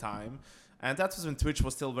at the time. And that was when Twitch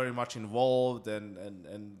was still very much involved,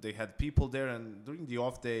 and they had people there. And during the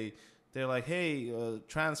off day, they're like, "Hey,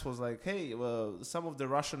 Trans was like, hey, some of the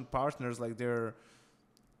Russian partners, like they're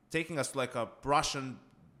taking us to like a Russian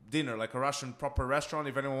dinner, like a Russian proper restaurant.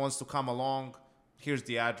 If anyone wants to come along, here's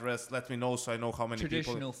the address. Let me know so I know how many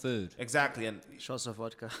Traditional people." food. Exactly, and Shots of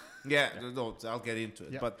vodka. yeah, no, I'll get into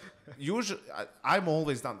it. Yeah. But usually, I'm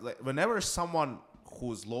always down. Like, whenever someone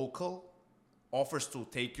who's local offers to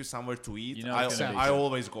take you somewhere to eat, You know it's gonna be I good.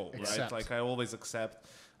 always go, right? Accept. Like, I always accept.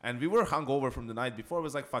 And we were hungover from the night before. I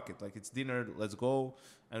was like, fuck it. Like, it's dinner. Let's go.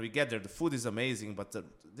 And we get there. The food is amazing. But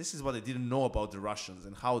this is what I didn't know about the Russians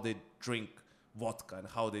and how they drink vodka and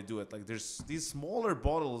how they do it. Like, there's these smaller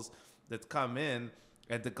bottles that come in.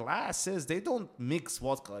 And the glasses, they don't mix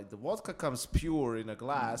vodka. Like the vodka comes pure in a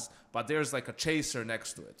glass, but there's like a chaser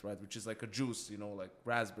next to it, right? Which is like a juice, you know, like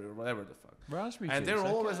raspberry or whatever the fuck. Raspberry And juice, they're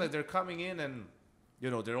always okay. like, they're coming in and, you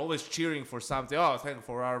know, they're always cheering for something. Oh, thank you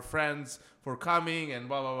for our friends for coming and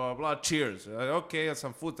blah, blah, blah, blah. Cheers. Like, okay, and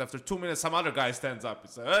some food. After 2 minutes, some other guy stands up.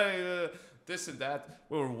 It's like, hey, this and that.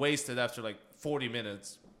 We were wasted after like 40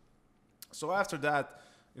 minutes. So after that,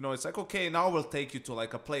 you know, it's like, okay, now we'll take you to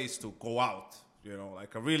like a place to go out. You know,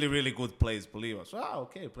 like a really, really good place, believe us.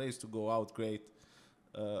 Okay, place to go out, great.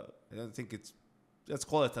 I think let's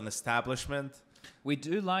call it an establishment. We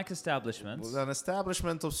do like establishments. It was an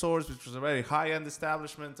establishment of sorts, which was a very high-end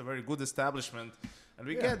establishment, a very good establishment. And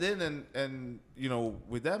we get in and, you know,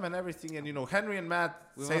 with them and everything. And, you know, Henry and Matt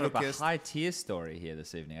We say want to a kiss. high tier story here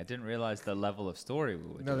this evening. I didn't realize the level of story we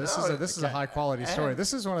would No, do. this is a high quality story.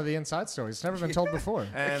 This is one of the inside stories. It's never been told before.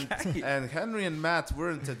 And Henry and Matt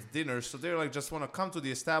weren't at dinner, so they're like, just want to come to the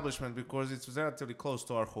establishment because it's relatively close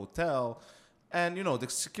to our hotel. And, you know, the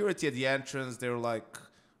security at the entrance, they were like,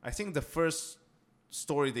 I think the first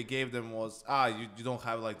story they gave them was, you don't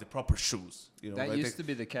have like the proper shoes. You know, That like used to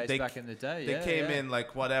be the case they- back in the day. They yeah, came yeah. in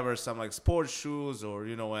like whatever, some like sports shoes or,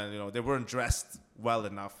 you know, and, you know, they weren't dressed well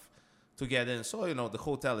enough to get in. So, you know, the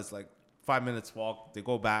hotel is like 5 minutes walk. They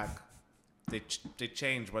go back, they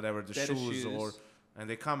change whatever the Better shoes shoes. or, and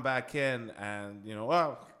they come back in and, you know,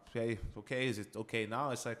 well, okay, is it okay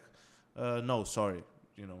now? It's like, no, sorry,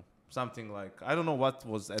 you know. Something like, I don't know what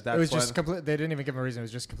was at that It was point. just complete. They didn't even give him a reason. It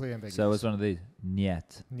was just completely ambiguous. So it was one of these.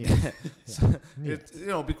 Niet. Yeah. You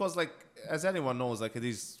know, because like, as anyone knows, like at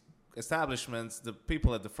these establishments, the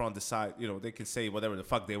people at the front decide, you know, they can say whatever the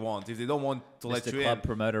fuck they want. If they don't want to let Mr. you Club in,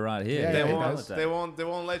 promoter right here. Yeah, they he won't, does. they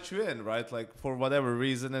won't let you in, right? Like for whatever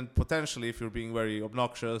reason, and potentially if you're being very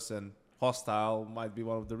obnoxious and hostile, might be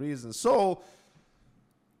one of the reasons. So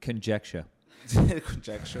Conjecture.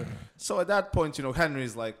 conjecture. So at that point, you know,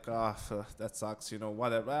 Henry's like, that sucks, you know,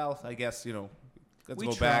 whatever. Well, I guess, you know, let's We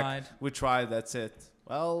go tried. back. We tried. That's it.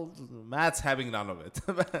 Well, Matt's having none of it.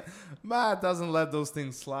 Matt doesn't let those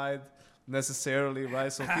things slide necessarily,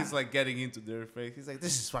 right? So he's like getting into their face. He's like,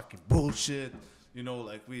 this is fucking bullshit. You know,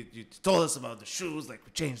 like you told us about the shoes, like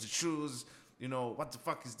we changed the shoes. You know, what the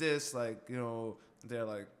fuck is this? Like, you know, they're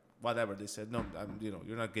like, whatever. They said, no, you know,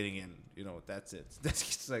 you're not getting in. You know, that's it.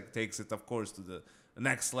 That's like takes it, of course, to the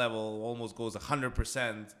next level. Almost goes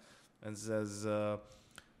 100% and says, you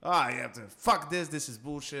have to fuck this. This is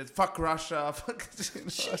bullshit. Fuck Russia. Fuck, you know?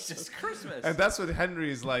 Jesus Christmas. And that's when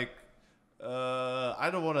Henry is like, I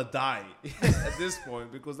don't want to die at this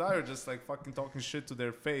point because now you're just like fucking talking shit to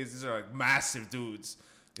their face. These are like massive dudes.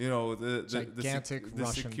 You know, the Gigantic the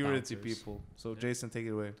Russian security bouncers. people. So Jason, take it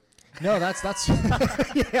away. No, that's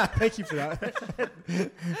yeah. Thank you for that.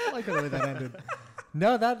 I like the way that ended.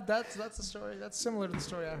 No, that's the story. That's similar to the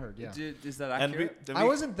story I heard. Yeah, Is that And accurate? I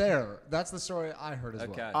wasn't there. That's the story I heard as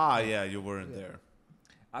Okay. well. Yeah, you weren't there.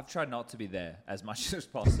 I've tried not to be there as much as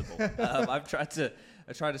possible. I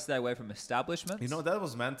tried to stay away from establishments. You know, that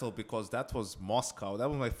was mental because that was Moscow. That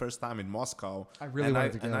was my first time in Moscow. I really and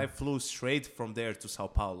wanted to go. And I flew straight from there to Sao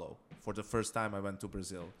Paulo for the first time I went to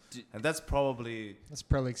Brazil. And that's probably That's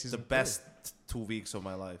Pro League the season. best 2 weeks of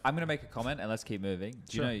my life. I'm going to make a comment and let's keep moving.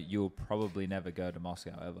 Do Sure. you know you'll probably never go to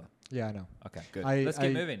Moscow ever? Yeah, I know. Okay, good. I- Let's keep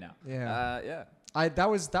I- moving now. yeah. That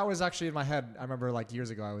was actually in my head. I remember like years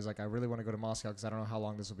ago, I was like, I really want to go to Moscow because I don't know how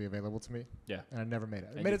long this will be available to me. Yeah. And I never made it.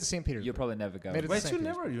 I And made you- it to St. Petersburg. You'll probably never go. Made it to Wait, St.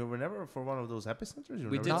 Petersburg. you were never for one of those epicenters? You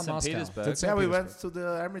We never did Not St. Moscow. Petersburg. Did St. Yeah, we Petersburg. went to the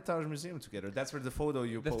Hermitage Museum together. That's where the photo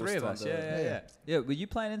you The post three of on us. the- Yeah. Were you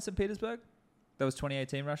playing in St. Petersburg? That was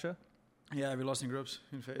 2018 Russia? Yeah, we lost in groups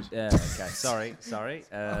in phase. Yeah, okay. Sorry.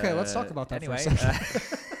 Okay, let's talk about that for a anyway,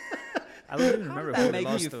 second. I don't even remember how who did we that make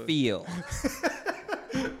lost you to. feel?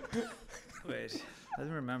 Wait, I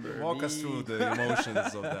don't remember. Walk us through the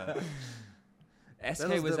emotions of that. SK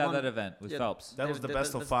was was the at one- that event with yeah, Phelps. That was the That-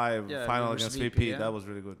 best of that's- 5 yeah, final we were against sleepy, VP. yeah. That was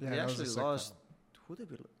really good. Yeah, we that was actually a sick lost. Who did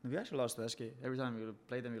we? We actually lost to SK. Every time we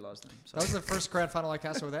played them, we lost them. So. That was the first grand final I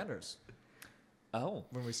casted with Anders Oh.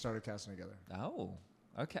 when we started casting together. Oh.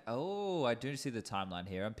 Okay. Oh, I do see the timeline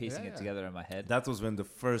here. I'm piecing it Yeah. together in my head. That was when the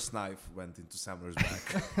first knife went into Samler's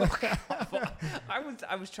back.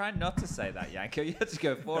 I was trying not to say that, Yanko. You had to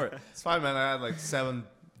go for it. It's fine, man. I had like 7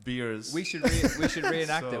 beers. We should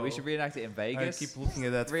reenact it. We So, should reenact it in I Vegas. keep looking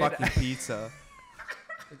at that Read- fucking pizza.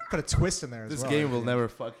 Put a twist in there as This well. game will never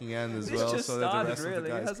fucking end as It's well, just so that the started, rest of really, the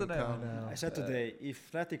guys hasn't can it? come. No. I said today,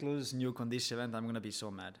 if Fnatic loses Nuke on this event, I'm gonna be so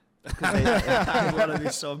mad. I'm gonna be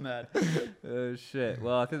so mad. Oh shit.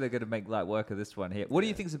 Well, I think they're going to make light work of this one here. What do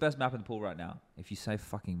you think is the best map in the pool right now? If you say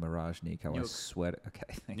fucking Mirage, NiKo, I Nuke. swear. Okay.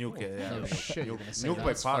 Thank you. Nuke, yeah. Oh, shit, you're gonna say Nuke that. by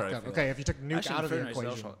That's far, fucked I up. feel. Okay, if you took Nuke Actually, out of the Inferno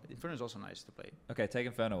equation. Inferno is also nice to play. Okay, take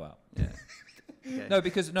Inferno out. Yeah. Okay. No,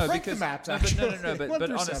 because Rank the maps, no, actually. One but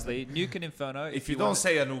through honestly, Nuke and Inferno. If you don't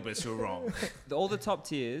say Anubis, you're wrong. all the top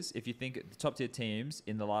tiers, if you think the top tier teams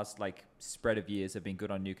in the last like spread of years have been good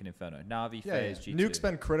on Nuke and Inferno. Navi, Yeah, FaZe, G2. Nuke's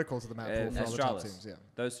been critical to the map pool for all the top Astralis. teams. Yeah.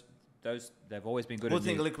 Those they've always been good. Good at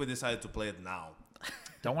thing Nuke. Liquid decided to play it now.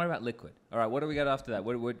 Don't worry about Liquid. All right, what do we got after that?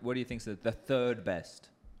 What do you think's the third best?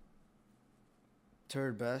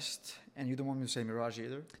 Third best, and you don't want me to say Mirage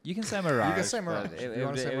either. You can say Mirage. say Mirage. but You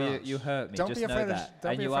wanna say Mirage. You hurt me. Don't Just be know afraid of- that.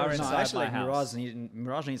 don't And be you afraid are of- No, inside actually, my like house.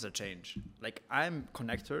 Mirage needs a change. Like I'm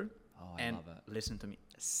connector, Oh, I and love it. listen to me.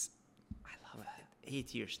 I love it.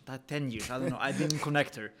 8 years, not 10 years. I don't know. I've been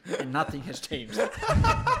connector, and nothing has changed.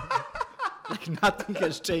 Like nothing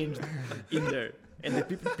has changed in there. And the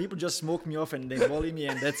people just smoke me off and they volley me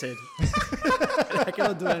and that's it. And I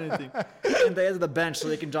cannot do anything. And they added the bench so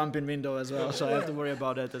they can jump in window as well. So I have to worry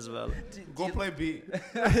about that as well. Go play B.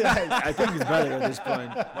 I think it's better at this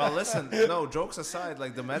point. Well, listen, no, jokes aside,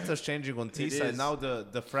 like the meta's changing on T It side. is. Now the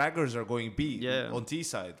fraggers are going B Yeah. on T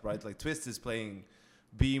side, right? Like Twist is playing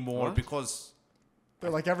B more What? because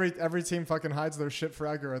They're like every team fucking hides their shit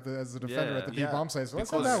fragger as the defender Yeah. at the B bomb sites. Well,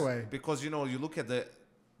 it's not because that way. because you know you look at the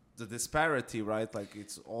disparity, right? Like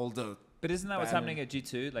it's all the But isn't that what's Banner. happening at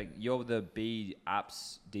G2? Like you're the B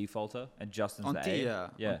apps defaulter and Justin's On the T, A. yeah.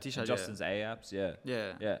 Yeah. On T and side, Justin's A apps. Yeah.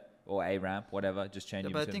 Yeah. Yeah. Or A ramp, whatever. Just Yeah,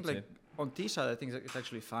 changing but I between think the like two. on T side, I think it's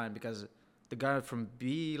actually fine because the guy from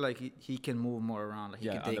B, like he can move more around. Like he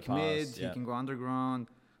Yeah, can take underpass, mid, yeah. he can go underground.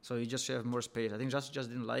 So you just have more space. I think just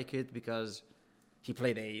didn't like it because he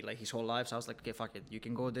played A like his whole life. So I was like, okay, fuck it. You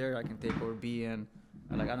can go there. I can take over B and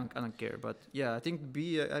like I don't care. But yeah, I think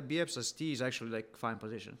B versus T is actually like fine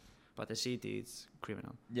position. But the CT it's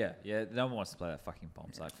criminal. Yeah. Yeah. No one wants to play that fucking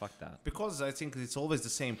bomb site. Fuck that. because I think it's always the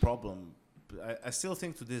same problem. I still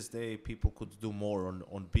think to this day people could do more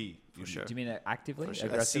on B. For sure. Do you mean actively? For sure.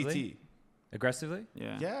 Aggressively? CT. Aggressively?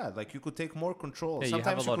 Yeah. Yeah, like you could take more control. Yeah, you have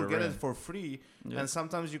sometimes a lot could of get room. it for free, Yeah. and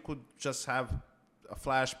sometimes you could just have a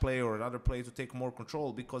flash play or another play to take more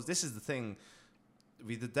control. Because this is the thing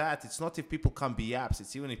with that, it's not if people come B apps,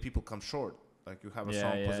 it's even if people come short. Like you have a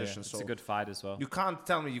strong position. It's So a good fight as well. you can't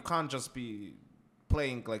tell me you can't just be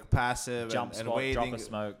playing like passive Jump and spot, waiting, drop a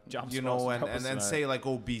smoke, jump you spot, know, drop a and smoke. say like,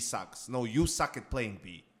 oh, B sucks. No, you suck at playing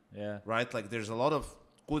B, Yeah. right? Like there's a lot of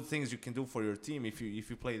good things you can do for your team if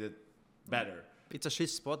you play it better, It's a shit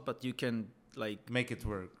spot, but you can like make it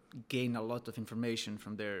work. gain a lot of information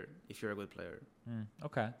from there if you're a good player.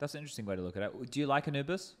 Okay. That's an interesting way to look at it. Do you like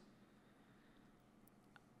Anubis?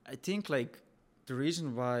 I think like the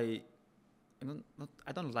reason why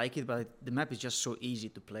I don't like it, but the map is just so easy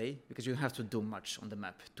to play because you don't have to do much on the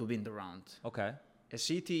map to win the round. Okay. A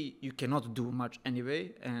city you cannot do much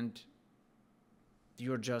anyway, and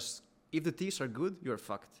you're just if the teams are good, you're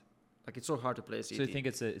fucked. Like it's so hard to play a city. So you think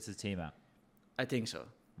it's a team app? I think so.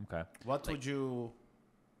 Okay. What would you,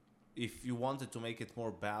 if you wanted to make it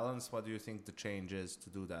more balanced, what do you think the change is to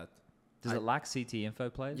do that? Does it lack CT info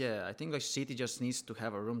plays? Yeah, I think like city just needs to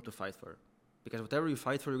have a room to fight for, because whatever you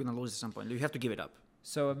fight for, you're gonna lose at some point. You have to give it up.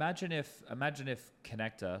 So imagine if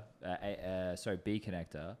connector, B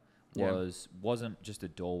connector Yeah. wasn't just a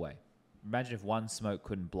doorway. Imagine if one smoke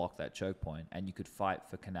couldn't block that choke point and you could fight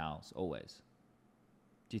for canals always.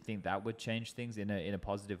 Do you think that would change things in a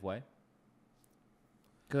positive way?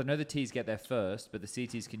 Because I know the T's get there first, but the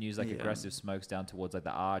CTs can use like aggressive smokes down towards like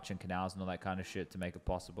the arch and canals and all that kind of shit to make it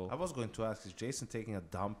possible. I was going to ask, is Jason taking a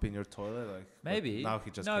dump in your toilet? Like Maybe. Now he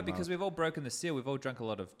just because we've all broken the seal. We've all drunk a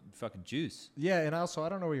lot of fucking juice. Yeah, and also I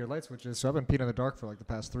don't know where your light switch is, so I've been peeing in the dark for like the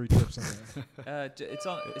past 3 trips.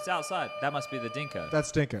 It's outside. That must be the Dinko.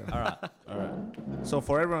 That's Dinko. All right. So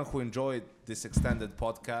for everyone who enjoyed this extended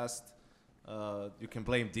podcast, you can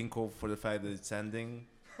blame Dinko for the fact that it's ending.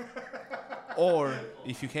 Or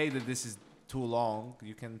if you hate that this is too long,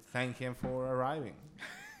 you can thank him for arriving.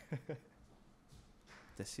 Coming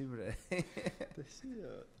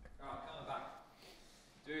back.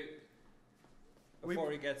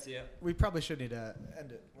 Before he gets here. We probably should need to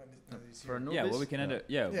end it when he's For here. Anubis? Yeah, well, we can end it.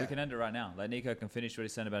 Yeah, Yeah. we can end it right now. Like NiKo can finish what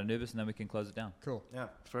he's saying about Anubis, and then we can close it down. Cool. Yeah.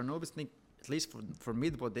 For Anubis, think at least for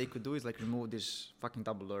mid, what they could do is like remove this fucking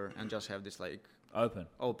double door and just have this like Open.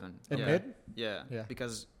 In yeah. mid? Yeah. Yeah.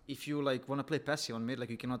 Because if you like want to play passive on mid, like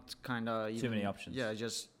you cannot kind of Too many options. Yeah,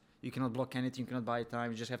 just you cannot block anything, you cannot buy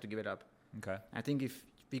time, you just have to give it up. Okay. I think if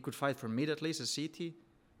we could fight for mid at least as CT,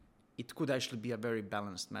 it could actually be a very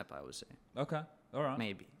balanced map, I would say. Okay. All right.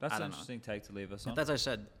 Maybe. That's I an don't know. interesting take to leave us on. But as I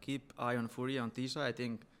said, keep eye on Furia, on Tisa. I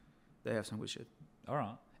think they have some good shit. All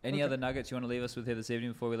right. Any other nuggets you want to leave us with here this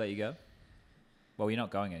evening before we let you go? Well, you're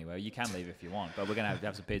not going anywhere. You can leave if you want, but we're going to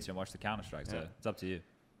have some pizza and watch the Counter-Strike, so it's up to you.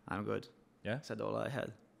 I'm good. Yeah? Said all I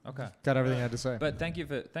had. Okay. Got everything I had to say. But thank you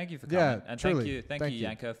for coming. Yeah, And truly. thank Thank you, you.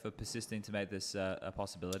 Yanko, for persisting to make this a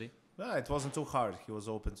possibility. Yeah, it wasn't too hard. He was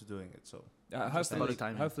open to doing it. So Hopefully, about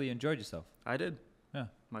timing. hopefully you enjoyed yourself. I did. Yeah.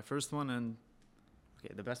 My first one and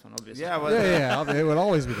okay, the best one, obviously. yeah, well, yeah, it would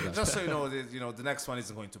always be the best. just so you know, the next one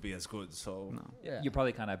isn't going to be as good. So No. Yeah. You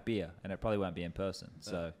probably can't have beer, and it probably won't be in person.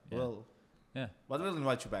 So, yeah. well, yeah, but we'll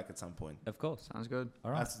invite you back at some point of course. Sounds good.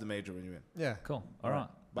 All right. after the major when you win. Yeah. Cool. All right.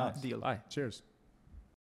 Bye. Nice. Deal. Bye. Cheers.